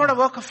ప్రయాసం. It's not a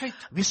work of faith.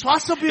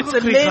 విశ్వాసం యొక్క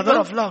labor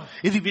of love.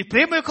 ఇది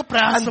ప్రేమ యొక్క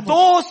ప్రయాసం. And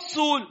those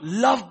who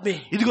love me,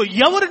 ఇదిగో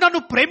ఎవరు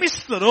నన్ను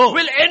ప్రేమిస్తారో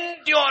will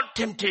endure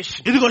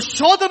temptation. ఇదిగో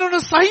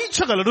శోధనను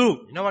సహించగలరు.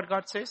 You know what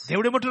God says?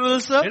 దేవుడు ఏమంటున్నాడు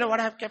తెలుసా? You know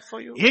what I have kept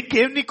for you?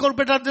 ఏం నీ కొరకు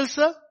పెట్టాను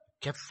తెలుసా?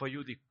 Kept for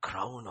you the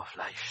crown of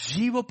life.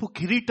 జీవపు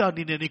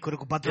కిరీటాన్ని నేను నీ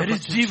కొరకు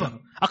భద్రపరిచాను.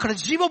 అక్కడ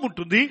జీవం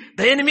ఉంటుంది.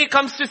 The enemy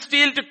comes to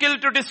steal, to kill,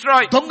 to destroy.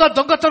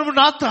 దొంగతనము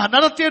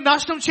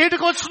నాశనం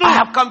చేయడానికి వచ్చును. I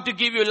have come to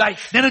give you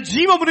life. నేను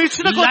జీవమును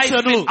ఇచ్చుటకు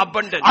వచ్చాను. Life in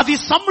abundance. అది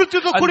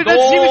సమృద్ధితో కూడిన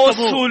జీవితము.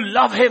 జీవితము. Those who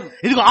love him,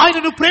 ఇదిగో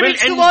ఆయనను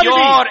ప్రేమించు will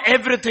endure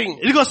everything.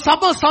 ఇదిగో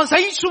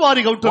సహించు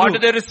వారిగా ఉంటారు. What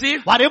do they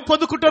receive? వారు ఏం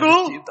పొందుకుంటారు?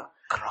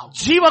 Crown.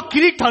 జీవ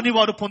కిరీటాన్ని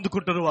వారు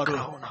పొందుకుంటారు. వారు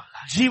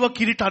జీవ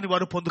కిరీటాన్ని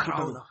వారు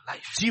పొందుకుంటారు.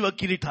 జీవ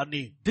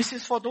కిరీటాన్ని. This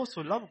is for those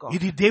who love God.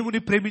 ఇది దేవుని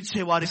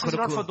ప్రేమించే వారి This is not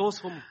కొరకు. for those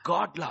whom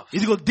God loves.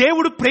 ఇదిగో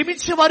దేవుడు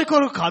ప్రేమించే వారి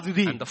కొరకు కాదు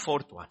ఇది. And the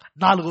fourth one,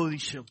 నాలుగవ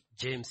విషయం,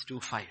 James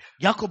 2:5.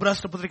 యాకోబు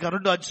రాసిన పత్రిక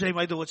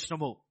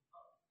 2:5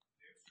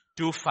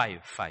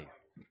 2:5.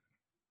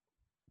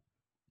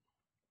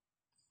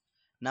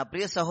 నా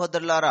ప్రియ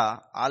సహోదరులారా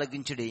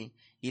ఆలకించుడి.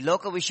 ఈ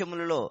లోక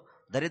విషయములలో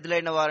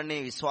దరిద్రులైన వారిని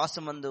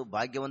విశ్వాసమందు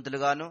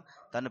భాగ్యవంతులుగాను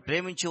తను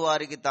ప్రేమించు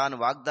వారికి తాను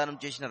వాగ్దానం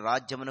చేసిన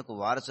రాజ్యమునకు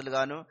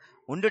వారసులుగాను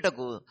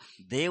ఉండుటకు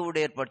దేవుడు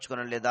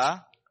ఏర్పరచుకొనలేదా?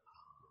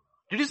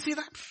 Did you see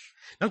that?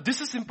 Now this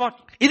is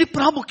important. ఇది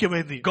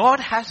ప్రాముఖ్యమైనది. God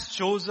has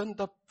chosen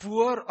the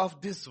poor of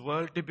this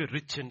world to be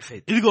rich in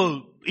faith. ఇదిగో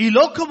ఈ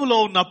లోకములో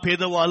ఉన్న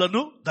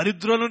పేదవాళ్ళను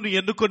దరిద్రులను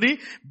ఎన్నుకొని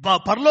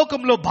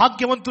పరలోకంలో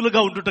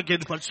భాగ్యవంతులుగా ఉండుటకు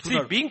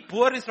ఏర్పరచుకున్నాడు. See, being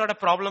poor is not a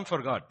problem for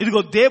God.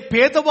 ఇదిగో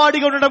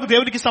పేదవాడిగా ఉండడం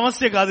దేవునికి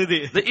సమస్య కాదు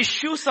ఇది. The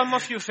issue some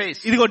of you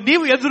face, ఇదిగో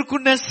నీవు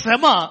ఎదుర్కొనే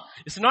శ్రమ,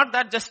 it's not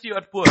that just you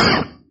are poor.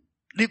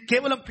 నీవు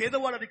కేవలం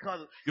పేదవాడని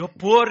కాదు, You are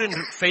poor in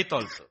faith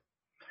also.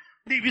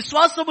 నీ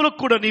విశ్వాసములో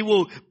కూడా నీవు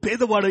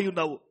పేదవాడై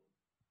ఉన్నావు.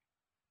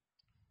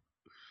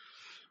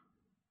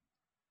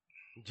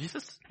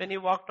 Jesus, when he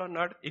walked on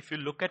earth, if you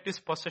look at his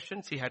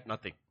possessions, he had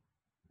nothing.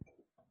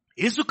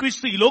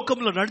 యేసుక్రీస్తు ఈ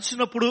లోకంలో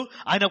నడిచినప్పుడు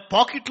ఆయన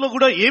పాకెట్ లో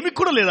కూడా ఏమి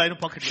కూడా లేదు. ఆయన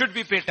pocket Should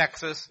we pay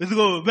taxes?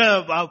 ఇదిగో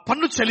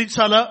పన్ను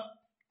చెల్లించాలా?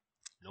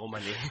 No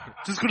money.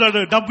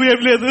 చూసుకున్నాడు, డబ్బు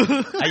ఏం లేదు.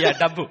 అయ్యా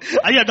డబ్బు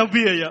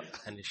అయ్యా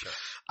And he showed.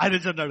 ఆయన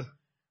అన్నాడు.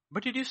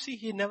 But did you see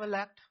he never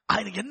lacked?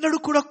 ఆయన ఎన్నడూ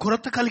కూడా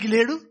కొరత కలిగి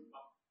లేడు.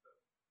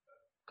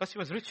 Because he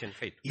was rich in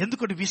faith.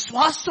 ఎందుకంటే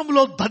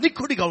విశ్వాసంలో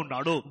ధనికుడిగా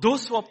ఉన్నాడు.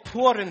 Those who are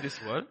poor in this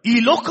world, ఈ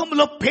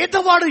లోకంలో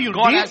పేదవాడు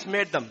God has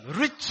made them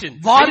rich in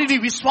faith, వారిని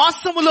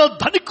విశ్వాసములో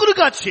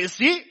ధనికులుగా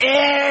చేసి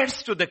heirs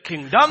to the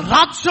kingdom,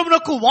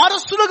 రాజ్యమునకు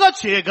వారసులుగా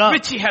చేయగా,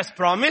 which he has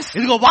promised.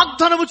 ఇదిగో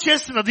వాగ్దానము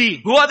చేసినది.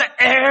 Who are the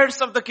heirs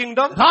of the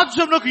kingdom?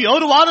 రాజ్యమునకు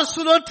ఎవరు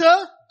వారసులు అంటే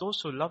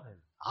Those who love him.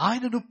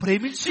 ఆయనను See,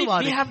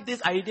 ప్రేమించేవారు. we have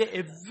this idea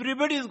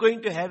everybody is going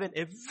to heaven,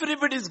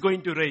 everybody is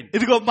going to reign.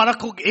 ఇదిగో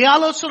మనకు ఏ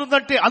ఆలోచన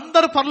ఉందంటే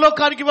అందరు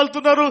పరలోకానికి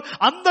వెళ్తున్నారు,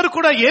 అందరు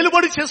కూడా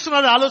ఏలుబడి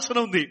చేస్తున్నారు ఆలోచన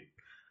ఉంది.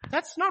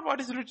 That's not what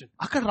is written.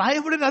 అక్కడ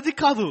రాయబడిన అది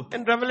కాదు.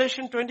 In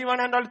Revelation 21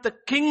 and all, the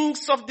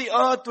kings of the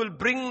earth will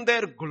bring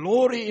their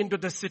glory into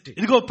the city.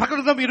 ఇదిగో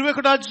ప్రకటన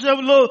 21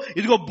 అధ్యాయంలో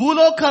ఇదిగో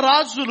భూలోక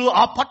రాజులు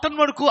ఆ పట్టణం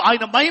వరకు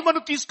ఆయన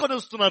మహిమను తీసుకొని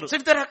వస్తున్నారు. So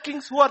if there are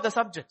kings, who are the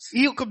subjects?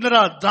 ఈ యొక్క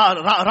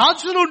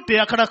రాజులు ఉంటే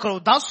అక్కడ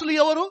దాసులు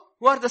ఎవరు?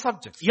 Who are the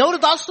subjects? ఎవరు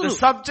దాసులు?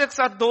 The subjects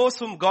are those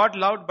whom God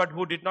loved but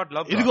who did not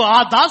love God. ఇదిగో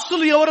ఆ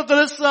దాసులు ఎవరు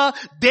తెలుసా?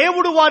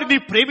 దేవుడు వారిని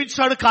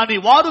ప్రేమించాడు కానీ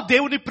వారు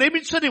దేవుని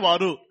ప్రేమించని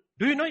వారు.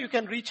 Do you know you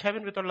can reach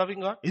heaven without loving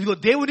God? ఇదిగో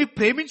దేవుని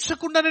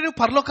ప్రేమించకుండా నేను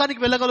పరలోకానికి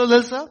వెళ్ళగలవు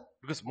తెలుసా?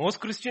 Because most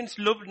Christians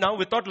live now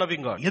without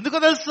loving God.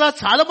 ఎందుకు తెలుసా?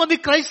 చాలా మంది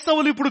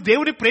క్రైస్తవులు ఇప్పుడు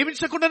దేవుని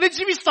ప్రేమించకుండానే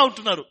జీవిస్తా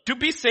ఉంటున్నారు. To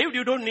be saved,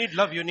 you don't need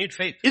love, you need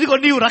faith. ఇదిగో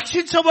నీవు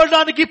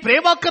రక్షించబడడానికి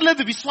ప్రేమ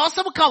అక్కర్లేదు,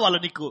 విశ్వాసం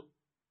కావాలి నీకు.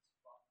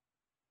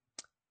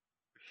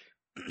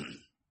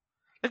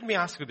 Let me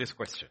ask you this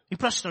question. ఈ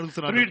ప్రశ్న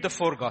అడుగుతున్నాను. Read the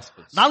 4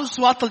 Gospels. 4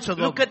 సువార్తలు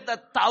చదువు. Look at the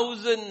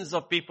thousands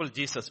of people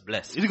Jesus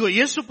blessed. ఇదిగో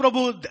యేసు ప్రభు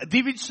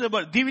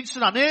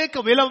దీవించిన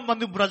అనేక వేల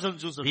మంది ప్రజలను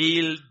చూశారు.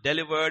 Healed,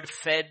 delivered,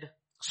 fed.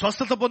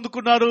 స్వస్థత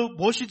పొందుకున్నారు,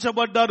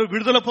 పోషించబడ్డారు,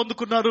 విడుదల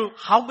పొందుకున్నారు.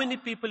 How many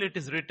people it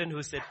is written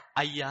who said,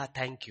 Ayya,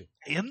 thank you?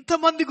 ఎంత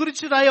మంది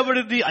గురించి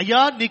రాయబడింది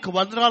అయ్యా నీకు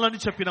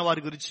వందనాలని చెప్పిన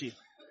వారి గురించి?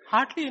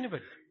 Hardly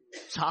anybody.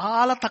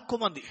 చాలా తక్కువ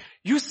మంది.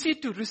 You see,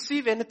 to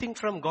receive anything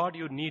from God,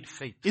 you need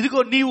faith.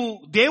 ఇదిగో నీవు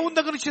దేవుని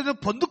దగ్గర నుంచి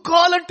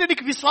పొందుకోవాలంటే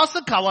నీకు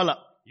విశ్వాసం కావాలా?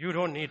 You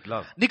don't need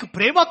love. నీకు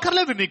ప్రేమ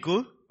అక్కర్లేదు నీకు.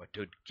 But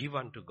to give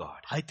unto God,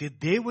 అయితే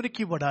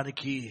దేవునికి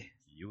ఇవ్వడానికి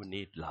you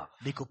need love.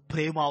 నీకు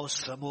ప్రేమ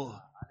అవసరము.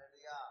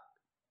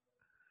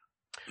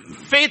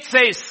 Faith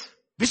says,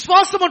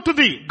 విశ్వాసం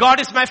అంటుంది God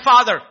is my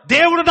father.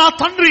 దేవుడు నా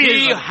తండ్రి.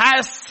 He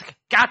has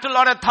cattle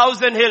on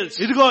 1,000 hills.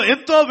 ఇదిగో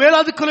ఎంతో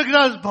వేలాది కలిగిన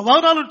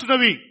భవనాలు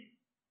ఉంటున్నవి.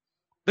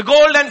 The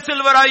gold and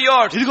silver are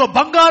yours. ఇదిగో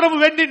బంగారం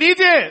వెండి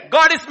నీదే.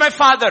 God is my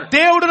father.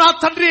 దేవుడు నా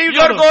తండ్రి.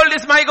 Your gold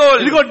is my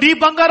gold. ఇదిగో నీ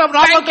బంగారం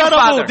నా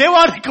బంగారము.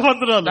 దేవానికి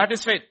వందనాలు. That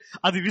is faith.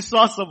 అది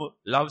విశ్వాసము.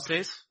 Love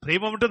says,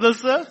 ప్రేమ ఉంటుంది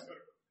తెలుసా?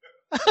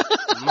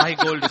 my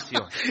gold is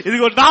yours.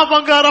 ఇదిగో నా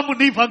బంగారము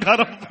నీ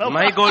బంగారము.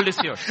 My gold is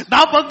yours.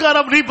 నా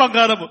బంగారం నీ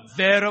బంగారము.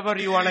 Wherever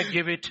you want to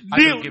give it, I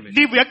will give it.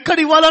 నీవు ఎక్కడ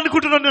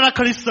ఇవ్వాలనుకుంటున్నావు నేను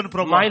అక్కడ ఇస్తాను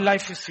ప్రభు. My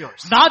life is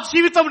yours. నా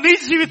జీవితం నీ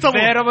జీవితం.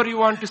 Wherever you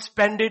want to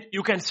spend it,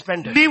 you can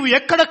spend it. నీవు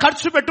ఎక్కడ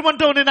ఖర్చు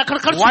పెట్టమంటావు నేను అక్కడ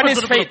ఖర్చు One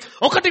is పెడతాను. faith.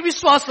 ఒకటి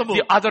విశ్వాసము.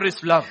 The other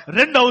is love.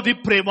 రెండవది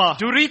ప్రేమ.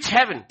 To reach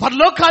heaven,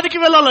 పరలోకానికి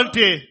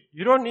వెళ్ళాలంటే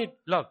you don't need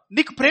love.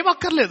 నీకు ప్రేమ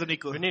అక్కర్లేదు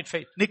నీకు. You need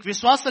faith. నీకు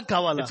విశ్వాసం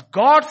కావాలా? It's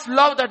God's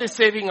love that is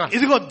saving us.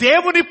 ఇదిగో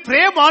దేవుని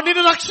ప్రేమ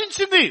నిన్ను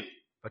రక్షించింది.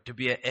 But to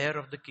be an heir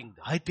of the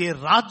kingdom. అయితే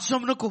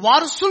రాజ్యమునకు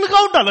వారసులుగా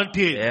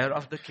ఉండాలంటే, Heir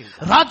of the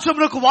kingdom.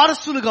 రాజ్యమునకు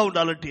వారసులుగా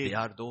ఉండాలంటే They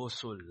are those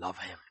who love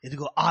him.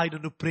 ఇదిగో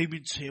ఆయనను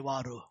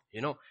ప్రేమించేవారు.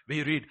 You know, we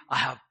read, I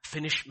have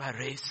finished my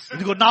race.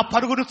 ఇదిగో నా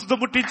పరుగును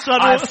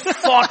తుదముట్టించాను. I have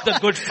fought the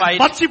good fight.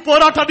 మంచి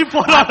పోరాటాన్ని I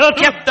పోరాడాను.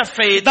 kept the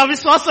faith. నా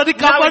విశ్వాసాన్ని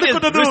Now it is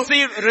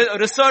కాపాడుకున్నాను.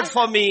 reserved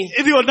for me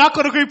ఇదిగో నా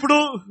కొరకు ఇప్పుడు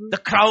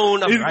the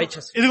crown of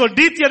righteousness. ఇదిగో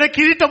నీతి అనే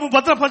కిరీటము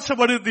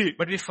భద్రపరచబడింది.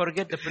 But we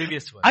forget the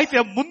previous one. అయితే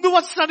ముందు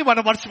వచ్చాన్ని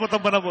మనం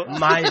మర్చిపోతాం మనము.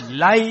 My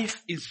life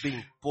is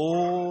being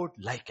poured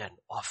like an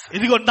offering.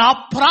 ఇదిగో నా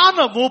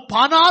ప్రాణము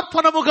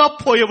పానార్పణముగా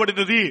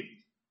పోయబడినది.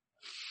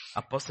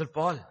 Apostle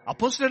Paul,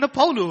 అపోస్తలుడైన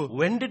పౌలు,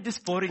 when did this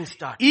pouring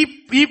start? ఈ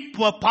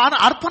పాన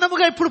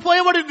అర్పణముగా ఇప్పుడు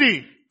పోయబడింది.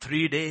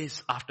 3 days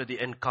after the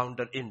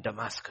encounter in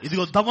Damascus.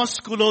 ఇదిగో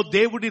దమస్కులో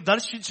దేవుని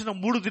దర్శించిన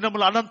 3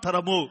 దినముల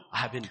అనంతరము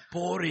I have been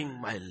pouring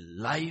my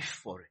life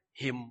for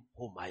him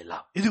whom I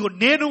love. ఇదిగో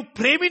నేను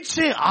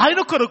ప్రేమించే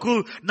ఆయన కొరకు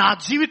నా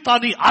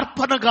జీవితాన్ని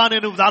అర్పణగా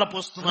నేను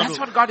దారపోస్తున్నాను.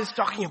 That's what God is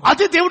talking about.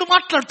 అదే దేవుడు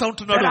మాట్లాడుతూ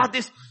ఉంటున్నాడు. There are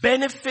these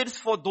benefits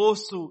for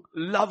those who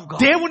love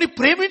God. దేవుని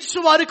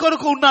ప్రేమించే వారి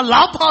కొరకు ఉన్న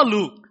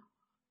లాభాలు.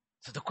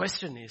 So the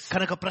question is,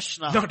 కనుక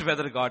ప్రశ్న not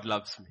whether God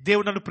loves me.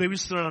 దేవుడు నన్ను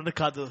ప్రేమిస్తున్నాడని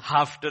కాదు.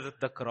 After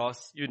the cross,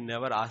 you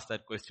never ask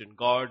that question.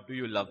 God, do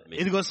you love me?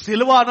 ఇదిగో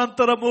సిలువ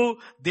అనంతరము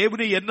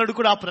దేవుని ఎన్నడూ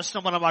కూడా ఆ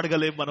ప్రశ్న మనం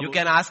అడగలేం. మనం You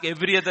can ask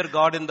every other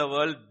God in the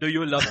world, do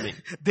you love me?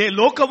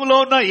 లోకములో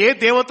ఉన్న ఏ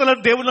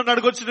దేవతలను దేవుళ్ళని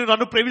అడగొచ్చు, నేను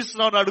నన్ను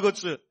ప్రేమిస్తున్నావు అని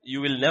అడగొచ్చు.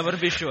 You will never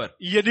be sure.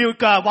 నీ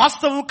యొక్క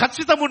వాస్తవం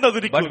ఖచ్చితం ఉండదు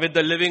నీకు. But with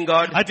the living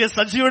God, అయితే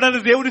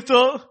సజీవుడైన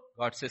దేవునితో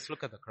God says,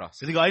 look at the cross.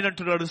 ఇదిగో ఆయన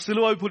అంటున్నాడు,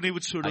 సిలువ వైపు నీవు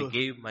చూడు. I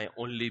gave my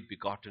only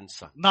begotten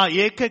son. నా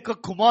ఏకైక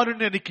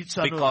కుమారుని నీకు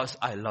ఇచ్చాను. Because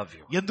I love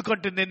you.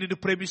 ఎందుకంటే నేను నిన్ను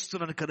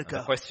ప్రేమిస్తున్నాను కనుక.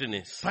 The question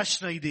is,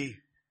 ప్రశ్న ఇది,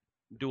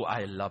 do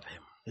I love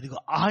him? ఇదిగో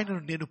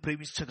ఆయనను నేను So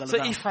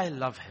ప్రేమించగలను. if I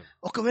love him,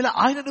 ఒకవేళ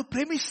ఆయనను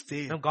ప్రేమిస్తే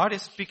now God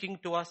is speaking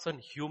to us on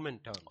human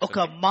terms.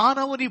 ఒక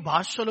మానవుని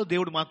భాషలో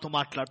దేవుడు మనతో God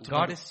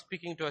మాట్లాడుతున్నాడు. is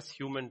speaking to us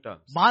human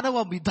terms.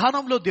 మానవ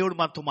విధానంలో దేవుడు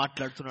మనతో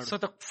మాట్లాడుతున్నాడు. So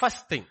the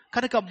first thing,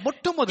 కనుక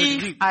మొట్టమొదటి,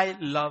 if I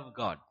love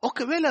God,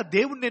 ఒకవేళ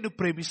దేవుడు నేను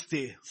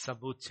ప్రేమిస్తే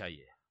sabut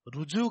chahiye.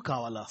 రుజువు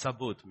కావాలా?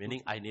 Sabut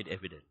meaning I need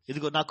evidence.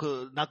 ఇదిగో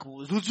నాకు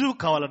రుజువు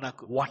కావాలా?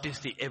 నాకు What is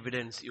the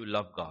evidence you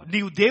love God?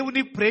 నీవు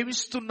దేవుని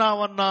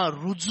ప్రేమిస్తున్నావన్న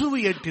రుజువు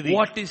ఏంటిది?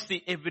 What is the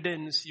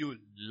evidence you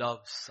love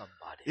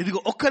somebody? ఇదిగో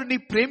ఒకరిని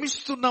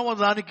ప్రేమిస్తున్నావా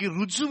దానికి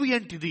రుజువు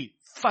ఏంటిది?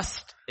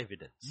 First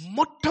evidence.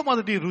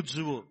 మొట్టమొదటి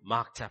రుజువు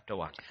Mark chapter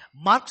 1,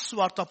 మార్క్స్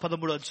వార్త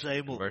 13వ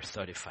అధ్యాయము verse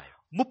 35.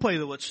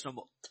 35వ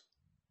వచనము.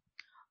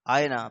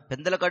 ఆయన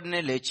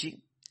పెందలకడనే లేచి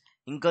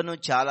ఇంకను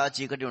చాలా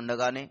చీకటి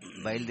ఉండగానే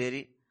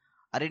బయలుదేరి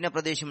అరణ్య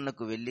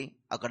ప్రదేశమునకు వెళ్లి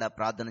అక్కడ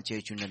ప్రార్థన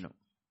చేయుచుండెను.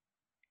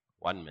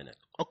 1 minute.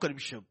 ఒక్క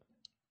నిమిషం.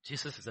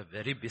 Jesus is a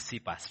very busy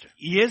pastor.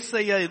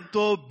 యేసయ్య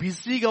ఎంతో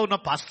బిజీగా ఉన్న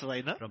పాస్టర్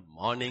ఆయన. From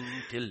morning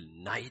till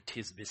night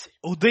he's busy.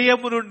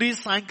 ఉదయం నుండి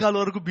సాయంకాలం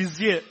వరకు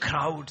బిజీ.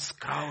 Crowds.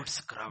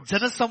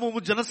 జనసమూహం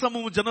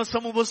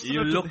You వస్తుంది.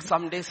 look,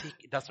 some days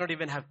he does not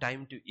even have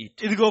time to eat.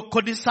 ఇదిగో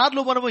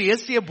కొన్నిసార్లు మనము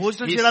యేసయ్య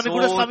భోజనం He's చేయడానికి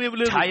కూడా so సమయం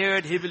లేదు.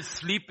 tired, he will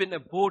sleep in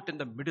a boat in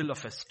the middle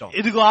of a storm.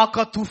 ఇదిగో ఆ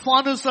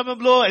తుఫాను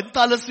సమయంలో ఎంత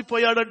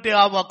అలసిపోయాడంటే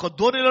ఆ ఒక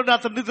దోణిలోనే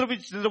అతను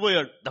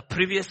నిద్రపోయాడు. The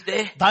previous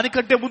day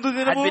దానికంటే ముందు had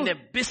దినము been a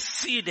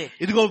busy day.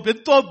 ఇదిగో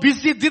ఎంతో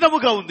బిజీ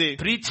దినముగా ఉంది.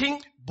 Preaching,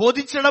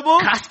 బోధించడము,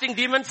 casting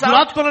demons out,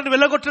 దురాత్మలను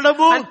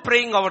వెళ్ళగొట్టడము, and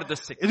praying over the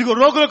sick. ఇదిగో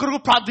రోగుల కొరకు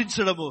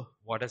ప్రార్థించడము.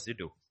 What does he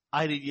do?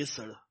 ఆయన ఏం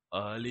చేస్తాడు?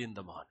 Early in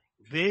the morning,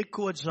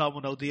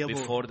 వేకువజామున ఉదయము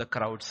before the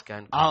crowds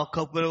can ఆ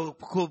come,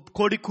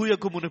 కోడి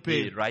కూయకు మునిపే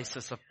he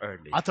rises up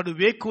early, అతడు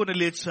వేకువన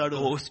లేచాడు.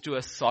 goes to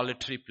a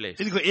solitary place,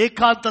 ఇదిగో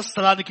ఏకాంత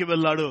స్థలానికి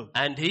వెళ్ళాడు.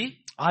 and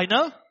ఆయన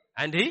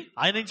he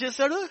ఏం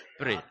చేశాడు?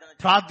 prayed.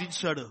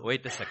 ప్రార్థించాడు.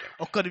 Wait a second.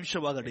 ఒక్క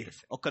నిమిషం ఆగండి.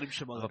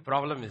 The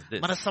problem is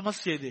this. మన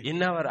సమస్య ఇది. In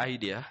our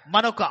idea,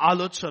 మన ఒక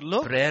ఆలోచనలో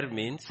prayer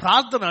means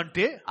ప్రార్థన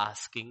అంటే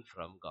asking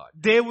from God.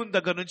 దేవుని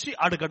దగ్గర నుంచి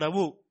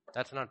అడగడము.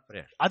 That's not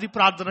prayer. అది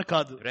ప్రార్థన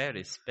కాదు. Prayer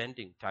is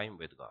spending time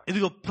with God.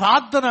 ఇదిగో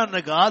ప్రార్థన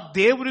అనగా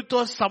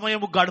దేవునితో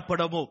సమయము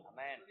గడపడము.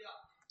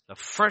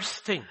 The first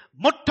thing,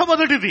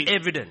 మొట్టమొదటిది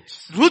evidence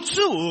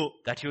రుజువు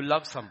that you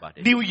love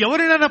somebody, నీవు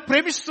ఎవరినైనా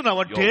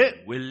ప్రేమిస్తున్నావంటే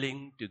you're willing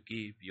to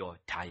give your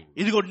time.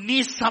 ఇదిగో నీ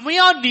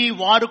సమయాన్ని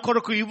వారి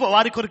కొరకు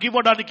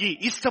ఇవ్వడానికి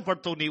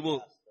ఇష్టపడతావు నీవు.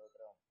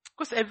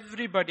 Because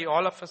everybody,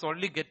 all of us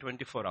only get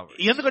 24 hours.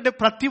 ఎందుకంటే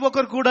ప్రతి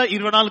ఒక్కరు కూడా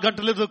 24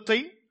 గంటలే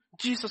దొరుకుతాయి.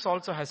 Jesus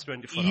also has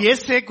 24 hours.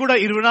 యేసే కూడా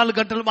 24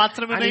 గంటలు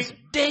మాత్రమే. And his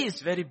day is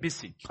very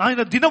busy.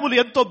 ఆయన దినములు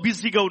ఎంతో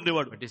బిజీగా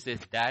ఉండేవాడు. But he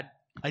says, Dad,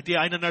 అయితే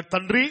ఆయన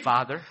అన్నాడు,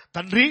 Father,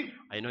 తండ్రి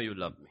I know you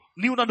love me.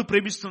 నీవు నన్ను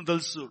ప్రేమిస్తున్నావు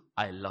తెలుసు.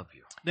 I love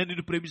you. నేను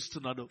నిన్ను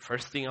ప్రేమిస్తున్నాను.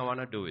 First thing I want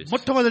to do is,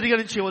 మొట్టమొదటిగా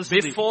నేను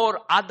చేయవలసింది, before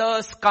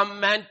others come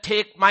and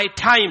take my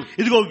time,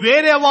 ఇదిగో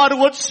వేరే వారు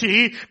వచ్చి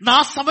నా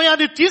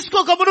సమయాన్ని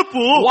తీసుకోక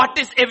మునుపు, what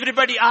is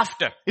everybody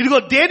after? ఇదిగో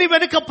దేని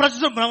వెనుక What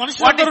is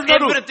మనుషులు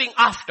everything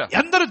after?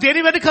 అందరూ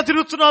దేని వెనుక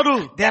తిరుగుతున్నారు?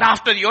 They're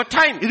after your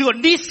time. ఇదిగో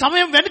నీ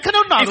సమయం వెనుకనే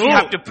If ఉన్నారు. you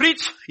have to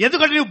preach,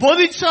 ఎందుకంటే నువ్వు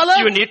బోధించాలా,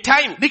 you need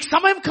time. నీకు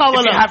సమయం If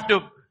కావాలా. you have to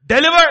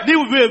deliver,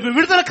 నీవు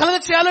విడుదల కలగ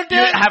చేయాలంటే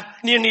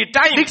you need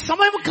time. నీకు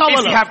సమయం If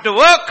కావాలా. you have to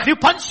work, నీవు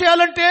పని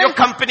చేయాలంటే your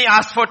company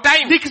asks for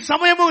time. నీకు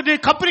సమయము, నీ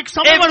కంపెనీకి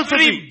సమయం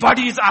అడుగుతుంది.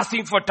 Everybody is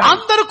asking for time.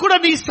 అందరూ కూడా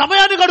నీ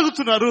సమయాన్ని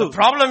అడుగుతున్నారు. The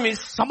problem is,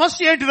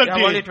 సమస్య you have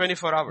ఏంటిదంటే only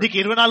 24 hours. నీకు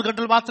 24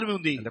 గంటలు మాత్రమే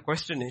ఉంది. And the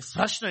question is,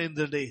 ప్రశ్న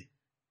ఏంటంటే,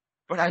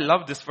 but I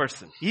love this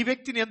person. ఈ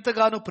వ్యక్తిని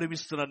ఎంతగానో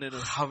ప్రేమిస్తున్నాను నేను.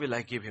 How will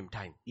I give him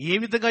time?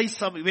 ఏ విధంగా ఈ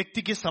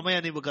వ్యక్తికి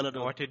సమయాన్ని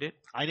ఇవ్వగలను? What he did?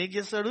 ఆయన ఏం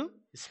చేశాడు?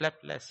 He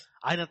slept less.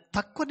 ఆయన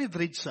తక్కువ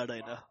నిద్రించాడు.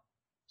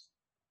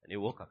 And he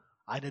woke up.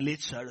 ఆయన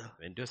లేచాడు.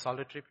 Went to a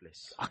solitary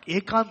place.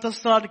 ఏకాంత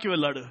స్థలానికి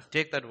వెళ్ళాడు.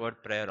 Take that word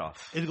prayer off.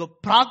 ఇదిగో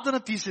ప్రార్థన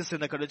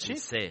తీసేసింది అక్కడ నుంచి.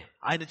 And say,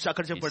 ఆయన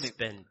అక్కడ he చెప్పండి,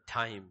 spent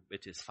time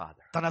with his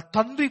father. తన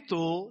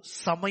తండ్రితో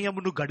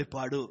సమయమును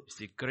గడిపాడు. It's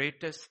the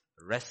greatest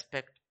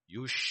respect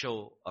you show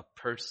a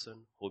person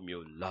whom you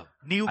love.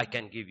 I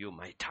can give you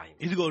my time.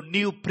 ఇదిగో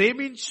నీవు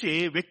ప్రేమించే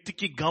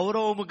వ్యక్తికి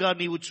గౌరవముగా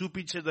నీవు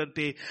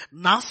చూపించేదంటే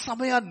నా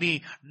సమయాన్ని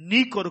నీ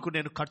కొరకు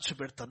నేను ఖర్చు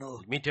పెడతాను.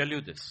 Let me tell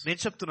you this.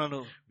 నేను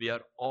చెప్తున్నాను, we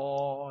are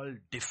all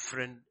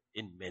different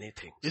in many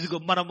things. ఇదిగో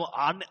మనము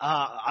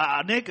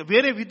అనేక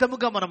వేరే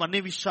విధముగా మనం అన్ని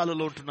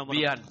విషయాలలో ఉంటున్నాము.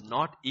 We are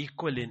not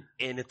equal in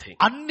anything.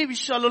 అన్ని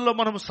విషయాలలో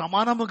మనం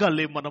సమానముగా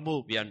లేము. మనము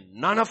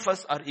none of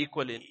us are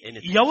equal in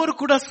anything. ఎవరు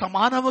కూడా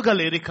సమానముగా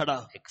లేరు ఇక్కడ.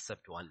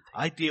 Except one thing.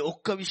 అయితే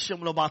ఒక్క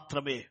విషయంలో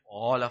మాత్రమే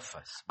all of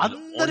us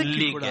అందరికీ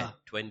only కూడా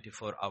get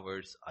 24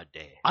 hours a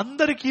day.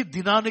 అందరికీ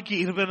దినానికి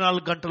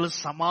 24 గంటలు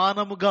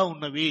సమానముగా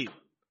ఉన్నవి.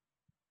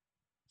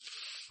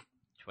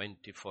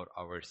 24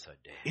 hours a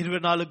day.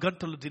 24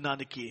 గంటలు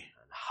దినానికి.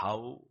 How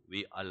we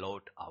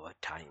allot our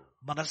time.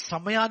 మన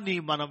సమయాన్ని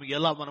మనం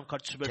ఎలా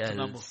ఖర్చు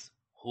పెడుతున్నాము.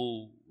 Who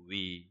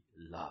we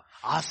love.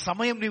 ఆ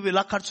సమయం నువ్వు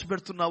ఎలా ఖర్చు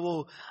పెడుతున్నావో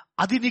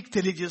అది నీకు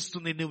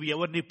తెలియజేస్తుంది నువ్వు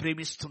ఎవరిని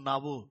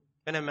ప్రేమిస్తున్నావు.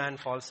 When a man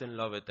falls in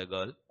love with a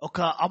girl, ఒక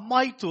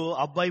అమ్మాయితో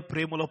అబ్బాయి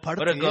ప్రేమలో or a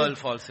పడితే girl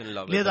falls in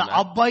love with లేదా a man,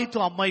 అబ్బాయితో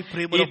అమ్మాయి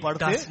ప్రేమలో it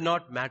పడితే does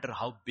not matter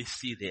how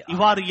busy they are.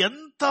 వారు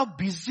ఎంత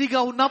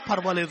బిజీగా ఉన్నా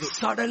పర్వాలేదు,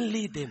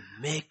 Suddenly they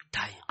make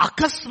time.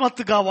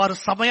 అకస్మాత్తుగా వారు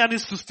సమయాన్ని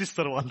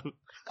సృష్టిస్తారు. వాళ్ళు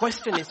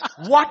Question is,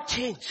 what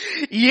changed?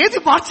 ఏది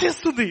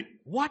మార్చేస్తుంది?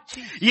 What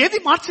changed? ఏది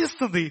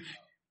మార్చేస్తుంది?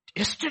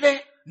 Yesterday,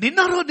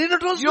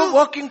 నిన్నటి రోజు you're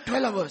working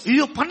 12 hours.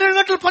 12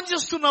 గంటలు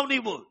పనిచేస్తున్నావు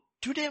నీవు.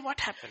 Today what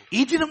happened?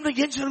 ఈ దినంలో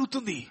ఏం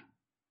జరుగుతుంది?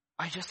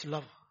 I just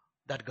love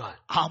that girl.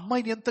 ఆ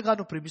అమ్మాయిని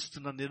ఎంతగానో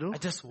ప్రేమిస్తున్నాను నేను.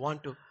 I just want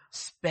to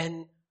spend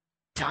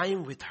time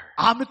with her.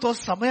 ఆమెతో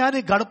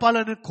సమయాన్ని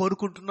గడపాలని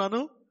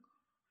కోరుకుంటున్నాను.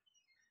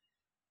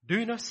 Do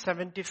you know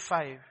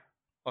 75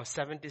 or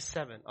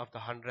 77 of the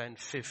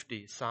 150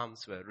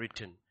 Psalms were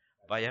written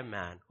by a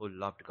man who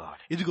loved God?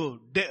 ఇదిగో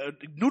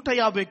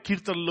 150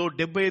 కీర్తనలో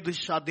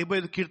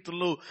 75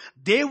 కీర్తనలో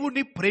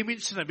దేవుణ్ణి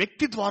ప్రేమించిన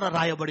వ్యక్తి ద్వారా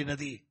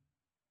రాయబడినది.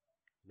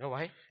 You know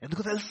why?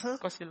 ఎందుకు తెలుసా?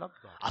 Because he loved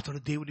God. అతడు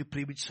దేవుని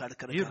ప్రేమించాడు He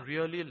కనుక.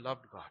 really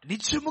loved God.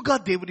 నిజముగా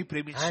దేవుని And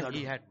ప్రేమించాడు.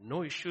 he had no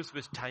issues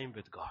with time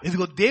with God.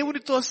 ఇదిగో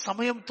దేవునితో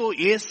సమయంతో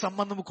ఏ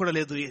సంబంధం కూడా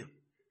లేదు.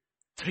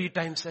 3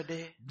 times a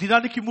day,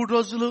 దినానికి 3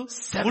 రోజులు,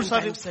 7 3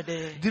 సార్లు, times a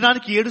day,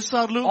 దినానికి 7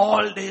 సార్లు,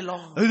 all day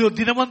long. ఇదిగో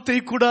దినమంతా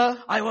కూడా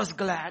I was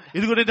glad.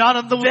 ఇదిగో నేను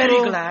ఆనందంతో, Very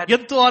glad.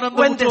 ఎంతో When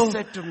ఆనందంతో they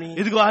said to me,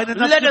 ఇదిగో ఆయన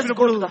నాకు let us go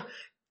చెప్పినప్పుడు, to the...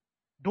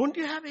 Don't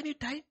you have any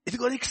time?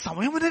 ఇదిగో నీకు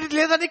సమయం అనేది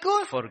లేదా నీకు?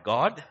 For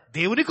God,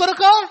 దేవుని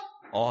కొరక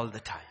all the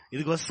time.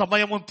 ఇదిగో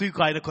సమయమంతా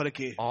ఆయన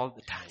కొరకే, All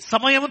the time.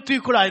 సమయమంతా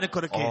కూడా ఆయన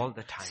కొరకే, All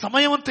the time.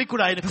 సమయమంతా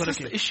కూడా ఆయన This is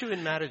కొరకే. the issue in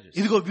marriages.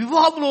 ఇదిగో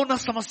వివాహంలో ఉన్న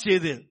సమస్య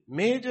ఇది.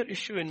 Major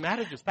issue in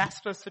marriages.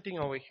 Pastors sitting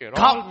over here.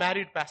 Ka- All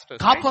married pastors.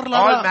 Right?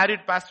 కాపర్లారా- All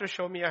married pastors,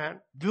 show me your hand.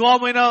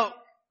 వివాహమైన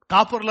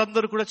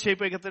కాపరులందరూ కూడా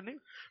చేయిపోయి కదండి.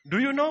 Do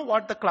you know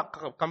what the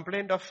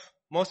complaint of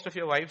most of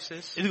your wives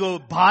is? ఇదిగో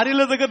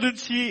భార్యల దగ్గర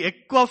నుంచి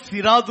ఎక్కువ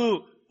ఫిరాదు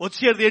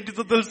వచ్చేది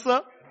ఏంటితో తెలుసా?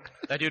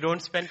 That you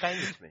don't spend time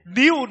with me.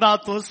 నీవు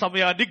నాతో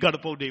సమయాన్ని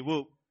గడపవు నీవు.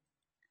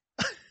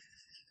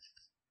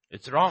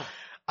 It's wrong.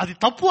 అది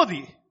తప్పు.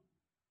 అది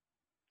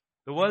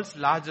The world's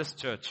largest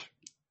church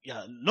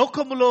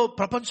లోకములో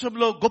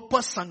ప్రపంచంలో గొప్ప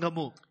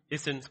సంఘము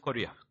is in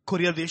Korea.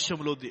 కొరియా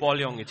దేశంలో Paul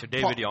Yong-ich,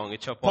 David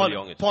Yong-ich, Paul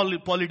Yong-ich.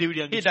 Paul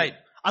David young. He died.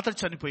 అతను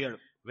చనిపోయాడు.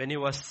 When he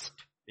was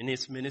in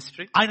his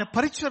ministry, ఆయన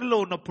పరిచర్యలో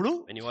ఉన్నప్పుడు,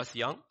 when he was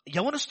young,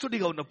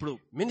 యవనస్తుడిగా ఉన్నప్పుడు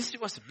ministry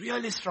was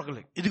really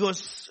struggling. ఇదిగో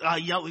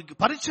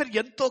పరిచర్య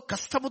ఎంతో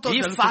కష్టముతో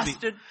He జరుగుతుంది.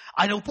 fasted.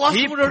 ఆయన ఉపవాసం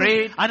He ఉన్నాడు.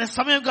 prayed. ఆయన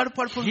సమయం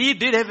గడపడు. He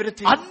did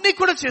everything. అన్ని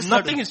కూడా చేస్తాడు.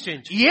 Nothing is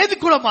changed. ఏది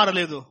కూడా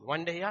మారలేదు.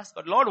 One day he asked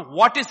God, Lord,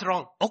 what is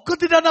wrong? ఒక్క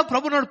దినాన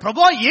ప్రభునాడు,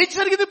 ప్రభా ఏం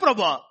జరిగింది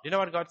ప్రభా? You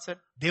know what God said?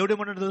 దేవుడు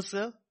ఏమన్నాడు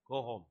తెలుసా?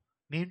 Go home.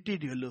 నీ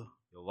ఇంటికి వెళ్ళు,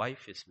 Your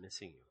wife is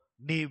missing you.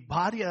 నీ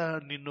భార్య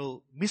నిన్ను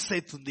మిస్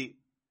అవుతుంది.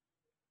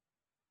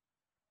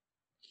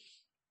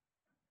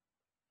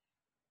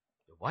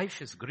 Wife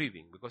is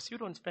grieving because you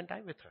don't spend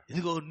time with her.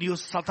 ఇదిగో నీవు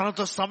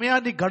తనతో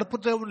సమయాన్ని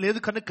గడుపుతూ లేదు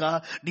కనుక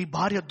నీ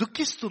భార్య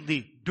దుఃఖిస్తుంది.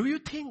 Do you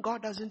think God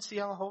doesn't see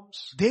our homes?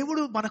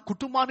 దేవుడు మన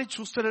కుటుంబాన్ని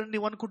చూస్తాడని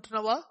నీవు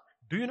అనుకుంటున్నావా?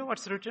 Do you know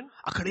what's written?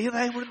 అక్కడ ఏ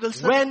రాయబడింది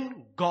తెలుసా? When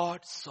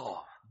God saw,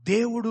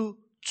 దేవుడు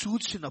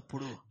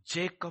చూచినప్పుడు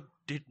Jacob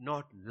did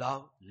not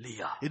love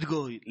Leah.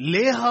 ఇదిగో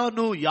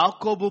లేహాను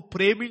యాకోబు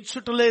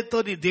ప్రేమించుటలేతో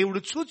నీ దేవుడు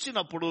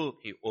చూచినప్పుడు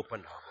He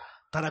opened her.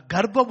 తన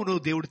గర్భమును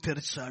దేవుడు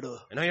తెరిచాడు.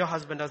 I know your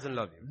husband doesn't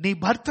love you. నీ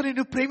భర్త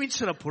నిన్ను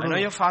ప్రేమించినప్పుడు, I know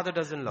your father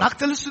doesn't love నాకు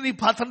you. తెలుసు నీ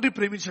తండ్రి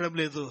ప్రేమించడం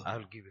లేదు. I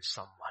will give you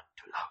someone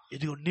to love.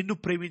 ఇదిగో నిన్ను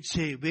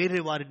ప్రేమించే వేరే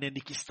వారిని నేను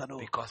నీకు ఇస్తాను.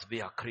 Because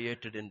we are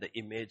created in the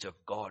image of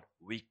God,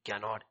 we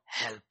cannot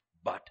help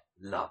but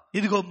love.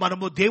 ఇదిగో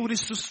మనము దేవుని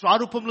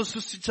స్వరూపంలో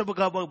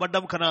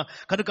సృష్టించబడ్డాము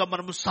కనుక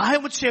మనము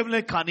సహాయం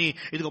చేయలే, కానీ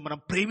ఇదిగో మనం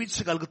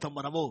ప్రేమించగలుగుతాం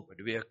మనము. But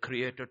we are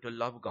created to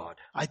love God.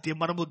 అయితే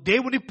మనము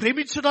దేవుని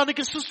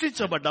ప్రేమించడానికి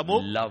సృష్టించబడ్డాము.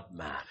 Love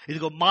man.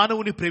 ఇదిగో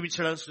మానవుని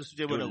ప్రేమించడానికి Do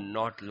సృష్టించబడ్డాము.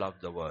 not love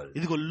the world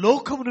ఇదిగో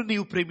లోకమును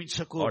నీవు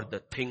ప్రేమించకు. or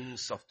the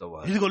things of the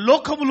world. ఇదిగో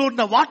లోకములో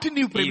ఉన్న వాటిని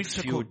నీవు If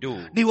ప్రేమించకు. you do,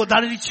 నీవు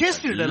దానిని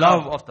చేసి the ఉండలా.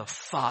 love of the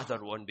Father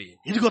won't be in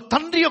you. ఇదిగో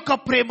తండ్రి యొక్క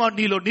ప్రేమ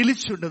నీలో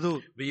నిలిచి ఉండదు.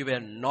 We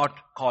were not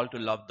called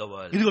to love the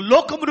world. ఇదిగో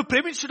లోకమును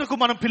ప్రేమించుటకు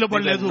మనం We were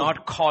పిలువబడలేదు. not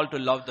called to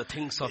love the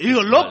things of this ఇదిగో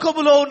world.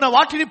 లోకములో ఉన్న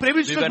వాటిని We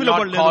ప్రేమించుటకు were not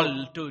పిలువబడలేదు.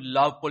 called to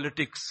love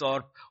politics or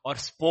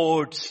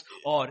sports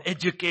or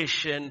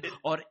education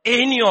or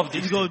any of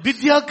these ఇదిగో things.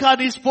 విద్య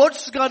కానీ,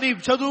 sports కానీ,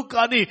 చదువు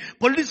కానీ,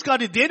 పొలిటిక్స్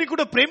కానీ దేని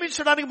కూడా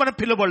ప్రేమించడానికి మనం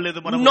పిలువబడలేదు.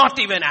 మనం Not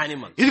even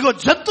animals. ఇదిగో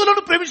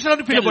జంతువులను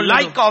ప్రేమించడానికి We పిలువబడలేదు.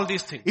 like all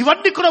these things.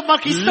 ఇవన్నీ కూడా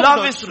మాకు ఇష్టం.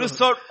 Love is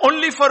reserved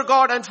only for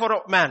God and for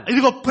man.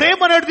 ఇదిగో ప్రేమ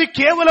అనేది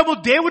కేవలము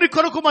దేవుని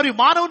కొరకు మరియు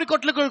మానవుని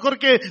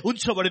కొరకే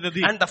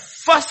ఉంచబడినది. And the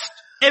first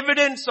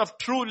evidence of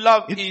true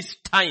love is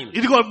time.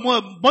 ఇదిగో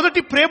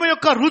మొదటి ప్రేమ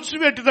యొక్క రుచి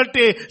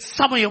ఏంటిదంటే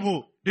సమయము.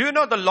 Do you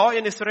know the law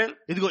in Israel?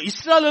 ఇదిగో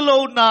ఇశ్రాయేలులో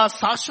ఉన్న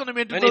శాసనం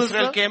ఏంటో When తెలుసా?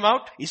 Israel came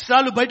out,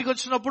 ఇశ్రాయేలు బయటకు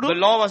వచ్చినప్పుడు the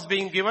law was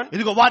being given.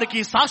 ఇదిగో వారికి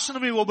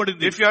శాసనం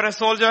ఇవ్వబడింది. If you are a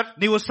soldier,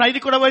 నీవు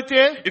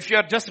సైనికుడవైతే, if you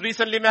are just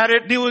recently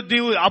married, నీవు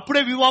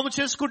అప్పుడే వివాహం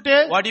చేసుకుంటే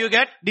what do you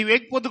get? నీవు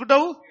ఏం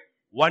పొందుకుంటావు?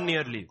 1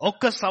 year leave.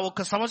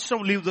 ఒక్క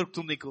సంవత్సరం లీవ్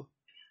దొరుకుతుంది నీకు.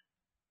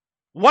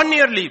 1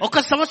 year leave. ఒక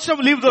సంవత్సరం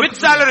లీవ్ With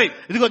salary.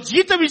 ఇదిగో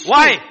జీతం ఇస్తూ.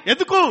 Why?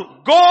 ఎందుకు?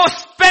 Go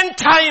spend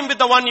time with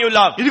the one you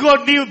love. ఇదిగో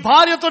నీ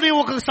భార్యతో నీవు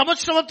ఒక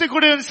సంవత్సరం అంతా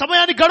కూడా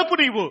సమయాన్ని గడుపు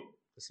నీవు.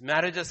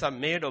 Marriages are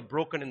made or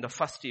broken in the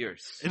first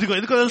years. ఇదిగో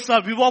ఎందుకో తెలుసా,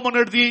 వివాహం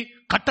అనేది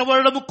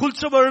కట్టబడము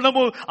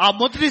కూల్చబడము ఆ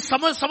మొదటి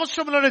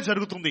సంవత్సరంలోనే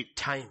జరుగుతుంది.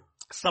 Time.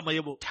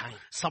 సమయము.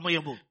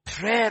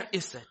 Prayer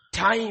is a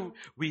time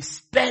we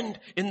spend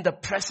in the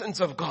presence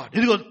of God.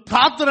 ఇదిగో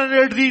ప్రార్థన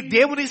అనేది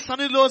దేవుని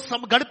సన్నిధిలో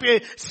గడిపే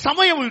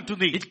సమయం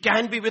ఉంటుంది. It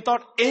can be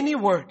without any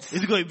words.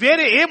 ఇదిగో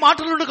వేరే ఏ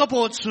మాటలు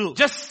ఉండకపోవచ్చు.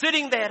 Just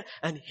sitting there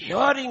and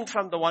hearing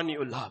from the one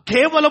you love.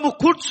 కేవలము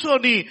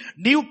కూర్చొని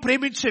నీవు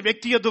ప్రేమించే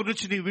వ్యక్తి యొద్ద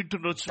నుంచి నీవు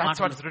వింటున్నచ్చు.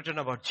 That's what's written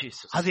about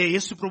Jesus. అదే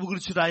యేసు ప్రభు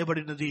గురించి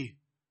రాయబడినది.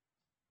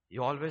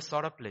 You always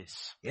sought a place.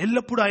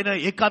 ఎల్లప్పుడు ఆయన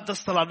ఏకాంత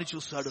స్థలాన్ని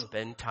చూస్తాడు.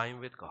 Spend time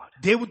with God.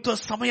 దేవునితో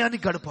సమయాన్ని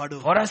గడపాడు.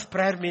 For us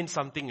prayer means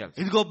something else.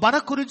 ఇదిగో మన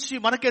గురించి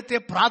మనకైతే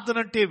ప్రార్థన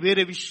అంటే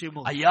వేరే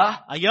విషయము. అయ్యా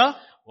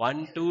 1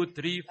 2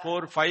 3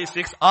 4 5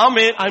 6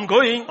 Amen, I'm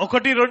going.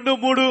 1 2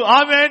 3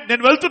 Amen,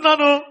 నేను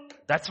వెళ్తున్నాను.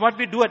 That's what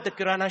we do at the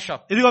kirana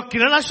shop. ఇదిగో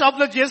కిరాణా షాప్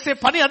లో చేసే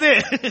పని అదే.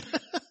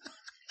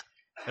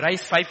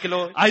 Rice 5 kilo,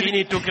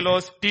 chini 2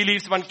 kilos, tea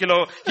leaves 1 kilo.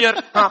 Here,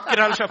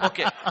 kirana shop,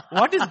 okay.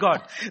 What is God?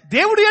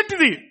 దేవుడు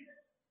ఏంటిది?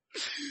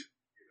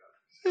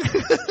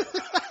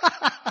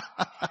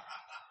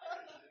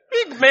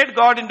 We made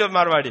God into a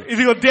Marwadi.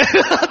 ఇదిగో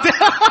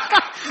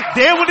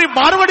దేవుని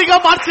మార్వడిగా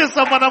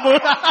మార్చేస్తాం మనము.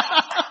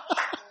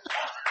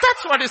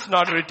 That's what is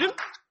not written.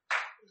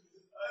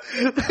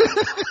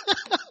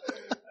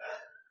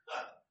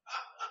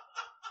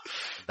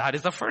 That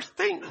is the first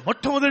thing.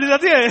 మొట్టమొదటిది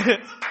అదే.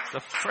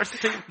 The first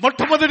thing.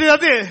 మొట్టమొదటిది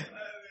అదే.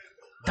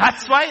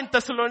 That's why in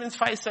Thessalonians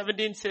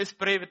 5:17 says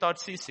pray without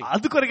ceasing.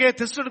 అందుకొరకే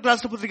తెస్సలోనికీయులకు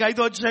రాసిన పత్రిక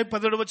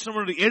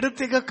 5:17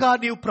 ఎడతెగక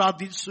నీవు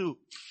ప్రార్థించు.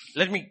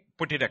 Let me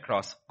put it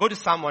across. Go to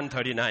Psalm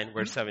 139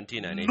 verse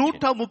 17 and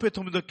 18.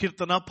 139వ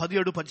కీర్తన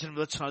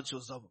 17-18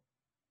 చూద్దాము.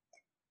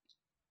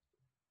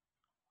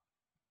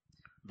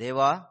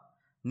 దేవా,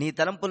 నీ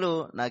తలంపులు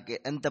నాకు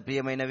ఎంత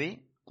ప్రియమైనవి,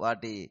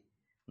 వాటి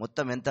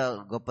మొత్తం ఎంత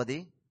గొప్పది.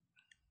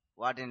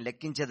 వాటిని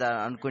లెక్కించదా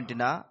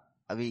అనుకుంటున్నా,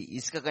 అవి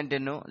ఇసుక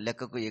కంటేను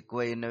లెక్కకు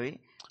ఎక్కువైనవి.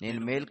 నేను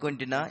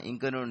మేల్కొంటినా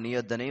ఇంకను నీ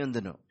యొద్దనే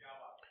ఉందును.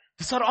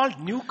 These are all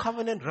new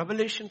covenant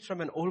revelations from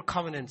an old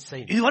covenant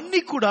saint.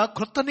 ఇవన్నీ కూడా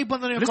కొత్త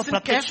నిబంధన యొక్క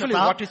ప్రత్యక్షత,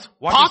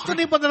 పాత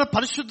నిబంధన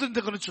పరిశుద్ధత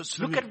గురించి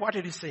వస్తుంది. Look at what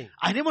it is saying.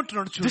 ఆయన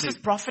ఏమంటున్నాడు చూడండి. This is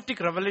prophetic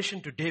revelation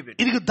to David.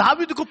 ఇది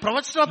దావీదుకు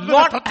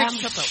ప్రవచనాత్మక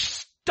ప్రత్యక్షత.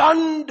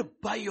 Stunned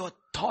by your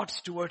thoughts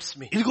towards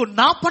me. ఇదిగో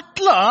నా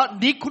పట్ల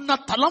నీకున్న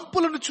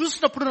తలంపులను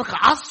చూసినప్పుడు నాకు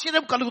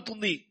ఆశ్చర్యం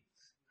కలుగుతుంది.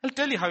 I'll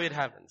tell you how it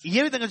happens. ఏ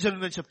విధంగా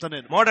జరుగుతుందో చెప్తాను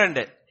నేను.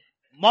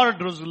 Modern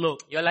రోజుల్లో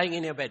you're lying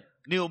in your bed.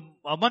 నీవు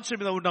మంచం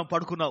మీద ఉన్నావు,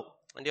 పడుకున్నావు.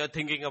 And you're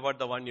thinking about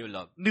the one you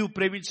love. నీవు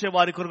ప్రేమించే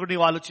వారి కొరకు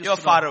నీవు ఆలోచిస్తున్నావు.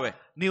 You're far away.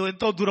 నీవు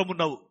ఎంతో దూరం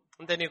ఉన్నావు.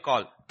 And then you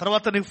call.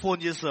 తర్వాత నీవు ఫోన్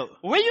చేస్తావు.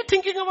 Were you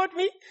thinking about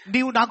me?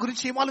 నీవు నా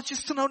గురించి ఏం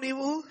ఆలోచిస్తున్నావు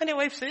నీవు? And your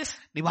wife says,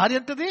 నీ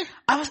భార్య అంటది,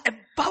 I was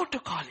about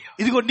to call you.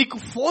 ఇదిగో నీకు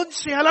ఫోన్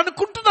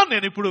చేయాలనుకుంటున్నాను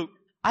నేను ఇప్పుడు.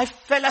 I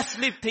fell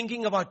asleep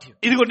thinking about you.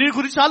 ఇదిగో నీ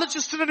గురించి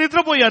ఆలోచిస్తున్నా,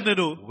 నిద్రపోయాను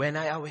నేను. When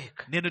I awake,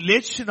 నేను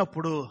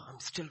లేచినప్పుడు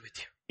I'm still with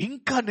you.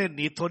 ఇంకా నేను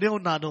నీతోనే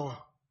ఉన్నాను.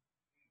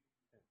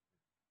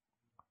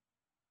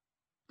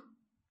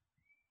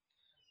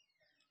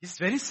 It's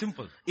very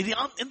simple. ఇది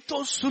ఎంతో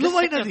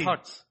సులువైనది.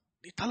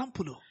 నీ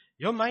తలంపులు.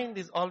 Your mind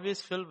is always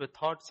filled with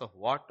thoughts of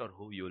what or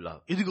who you love.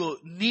 ఇదిగో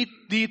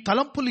నీ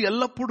తలంపులు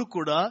ఎల్లప్పుడూ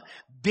కూడా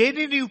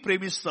దేనిని నీవు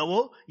ప్రేమిస్తావో,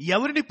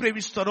 ఎవరిని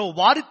ప్రేమిస్తారో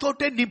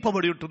వారితోటే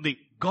నింపబడి ఉంటుంది.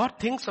 God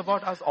thinks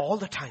about us all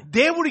the time.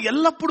 దేవుడు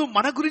ఎల్లప్పుడూ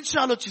మన గురించి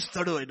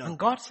ఆలోచిస్తాడు ఆయన. And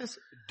God says,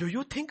 do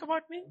you think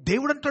about me?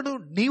 దేవుడు అంటాడు,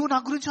 నీవు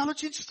నా గురించి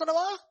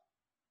ఆలోచిస్తున్నావా?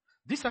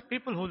 These are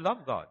people who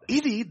love God.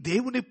 ఇది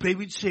దేవుని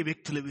ప్రేమించే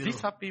వ్యక్తులు వీరు.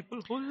 These are people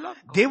who love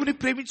God. దేవుని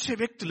ప్రేమించే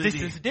వ్యక్తులు.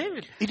 This is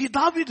David. ఇది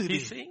దావీదు.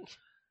 He's saying,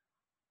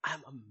 I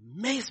am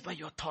amazed by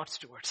your thoughts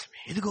towards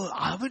me. ఇదిగో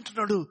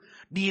ఆవింటున్నాడు,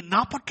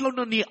 నా పట్ల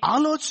ఉన్న నీ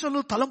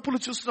ఆలోచనలు తలంపులు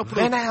చూసినప్పుడు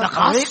నాకు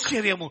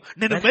ఆశ్చర్యము.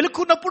 నేను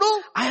మెలుకున్నప్పుడు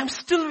I am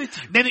still with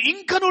you. నేను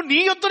ఇంకను నీ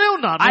యొద్దనే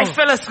ఉన్నాను. I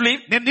fell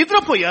asleep. నేను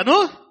నిద్రపోయాను.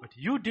 But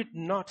you did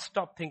not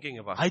stop thinking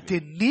about me. అయితే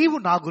నీవు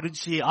నా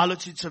గురించి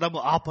ఆలోచించడం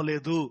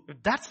ఆపలేదు.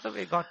 That's the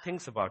way God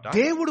thinks about us.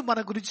 దేవుడు మన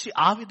గురించి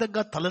ఆ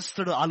విధంగా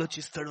తలస్తాడు,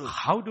 ఆలోచిస్తాడు.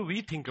 How do we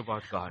think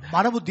about God?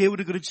 మనము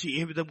దేవుడి గురించి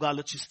ఏ విధంగా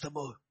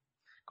ఆలోచిస్తామో.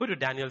 Go to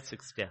Daniel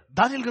 6:10.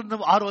 దానియేలు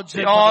గ్రంథం 6వ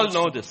అధ్యాయం. We all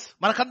know this.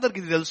 మనకందరికి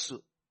ఇది తెలుసు.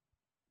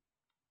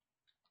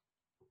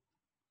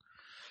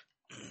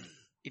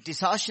 ఇటు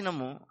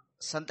శాసనము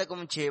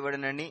సంతకము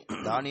చేయబడినని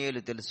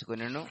దానియేలు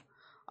తెలుసుకొనెను.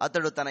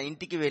 అతడు తన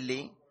ఇంటికి వెళ్లి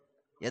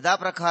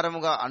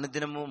యథాప్రకారముగా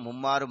అనుదినము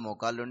ముమ్మారు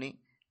మోకాళ్ళుని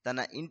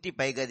తన ఇంటి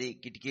పైగది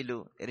కిటికీలు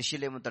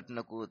యెరూషలేము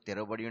తట్టునకు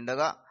తెరవబడి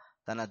ఉండగా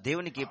తన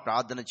దేవునికి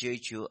ప్రార్థన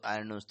చేయుచు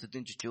ఆయనను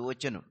స్తుతించుచూ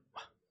వచ్చెను.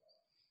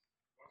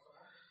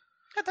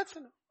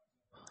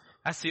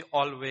 As he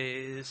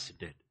always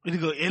did.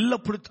 ఇదిగో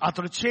ఎల్లప్పుడు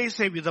అతడు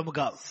చేసే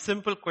విధముగా.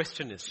 Simple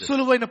question is this.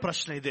 సులువైన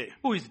ప్రశ్న ఇదే.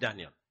 Who is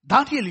Daniel?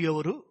 దానియేలు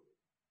ఎవరు?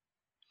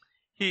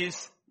 He is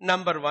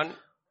number 1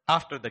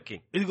 after the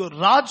king. ఇదిగో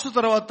రాజు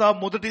తర్వాత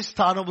మొదటి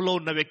స్థానంలో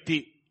ఉన్న వ్యక్తి.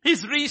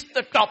 He's reached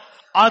the top.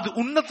 అది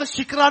ఉన్నత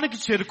శిఖరానికి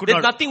There's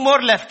చేరుకున్నాడు. nothing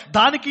more left.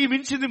 దానికి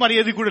మించింది మరి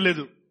ఏది కూడా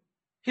లేదు.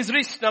 He's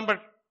reached the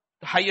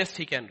highest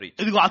he can reach.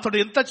 ఇదిగో అతడు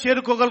ఎంత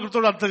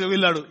చేరుకోగలుగుతాడో అంతగా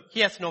వెళ్ళాడు.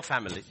 He has no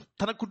family.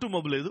 తన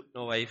కుటుంబం లేదు,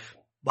 No wife.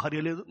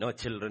 భార్య లేదు, No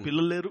children.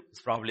 పిల్లలు లేరు,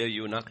 He's probably a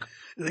eunuch.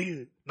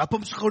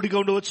 నపుంసకుడిగా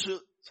ఉండవచ్చు.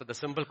 So the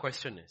simple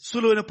question is,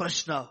 సులువైన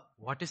ప్రశ్న,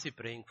 what is he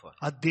praying for?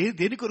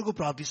 దేని కొరకు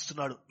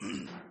ప్రార్థిస్తున్నాడు?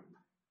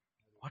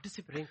 What is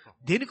he praying for?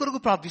 దేని కొరకు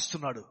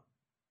ప్రార్థిస్తున్నాడు?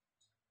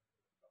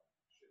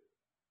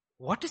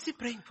 What is he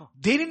praying for?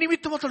 దేని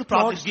నిమిత్తం అతడు God,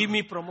 ప్రార్థిస్తున్నాడు? give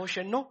me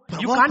promotion. No,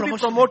 you Prabhu, can't be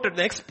promotion. promoted.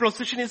 The next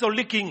position is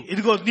only king.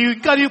 ఇదిగో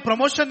నీవు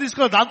promotion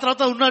తీసుకో, దాని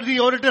తర్వాత ఉన్నది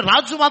ఎవరంటే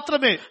రాజు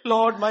మాత్రమే.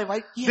 Lord, my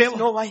wife, he has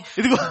no wife.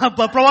 ఇదిగో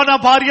ప్రభా నా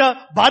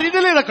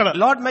భార్యనే లేదు అక్కడ.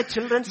 Lord, my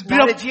children's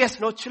marriage, he has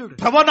no children.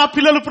 ప్రభా నా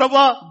పిల్లలే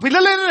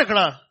లేదు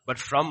అక్కడ. But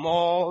from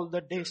all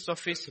the days of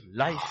his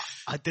life,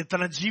 అయితే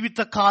తన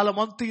జీవిత కాలం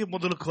అంతా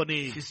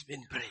మొదలుకొని he's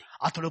been praying.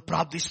 అతడు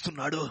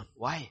ప్రార్థిస్తున్నాడు.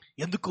 Why?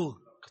 ఎందుకు?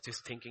 Because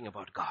he's thinking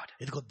about God.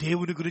 ఇదిగో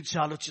దేవుని గురించి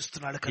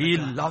ఆలోచిస్తున్నాడు. He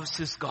loves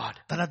his God.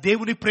 తన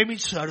దేవుని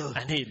ప్రేమించాడు.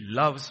 And he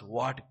loves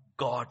what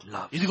God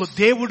loves. ఇదిగో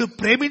దేవుడు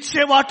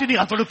ప్రేమించే వాటిని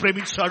అతడు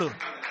ప్రేమించాడు.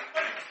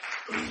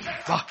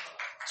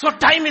 So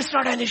time is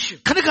not an issue.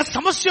 కనుక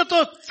సమస్యతో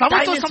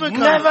Time is సమయం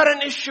never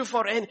an issue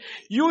for any.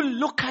 You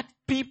look at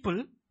people,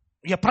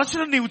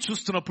 ప్రజలు నీవు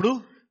చూస్తున్నప్పుడు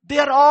they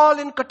are all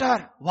in Qatar.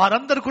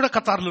 వారందరూ కూడా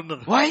ఖతార్లో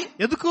ఉన్నారు. Why?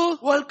 ఎందుకు?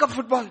 World Cup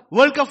football.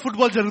 World cup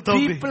football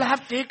జరుగుతుంది. People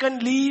have taken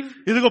leave.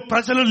 ఇదిగో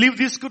ప్రజలు లీవ్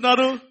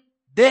తీసుకున్నారు.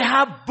 They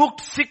have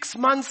booked 6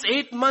 months,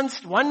 8 months,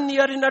 1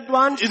 year in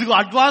advance. ఇదిగో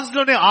అడ్వాన్స్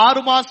లోనే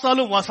 6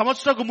 మాసాలు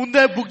సంవత్సరం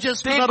ముందే బుక్ They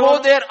చేసుకున్నారు. go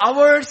there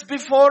hours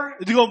before.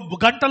 ఇదిగో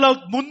గంటల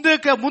ముందే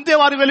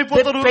వారు They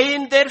వెళ్ళిపోతారు.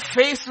 paint their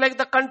face like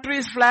the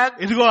country's flag.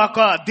 ఇదిగో ఒక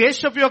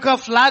దేశం యొక్క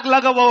ఫ్లాగ్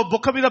లాగా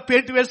బొక్క మీద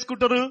పెయింట్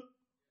వేసుకుంటారు.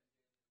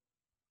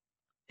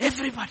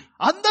 Everybody.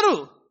 అందరూ.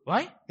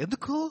 Why?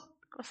 ఎందుకు?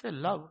 Because they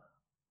love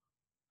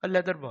a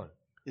leather ball.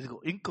 ఇదిగో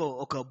ఇంకో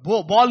ఒక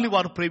బాల్ ని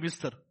వారు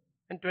ప్రేమిస్తారు.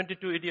 And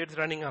 22 idiots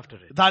running after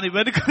it. దాని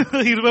వెనుక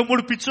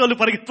 23 పిచ్చోళ్ళు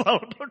పరిగెత్తా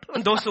ఉంటారు.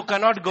 And those who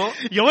cannot go,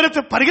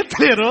 ఎవరైతే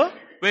పరిగెత్తలేరో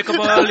wake up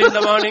early in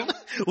the morning,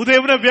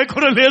 ఉదయం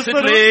వేకువనే sit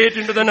లేస్తారు. late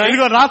into the night.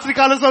 ఇదిగో రాత్రి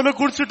కాల సమయంలో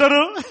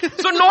కూర్చుంటారు.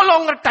 So no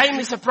longer time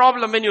is a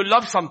problem when you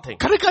love something.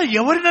 కనుక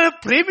ఎవరినైనా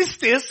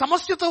ప్రేమిస్తే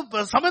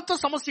సమయంతో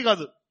సమస్య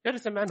కాదు. There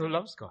is a man who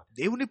loves God.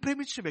 దేవుని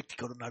ప్రేమించే వ్యక్తి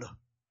ఇక్కడ ఉన్నాడు.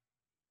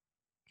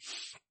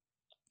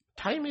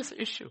 Time is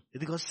issue.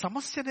 ఇదిగో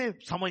సమస్యనే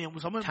సమయం.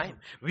 Time.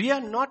 We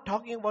are not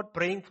talking about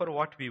praying for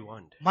what we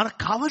want. మనకు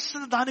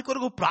కావలసిన దాని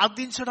కొరకు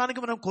ప్రార్థించడానికి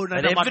మనం And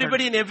కోరిన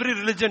everybody in every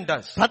religion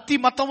does. ప్రతి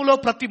మతములో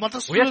ప్రతి We are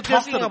మతస్థులు talking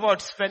చేస్తారు. about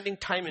spending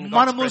time in God's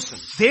మనము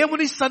presence.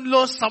 దేవుని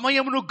సన్నిధిలో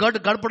సమయమును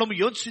గడపడం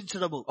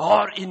యోచించడము,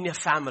 Or in your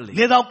family.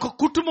 లేదా ఒక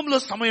కుటుంబంలో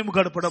సమయం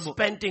గడపడము.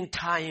 Spending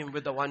time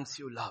with the ones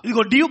you love.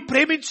 ఇదిగో నీవు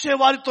ప్రేమించే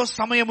వారితో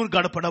సమయమును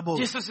గడపడము.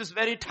 Jesus is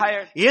very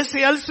tired.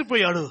 Yesu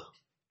అలసిపోయాడు.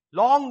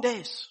 Long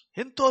days.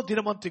 ఎంతో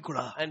దినమంతి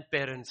కూడా. And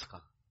parents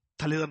come.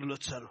 తల్లిదండ్రులు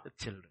వచ్చారు. The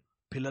children.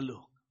 పిల్లలు,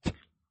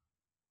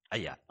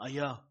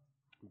 అయ్యా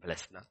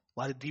Bless now.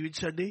 వారిని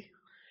దీవించండి.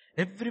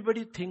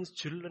 Everybody thinks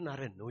children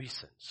are a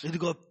nuisance.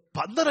 ఇదిగో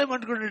అందరూ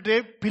ఏమంటున్నారంటే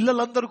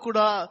పిల్లలందరూ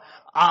కూడా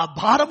ఆ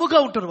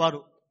భారముగా ఉంటారు. వారు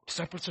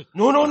Disciples said,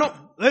 no.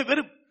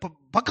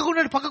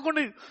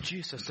 పక్కకుండండి.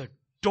 Jesus said,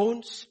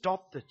 don't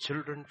stop the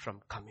children from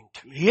coming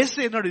to me. యేసు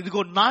అన్నాడు,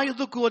 ఇదిగో నా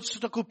యొద్దకు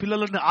వచ్చుటకు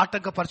పిల్లలని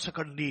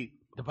ఆటంకపరచకండి.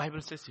 The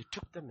Bible says he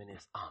took them in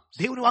his arms.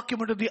 దేవుని వాక్యం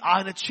ఉంటుంది,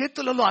 ఆయన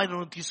చేతులలో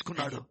ఆయనను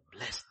తీసుకున్నాడు,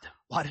 Blessed them.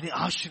 వారిని Let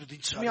me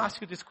ఆశీర్వదించాడు. ask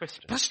you this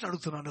question. ప్రశ్న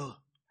అడుగుతున్నాను,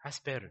 As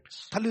parents,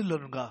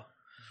 తల్లిదండ్రులుగా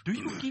do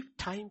you give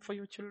time for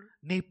your children?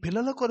 నీ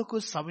పిల్లల కొరకు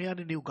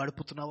సమయాన్ని నీవు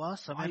గడుపుతున్నావా? Are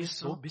you సమయాన్ని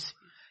so busy?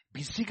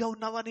 బిజీగా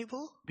ఉన్నావా?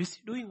 నీవు Busy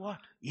doing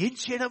what? ఏం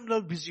చేయడంలో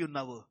బిజీ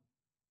ఉన్నావు?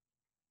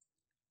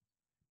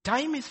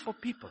 Time is for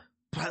people.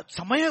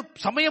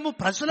 సమయము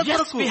ప్రజల Yes,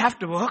 కొరకు. we have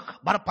to work.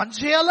 మన పని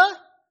చేయాలా?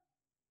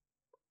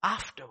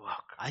 After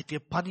work. అయితే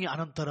పని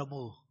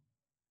అనంతరము.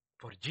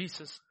 For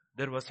Jesus,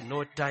 there was no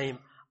time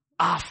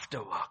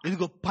after work.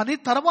 ఇదిగో పని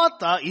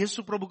తర్వాత యేసు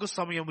ప్రభుకు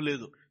సమయం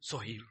లేదు. So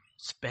he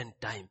spent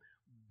time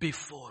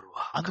before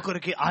work.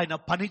 అందుకొరకే ఆయన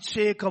పని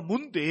చేయక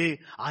ముందే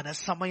ఆయన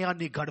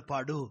సమయాన్ని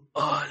గడిపాడు.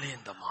 Early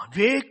in the morning.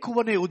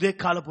 వేకువనే,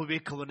 ఉదయకాలపు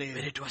వేకువనే,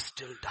 When it was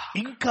still dark.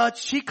 ఇంకా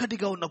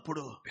చీకటిగా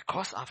ఉన్నప్పుడు.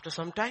 Because after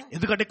some time,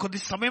 ఎందుకంటే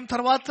కొద్ది సమయం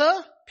తర్వాత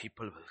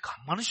people will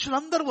come.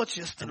 మనుషులందరూ And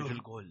వచ్చేస్తారు.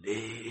 will go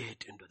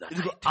late into the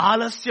ఇదిగో night.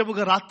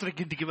 ఆలస్యముగా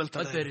రాత్రికి ఇంటికి But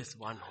వెళ్తారు. there is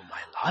one whom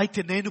I love. అయితే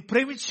నేను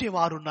ప్రేమించే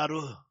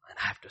వారున్నారు, And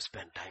I have to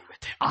spend time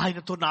with him.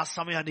 ఆయనతో నా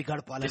సమయాన్ని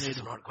గడపాలి. This is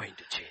నేను not going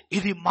to change.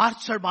 ఇది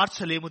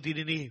మార్చలేము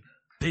దీనిని.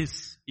 This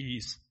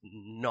is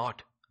not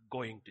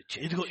going to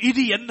change. ఇదిగో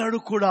ఇది ఎన్నడూ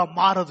కూడా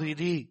మారదు.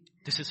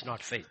 This is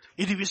not faith.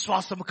 ఇది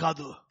విశ్వాసం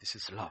కాదు, This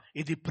is love.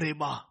 ఇది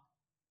ప్రేమ.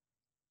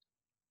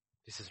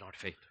 This is not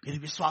faith. ఇది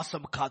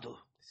విశ్వాసం కాదు,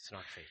 This is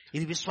not faith.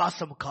 ఇది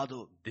విశ్వాసం కాదు,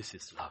 This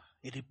is love.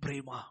 ఇది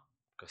ప్రేమ.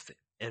 Because the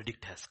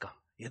edict has come.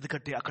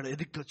 ఎందుకంటే అక్కడ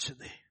ఎదిక్ట్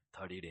వచ్చింది.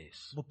 30 days.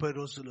 30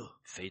 రోజులు.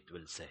 Faith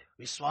will say,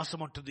 విశ్వాసం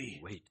అంటుంది,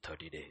 wait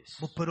 30 days.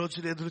 30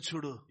 రోజులు ఎదురు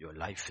చూడు. Your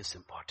life is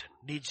important.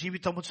 నీ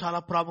జీవితము చాలా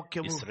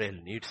ప్రాముఖ్యము. Israel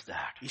needs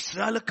that.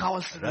 ఇశ్రాయేలు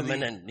కావాల్సినది.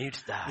 Remnant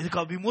needs that.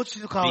 ఇదిగో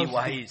విమోచన Be కావాలి.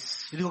 wise.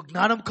 ఇదిగో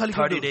జ్ఞానం కలిగి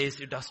 30 days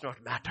it does not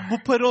matter.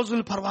 30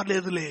 రోజులు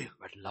పర్వాలేదులే.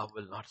 But love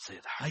will not say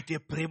that. అయితే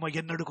ప్రేమ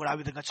ఎన్నడూ కూడా ఆ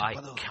విధంగా I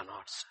చెప్పదు.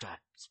 cannot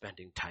start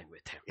spending time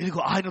with him.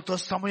 ఇదిగో ఆయనతో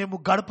సమయము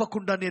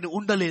గడపకుండా నేను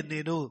ఉండలేను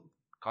నేను.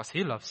 Because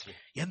he loves me.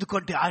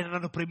 ఎందుకంటే ఆయన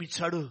నన్ను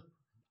ప్రేమించాడు.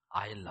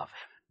 I love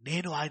him.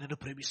 నేను ఆయనను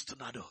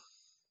ప్రేమిస్తున్నాను.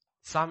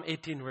 Psalm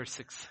 18 verse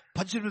 6.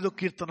 18వ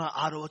కీర్తన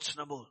 6వ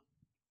వచనము.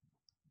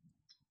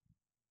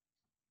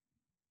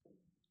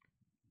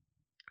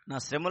 నా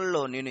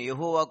శ్రమలలో నేను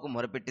యెహోవాకు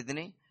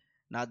మొరపెట్టితిని,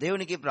 నా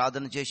దేవునికి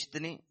ప్రార్థన చేసి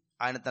తిని,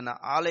 ఆయన తన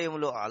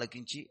ఆలయములో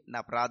ఆలకించి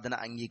నా ప్రార్థన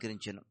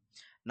అంగీకరించెను.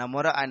 నా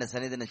మొర ఆయన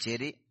సన్నిధిని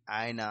చేరి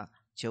ఆయన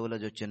చెవుల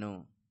జొచ్చెను.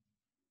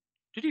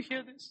 Did you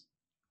hear this?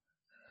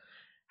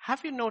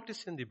 Have you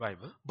noticed in the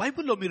Bible?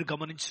 బైబిల్లో మీరు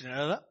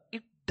గమనించినారా?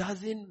 It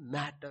doesn't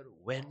matter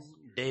when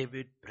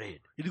David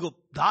prayed. ఇదిగో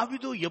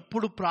దావీదు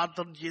ఎప్పుడు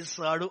ప్రార్థన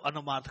చేశాడు అన్న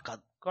మాట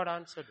కాదు. God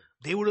answered.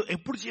 దేవుడు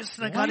ఎప్పుడు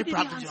చేసినా కానీ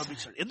ప్రార్థన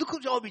జవాబిచ్చాడు. ఎందుకు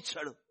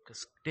జవాబిచ్చాడు?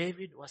 Because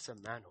David was a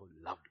man who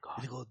loved God.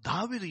 ఇదిగో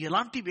దావీదు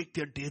ఎలాంటి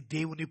వ్యక్తి అంటే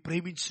దేవుని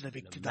ప్రేమించిన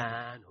వ్యక్తి. A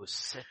man who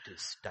set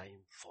his time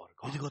for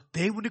God. ఇదిగో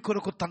దేవుని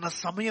కొరకు తన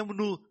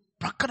సమయమును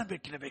ప్రక్కన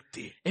పెట్టిన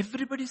వ్యక్తి.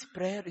 Everybody's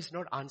prayer is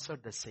not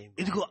answered the same way.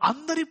 ఇదిగో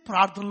అందరి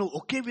ప్రార్థనలు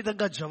ఒకే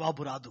విధంగా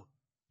జవాబు రాదు.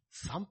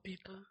 Some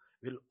people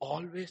will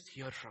always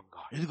hear from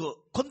God. ఇదిగో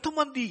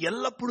కొంతమంది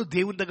ఎల్లప్పుడూ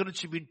దేవుని దగ్గర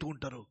నుంచి వింటూ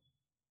ఉంటారు.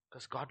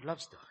 Because God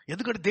loves them.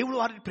 ఎందుకంటే దేవుడు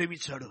వారిని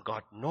ప్రేమించాడు.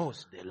 God knows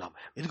they love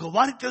him. ఇదిగో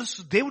వారికి తెలుసు,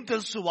 దేవుని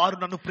తెలుసు వారు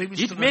నన్ను It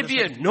ప్రేమిస్తున్నారు. may be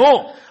a no.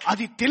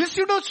 అది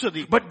తెలిసి ఉండొచ్చు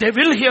అది. But they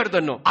will hear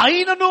the no.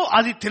 అయినను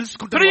అది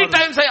తెలుసుకుంటారు. 3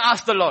 times I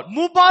asked the Lord.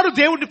 ముబారు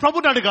దేవుడిని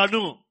ప్రభుని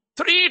అడిగాను.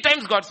 3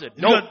 times God said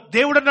no.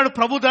 దేవుడు అన్నాడు,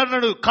 ప్రభు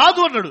అన్నాడు,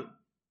 కాదు అన్నాడు.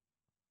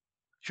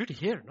 Should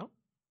hear, no?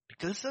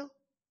 తెలుసా?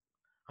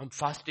 I'm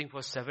fasting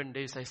for 7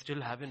 days. I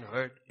still haven't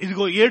heard.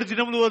 ఇదిగో 7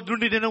 దినముల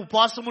నుండి నేను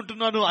ఉపవాసం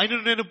ఉంటున్నాను, అయినా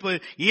నేను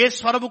ఏ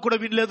స్వరము కూడా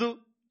వినలేదు.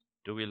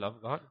 Do we love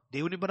God?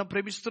 దేవుని మనం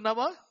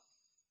ప్రేమిస్తున్నావా?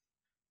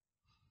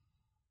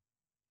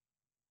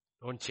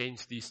 Don't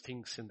change these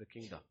things in the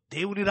kingdom.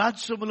 దేవుని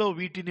రాజ్యములో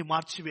వీటిని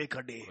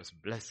మార్చివేయకండి. Because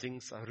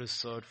blessings are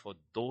reserved for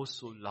those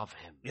who love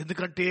him.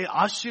 ఎందుకంటే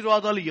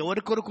ఆశీర్వాదాలు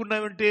ఎవరి కొరకు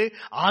ఉన్నాయంటే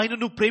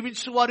ఆయనను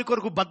ప్రేమించు వారి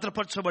కొరకు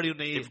భద్రపరచబడి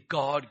ఉన్నాయి. If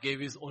God gave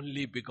his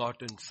only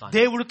begotten son.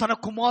 దేవుడు తన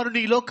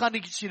కుమారుని ఈ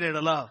లోకానికి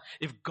ఇచ్చినడలా.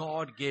 If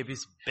God gave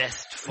his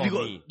best for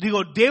me.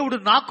 ఇదిగో దేవుడు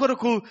నా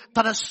కొరకు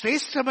తన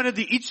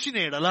శ్రేష్టమైనది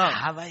ఇచ్చినడలా.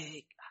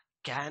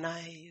 Can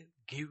I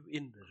give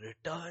in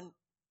return?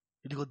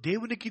 ఇదిగో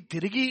దేవునికి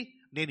తిరిగి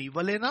నేను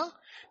ఇవ్వలేనా?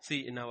 See,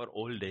 in our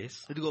old days,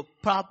 ఇదిగో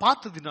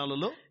పాత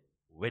దినాలలో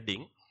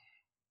wedding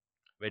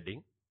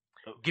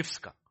gifts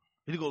come.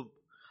 ఇదిగో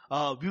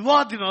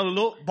వివాహ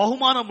దినాలలో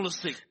బహుమానములు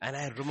వస్తాయి. And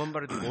I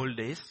remember the old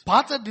days.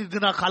 పాత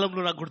దిన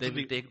కాలంలో నాకు They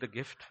గుర్తుంది. will take the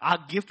gift. ఆ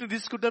గిఫ్ట్ ని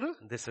తీసుకుంటారు,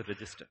 This is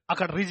register.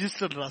 అక్కడ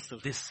రిజిస్టర్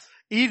రాస్తారు. This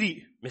ఇది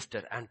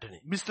Mr. Anthony.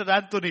 Mister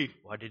Anthony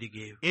What did he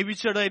give?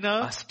 ఏమిచ్చాడు ఆయన?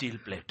 A steel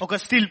plate. ఒక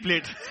steel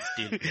plate.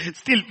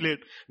 Steel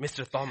plate.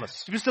 Mr. Thomas.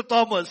 Mister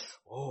Thomas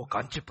Oh,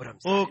 Kanchipuram.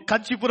 Oh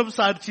Kanchipuram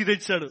sir చీర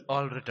ఇచ్చాడు.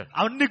 All written.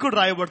 అవన్నీ కూడా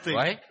రాయబడతాయి.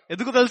 Why?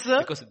 ఎందుకు తెలుసా?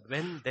 Because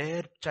when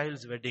their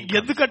child's wedding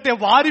ఎందుకంటే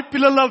వారి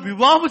పిల్లల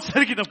వివాహం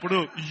జరిగినప్పుడు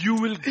you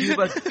will give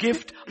a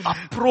gift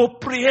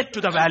appropriate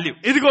to the value.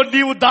 ఇదిగో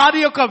నీవు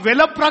దాని యొక్క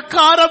వెల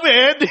ప్రకారమే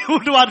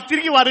దేవుడు వారు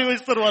తిరిగి వారు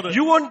ఇస్తారు. వారు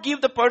You won't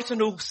give the person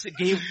who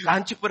gave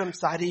Kanchipuram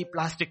sari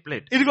plastic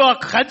plate. ఇదిగో ఆ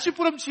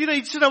కంచిపురం చీర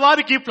ఇచ్చిన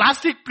వారికి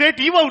ప్లాస్టిక్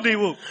ప్లేట్ ఇవ్వవు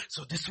నీవు. So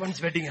this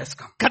one's wedding has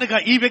come.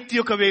 కనుక ఈ వ్యక్తి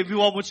యొక్క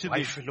వివాహం వచ్చింది.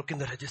 Wife will look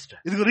in the register.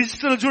 ఇదిగో రిజిస్టర్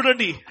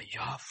చూడండి.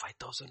 Ayya,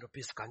 5,000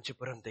 rupees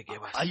Kanchipuram they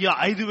gave us. అయ్యా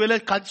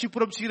 5,000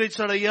 కంచిపురం చీర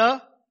ఇచ్చాడు అయ్యా.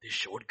 They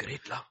showed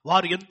great love.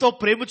 వారు ఎంతో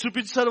ప్రేమ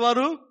చూపించారు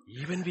వారు.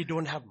 Even we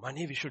don't have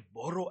money, we should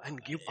borrow and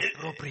give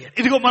appropriate.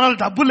 ఇదిగో మన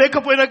డబ్బు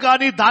లేకపోయినా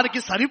కానీ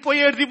దానికి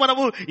సరిపోయేది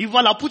మనము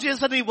ఇవ్వాలి, అప్పు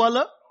చేసని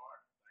ఇవ్వాలా.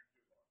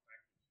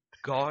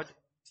 God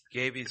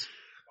gave his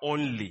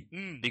only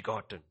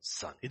begotten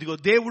son. ఇదిగో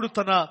దేవుడు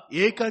తన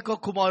ఏకైక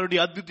కుమారుడి,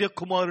 అద్వితీయ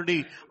కుమారుడి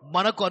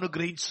మనకు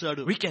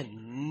అనుగ్రహించాడు. We can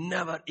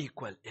never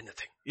equal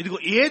anything. ఇదిగో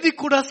ఏది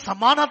కూడా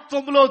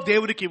సమానత్వంలో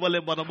దేవుడికి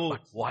ఇవ్వలేం మనము.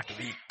 But what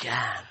we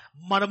can,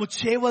 మనము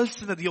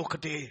చేయవలసినది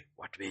ఒకటే.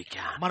 what we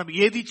can, మనం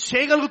ఏది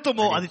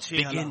చేయగలుగుతామో అది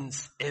చేయాలి. begins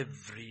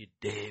every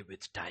day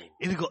with time.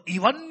 ఇదిగో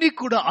ఇవన్నీ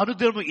కూడా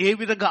అనుదినం ఏ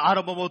విధంగా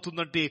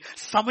ఆరంభమవుతుందంటే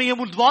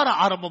సమయము ద్వారా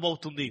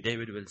ఆరంభమవుతుంది.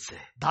 David will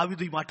say,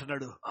 దావీదు ఈ మాట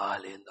అన్నాడు,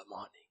 early in the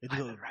morning I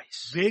ఇదిగో will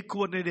rise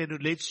వేకువనే నేను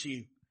లేచి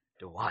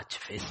to watch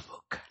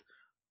Facebook.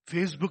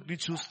 ఫేస్బుక్ ని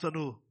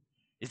చూస్తాను.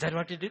 Is that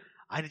what he did?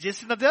 ఆయన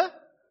చేసినదే.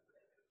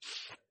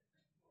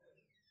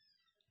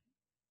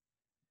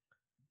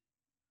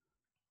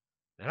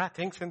 There are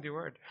things in the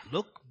word.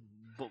 Lok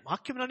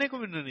వాక్యం అనేకం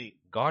విన్నది.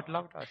 God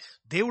loved us.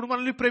 దేవుడు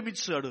మనల్ని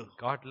ప్రేమించాడు.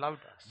 God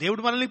loved us.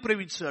 దేవుడు మనల్ని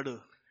ప్రేమించాడు.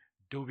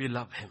 Do we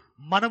love him?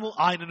 మనము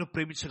ఆయనను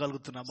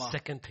ప్రేమించగలుగుతున్నామా?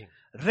 Second thing,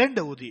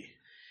 రెండవది,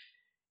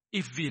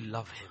 if we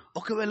love him,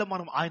 ఒకవేళ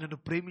మనం ఆయనను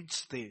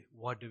ప్రేమిస్తే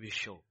what do we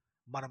show?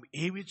 మనం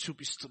ఏమి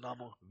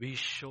చూపిస్తున్నాము? We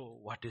show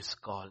what is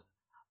called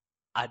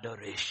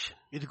adoration.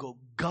 ఇదిగో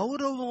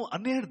గౌరవం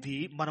అనేది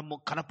మనము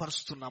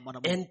కనపరుస్తున్నాం.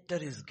 మనం Enter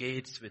his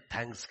gates with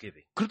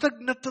thanksgiving,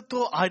 కృతజ్ఞతతో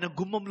ఆయన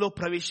గుమ్మంలో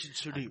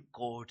ప్రవేశించుడి,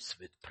 courts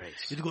with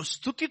praise. ఇదిగో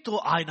స్తుతితో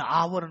ఆయన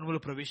ఆవరణములో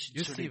You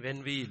ప్రవేశించుడి. see,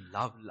 when we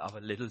love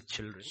our little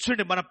children,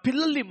 చూడండి, మన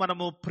పిల్లల్ని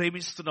మనము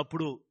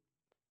ప్రేమిస్తున్నప్పుడు,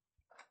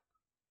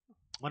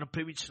 మనం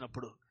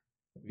ప్రేమించినప్పుడు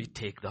we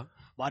take them.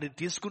 వారిని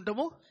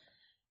తీసుకుంటాము.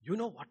 You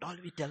know what all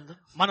we tell them?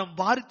 మనం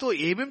వారితో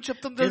ఏమేం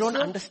చెప్తాం They don't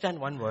తెలుసా? understand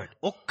one word.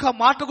 ఒక్క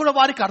మాట కూడా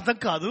వారికి అర్థం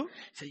కాదు.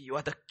 Say, you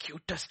are the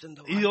cutest in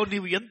the world. ఇదిగో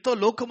నీవు ఎంతో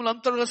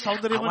లోకములంతా I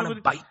సౌందర్యం, want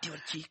to bite your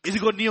cheek.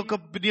 ఇదిగో నీ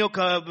యొక్క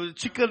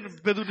చికెన్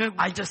పెదవు,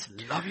 I just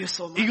love you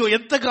so much. ఇదిగో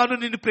ఎంతగానో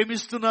నిన్ను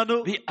ప్రేమిస్తున్నాను.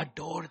 We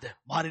adore them.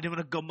 వారిని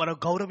మనం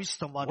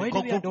గౌరవిస్తాం. Why వారిని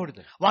do we adore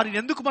them? వారిని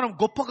ఎందుకు మనం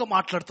గొప్పగా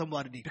మాట్లాడతాం?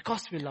 వారిని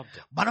Because we love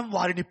them. మనం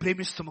వారిని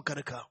ప్రేమిస్తాము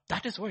కనుక.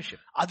 That is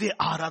worship. అదే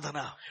ఆరాధన.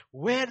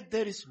 Where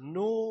there is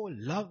no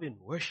love in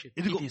worship,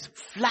 it is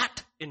flat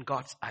in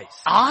God's eyes.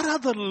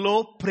 ఆరాధనలో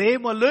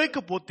ప్రేమ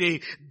లేకపోతే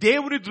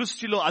దేవుని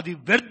దృష్టిలో అది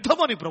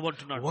వ్యర్థమని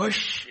ప్రభుంటున్నాడు.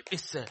 Worship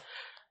is a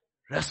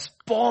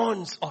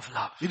response of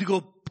love. ఇదిగో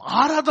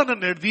ఆరాధన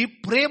అనేది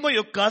ప్రేమ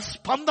యొక్క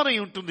స్పందన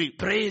ఉంటుంది.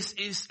 Praise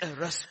is a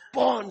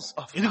response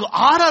of love. ఇదిగో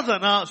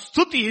ఆరాధన,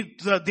 స్తుతి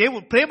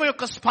ప్రేమ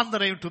యొక్క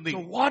స్పందన ఉంటుంది.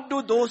 So what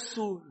do those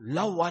who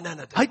love one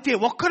another? అయితే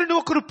ఒకరిని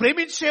ఒకరు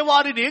ప్రేమించే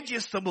వారిని ఏం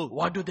చేస్తాము?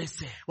 What do they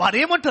say? వారు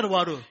ఏమంటారు?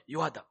 వారు,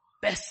 You are the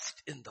best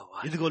in the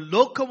world. ఇదిగో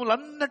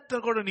లోకములన్నట్టు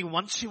కూడా నీవు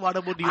మంచి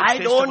వాడము, I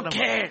don't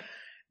care.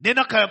 నేను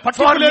ఒక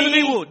పట్టుకోలేదు,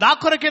 నీవు నా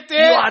కొరకైతే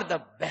You are the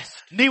best.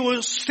 నీవు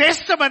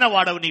శ్రేష్టమైన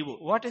వాడవు. నీవు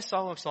What is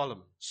Song of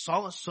Solomon?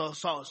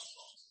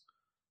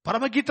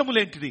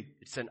 పరమగీతములేంటిది?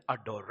 It's an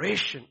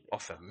adoration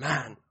of a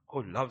man who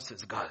loves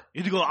his girl.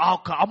 ఇదిగో ఆ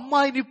ఒక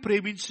అమ్మాయిని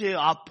ప్రేమించే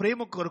ఆ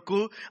ప్రేమ కొరకు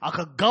ఒక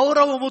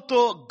గౌరవముతో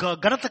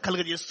ఘనత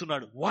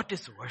కలుగజేస్తున్నాడు. What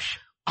is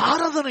worship?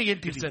 ఆరాధన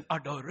ఏంటిది? It's an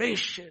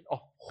adoration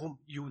of whom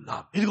you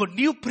love. ఇదిగో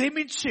నీవు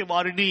ప్రేమించే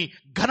వారిని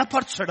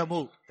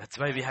ఘనపరచడము. That's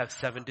why we have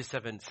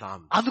 77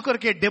 Psalms.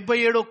 అందుకొరకే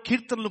 77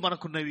 కీర్తనలు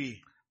మనకున్నవి.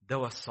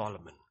 There was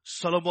Solomon.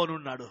 సొలొమోను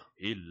ఉన్నాడు.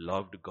 He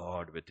loved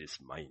God with his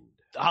mind.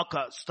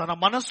 తన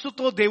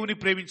మనస్సుతో దేవుని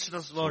ప్రేమించిన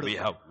వాడు. We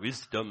have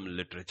wisdom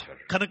literature.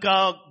 కనుక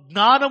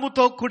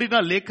జ్ఞానముతో కూడిన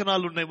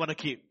లేఖనాలు ఉన్నాయి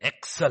మనకి.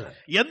 Excellent.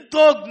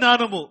 ఎంతో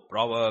జ్ఞానము.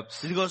 Proverbs.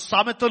 ఇదిగో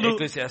సామెతలు,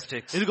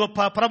 Ecclesiastes. ఇదిగో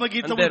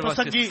పరమగీతము,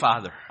 ప్రసంగి.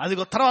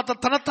 అదిగో తర్వాత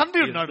తన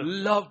తండ్రి ఉన్నాడు. He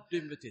loved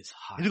him with his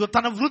heart. ఇదిగో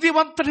తన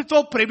హృదయమంతటితో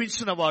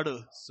ప్రేమించిన వాడు.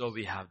 So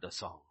we have the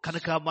song.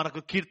 కనుక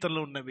మనకు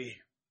కీర్తనలు ఉన్నవి,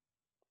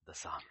 The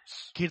Psalms.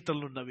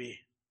 కీర్తనలు ఉన్నవి.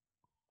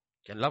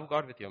 You can love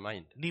God with your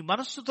mind. నీ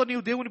మనస్సుతో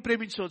నీవు దేవుని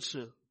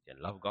ప్రేమించవచ్చు. You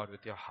can love God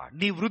with your heart.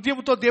 నీ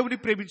హృదయంతో దేవుని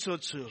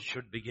ప్రేమించవచ్చు. It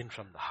should begin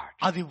from the heart.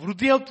 అది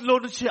హృదయంలో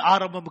నుంచి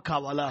ఆరంభం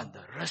కావాలా? And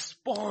the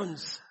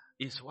response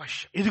is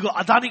worship. ఇదిగో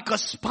దాని యొక్క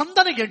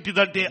స్పందన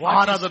ఏంటిదంటే What is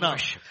ఆరాధన.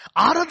 worship?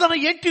 ఆరాధన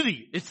ఏంటిది?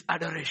 It's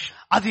adoration.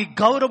 అది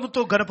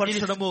గౌరవముతో It is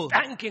గణపరచడము.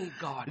 thanking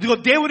God. ఇదిగో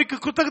దేవునికి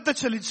కృతజ్ఞత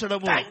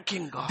చెల్లించడము.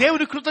 Thanking God.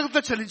 దేవుని కృతజ్ఞత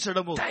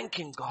చెల్లించడము.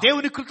 Thanking God.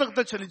 దేవుని కృతజ్ఞత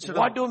చెల్లించడం.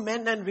 What do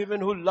men and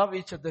women who love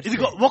each other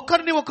ఇదిగో say?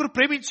 ఒకరిని ఒకరు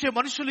ప్రేమించే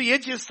మనుషులు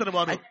ఏం చేస్తారు?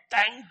 వారు, I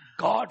thank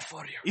God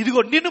for you.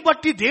 ఇదిగో నిన్ను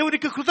బట్టి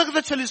దేవునికి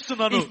కృతజ్ఞత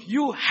చెల్లిస్తున్నాను. If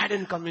you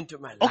hadn't come into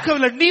my life,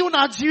 ఒకవేళ నీవు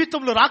నా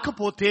జీవితంలో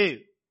రాకపోతే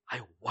I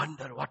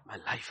wonder what my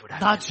life would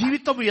have నా been like.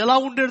 జీవితం ఎలా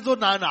ఉండేదో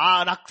నాకు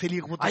I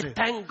తెలియకపోతే.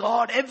 thank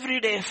God every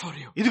day for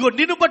you. ఇదిగో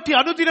నిన్ను బట్టి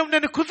అనుదినం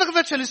నేను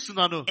కృతజ్ఞత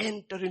చెల్లిస్తున్నాను.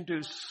 Enter into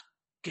his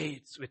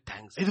gates with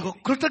thanksgiving. ఇదిగో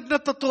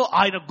కృతజ్ఞతతో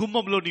ఆయన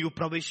గుమ్మంలో నీవు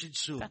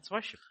ప్రవేశించు. That's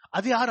worship.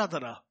 అది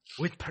ఆరాధన.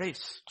 With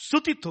praise.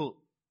 స్తుతితో.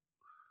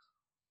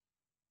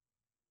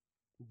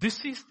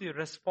 This is the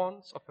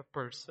response of a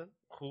person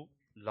who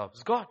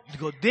loves God.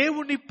 ఇదిగో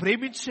దేవుణ్ణి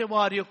ప్రేమించే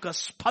వారి యొక్క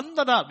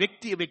స్పందన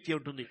వ్యక్తి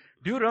ఉంటుంది.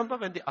 Do you remember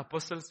when the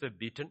apostles were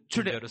beaten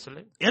in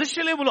Jerusalem?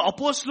 యెరూషలేములో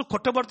అపోస్తలులు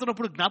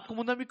కొట్టబడుతున్నప్పుడు జ్ఞాపకం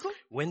ఉందా మీకు?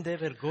 When they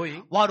were going,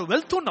 వారు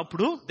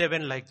వెళ్తున్నప్పుడు they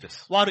went like this.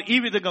 వారు ఈ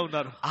విధంగా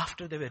ఉన్నారు.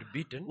 After they were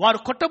beaten,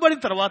 వారు కొట్టబడిన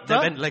తర్వాత they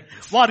went like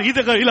this. వారు ఈ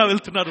విధంగా ఇలా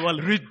వెళ్తున్నారు.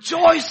 వాళ్ళు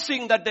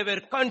rejoicing that they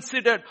were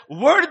considered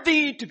worthy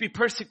to be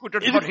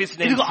persecuted for his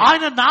name. ఇదిగో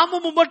ఆయన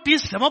నామము బట్టి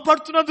శ్రమ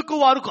పడుతున్నందుకు,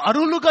 వారు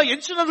అర్హులుగా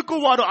ఎంచినందుకు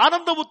వారు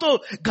ఆనందముతో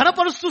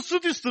ఘనపరుస్తూ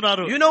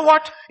స్తుతిస్తున్నారు. You know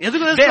what?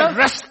 Their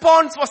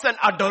response was an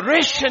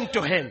adoration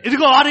to him.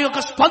 ఇదిగో వారి యొక్క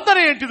స్పందన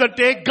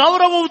ఏంటిదంటే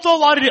గౌరవంతో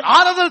వారి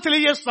ఆరాధన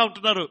తెలియజేస్తా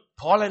ఉంటున్నారు.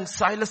 Paul and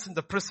Silas in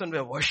the prison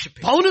were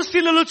worshiping. పౌలు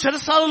శీలలు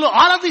చెరసాలలో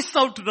ఆరాధిస్తా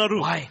ఉంటున్నారు.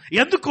 Why?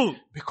 ఎందుకు?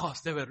 Because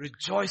they were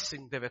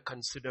rejoicing. They were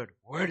considered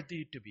worthy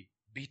to be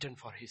beaten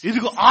for his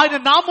ఇదిగో ఆయన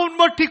నామం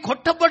బట్టి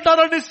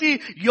కొట్టబడ్డారనేసి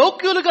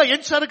యోగ్యులుగా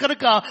ఎంచారు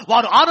కనుక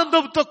వారు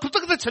ఆనందంతో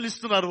కృతజ్ఞత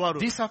చెల్లిస్తున్నారు. వారు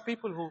These are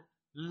people who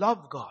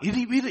love God.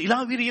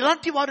 వీరు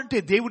ఇలాంటి వారంటే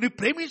దేవుని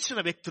ప్రేమించిన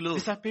వ్యక్తులు.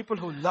 These are people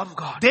who love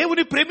God.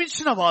 దేవుని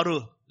ప్రేమించిన వారు,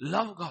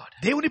 love God.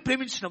 దేవుని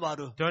ప్రేమించిన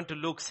వారు. Turn to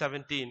Luke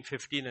 17,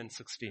 15 and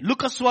 16.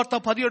 లూకా సువార్త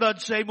 17వ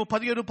అధ్యాయము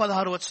 15,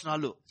 16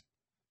 వచనాలు.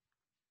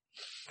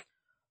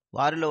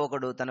 వారిలో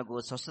ఒకడు తనకు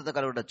స్వస్థత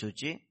కలుగుట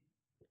చూచి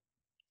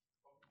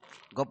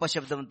గొప్ప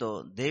శబ్దంతో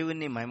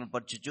దేవుణ్ణి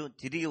మహిమపరచుచు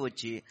తిరిగి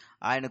వచ్చి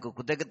ఆయనకు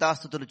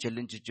కృతజ్ఞతాస్తుతులు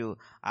చెల్లించుచు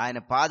ఆయన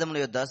పాదముల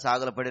యొద్ద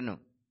సాగలపడెను.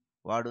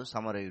 వాడు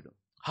సమరయుడు.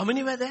 How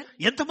many were there?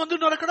 ఎంతమంది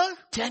ఉన్నారు అక్కడ?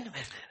 10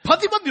 were there.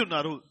 10 మంది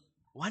ఉన్నారు.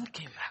 One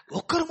came back.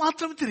 ఒక్కరు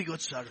మాత్రమే తిరిగి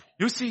వచ్చాడు.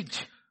 You see,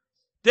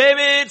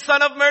 David,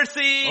 son of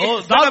mercy,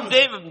 Oh, son of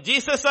David,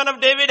 Jesus, son of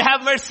David,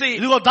 have mercy.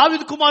 ఇదిగో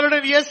దావీదు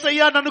కుమారుడైన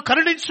యేసయ్యా నన్ను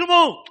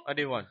కరుణించుము. What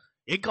do you want?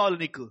 ఏం కావాలి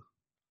నీకు?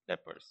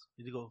 Lepers.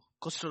 ఇదిగో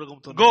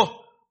కుష్ఠరోగంతో Go.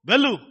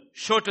 వెళ్ళు.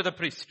 Show to the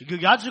priest. ఇదిగో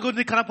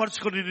యాజకుడిని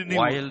కనపరుచుకొని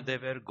While they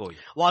were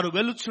going, వారు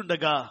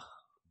వెళ్ళుచుండగా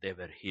they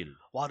were healed.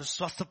 వారు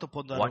స్వస్థత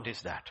పొందారు. What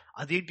is that?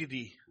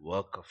 అదేంటిది?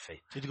 Work of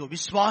faith. ఇదిగో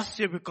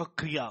విశ్వాసం యొక్క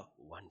క్రియ.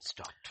 One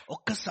stopped.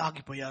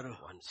 ఒక్కసాగిపోయారు.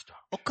 One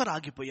stopped.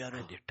 ఒక్కరాగిపోయారు.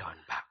 And he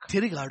turned back.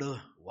 తిరిగాడు.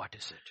 What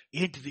is it?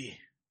 ఏంటిది?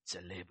 It's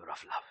a labor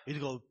of love.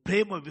 ఇదిగో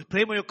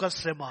ప్రేమ యొక్క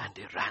శ్రమ. And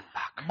he ran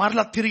back.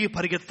 మరలా తిరిగి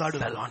పరిగెత్తాడు.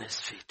 Fell on his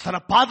feet. తన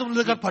పాదముల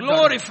దగ్గర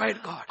పడ్డాడు. Glorified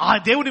God. ఆ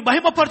దేవుని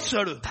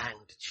మహిమపరచాడు.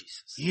 Thanked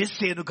Jesus.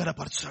 యేసేను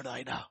ఘనపరచాడు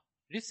ఆయన.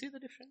 Do you see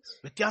the difference?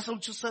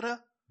 వ్యత్యాసం చూస్తారా?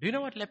 Do you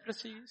know what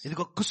leprosy is?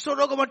 ఇదిగో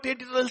కుష్ఠరోగం అంటే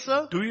ఏంటిదో తెలుసా?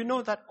 Do you know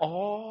that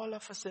all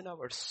of us in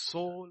our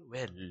soul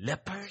were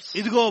lepers?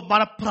 ఇదిగో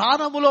మన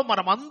ప్రాణములో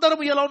మనం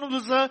అందరం ఎలా ఉన్నాము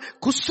తెలుసా?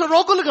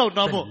 కుష్ఠరోగులుగా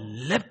ఉన్నాము.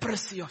 The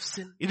leprosy of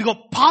sin. ఇదిగో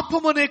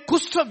పాపం అనే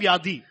కుష్ఠ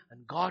వ్యాధి.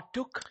 And God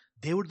took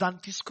దేవుడు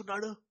దాన్ని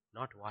తీసుకున్నాడు.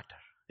 not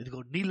water, ఇదిగో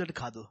నీళ్ళని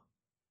కాదు,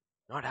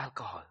 not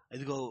alcohol,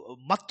 ఇదిగో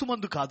మత్తు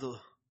మందు కాదు,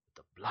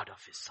 the blood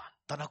of his son.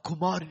 తన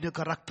కుమారుని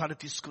యొక్క రక్తాన్ని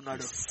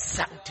తీసుకున్నాడు.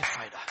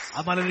 Sanctified us.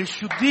 మనల్ని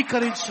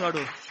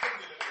శుద్ధీకరించాడు.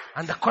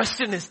 And the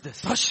question is this.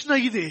 ప్రశ్న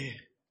ఇదే,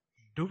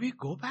 do we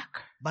go back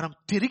మనం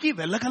తిరిగి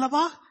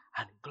వెళ్ళగలమా?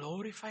 and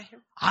glorify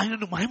him?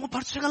 ఆయనను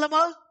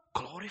మహిమపరచగలమా?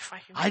 Glorify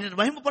him. ఆయనను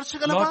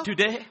మహిమపరచగలమా? Lord,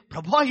 today,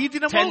 ప్రభువా ఈ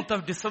దినము 10th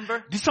of December,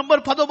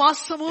 డిసెంబర్ 10వ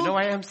మాసము, you know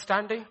why I am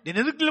standing? నేను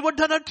ఎందుకు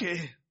నిలబడ్డానంటే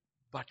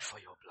But for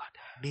your blood.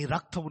 నీ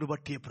రక్తమును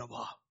బట్టి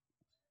ప్రభువా.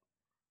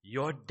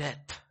 Your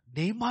death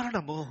నీ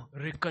మరణము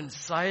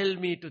reconcile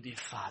me to the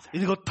Father.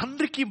 ఇదిగో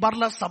తండ్రికి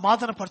మరలా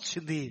సమాధాన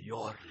పరిచింది.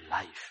 Your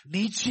life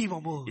నీ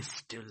జీవము is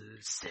still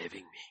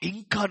saving me.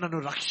 ఇంకా నన్ను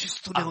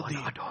రక్షిస్తూనే I want ఉంది.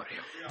 to adore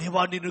you.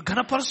 దేవా నిన్ను I want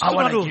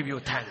ఘనపరుస్తున్నాను, to give you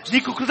thanks.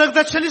 నీకు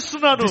కృతజ్ఞత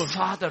చెల్లిస్తున్నాను. These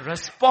are the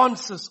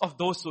responses of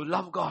those who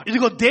love God.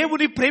 ఇదిగో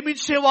దేవుని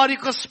ప్రేమించే వారి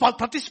యొక్క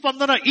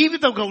ప్రతిస్పందన ఈ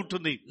విధంగా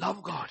ఉంటుంది.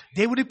 Love God.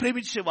 దేవుని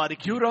ప్రేమించే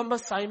వారికి. You remember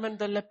Simon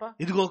the leper?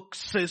 ఇదిగో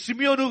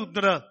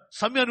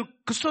సిమియోను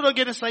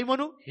కుష్ఠరోగి అయిన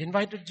సైమోను He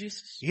invited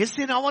Jesus.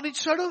 యేసుని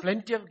ఆహ్వానించాడు.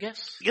 Plenty of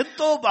guests.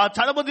 ఎంతో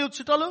చాలా మంది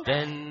చుట్టాలు.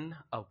 Then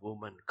a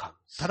woman comes.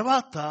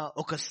 తర్వాత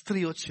ఒక స్త్రీ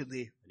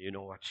వచ్చింది. You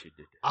know what she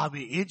did? ఆమె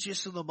ఏం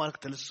చేస్తుందో మనకు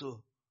తెలుసు.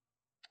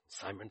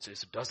 Simon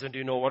says, doesn't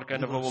you know what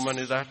kind of a woman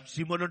is that?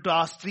 సిమోను అంటూ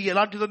ఆ స్త్రీ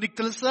ఎలాంటిదో నీకు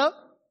తెలుసా?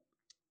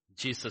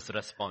 Jesus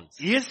responds.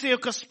 యేసు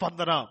యొక్క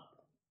స్పందన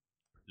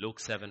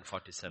Luke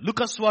 7:47.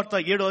 లూకా సువార్త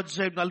 7వ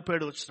అధ్యాయం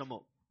 47వ వచనము.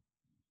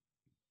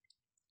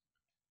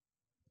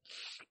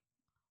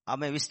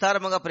 ఆమె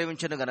విస్తారముగా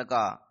ప్రేమించును గనక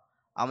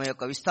ఆమె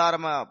యొక్క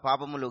విస్తారమ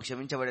పాపములు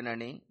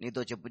క్షమించబడినని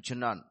నీతో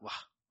చెప్పుచున్నాను.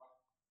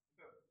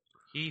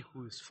 He who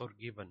is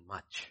forgiven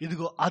much.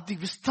 ఇదిగో అతి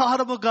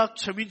విస్తారముగా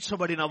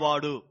క్షమించబడిన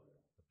వాడు.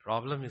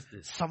 Problem is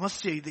this.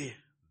 సమస్య ఇదే.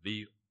 We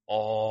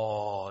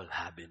all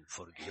have been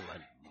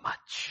forgiven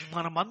much.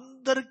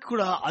 మనమందరికి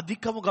కూడా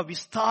అధికముగా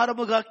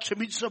విస్తారముగా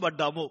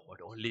క్షమించబడ్డాము.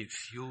 But only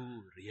few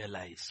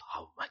realize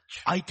how much.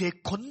 అయితే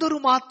కొందరు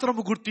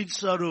మాత్రము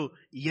గుర్తించారు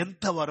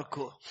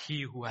ఎంతవరకు. He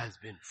who has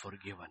been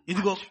forgiven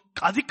ఇదిగో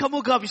much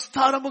అధికముగా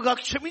విస్తారముగా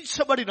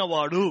క్షమించబడిన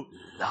వాడు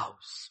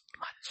loves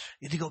much.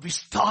 ఇదిగో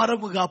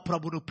విస్తారముగా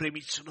ప్రభును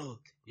ప్రేమించును.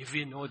 If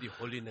we know the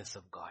holiness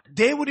of God,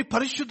 దేవుని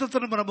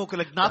పరిశుద్ధతను మనం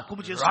ఒకవేళ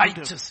జ్ఞాపకము the చేసుకుంటే,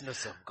 righteousness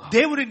of God,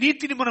 దేవుని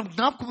నీతిని మనం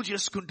జ్ఞాపకము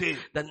చేసుకుంటే,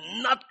 then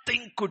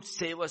nothing could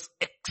save us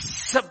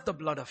except the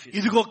blood of His.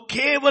 ఇదిగో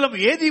కేవలం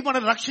ఏది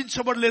మనం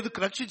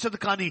రక్షించదు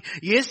కానీ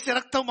యేసు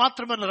రక్తం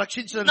మాత్రమే మనం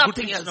రక్షించదని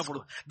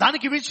గుర్తించినప్పుడు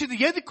దానికి మించింది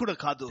ఏది కూడా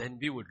కాదు. Then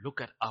we would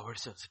look at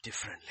ourselves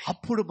differently.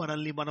 అప్పుడు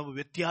మనల్ని మనం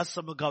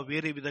వ్యత్యాసముగా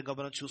వేరే విధంగా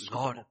మనం Lord,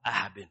 చూసుకోవాలి. I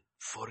have been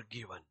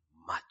forgiven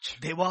much.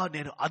 దేవా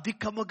నేను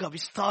అధికముగా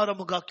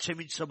విస్తారముగా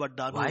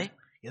క్షమించబడ్డాను. Why?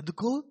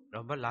 ఎందుకు?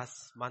 Remember last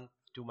month,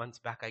 2 months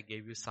back, I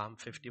gave you Psalm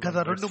 51 గత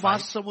verse 2 5.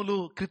 మాసములు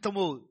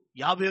క్రితము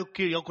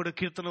 51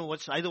 కీర్తన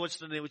 5వ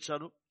వచనం నేను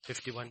ఇచ్చాను.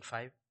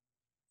 51:5.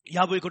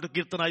 51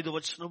 కీర్తన 5వ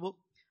వచనము.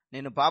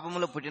 నేను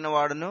పాపములో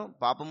పుట్టినవాడును,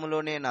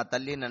 పాపములోనే నా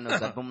తల్లి నన్ను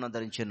గర్భమున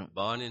ధరించెను.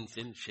 Born in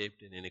sin,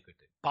 shaped in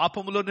iniquity.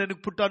 పాపములో నేను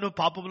పుట్టాను,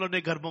 పాపములోనే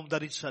గర్భం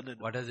ధరించాను నేను.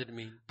 What does it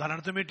mean? దాని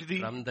అర్థం ఏంటిది?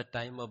 From the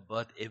time of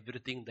birth,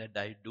 everything that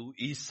I do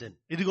is sin.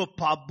 ఇదిగో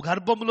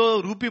గర్భములో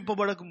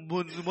రూపింపబడక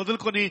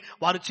మొదలుకొని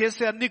వారు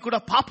చేసే అన్ని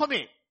కూడా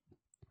పాపమే.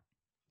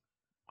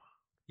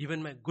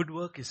 Even my good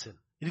work is sin.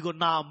 ఇదిగో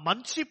నా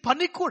మంచి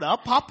పని కూడా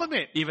పాపమే.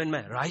 Even my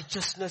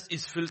righteousness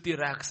is filthy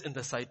rags in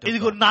the sight of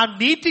ఇదిగో God. నా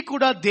నీతి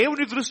కూడా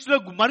దేవుని దృష్టిలో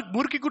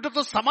మురికి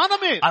గుట్టతో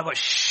సమానమే. I was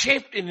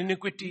shaped in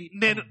iniquity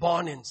and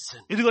born in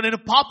sin. ఇదిగో నేను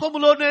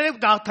పాపములోనే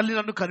నా తల్లి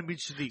నన్ను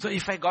కనిపించింది. So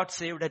if I got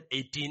saved at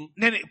 18,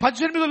 నేను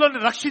 18లో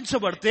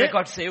రక్షించబడితే, if I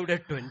got saved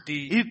at 20,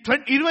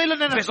 20లో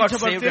నేను if I got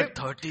saved రక్షించబడితే, at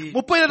 30,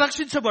 30లో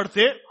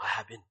రక్షించబడితే, I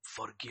have been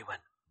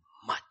forgiven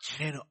much.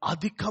 నేను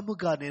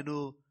అధికముగా నేను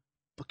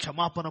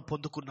క్షమాపణ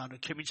పొందుకున్నాను,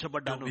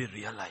 క్షమించబడ్డాను. Do we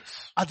realize?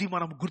 అది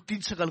మనం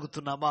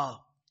గుర్తించగలుగుతున్నామా?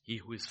 He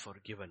who is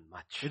forgiven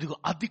much ఇదిగో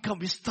అధిక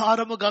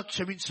విస్తారముగా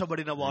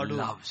క్షమించబడిన వాడు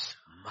loves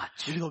much.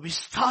 ఇదిగో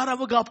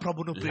విస్తారముగా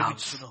ప్రభును Loves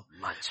ప్రేమించును,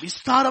 much.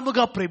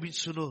 విస్తారముగా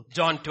ప్రేమించును.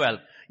 John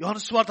 12,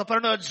 యోహాను సువార్త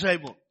 12వ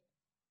అధ్యాయము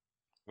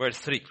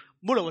verse 3.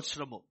 3వ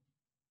వచనము.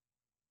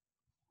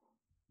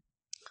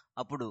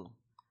 అప్పుడు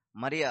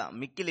మరియ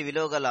మిక్కిలి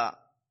విలువగల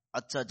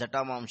అచ్చ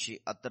జటామాంషి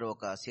అత్తరు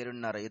ఒక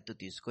సేరున్నర ఎత్తు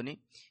తీసుకుని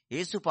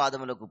యేసు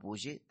పాదములకు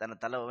పూసి తన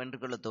తల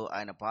వెంట్రుకలతో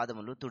ఆయన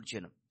పాదములు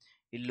తుడిచెను.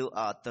 ఇల్లు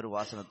ఆ అత్తరు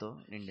వాసనతో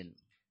నిండెను.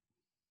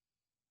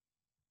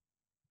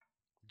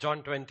 John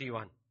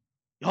 21.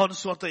 యోహాను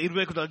సువార్త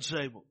 21వ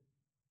అధ్యాయము.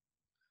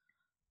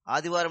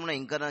 ఆదివారమున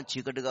ఇంకా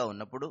చీకటిగా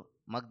ఉన్నప్పుడు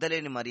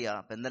మగ్దలేని మరియ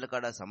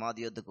పెందలకాడ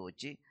సమాధి యొద్దకు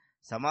వచ్చి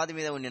సమాధి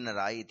మీద ఉండిన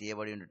రాయి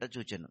తీయబడి ఉండుట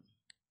చూచెను.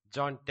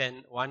 John 10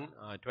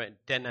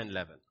 and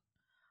 11.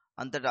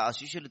 అంతటా ఆ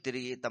శిష్యులు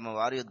తిరిగి తమ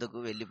వారి యొద్దకు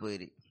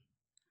వెళ్లిపోయిరి.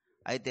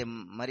 అయితే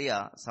మరియా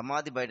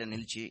సమాధి బయట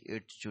నిలిచి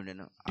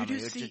ఏడ్చుచుండెను. Did ఆమె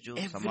you see ఏడ్చుచు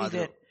సమాధి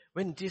everywhere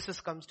when Jesus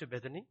comes to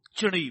Bethany,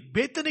 చూడండి,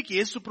 బేతనికి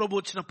యేసు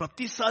ప్రభు వచ్చిన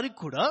ప్రతిసారి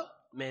కూడా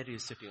Mary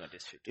is sitting at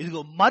his feet.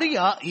 ఇదిగో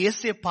మరియా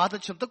యేసే పాద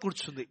చెంత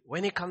కూర్చుంది.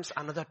 When he comes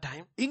another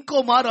time, ఇంకో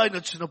మారు ఆయన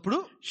వచ్చినప్పుడు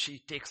she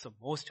takes the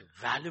most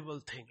valuable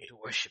thing to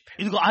worship him.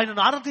 ఇదిగో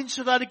ఆయనను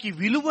ఆరాధించడానికి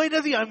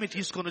విలువైనది ఆమె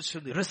తీసుకొని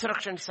వచ్చింది.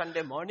 Resurrection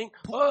Sunday morning,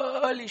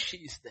 early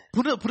she is there.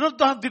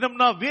 పునరుద్ధాన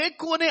దినంన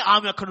వేకువనే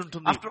ఆమె అక్కడ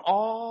ఉంటుంది. After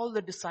all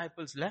the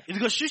disciples left,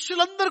 ఇదిగో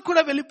శిష్యులందరూ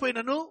కూడా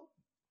వెళ్ళిపోయినను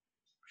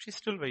she's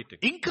still waiting.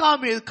 ఇంకా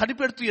ఆమె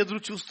కనిపెడుతూ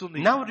ఎదురు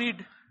చూస్తుంది. Now read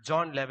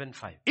John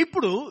 11:5.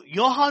 ఇప్పుడు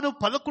యోహాను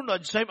 11వ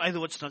అధ్యాయం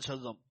 5వ వచనం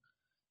చదువుదాం.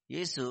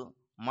 యేసు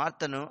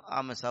మార్తను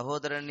ఆమె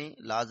సహోదరుని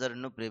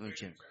లాజరును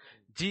ప్రేమించాను.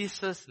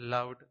 Jesus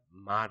loved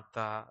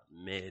Martha,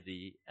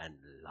 Mary and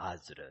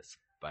Lazarus,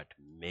 but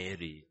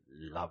Mary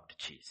loved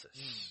Jesus.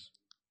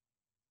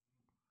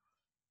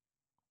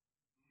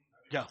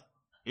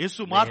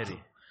 Yesu Martha, Mary.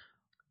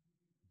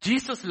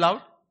 Jesus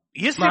loved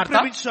Yesu Martha,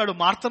 ప్రేమించాడు,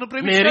 మార్తను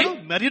ప్రేమించాడు,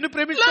 మరియును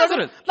ప్రేమించాడు,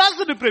 Lazarus.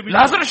 లాజరును ప్రేమించాడు.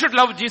 Lazarus should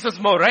love Jesus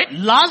more, right?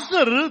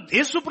 Lazar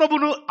యేసు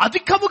ప్రభును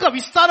అధికముగా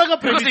విస్తారంగా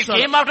Because he ప్రేమించాడు.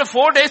 came after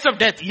 4 days of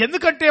death.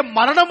 ఎందుకంటే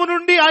మరణము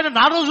నుండి ఆయన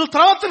 4 రోజుల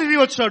తర్వాత తిరిగి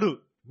వచ్చాడు.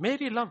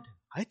 Mary loved him.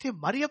 అయితే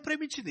మరియ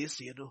ప్రేమించింది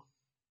యేసును.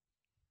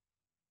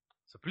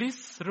 So please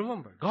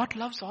remember, God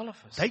loves all of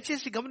us.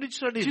 దయచేసి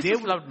గమనించండి,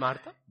 Jesus loved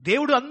Martha.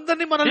 దేవుడు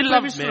అందరినీ మనల్ని He loved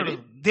ప్రేమిస్తున్నాడు.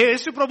 Mary.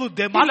 యేసు ప్రభు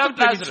మార్తను loved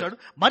ప్రేమించాడు,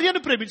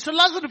 మరియను ప్రేమించాడు,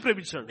 లాజరును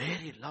ప్రేమించాడు.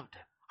 Mary loved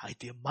him.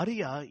 అయితే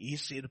మరియ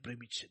యేసును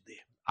ప్రేమించింది.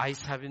 Eyes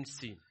haven't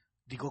seen,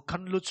 దిగో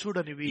కళ్ళు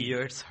చూడనివి,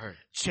 ears heard.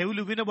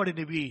 చెవులు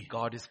వినబడినవి,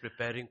 God is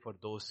preparing for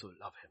those who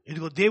love him.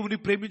 ఇదిగో దేవుని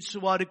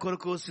ప్రేమించు వారి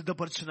కొరకు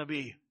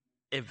సిద్ధపరిచినవి.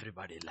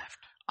 Everybody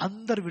left.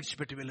 అందరు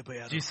విడిచిపెట్టి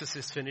వెళ్ళిపోయారు. Jesus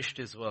has finished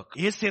his work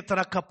యేసే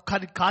తన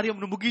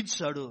కార్యమును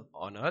ముగించాడు.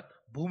 on earth,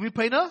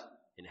 భూమిపైన,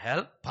 in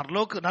hell,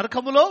 పరలోక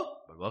నరకములో.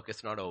 but work is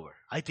not over.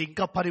 అయితే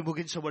ఇంకా పని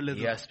ముగించబడలేదు.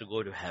 He has to go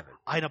to heaven.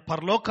 ఆయన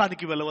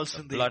పరలోకానికి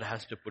వెళ్ళవలసింది. Blood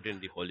has to put in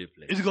the holy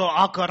place. ఇదిగో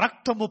ఆ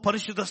రక్తము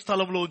పరిశుద్ధ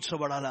స్థలంలో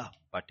ఉంచబడాలా.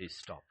 But he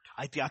stopped.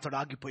 అయితే అతడు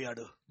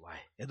ఆగిపోయాడు. Why?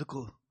 ఎందుకు?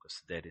 Because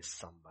there is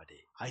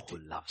somebody అయితే who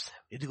loves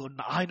him. ఇదిగో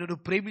ఆయనను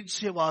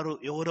ప్రేమించేవారు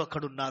ఎవరు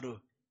అక్కడ ఉన్నారు.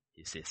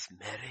 He says,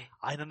 Mary,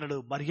 ఆయన అన్నాడు,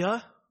 Mariya,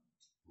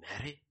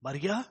 Mary,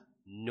 Mariya,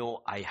 no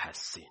eye has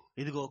seen,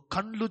 ఇదిగో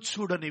కళ్ళు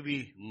చూడనివి,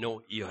 no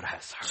ear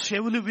has heard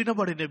చెవులు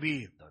వినబడినవి,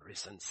 the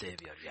risen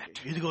Savior yet.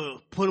 ఇదిగో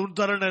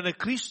పునరుద్ధరణైన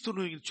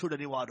క్రీస్తును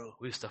చూడని వారు.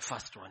 Who is the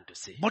first one to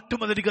see?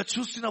 మొట్టమొదటిగా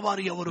చూసిన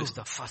వారు Who ఎవరు? is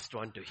the first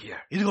one to hear?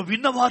 ఇదిగో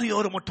విన్నవారు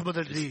ఎవరు? Who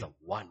మొట్టమొదటి is the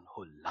one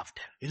who loved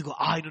him? ఇదిగో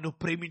ఆయనను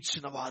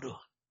ప్రేమించిన వారు.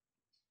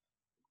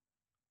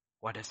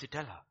 What does he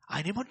tell her?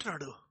 ఆయన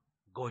ఏమంటున్నాడు?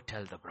 Go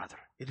tell the brother,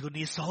 ఇదిగో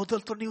నీ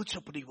సహోదరులతో నీవు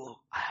చెప్పు, నీవు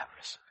I have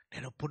risen.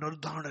 నేను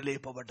పునరుద్ధరణ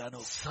లేపబడ్డాను.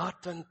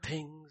 Certain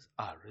things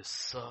are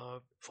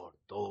reserved for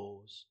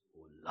those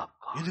who love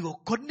God. ఇదిగో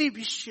కొన్ని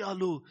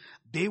విషయాలు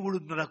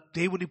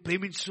దేవుని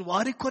ప్రేమించు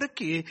వారి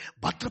కొరకే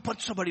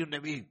భద్రపరచబడి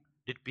ఉన్నవి.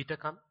 Did Peter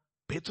come?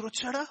 పేతురు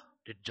వచ్చాడా?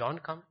 Did John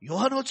come?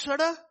 యోహాను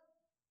వచ్చాడా?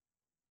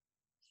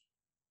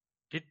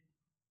 Did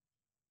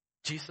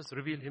Jesus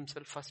reveal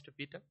himself first to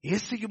Peter?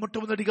 యేసుకి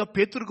మొట్టమొదటిగా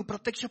పేతురుకు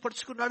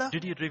ప్రత్యక్షపరుచుకున్నాడా?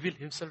 Did he reveal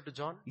himself to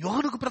John?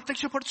 యోహానుకు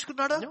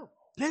ప్రత్యక్షపరుచుకున్నాడా? No.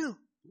 లేదు.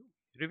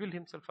 He revealed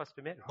himself first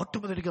to Mary.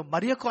 మొట్టమొదటిగా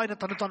మరియకు ఆయన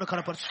తను తాను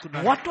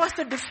కనపరుచుకున్నాడు. What was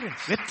the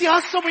difference?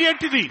 వ్యత్యాసం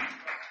ఏంటిది?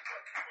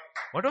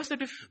 What was the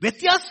difference?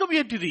 వ్యత్యాసం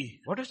ఏంటిది?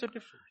 What was the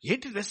difference?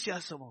 ఏంటి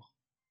వ్యత్యాసము?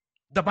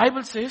 The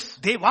Bible says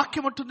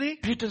వాక్యం అంటుంది,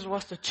 Peter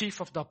was the chief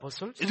of the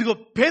apostles. ఇదిగో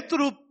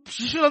పేతురు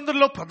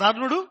శిష్యులందరిలో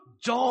ప్రధానుడు.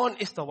 John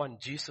is the one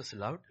Jesus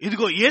loved.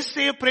 ఇదిగో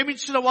యేసయ్య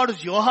ప్రేమించిన వాడు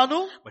యోహాను.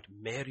 But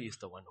Mary is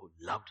the one who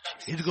loved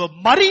Jesus. ఇదిగో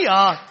మరియా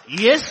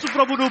యేసు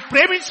ప్రభును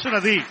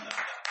ప్రేమించినది.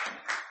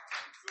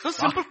 So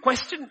simple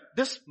question,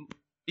 this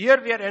year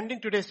we are ending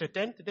today's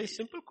 10th day,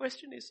 simple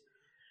question is,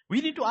 we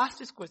need to ask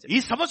this question. ఈ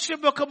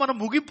సంవత్సరం యొక్క మనం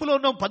ముగింపులో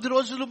ఉన్నాం. 10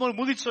 రోజులు మనం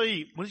ముగిపోయి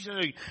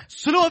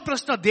సులువ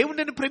ప్రశ్న, దేవుని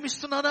నేను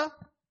ప్రేమిస్తున్నానా?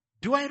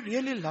 Do I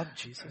really love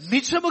Jesus?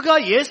 నిజముగా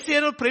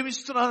యేసయ్యను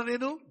ప్రేమిస్తున్నానా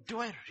నేను? Do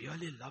I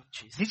really love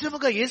Jesus?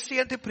 నిజముగా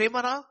యేసయ్య అంటే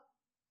ప్రేమనా?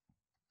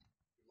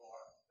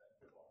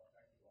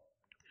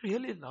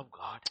 Really love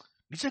God?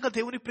 నిజంగా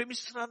దేవుని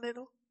ప్రేమిస్తున్నాను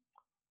నేను?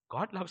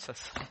 God loves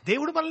us.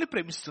 దేవుడు మనల్ని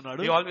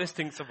ప్రేమిస్తున్నాడు. He always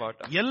thinks about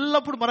us.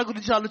 ఎల్లప్పుడు మన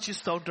గురించి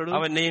ఆలోచిస్తూ ఉంటాడు.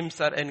 Our names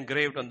are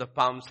engraved on the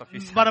palms of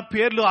His మన hand.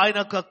 పేర్లు ఆయన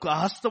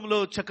హస్తంలో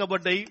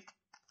చెక్కబడ్డాయి.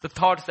 The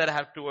thoughts that I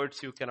have towards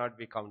you cannot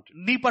be counted.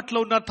 నీ పట్ల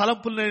ఉన్న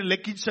తలంపులు నేను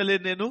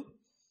లెక్కించలేను నేను.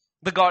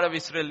 The God of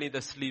Israel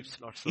neither sleeps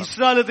nor slumbers.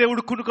 ఇశ్రాయేలు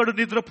దేవుడు కునుకడు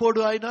నిద్రపోడు.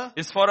 ఆయన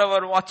Is forever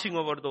watching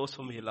over those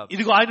whom He loves.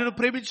 ఇదిగో ఆయనను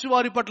ప్రేమించు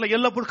వారి పట్ల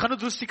ఎల్లప్పుడు కను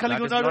దృష్టి That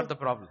కలిగి is ఉన్నాడు. not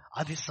the problem.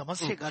 అది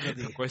సమస్య కాదు.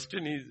 అది The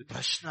question is,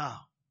 ప్రశ్న,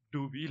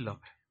 do we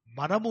love Him?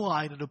 మనము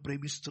ఆయనను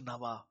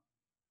ప్రేమిస్తున్నావా?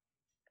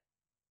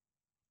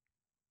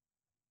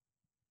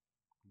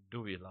 Do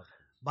we love Him?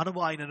 మనము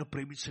ఆయనను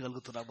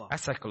ప్రేమించగలుగుతున్నామా?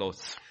 As I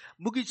close,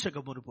 ముగించక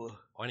మునుపు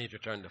I need to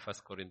turn to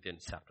 1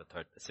 Corinthians chapter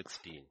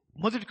 16.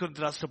 మొదటి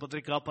కొరింథీ రాష్ట్ర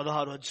పత్రిక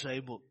 16వ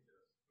అధ్యాయము.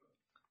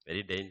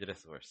 Very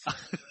dangerous verse.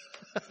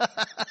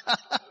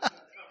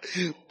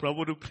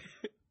 ప్రభును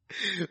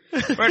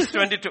Verse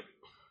 22.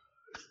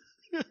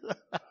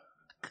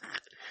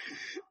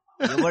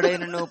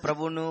 ఎవడైనను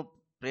ప్రభువును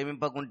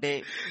ప్రేమింపకుంటే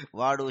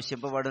వాడు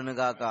శింపబడును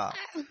గాక.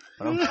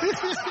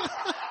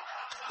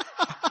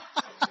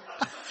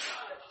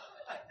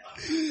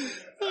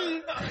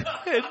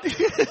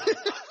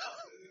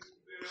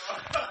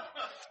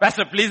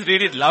 Pastor, please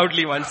read it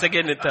loudly once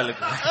again in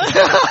Telugu.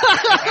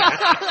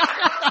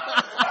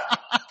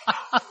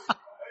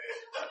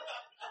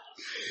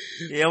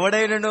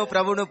 ఎవడైనను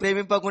ప్రభువును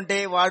ప్రేమింపకుంటే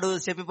వాడు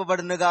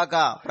శపింపబడును గాక.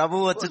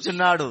 ప్రభువు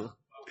వచ్చుచున్నాడు.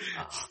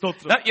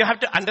 Now you have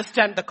to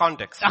understand the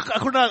context.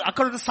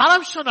 అక్కడ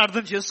సారాంశాన్ని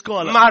అర్థం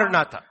చేసుకోవాలి.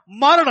 Maranatha.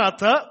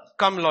 మారనాథ,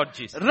 Come Lord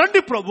Jesus.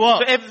 రండి ప్రభువా.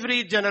 So every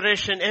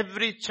generation,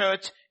 every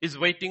church is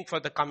waiting for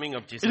the coming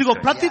of Jesus ఇదిగో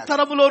Christ. ప్రతి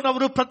తరములో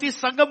నవరు ప్రతి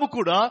సంఘము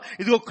కూడా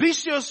ఇదిగో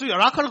క్రీస్తు యేసు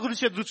రాకడ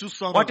గురించి ఎదురు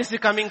చూస్తాం. What is He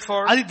coming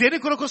for? అది దేని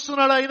కొరకు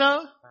వస్తున్నాడు ఆయన?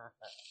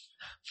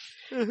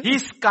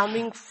 He's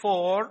coming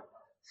for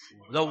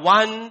the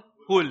one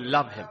who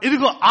love Him.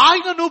 ఇదిగో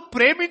ఆయనను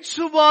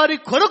ప్రేమించు వారి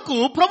కొరకు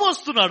ప్రభు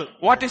వస్తున్నాడు.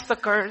 What is the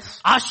curse?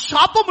 ఆ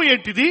శాపము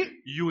ఏంటిది?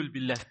 You will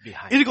be left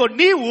behind. ఇదిగో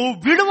నీవు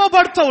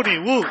విడువబడతావు.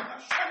 నీవు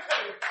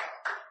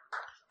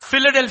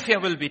Philadelphia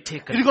will be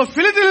taken. ఇదిగో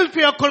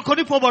Philadelphia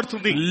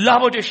కొనిపోబడుతుంది.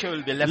 Laodicea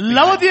will be left behind.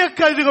 లవొదియక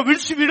ఇదిగో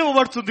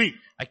విడువబడుతుంది.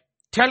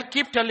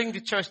 Keep telling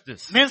the church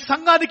this. నేను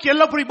సంఘానికి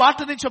ఎల్లప్పుడు ఈ మాట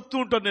నేను చెప్తూ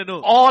ఉంటాను. నేను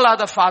All are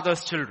the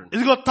father's children.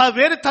 ఇదిగో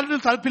వేరే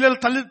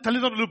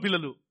తల్లిదండ్రులు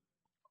పిల్లలు.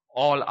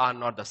 All are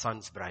not the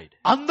son's bride.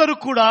 అందరూ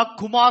కూడా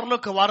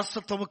కుమారులకు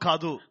వారసత్వము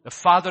కాదు. The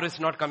father is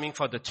not coming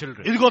for the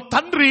children. ఇదిగో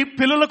తండ్రి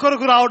పిల్లల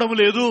కొరకు రావడం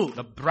లేదు.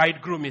 The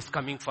bridegroom is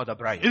coming for the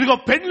bride. ఇదిగో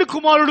పెండ్లి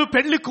కుమారుడు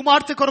పెండ్లి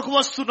కుమార్తె కొరకు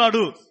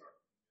వస్తున్నాడు.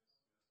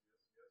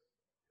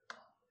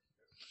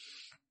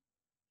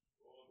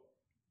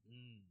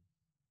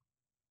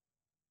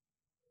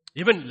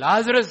 Even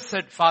Lazarus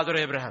said, Father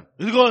Abraham.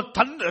 ఇదిగో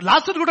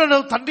లాజరు కూడా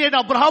తండ్రి అయిన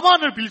అబ్రహామా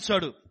అని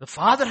పిలిచాడు. The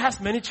father has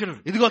many children.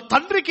 ఇదిగో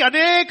తండ్రికి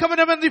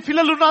అనేకమైన మంది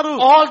పిల్లలు ఉన్నారు.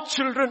 All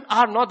children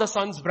are not the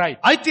son's bride.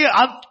 అయితే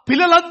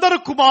పిల్లలందరూ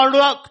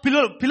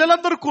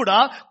పిల్లలందరూ కూడా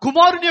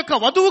కుమారుని యొక్క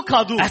వధువు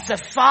కాదు. As a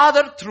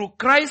father through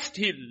Christ,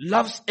 He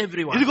loves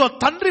everyone. ఇదిగో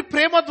తండ్రి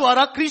ప్రేమ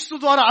ద్వారా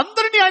క్రీస్తు ద్వారా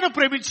అందరినీ ఆయన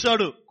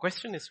ప్రేమించాడు.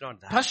 Question is not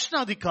that. ప్రశ్న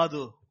అది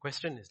కాదు.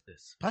 Question is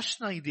this.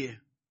 ప్రశ్న ఇదే.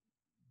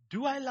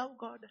 Do I love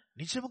God?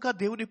 నిజంగా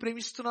దేవుని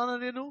ప్రేమిస్తున్నానా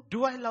నేను? Do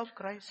I love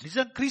Christ?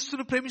 నిజం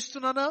క్రీస్తుని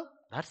ప్రేమిస్తున్నానా?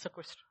 That's the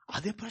question.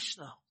 అదే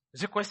ప్రశ్న.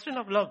 It's a question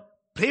of love.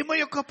 ప్రేమ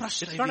యొక్క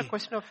ప్రశ్న. It's not a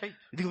question of faith.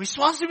 ఇది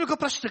విశ్వాసం యొక్క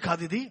ప్రశ్న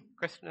కాదు. ఇది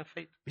Question of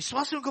faith.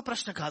 విశ్వాసం యొక్క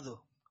ప్రశ్న కాదు.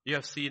 You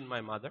have seen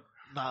my mother.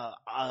 నా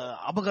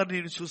అమ్మగారు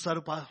నేను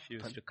చూసారు. She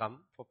used to come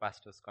for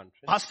pastor's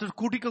conference. Pastor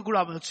కూటిక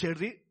కూడా ఆమె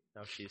వచ్చేది.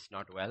 Now she is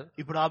not well.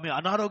 ఇప్పుడు ఆమె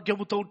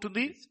అనారోగ్యముతో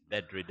ఉంటుంది.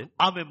 Bedridden.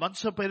 ఆమె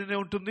మంచం పైనే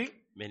ఉంటుంది.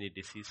 Many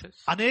diseases.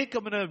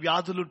 అనేకమైన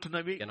వ్యాధులు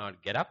ఉంటున్నవి. Cannot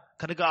get up.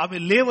 కనుక ఆమె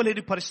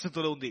లేవలేని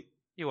పరిస్థితిలో ఉంది.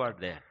 You are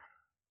there.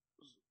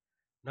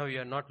 Now you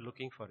are not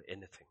looking for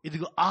anything.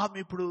 ఇదిగో ఆమె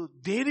ఇప్పుడు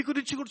దేని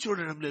గురించి కూడా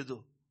చూడడం లేదు.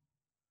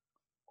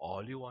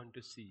 All you want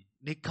to see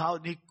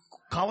నీకు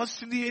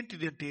కావాల్సింది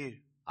ఏంటిది అంటే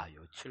are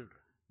your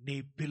children. నీ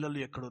పిల్లలు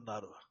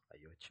ఎక్కడున్నారు?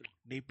 Are your children.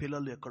 నీ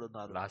పిల్లలు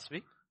ఎక్కడున్నారు? Last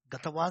week,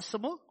 గత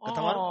వారము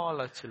all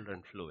our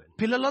children flew in.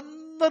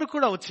 పిల్లలందరూ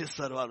కూడా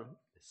వచ్చేస్తారు. వారు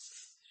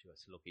She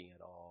was looking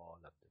at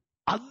all of them.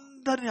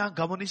 అందరిని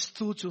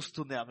గమనిస్తూ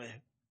చూస్తుంది ఆమె.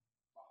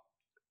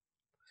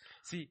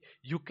 See,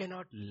 you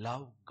cannot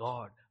love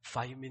God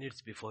 5 minutes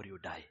before you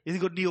die.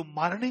 ఇదిగో నీవు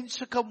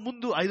మరణించక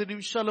ముందు 5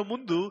 నిమిషాల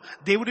ముందు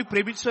దేవుని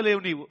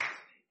ప్రేమించలేవు నీవు.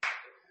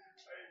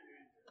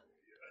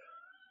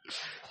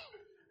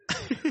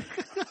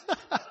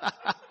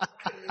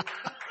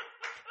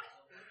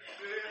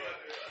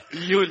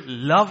 You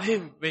love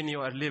Him when you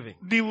are living.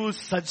 నీవు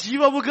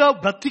సజీవముగా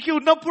బ్రతికి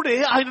ఉన్నప్పుడే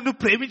ఆయనను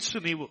ప్రేమించు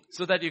నీవు.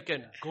 So that you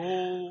can go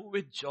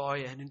with joy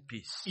and in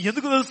peace.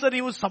 ఎందుకు తెలుసా?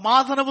 నీవు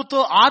సమాధానముతో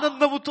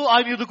ఆనందముతో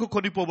ఆయన ఎదుకు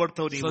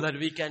కొనిపోబడతావు నీవు. So that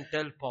we can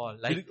tell Paul,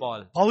 like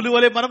Paul, పౌలు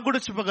వలె మనం కూడా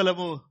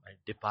చెప్పగలము, my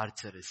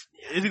departure is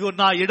near. ఇదిగో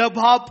నా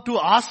ఎడబాటు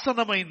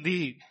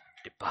ఆసనమైంది.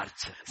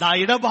 Departure. నా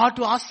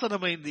ఎడబాటు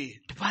ఆసనమైంది.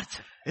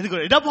 Departure. ఇదిగో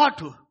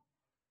ఎడబాటు.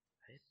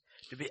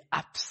 To be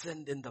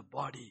absent in the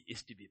body is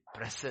to be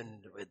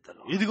present with the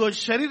Lord. ఇదిగో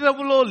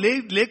శరీరములో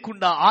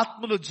లేకుండా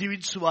ఆత్మలో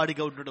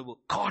జీవించువాడిగా ఉండడము.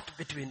 Caught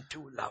between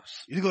two loves.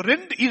 ఇదిగో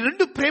ఈ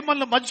రెండు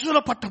ప్రేమల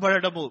మధ్యలో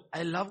పట్టబడడము.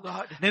 I love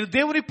God. నేను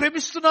దేవుని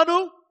ప్రేమిస్తున్నాను.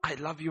 I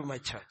love you, my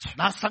church.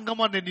 నా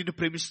సంగమా నేను నిన్ను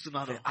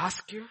ప్రేమిస్తున్నాను. I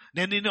ask you.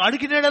 నేను నిన్ను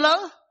అడిగినేడలా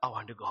I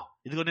want to go.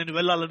 ఇదిగో నేను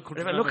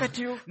వెళ్ళాలనుకుంటున్నాను. Look at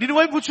you. నిన్ను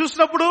వైపు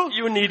చూసినప్పుడు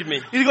You need me.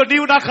 ఇదిగో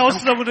నీవు నాకు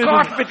అవసరము.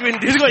 Caught between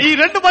these. ఇదిగో ఈ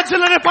రెండు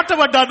మధ్యలోనే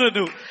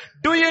పట్టబడ్డాను.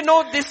 Do you know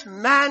this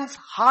man's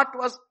heart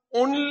was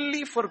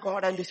only for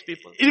God and his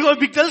people? ఇదిగో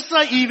మీకు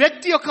తెలుసా, ఈ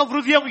వ్యక్తి యొక్క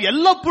హృదయం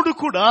ఎల్లప్పుడూ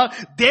కూడా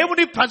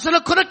దేవుని ప్రజల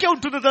కొరకే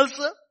ఉంటుంది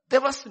తెలుసా.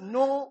 There was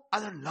no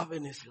other love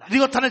in his life.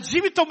 ఇదిగో తన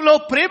జీవితంలో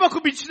ప్రేమకు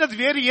మించినది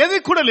వేరే ఏది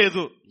కూడా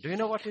లేదు. Do you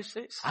know what he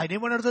says? ఆయన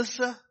ఏమన్నాడు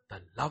తెలుసా? The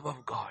love of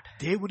God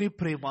దేవుని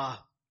ప్రేమ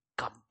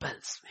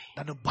compels me.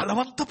 నన్ను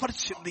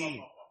బలవంతపరిచింది.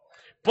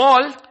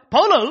 पौल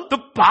तू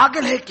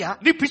पागल है क्या?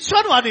 నీ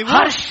పిచ్చాను అని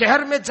हर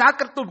शहर में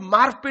जाकर तू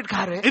मारपीट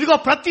खा रहे. ఇదిగో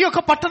ప్రతి ఒక్క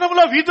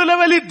పట్టణంలో వీధుల్లో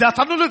వెళ్ళి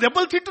తన్నులు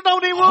దెబ్బలు తింటున్నావు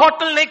నీవు.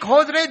 होटल नहीं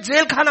खोज रहे,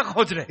 जेल खाना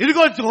खोज रहे.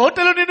 ఇదిగో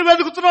హోటల్ నిన్ను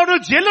వెతుకుతున్నావు,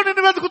 జైల్లో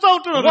నిన్ను వెతుకుతా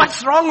ఉంటున్నావు.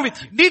 What's wrong with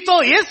you? నీతో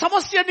ఏ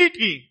సమస్య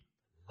నీకి?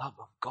 Love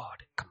of God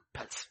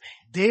compels me.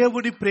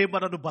 దేవుని ప్రేమ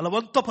నన్ను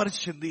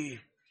బలవంతపరిచింది.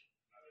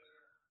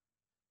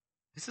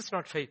 This is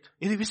not faith.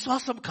 ఇది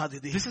విశ్వాసం కాదు.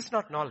 ఇది This is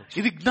not knowledge.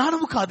 ఇది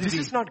జ్ఞానము కాదు. This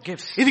is not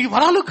gifts. ఇది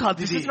వరాలు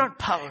కాదు. This is not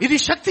power. ఇది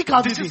శక్తి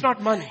కాదు. This is not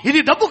money. ఇది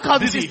డబ్బు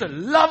కాదు. This is the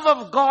love of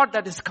God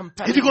that is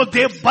compelling. ఇదిగో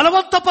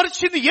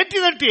బలవంతపరిచింది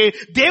ఏంటిదంటే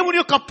దేవుని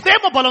యొక్క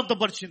ప్రేమ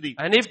బలవంతపరిచింది.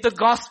 And if the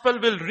gospel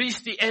will reach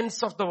the ends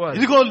of the world,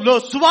 ఇదిగో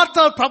సువార్త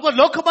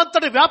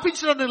లోకమంతటి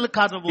వ్యాపించడానికి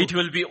కారణము it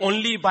will be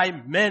only by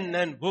men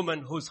and women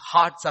whose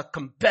hearts are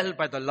compelled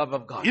by the love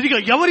of God. ఇదిగో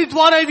ఎవరి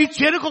ద్వారా ఇది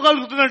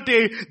చేరుకోగలుగుతుందంటే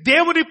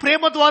దేవుని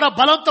ప్రేమ ద్వారా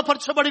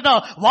బలవంతపరచబడిన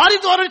వారి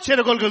ద్వారా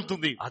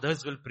చేరుకోగలుగుతుంది. Others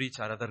will preach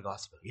another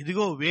gospel.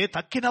 ఇదిగో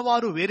తక్కిన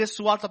వారు వేరే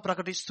సువార్త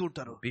ప్రకటిస్తూ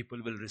ఉంటారు. People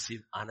will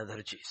receive another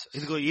Jesus.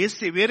 ఇదిగో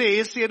వేరే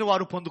యేసుని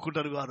వారు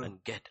పొందుకుంటారు వారు. And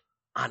get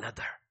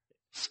another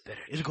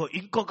spirit. ఇదిగో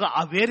ఇంకొక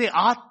వేరే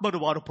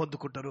ఆత్మను వారు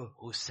పొందుకుంటారు.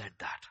 Who said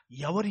that?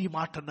 ఎవరు ఈ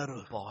మాట అన్నారు?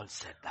 Paul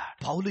said that.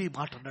 పౌలు ఈ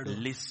మాట అన్నాడు.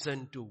 Listen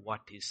to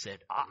what he said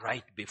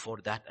right before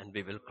that and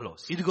we will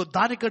close. ఇదిగో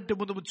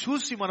దానికంటే ముందు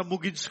చూసి మనం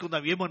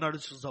ముగించుకుందాం. ఏమన్నాడు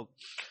చూద్దాం.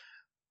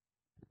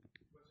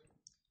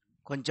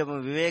 కొంచెము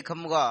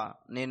వివేకముగా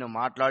నేను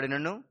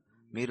మాట్లాడినను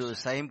మీరు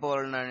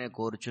సహింపవలనని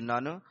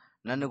కోరుచున్నాను.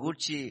 నన్ను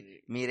గూర్చి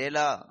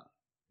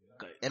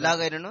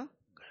ఎలాగైనను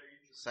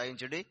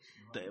సహించుడి.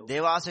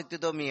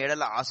 దేవాసక్తితో మీ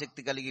ఎడల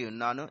ఆసక్తి కలిగి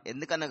ఉన్నాను.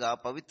 ఎందుకనగా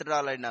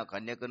పవిత్రాలైన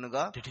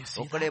కన్యకనుగా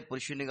ఒకడే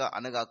పురుషునిగా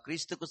అనగా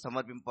క్రీస్తుకు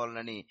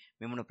సమర్పింపాలని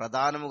మిమ్మల్ని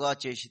ప్రధానముగా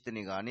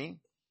చేసితిని గాని.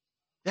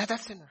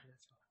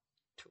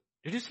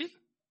 Did you see?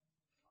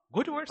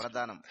 Good words.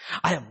 ప్రధానం.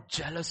 I am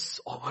jealous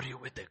over you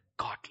with a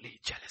godly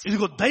jealousy.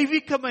 ఇదిగో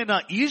దైవికమైన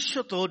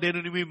ఈర్ష్యతో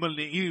నేను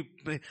మిమ్మల్ని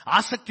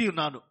ఆసక్తి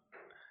ఉన్నాను.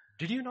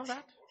 Did you know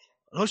that?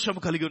 రోషం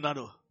కలిగి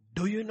ఉన్నాను.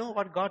 Do you know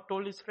what God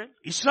told his friend?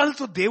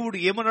 ఇశ్రాయేలుతో దేవుడు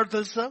ఏమన్నాడు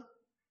తెలుసా?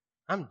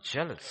 I'm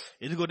jealous.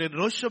 ఇదిగో నేను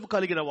రోషం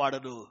కలిగిన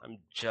వాడను. I'm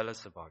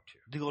jealous about you.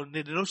 ఇదిగో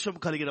నేను రోషం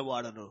కలిగిన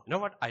వాడను. You know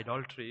what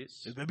idolatry is?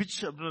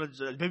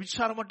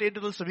 వ్యభిచారం అంటే ఏంటి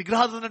తెలుసా?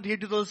 విగ్రహారాధన అంటే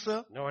ఏంటి తెలుసా?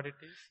 You know what it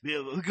is?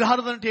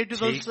 విగ్రహారాధన అంటే ఏంటి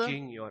తెలుసా?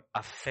 Taking your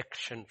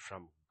affection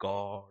from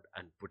God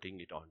and putting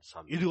it on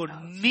something. ఇదిగో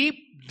నీ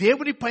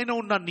దేవుని పైన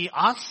ఉన్న నీ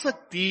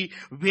ఆసక్తి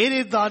వేరే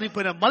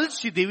దానిపైన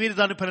మలిచి వేరే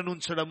దానిపైన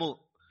ఉంచడము.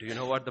 Do you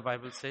know what the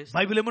Bible says?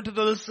 Bible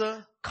ఏమంటుందో తెలుసా?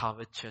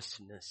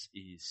 Covetousness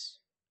is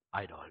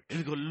idolatry.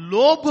 ఇదిగో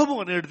లోభము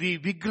అనేది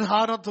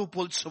విగ్రహాలతో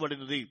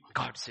పోల్చబడినది.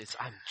 God says,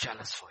 I'm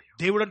jealous for you.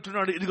 దేవుడు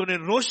అంటున్నాడు, ఇదిగో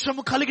నేను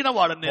రోషము కలిగిన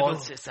వాడను. Paul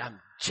says, I'm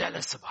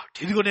jealous about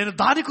you. ఇదిగో నేను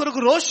దాని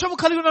కొరకు రోషము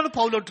కలిగి ఉన్నాను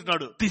పౌలు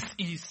అంటున్నాడు. This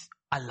is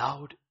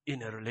allowed in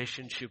a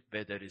relationship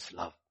where there is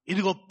love.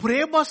 ఇదిగో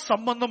ప్రేమ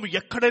సంబంధం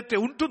ఎక్కడైతే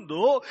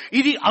ఉంటుందో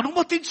ఇది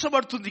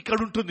అనుమతించబడుతుంది. ఇక్కడ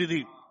ఉంటుంది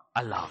ఇది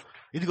allowed.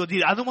 ఇదిగో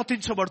ఇది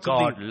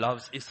అనుమతించబడుతుంది. God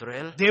loves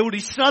Israel. దేవుడు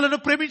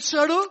ఇశ్రాయేలును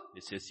ప్రేమించాడు.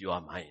 He says, you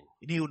are mine.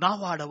 నీవు నా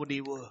వాడవు.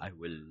 నీవు I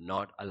will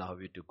not allow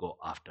you to go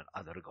after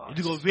other gods.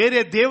 ఇదిగో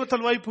వేరే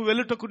దేవతల వైపు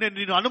వెళ్ళుటకు నేను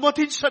నిన్ను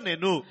అనుమతించను.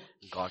 నేను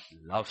God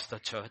loves the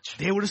church.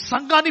 దేవుడు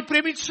సంఘాన్ని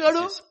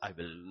ప్రేమించాడు. He says, I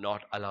will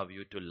not allow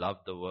you to love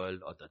the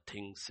world or the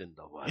things in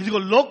the world. ఇదిగో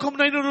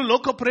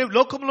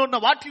లోకంలో ఉన్న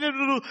వాటిని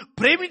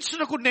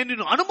ప్రేమించుటకు నేను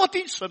నిన్ను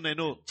అనుమతించను.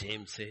 నేను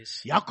James says,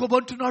 యాకోబు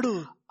అంటున్నాడు,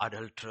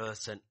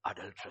 adulterers and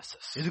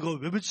adulteresses. ఇదిగో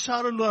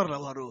వ్యభిచారులు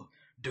వారు.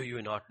 Do you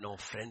not know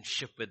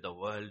friendship with the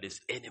world is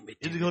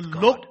enmity ఇదిగో with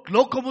God?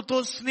 లోకముతో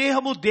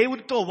స్నేహము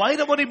దేవునితో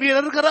వైరమని మీరు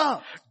ఎరుగరా?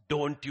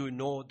 Don't you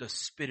know the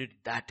spirit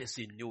that is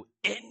in you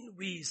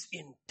envies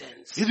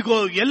intense? ఇదిగో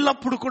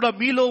ఎల్లప్పుడు కూడా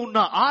మీలో ఉన్న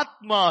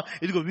ఆత్మ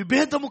ఇదిగో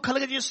విభేదము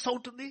కలగజేస్తూ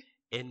ఉంటుంది.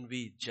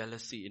 Envy,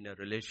 jealousy in a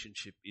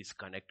relationship is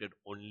connected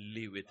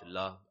only with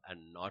love and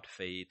not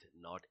faith,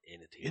 not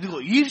anything.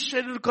 ఇదిగో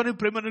ఈర్ష్యను కొని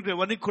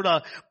ప్రేమను కూడా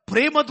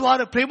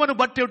ప్రేమను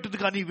బట్టి ఉంటుంది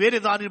కానీ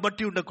వేరే దానిని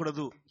బట్టి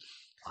ఉండకూడదు.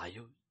 Are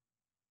you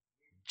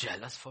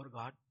jealous for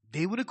God?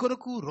 దేవుని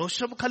కొరకు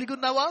రోషం కలిగి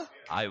ఉన్నావా?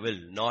 I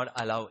will not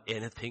allow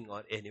anything or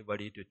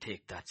anybody to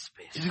take that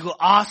space. ఇదిగో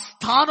ఆ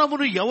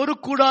స్థానమును ఎవరు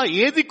కూడా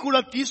ఏది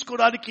కూడా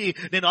తీసుకోవడానికి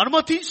నేను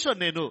అనుమతించను.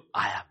 నేను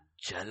I am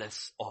jealous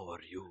over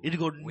you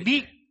ఇదిగో with నీ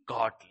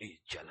godly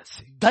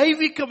jealousy.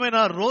 దైవికమైన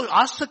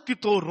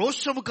ఆసక్తితో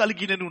రోషము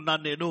కలిగి నేను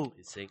ఉన్నాను. నేను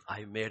He's saying,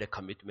 I made a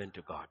commitment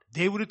to God.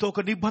 దేవునితో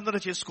ఒక నిబంధన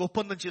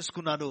ఒప్పందం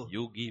చేసుకున్నాను.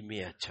 You give me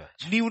a church.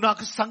 నీవు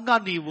నాకు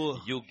సంఘాన్ని ఇవ్వు.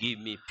 You give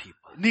me people.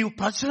 నీవు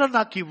ప్రజలను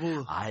నాకు ఇవ్వు.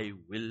 I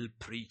will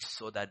preach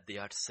so that they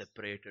are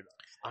separated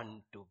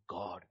unto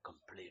God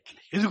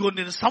completely. ఇదిగో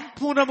నేను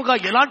సంపూర్ణముగా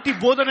ఎలాంటి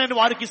బోధన నేను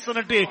వారికి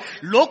ఇస్తానంటే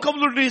లోకం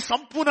నుండి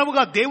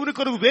సంపూర్ణముగా దేవుని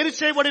కొరకు వేరు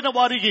చేయబడిన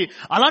వారికి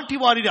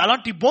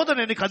అలాంటి బోధన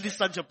నేను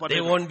అందిస్తాను చెప్పాను.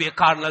 They won't be a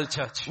carnal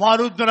church.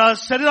 వారు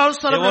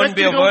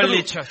శరీరానుసారమైన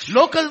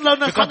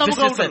లోకంలో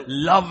సంఘముగా ఉంటారు.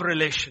 Love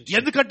relationship.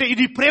 ఎందుకంటే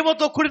ఇది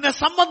ప్రేమతో కూడిన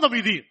సంబంధం.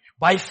 ఇది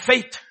by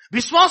faith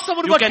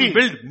విశ్వాసమును you బట్టి can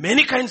build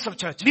many kinds of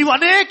churches. నీవు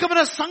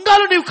అనేకమైన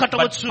సంఘాలు నీవు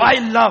కట్టవచ్చు. By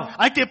love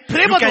అయితే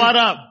ప్రేమ you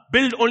ద్వారా can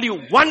build only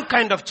one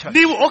kind of church.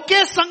 నీవు ఒకే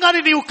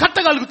సంఘాన్ని నీవు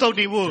కట్టగలుగుతావు.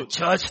 నీవు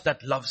church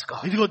that loves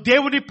God. ఇదిగో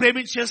దేవుని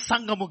ప్రేమించే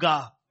సంఘముగా.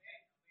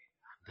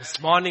 This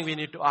morning we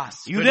need to ask.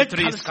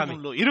 23 is coming.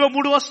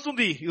 23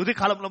 వస్తుంది. ఉదయ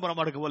కాలంలో మనం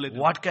అడగవలేదు.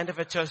 What kind of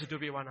a church do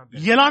we want to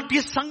build? ఎలాంటి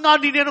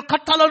సంఘాన్ని నేను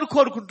కట్టాలని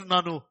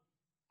కోరుకుంటున్నాను.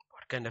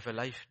 What kind of a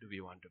life do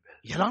we want to build?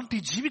 ఎలాంటి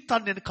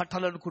జీవితాన్ని నేను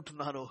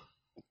కట్టాలనుకుంటున్నాను.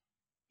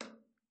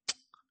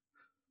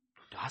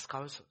 To ask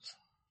ourselves.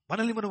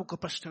 మనల్ని మనం ఒక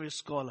ప్రశ్న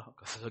వేసుకోవాలి.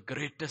 Because the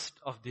greatest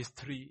of these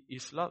three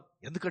is love.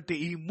 ఎందుకంటే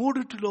ఈ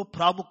మూడిటిలో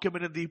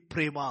ప్రాముఖ్యమైనది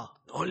ప్రేమ.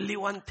 Only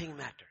one thing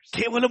matters.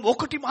 కేవలం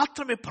ఒకటి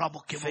మాత్రమే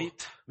ప్రాముఖ్యము.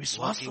 Faith,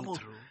 విశ్వాసము, walking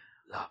through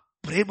love.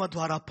 ప్రేమ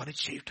ద్వారా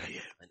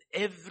పనిచేయుటయే. And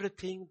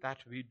everything that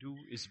we do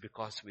is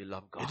because we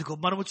love God. ఇదిగో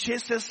మనము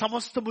చేసే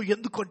సమస్తము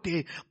ఎందుకంటే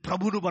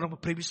ప్రభువును మనము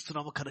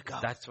ప్రేమిస్తున్నాము కనుక.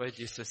 That's why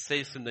Jesus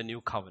says in the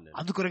new covenant.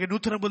 అందుకొరకే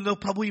నూతన నిబంధనలో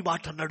ప్రభు ఈ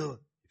మాట అన్నాడు.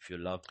 If you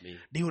love me,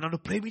 నీవు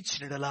నన్ను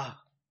ప్రేమించినడలా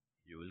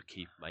you will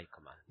keep my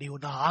command. నీవు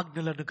నా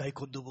ఆజ్ఞలను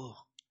గైకొందువు.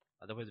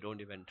 Otherwise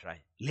don't even try.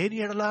 లేని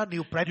ఎడలా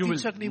నీవు You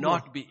ప్రయత్నించక will నీవు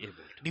not be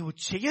able to. నీవు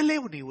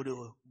చేయలేవు. నీవు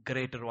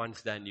Greater ones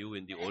than you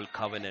in the old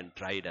covenant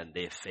tried and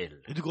they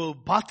failed. ఇదిగో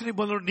పాత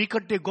నిబంధనలో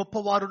నీకంటే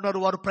గొప్పవారు ఉన్నారు.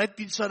 వారు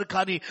ప్రయత్నించారు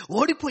కానీ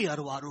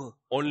ఓడిపోయారు. వారు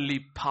Only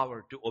power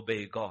to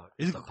obey God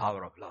is the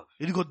power of love.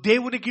 ఇదిగో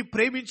దేవునికి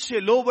ప్రేమించే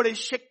లోబడే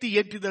శక్తి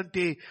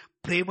ఏంటిదంటే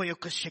ప్రేమ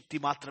యొక్క శక్తి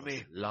మాత్రమే.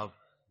 Love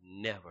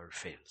never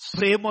fails.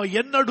 ప్రేమ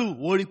ఎన్నడూ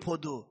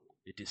ఓడిపోదు.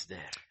 It is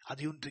there.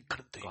 అది ఉంది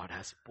ఇక్కడ. God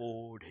has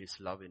poured His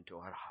love into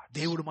our hearts.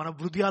 దేవుడు మన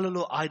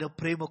హృదయాలలో ఆయన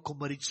ప్రేమ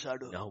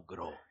కుమ్మరించాడు. Now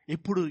grow.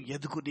 ఇప్పుడు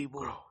ఎదుగు.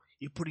 నీవు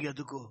ఇప్పుడు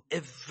ఎదుగు.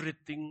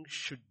 Everything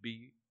should be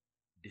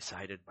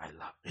decided by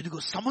love. ఇదిగో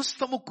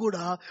సమస్తము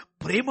కూడా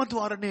ప్రేమ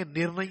ద్వారానే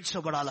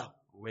నిర్ణయించబడాల.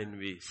 When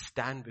we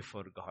stand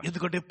before God,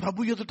 ఎందుకంటే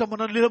ప్రభు ఎదుట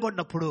మనం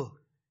నిలబడినప్పుడు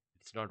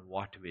it's not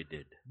what we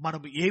did,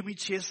 మనం ఏమి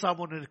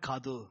చేశామో అనేది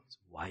కాదు, it's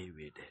why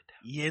we did.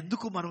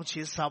 ఎందుకు మనం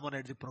చేశాము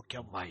అనేది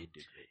ముఖ్యం. Why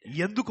did we did?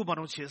 ఎందుకు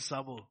మనం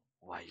చేశాము,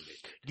 Why we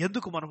did.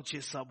 ఎందుకు మనం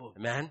చేశాము.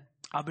 Amen.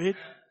 Amen.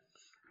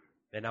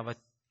 When our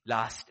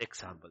last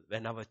example,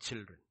 when our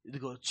children,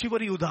 ఇదిగో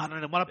చివరి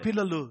ఉదాహరణ, మన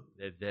పిల్లలు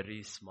they're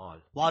very small,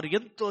 వారు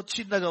ఎంతో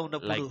చిన్నగా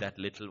ఉన్నప్పుడు like that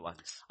little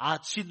ones, ఆ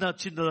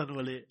చిన్నదాని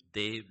వలె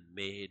they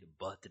made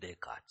birthday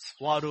cards.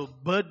 వారు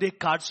బర్త్డే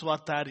కార్డ్స్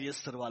వారు తయారు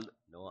చేస్తారు. వాళ్ళు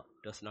No,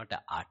 it was not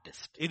an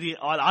artist. ఇది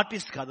వాళ్ళ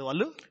ఆర్టిస్ట్ కాదు.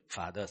 వాళ్ళు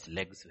Father's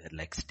legs were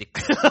like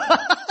sticks.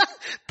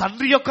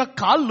 తండ్రి యొక్క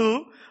కాళ్ళు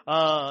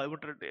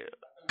ఏమంటారంటే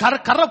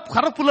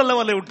కర్ర పుల్లల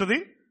వల్లే ఉంటది.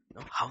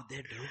 No, how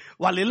they do?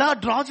 వాళ్ళు ఎలా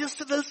డ్రా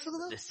చేస్తే తెలుసు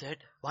కదా. They said,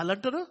 వాళ్ళు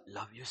అంటారు,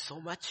 love you so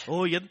much. ఓ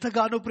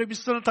ఎంతగానో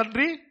ప్రేమిస్తున్న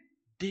తండ్రి.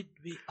 Did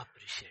we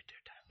appreciate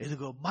it?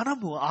 ఇదిగో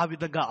మనము ఆ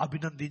విధంగా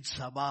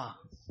అభినందించామా.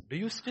 Do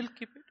you still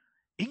keep it?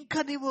 ఇంకా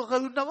నీవు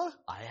ఉన్నావా?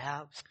 I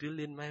have still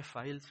in my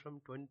files from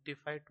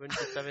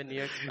 25-27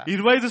 years back.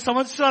 25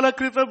 సంవత్సరాల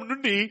క్రితం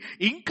నుండి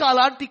ఇంకా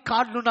అలాంటి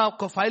కార్డులు నా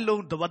ఒక ఫైల్లో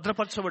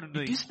భద్రపరచబడి It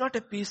ఉన్నాయి. is not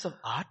a piece of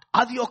art.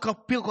 అది ఒక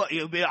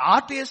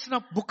ఆర్ట్ వేసిన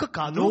బుక్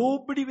కాదు.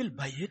 Nobody will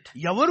buy it.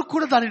 ఎవరు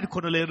కూడా దానిని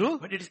కొనలేరు.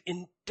 But it is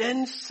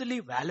intensely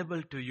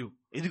valuable to you.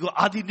 ఇదిగో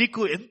అది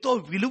నీకు ఎంతో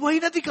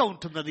విలువైనదిగా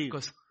ఉంటున్నది.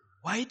 Because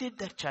why did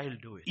that child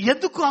do it?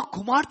 ఎందుకు ఆ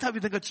కుమార్తె ఆ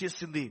విధంగా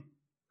చేసింది?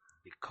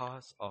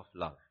 Because of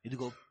love.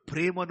 ఇదిగో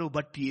ప్రేమను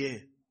బట్టియే.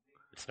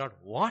 It's not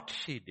what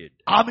she did.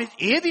 ఆమె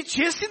ఏది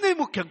చేసింది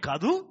ముఖ్యం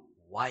కాదు,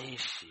 Why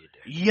she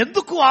did.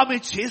 ఎందుకు ఆమె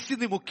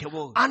చేసింది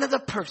ముఖ్యము.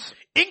 Another person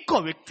ఇంకో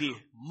వ్యక్తి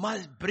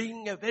must bring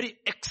a very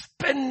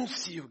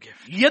expensive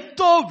gift.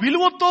 ఎంతో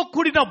విలువతో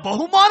కూడిన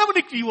బహుమానం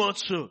నీకు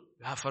ఇవ్వచ్చు.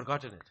 You have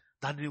forgotten it.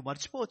 దాన్ని నువ్వు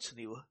మర్చిపోవచ్చు.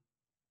 నీవు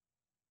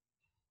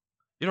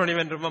You don't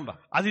even remember.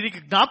 అది నీకు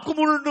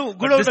జ్ఞాపకము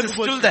But this is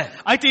still there.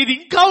 అయితే ఇది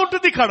ఇంకా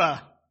ఉంటుంది ఇక్కడ.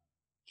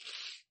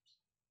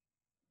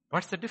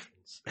 What's the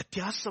difference?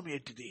 వ్యత్యాసం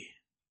ఏంటిది?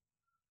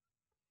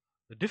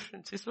 The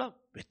difference is love.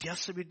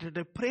 వ్యత్యాసం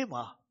ఏంటంటే ప్రేమ.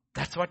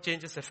 That's what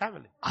changes a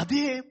family.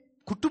 అదే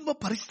కుటుంబ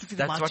పరిస్థితిని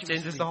That's what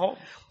changes the home.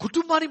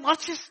 కుటుంబాన్ని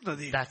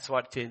మార్చేస్తున్నది. That's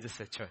what changes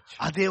a church.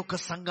 అదే ఒక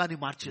సంఘాన్ని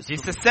మార్చేస్తుంది.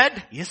 Jesus said,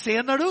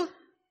 యేసయ్య అన్నాడు,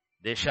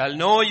 they shall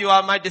know you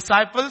are my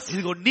disciples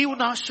ఇదిగో నీవు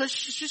నా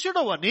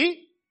శిష్యుడవని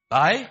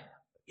by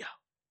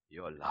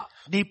your love.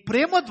 నీ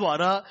ప్రేమ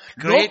ద్వారా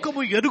Great.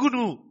 లోకము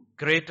ఎరుగును.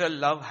 Greater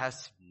love has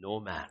no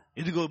man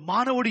ఇదిగో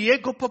మానవుడు ఏ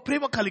గొప్ప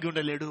ప్రేమ కలిగి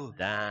ఉండలేడు.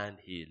 than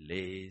he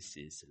lays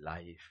his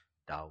life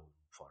down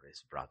for his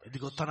brother.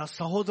 ఇదిగో తన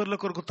సహోదరుల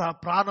కొరకు తన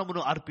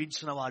ప్రాణమును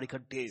అర్పించిన వాడి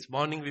కంటే. This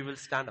morning we will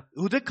stand up.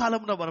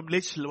 ఉదయకాలంలో మనం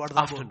లేచి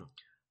నిలబడదాము. Afternoon.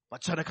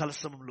 మధ్యాహ్న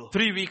సమయంలో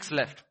 3 weeks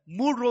left.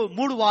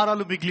 3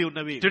 వారాలు మిగిలి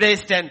ఉన్నవి. Today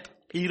is 10th.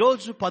 ఈ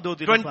రోజు 10వ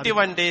దినం.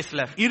 21 days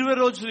left.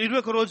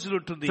 21 రోజులు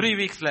ఉంటుంది. 3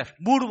 weeks left.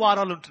 3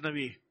 వారాలు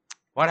ఉంటున్నవి.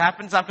 What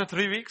happens after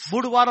 3 weeks?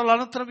 3 వారాల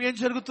అనంతరం ఏం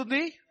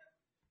జరుగుతుంది?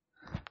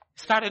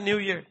 Start a new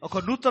year. ఒక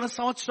నూతన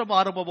సంవత్సరం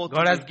ఆరంభమవుతుంది.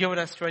 God has given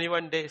us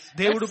 21 days.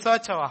 దేవుడు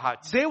search our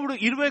hearts. దేవుడు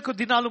 21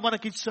 దినాలు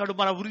మనకి ఇచ్చాడు.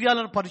 మన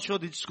హృదయాలను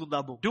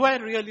పరిశోధించుకుందాము. Do I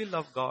really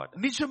love God?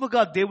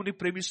 నిజముగా దేవుని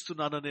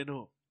ప్రేమిస్తున్నానా నేను?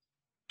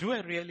 Do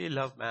I really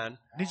love man?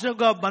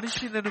 నిజంగా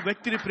మనిషి నేను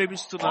వ్యక్తిని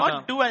ప్రేమిస్తున్నానా?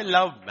 Or do I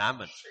love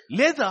mammon?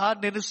 లేదా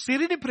నేను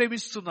సిరిని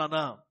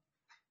ప్రేమిస్తున్నానా?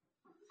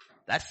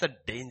 That's the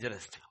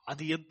dangerous thing.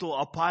 అది ఎంతో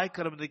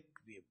అపాయకరమైనది,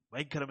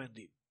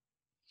 భయంకరమైనది.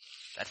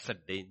 That's the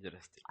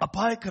dangerous thing.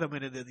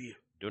 అపాయకరమైనది అది.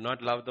 Do not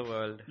love the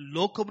world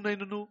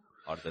లోకమునైనను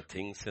or the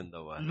things in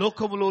the world.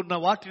 లోకములో ఉన్న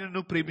వాటిని Let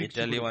me ప్రేమించు.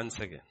 tell you once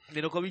again.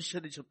 నేను ఒక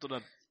విషయాన్ని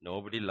చెప్తున్నాను.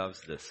 Nobody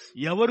loves this.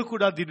 ఎవరు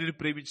కూడా దీనిని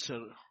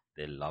ప్రేమించరు.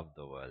 They love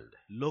the world.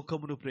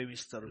 లోకమును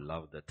ప్రేమిస్తారు.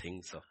 Love the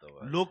things of the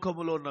world.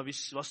 లోకములో ఉన్న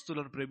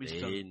వస్తువులను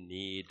ప్రేమిస్తారు. They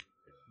need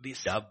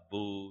డబ్బు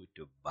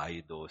to buy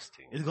those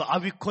things. ఇదిగో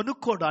అవి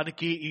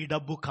కొనుక్కోవడానికి ఈ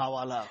డబ్బు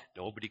కావాలా?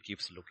 Nobody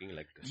keeps looking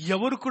like this.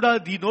 ఎవరు కూడా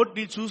ఈ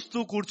నోటిని చూస్తూ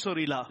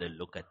కూర్చోరు ఇలా. They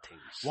look at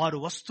things. వారు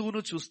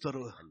వస్తువును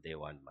చూస్తారు. And they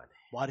want money.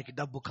 వారికి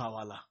డబ్బు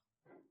కావాలా?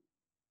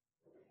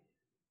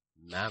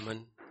 Mammon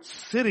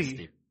Siri is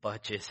the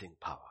purchasing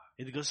power.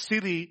 ఇదిగో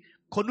సిరి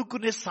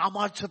కొనుక్కునే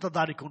సామర్థ్యత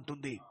దానికి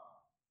ఉంటుంది.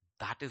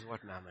 That is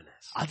what mammon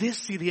is. అదే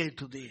సిరి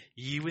అవుతుంది.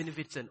 Even if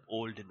it's an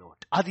old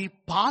note. అది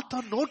పాత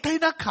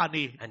నోటైనా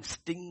కానీ. And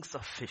stings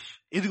of fish.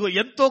 ఇదిగో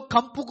ఎంతో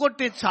కంపు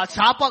కొట్టే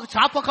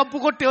చాప కంపు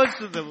కొట్టే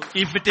వస్తుంది.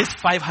 If it is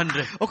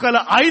 500.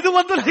 ఒకవేళ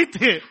 500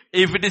 అయితే.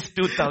 If it is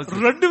 2000.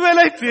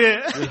 2000 అయితే.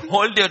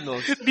 Hold your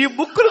nose. నీ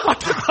ముక్కులు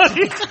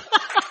కొట్టుకొని.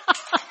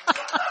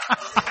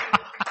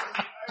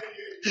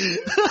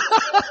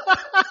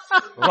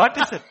 What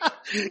is it?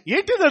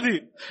 ఏంటిది?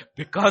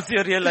 Because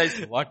you realize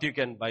what you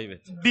can buy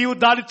with. నీవు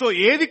దానితో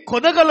ఏది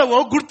కొనగలవో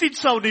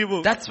గుర్తించావు నీవు.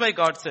 That's why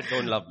God said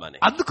don't love money.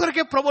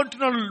 అందుకొరకే ప్రభువు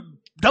అంటున్నాడు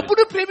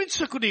డబ్బును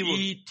ప్రేమించకు నీవు.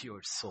 Eat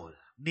your soul.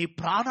 నీ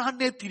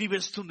ప్రాణాన్నే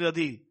తినివేస్తుంది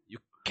అది. You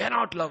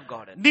cannot love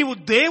God. నీవు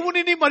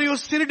దేవునిని మరియు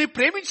సిరిని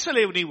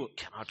ప్రేమించలేవు నీవు.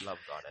 Cannot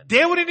love God.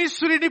 దేవునిని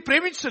సిరిని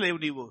ప్రేమించలేవు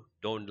నీవు.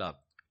 Don't love.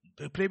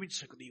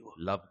 ప్రేమించకు నీవు.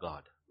 Love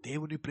God.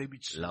 దేవుని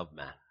ప్రేమించు. Love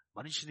man.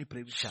 మనిషిని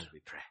ప్రేమించు. Shall we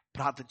pray?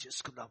 ప్రార్థన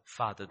చేసుకుందాం.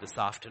 Father, this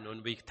afternoon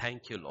we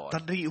thank you, Lord.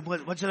 తండ్రి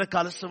మధ్యాహ్న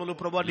కాల సమయంలో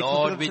ప్రభువా నీకు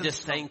Lord, we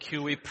just thank you,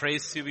 we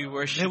praise you, we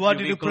worship you,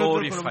 we నీకు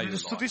glorify you,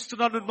 Lord.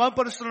 స్తుతిస్తున్నాను,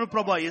 మహిమపరుస్తున్నాను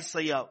ప్రభువా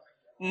యేసయ్యా.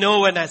 No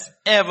one has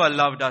ever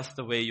loved us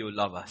the way you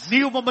love us.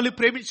 నీవు మమ్మల్ని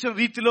ప్రేమించిన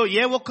రీతిలో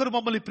ఏ ఒక్కరు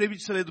మమ్మల్ని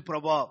ప్రేమించలేదు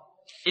ప్రభువా.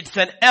 It's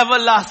an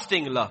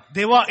everlasting love.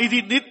 దేవా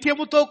ఇది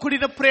నిత్యముతో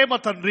కూడిన ప్రేమ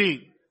తండ్రి.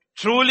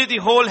 Truly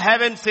the whole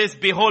heaven says,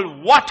 behold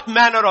what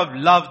manner of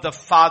love the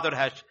Father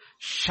has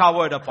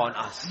showered upon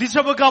us.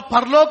 నిజముగా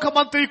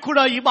పరలోకమంతా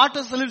కూడా ఈ మాట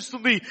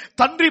సెలవిస్తుంది.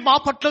 తండ్రి మా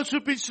పట్ల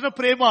చూపించిన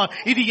ప్రేమ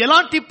ఇది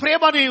ఎలాంటి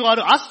ప్రేమ అని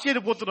వారు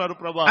ఆశ్చర్యపోతున్నారు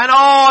ప్రభా. And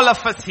all of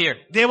us here,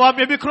 దేవా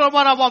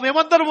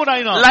మేమందరము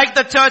నాయనా, like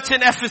the church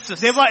in Ephesus,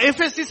 దేవా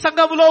ఎఫెసీ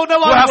సంఘములో ఉన్న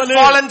who వారి have వలె,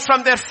 fallen from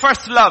their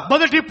first love.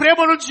 మొదటి ప్రేమ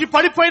నుంచి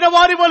పడిపోయిన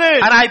వారి వలె,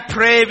 And I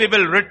pray we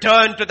will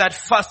return to that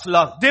first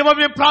love. దేవా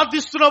మేము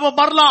ప్రార్థిస్తున్నాము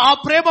మరలా ఆ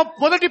ప్రేమ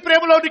మొదటి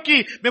ప్రేమలోనికి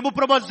మేము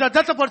ప్రభా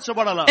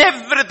జతపరచబడాలా.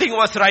 Everything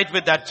was right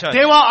with that church.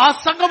 దేవా ఆ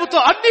సంఘముతో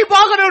అన్ని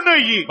బాగానే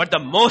ఉన్నాయి. But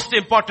the most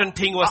important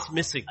thing was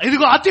missing.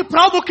 ఇదిగో అతి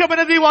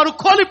ప్రాముఖ్యమైనది వారు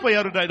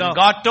కోల్పోయారు నాయనా.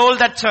 God told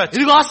that church,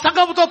 ఇదిగో ఆ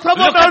సంఘముతో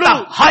ప్రభు look at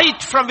అన్నాడు, the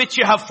height from which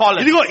you have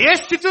fallen. ఇదిగో ఏ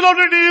స్థితిలో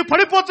నుండి నీవు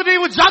పడిపోతు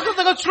నీవు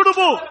జాగ్రత్తగా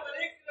చూడుము.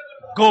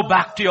 Go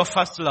back to your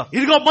first love.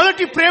 ఇదిగో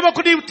మొదటి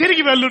ప్రేమకు నీవు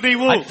తిరిగి వెళ్ళు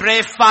నీవు. I pray,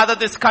 Father,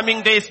 this coming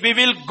days we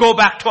will go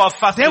back to our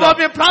first దేవా love.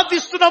 మేము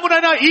ప్రార్థిస్తున్నాము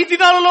నాయనా ఈ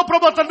దినాలలో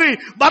ప్రభు తండ్రి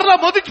మరలా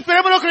మొదటి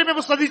ప్రేమలోకి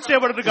మేము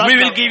సదించేయబడను గాక. We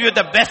will give you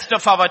the best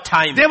of our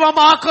time. దేవా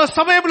మా యొక్క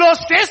సమయంలో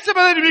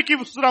శ్రేష్టమైనది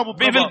మీకు ఇస్తున్నాము.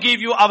 We will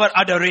give you our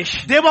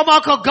adoration. దేవా మా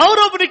యొక్క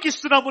గౌరవం నీకు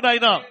ఇస్తున్నాము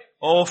నాయనా.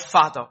 Oh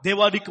Father,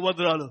 దేవా నీకు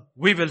వందనాలు.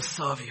 we will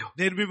serve you.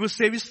 నేను మేము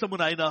సేవిస్తాము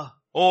నాయనా.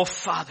 Oh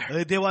Father,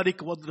 దేవా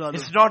నీకు వందనాలు.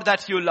 it's not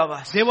that you love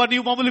us. దేవా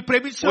నీవు మమ్మల్ని We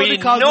ప్రేమించావు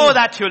కాదు. know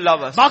that you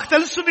love us. మాకు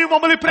తెలుసు నీవు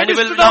మమ్మల్ని And you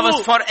will love ప్రేమిస్తున్నావు.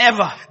 us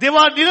forever.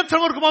 దేవా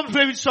నిరంతరం వరకు మమ్మల్ని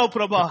ప్రేమించావు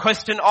ప్రభా. The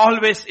question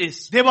always is,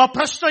 దేవా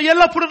ప్రశ్న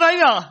ఎల్లప్పుడు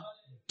నాయనా,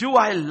 do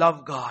I love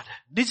God?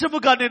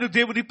 నిజముగా నేను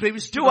దేవుని Do I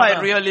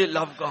ప్రేమిస్తున్నాను. really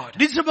love God?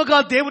 నిజముగా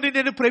దేవుని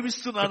నేను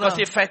ప్రేమిస్తున్నాను.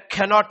 Because if I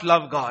cannot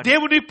love God,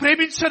 దేవుని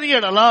ప్రేమించని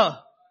ఎడలా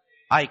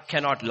I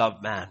cannot love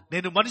man.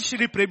 నేను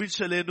మనిషిని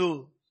ప్రేమించలేను.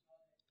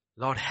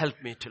 Lord, help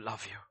me to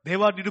love you.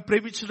 దేవా నిన్ను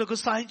ప్రేమించుటకు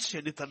సహాయం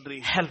చేయండి తండ్రి.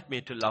 Help me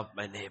to love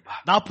my neighbor,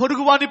 నా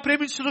పొరుగు వారిని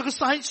ప్రేమించుటకు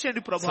సహాయం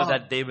చేయండి so ప్రభా.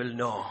 that they will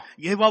know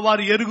ఏవా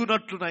వారు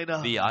ఎరుగునట్లు నాయనా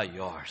we are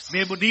yours.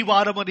 మేము నీ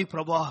వారమని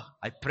ప్రభా.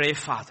 I pray,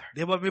 Father,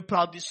 దేవా మేము you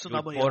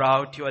ప్రార్థిస్తున్నాము. pour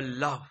out your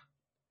love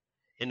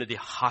into the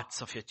hearts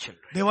of your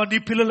children. దేవా నీ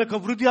పిల్లల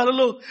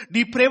హృదయాలలో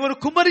నీ ప్రేమను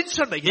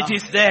కుమ్మరించండి అయ్యా. It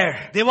is there.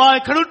 దేవా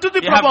ఇక్కడ ఉంటుంది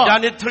You have ప్రభా.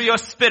 done it through your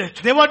spirit.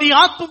 దేవా నీ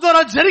ఆత్మ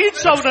ద్వారా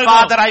జరిగించావు నాయనా.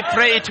 Father, I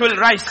pray it will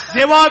rise.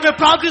 దేవా మేము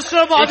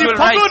ప్రార్థిస్తున్నాము అది It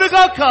will rise. పొంగును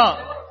గాక.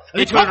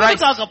 It will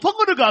rise.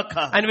 పొంగును గాక.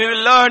 And we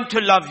will learn to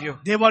love you.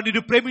 దేవా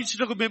నిన్ను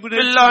ప్రేమించుటకు మేము We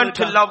will learn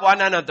to love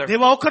one another.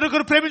 దేవా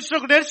ఒకరికొకరు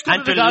ప్రేమించుటకు And to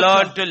నేర్చుకున్నది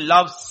learn to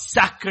love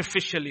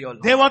sacrificially, O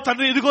Lord. దేవా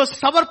తండ్రి ఇదిగో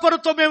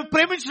సమర్పణతో మేము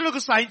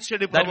ప్రేమించుటకు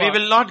సాయించండి That we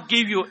will not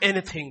give you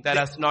anything that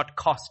has not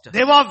cost us.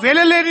 దేవా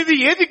వెలలేనిది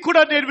ఏది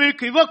కూడా నేను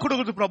మీకు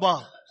ఇవ్వకూడదు ప్రభా.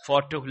 For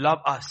to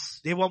love us,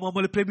 దేవా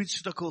మమ్మల్ని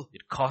ప్రేమించుటకు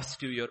it cost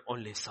you your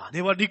only son.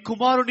 దేవా నీ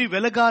కుమారుని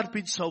వెలగా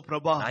అర్పించావు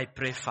ప్రభా. I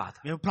pray, Father,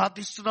 మేము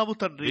ప్రార్థిస్తున్నాము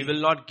తండ్రి. we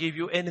will not give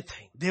you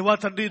anything దేవా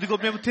తండ్రి ఇదిగో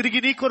మేము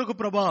తిరిగి నీ కొరకు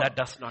ప్రభా that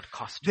does not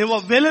cost you. దేవా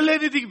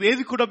వెలలేనిది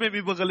ఏది కూడా మేము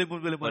ఇవ్వగలేము.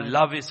 But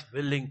love is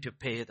willing to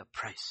pay the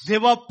price.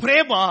 దేవా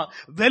ప్రేమ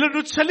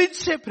వెలను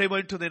చలించే ప్రేమ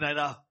ఉంటుంది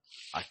నాయనా.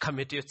 I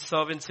commit your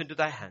servants into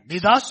thy hands. నీ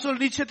దాసులు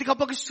నీ చేతికి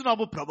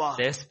అప్పగిస్తున్నాము ప్రభా.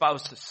 Their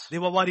spouses,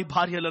 దేవా వారి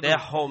భార్యలను,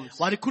 their homes,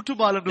 వారి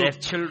కుటుంబాలను, their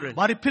children,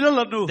 వారి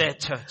పిల్లలను, their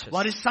churches.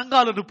 వారి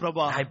సంఘాలను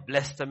ప్రభా. I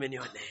bless them in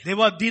your name.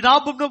 దేవా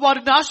దినాభంలో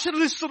వారిని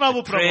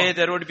ఆశీర్వదిస్తున్నాము ప్రభా. Pray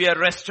there would be a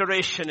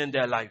restoration in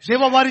their lives.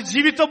 దేవా వారి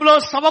జీవితంలో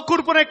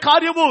సమకూర్పునే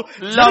కార్యము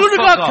Love జరుగును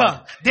for గాక. God.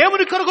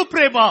 దేవుని కొరకు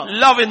ప్రేమ,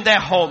 Love in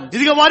their homes.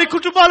 ఇదిగో వారి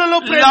కుటుంబాలలో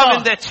ప్రేమ, Love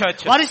in their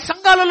churches. వారి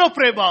సంఘాలలో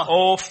ప్రేమ.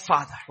 Oh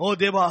Father, ఓ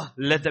దేవా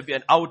let there be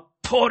an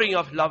outpouring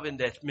of love in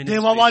their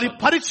దేవా వారి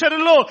ministry.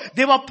 పరిచర్యలో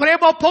దేవా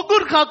ప్రేమ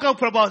పొంగురు కాక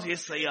ప్రభా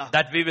యేసయ్యా.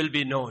 That we will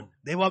be known.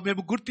 దేవా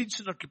మేము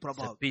గుర్తించినట్లు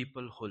ప్రభా. The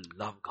people who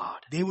love God.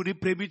 దేవుని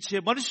ప్రేమించే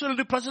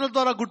మనుషులని ప్రజల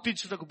ద్వారా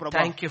గుర్తించుటకు ప్రభా.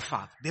 Thank you,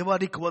 Father, దేవా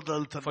నీకు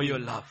వందనాలు for తండ్రి.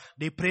 your love,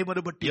 నీ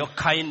ప్రేమను బట్టి, your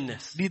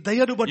kindness, నీ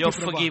దయను బట్టి your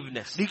ప్రభా,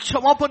 forgiveness, నీ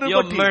క్షమాపణను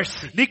your బట్టి,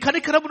 mercy. నీ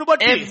కనికరమును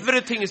బట్టి,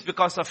 everything is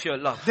because of your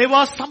love.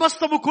 దేవా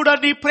సమస్తము కూడా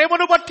నీ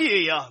ప్రేమను బట్టి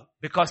అయ్యా.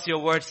 Because your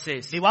word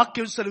says, నీ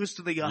వాక్యం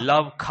సెలవిస్తుందయ్యా.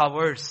 love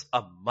covers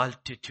a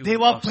multitude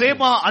దేవా of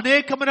ప్రేమ sins.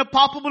 అనేకమైన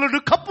పాపములను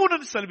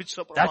కప్పునని సెలవించిన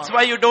ప్రభా. That's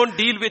why you don't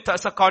deal with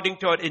us according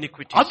to our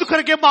iniquities.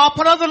 అందుకనకే మా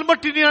అపరాధాలను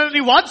బట్టి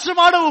నీ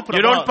వాంఛమాడవు You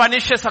ప్రభా. don't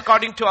punish us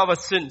according to our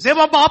sins.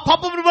 దేవా మా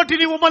పాపమును బట్టి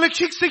నీవు మమ్మల్ని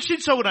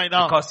శిక్షించవు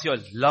నాయనా. Because your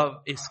love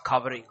is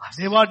covering us.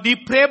 దేవా నీ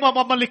ప్రేమ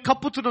మమ్మల్ని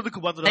కప్పుతున్నందుకు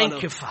వందనాలు.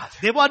 Thank you, Father.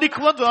 దేవా నీకు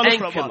వందనాలు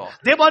Thank you, ప్రభా. Lord.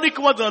 దేవా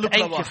నీకు వందనాలు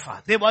Thank ప్రభా. you,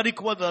 Father. దేవా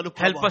నీకు వందనాలు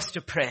Help ప్రభా. us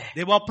to pray.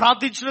 దేవా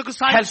ప్రార్థించుటకు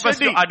సాయం Help us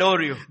to చేయండి.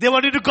 adore you. దేవా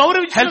నిన్ను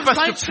గౌరవించడానికి Help us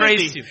to సాయం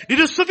praise చేయండి. you.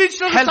 నిన్ను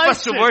స్తుతించడానికి Help సాయం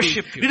us to చేయండి.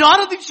 worship you. నిన్ను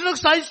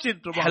ఆరాధించడానికి సాయం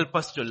చేయండి ప్రభా. Help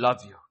us to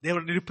love you. దేవా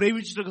నిన్ను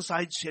ప్రేమించడానికి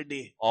సాయం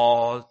చేయండి.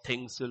 All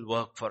things will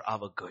work for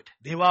our good.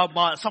 దేవా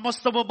మా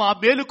సమస్తము మా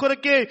మేలు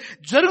కొరకే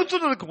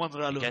జరుగుతున్నందుకు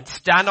వందనాలు. We can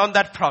stand on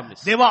that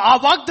promise. దేవా ఆ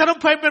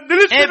వాగ్దానంపై మేము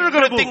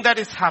నిలుచున్నగలము. Everything that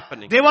is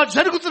happening, దేవా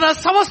జరుగుతున్న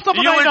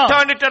సమస్తము you will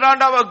turn it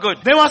around our good.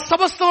 దేవా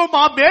సమస్తము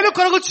మా మేలు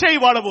కొరకు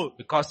చేయవాడము.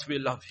 Because we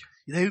love you.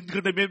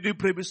 ఎందుకంటే మేము నీ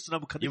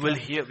ప్రేమిస్తున్నాము కనుక.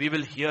 We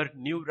will hear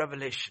new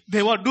revelation.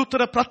 దేవా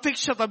నూతన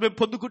ప్రత్యక్షత మేము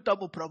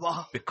పొందుకుంటాము ప్రభా.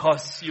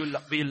 Because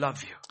we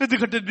love you.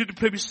 ఎందుకంటే నిన్ను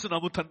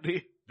ప్రేమిస్తున్నాము తండ్రి.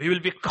 We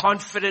will be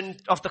confident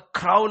of the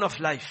crown of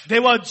life.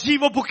 దేవా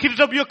జీవపు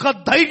కిరీటం యొక్క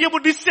ధైర్యము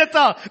నిశ్చయత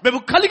మేము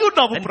కలిగి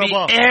ఉన్నాము And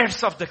ప్రభా. be heirs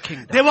of the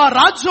kingdom. దేవా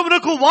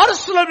రాజ్యమునకు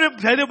వారసులను మేము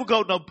ధైర్యముగా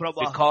ఉన్నాము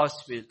ప్రభా. Because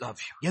we love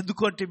you.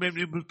 ఎందుకంటే మేము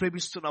నిన్ను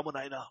ప్రేమిస్తున్నాము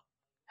నాయన.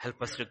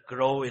 Help us to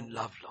grow in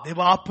love, Lord.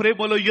 దేవా ఆ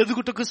ప్రేమలో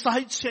ఎదుగుటకు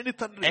సహాయం చేయండి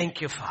తండ్రి. Thank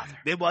you, Father.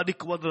 దేవా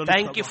నీకు వందనాలు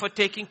Thank you ప్రభా. for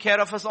taking care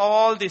of us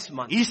all this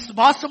month. ఈ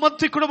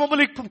మాసమంతా కూడా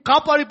మమ్మల్ని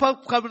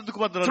కాపాడేందుకు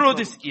వందనాలు Through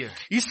ప్రభా. this year.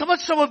 ఈ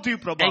సంవత్సరం అంతా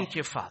ప్రభా. Thank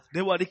you, Father.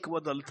 దేవా నీకు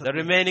వందనాలు The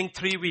తండ్రి. remaining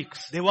 3 weeks,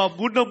 దేవా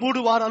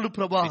 3 వారాలు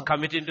ప్రభా we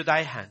commit into thy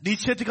hands. నీ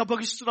చేతికి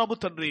అప్పగిస్తున్నాము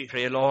తండ్రి.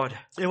 Pray, Lord,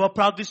 దేవా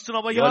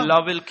ప్రార్థిస్తున్నామయ్యా. your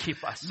love will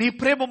keep us. నీ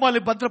ప్రేమ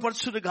మమ్మల్ని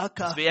భద్రపరచును గాక.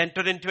 As we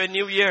enter into a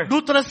new year,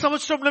 నూతన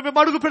సంవత్సరంలో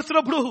మేము అడుగు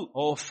పెడుతున్నప్పుడు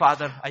oh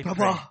Father, I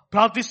ప్రభా pray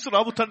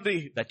ప్రార్థిస్తున్నాము తండ్రి.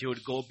 that you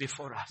would go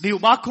before us. నీవు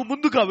మాకు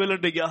ముందుగా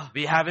వెళ్ళండి అయ్యా.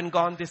 We haven't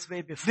gone this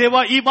way before.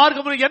 దేవా ఈ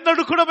మార్గంలో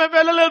ఎన్నడూ కూడా మేము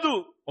వెళ్ళలేదు.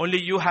 Only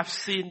you have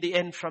seen the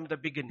end from the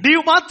beginning.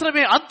 నీవు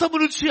మాత్రమే అంతము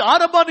నుంచి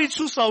ఆరంభాన్ని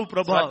చూసావు So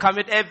ప్రభా. I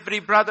commit every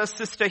brother,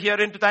 sister here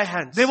into thy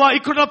hands. దేవా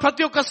ఇక్కడ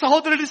ప్రతి ఒక్క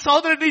సహోదరుని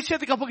నీ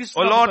చేతికి Oh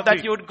అప్పగిస్తున్నాము Lord, that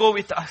తండ్రి. you would go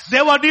with us.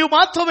 దేవా నీవు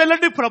మాతో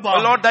వెళ్ళండి ప్రభా.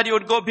 Oh Lord, that you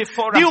would go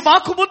before నీవు us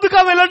మాకు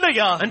ముందుగా వెళ్ళండి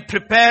అయ్యా. and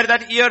prepare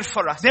that year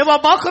for us. దేవా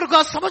మా కొరకు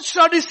ఆ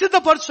సంవత్సరాన్ని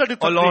సిద్ధపరచండి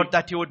Oh తండ్రి. Lord,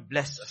 that you would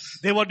bless us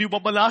దేవా నీవు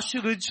మమ్మల్ని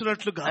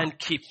ఆశీర్వదించినట్లుగా and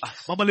keep us.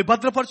 మమ్మల్ని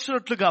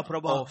భద్రపరచినట్లుగా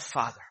ప్రభా. Oh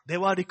Father,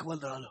 దేవా నీకు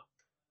వందనాలు.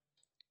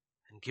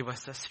 and give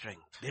us the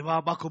strength దేవా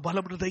మాకు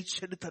బలమును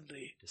దయచేయండి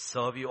తండ్రి. to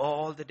serve you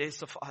all the days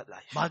of our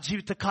life. మా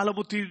జీవిత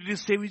కాలము తీరిని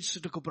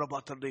సేవించుటకు ప్రభా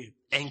తండ్రి.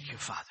 Thank you,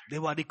 Father.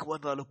 దేవా నీకు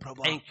వందనాలు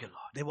ప్రభా. Thank you,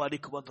 Lord. దేవా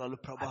నీకు వందనాలు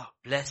ప్రభా.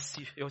 Bless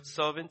you, your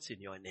servants in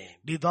your name.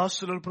 నీ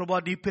దాసులను ప్రభా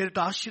నీ పేరిట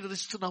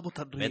ఆశీర్వదిస్తున్నాము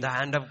తండ్రి. May the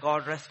hand of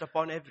God rest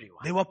upon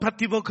everyone. దేవా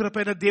ప్రతి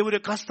ఒక్కరిపైన దేవుని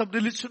యొక్క హస్తం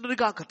నిలుచున్నది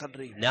కాక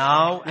తండ్రి.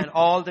 Now and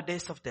all the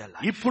days of their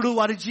life. ఇప్పుడు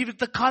వారి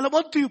జీవిత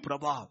కాలమంతయు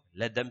ప్రభా.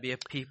 Let them be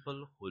a people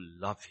who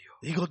love you.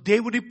 ఇగో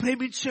దేవుని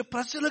ప్రేమించే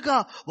ప్రజలుగా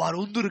వారు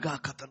ఉందురు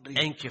గాక తండ్రి.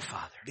 Thank you,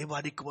 Father. దేవా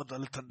నీకు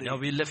వందనాలు తండ్రి. Now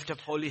we lift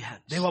up holy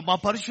hands దేవా మా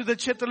పరిశుద్ధ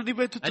చేతులు and we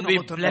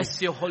నివేదిస్తున్నాము తండ్రి. bless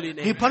your holy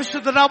నీ name.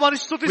 పరిశుద్ధ నామాన్ని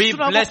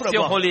స్తుతిస్తున్నాము We bless ప్రభా.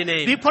 your holy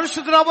name. నీ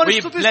పరిశుద్ధ నామాన్ని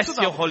We bless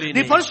స్తుతిస్తున్నాము. your holy నీ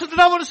name. పరిశుద్ధ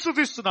నామాన్ని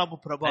స్తుతిస్తున్నాము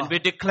ప్రభా. And we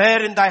declare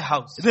in thy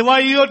house, దేవా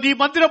నీ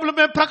మందిరంలో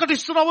మేము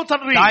ప్రకటిస్తున్నాము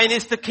తండ్రి. thine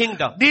is the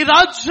kingdom, నీ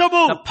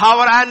రాజ్యము, the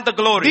power and the నీ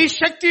glory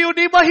శక్తియు,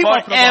 నీ మహిమ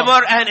ప్రభా. forever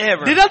and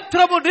ever.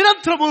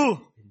 నిరంతరము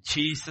In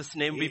Jesus'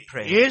 name we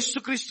pray.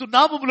 యేసుక్రీస్తు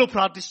నామములో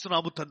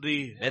ప్రార్థిస్తున్నాము తండ్రి.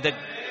 May the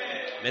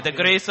May the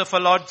grace of our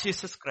Lord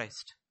Jesus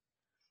Christ,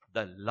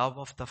 the love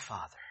of the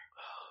Father,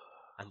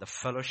 and the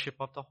fellowship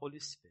of the Holy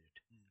Spirit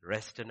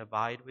rest and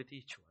abide with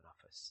each one of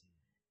us.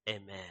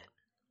 Amen.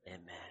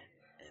 Amen.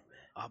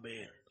 Amen.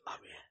 Amen,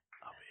 amen,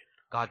 amen.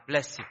 God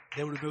bless you.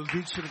 దేవుడు మిమ్మల్ని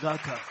దీవించును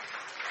గాక.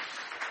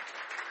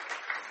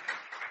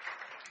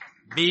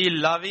 Be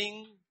loving,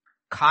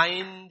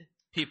 kind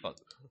people.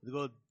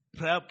 ఇదిగో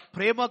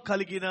ప్రేమ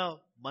కలిగిన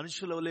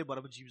మనుషుల వలె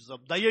మనం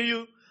జీవిస్తాం. దయయు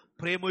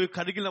ప్రేమయు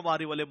కలిగిన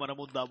వారి వలె మనం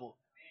ఉందాము.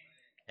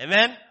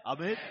 Amen.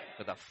 Amen.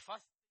 So the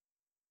first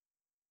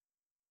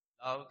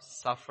love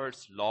suffers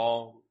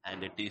long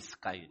and it is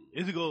kind.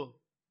 ఇదిగో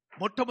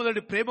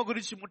మొట్టమొదటి ప్రేమ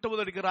గురించి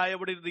మొట్టమొదటిగా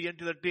రాయబడినది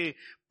ఏంటిదంటే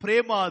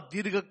ప్రేమ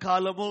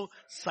దీర్ఘకాలము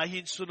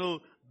సహించును,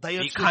 దయ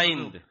Be చూపును,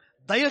 kind.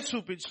 దయ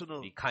చూపించును,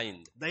 Be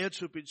kind. దయ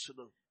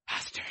చూపించును.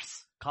 Pastors,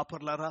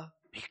 కాపర్లారా,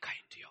 be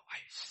kind to your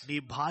wives. నీ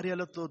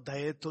భార్యలతో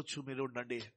దయతో మీరు ఉండండి.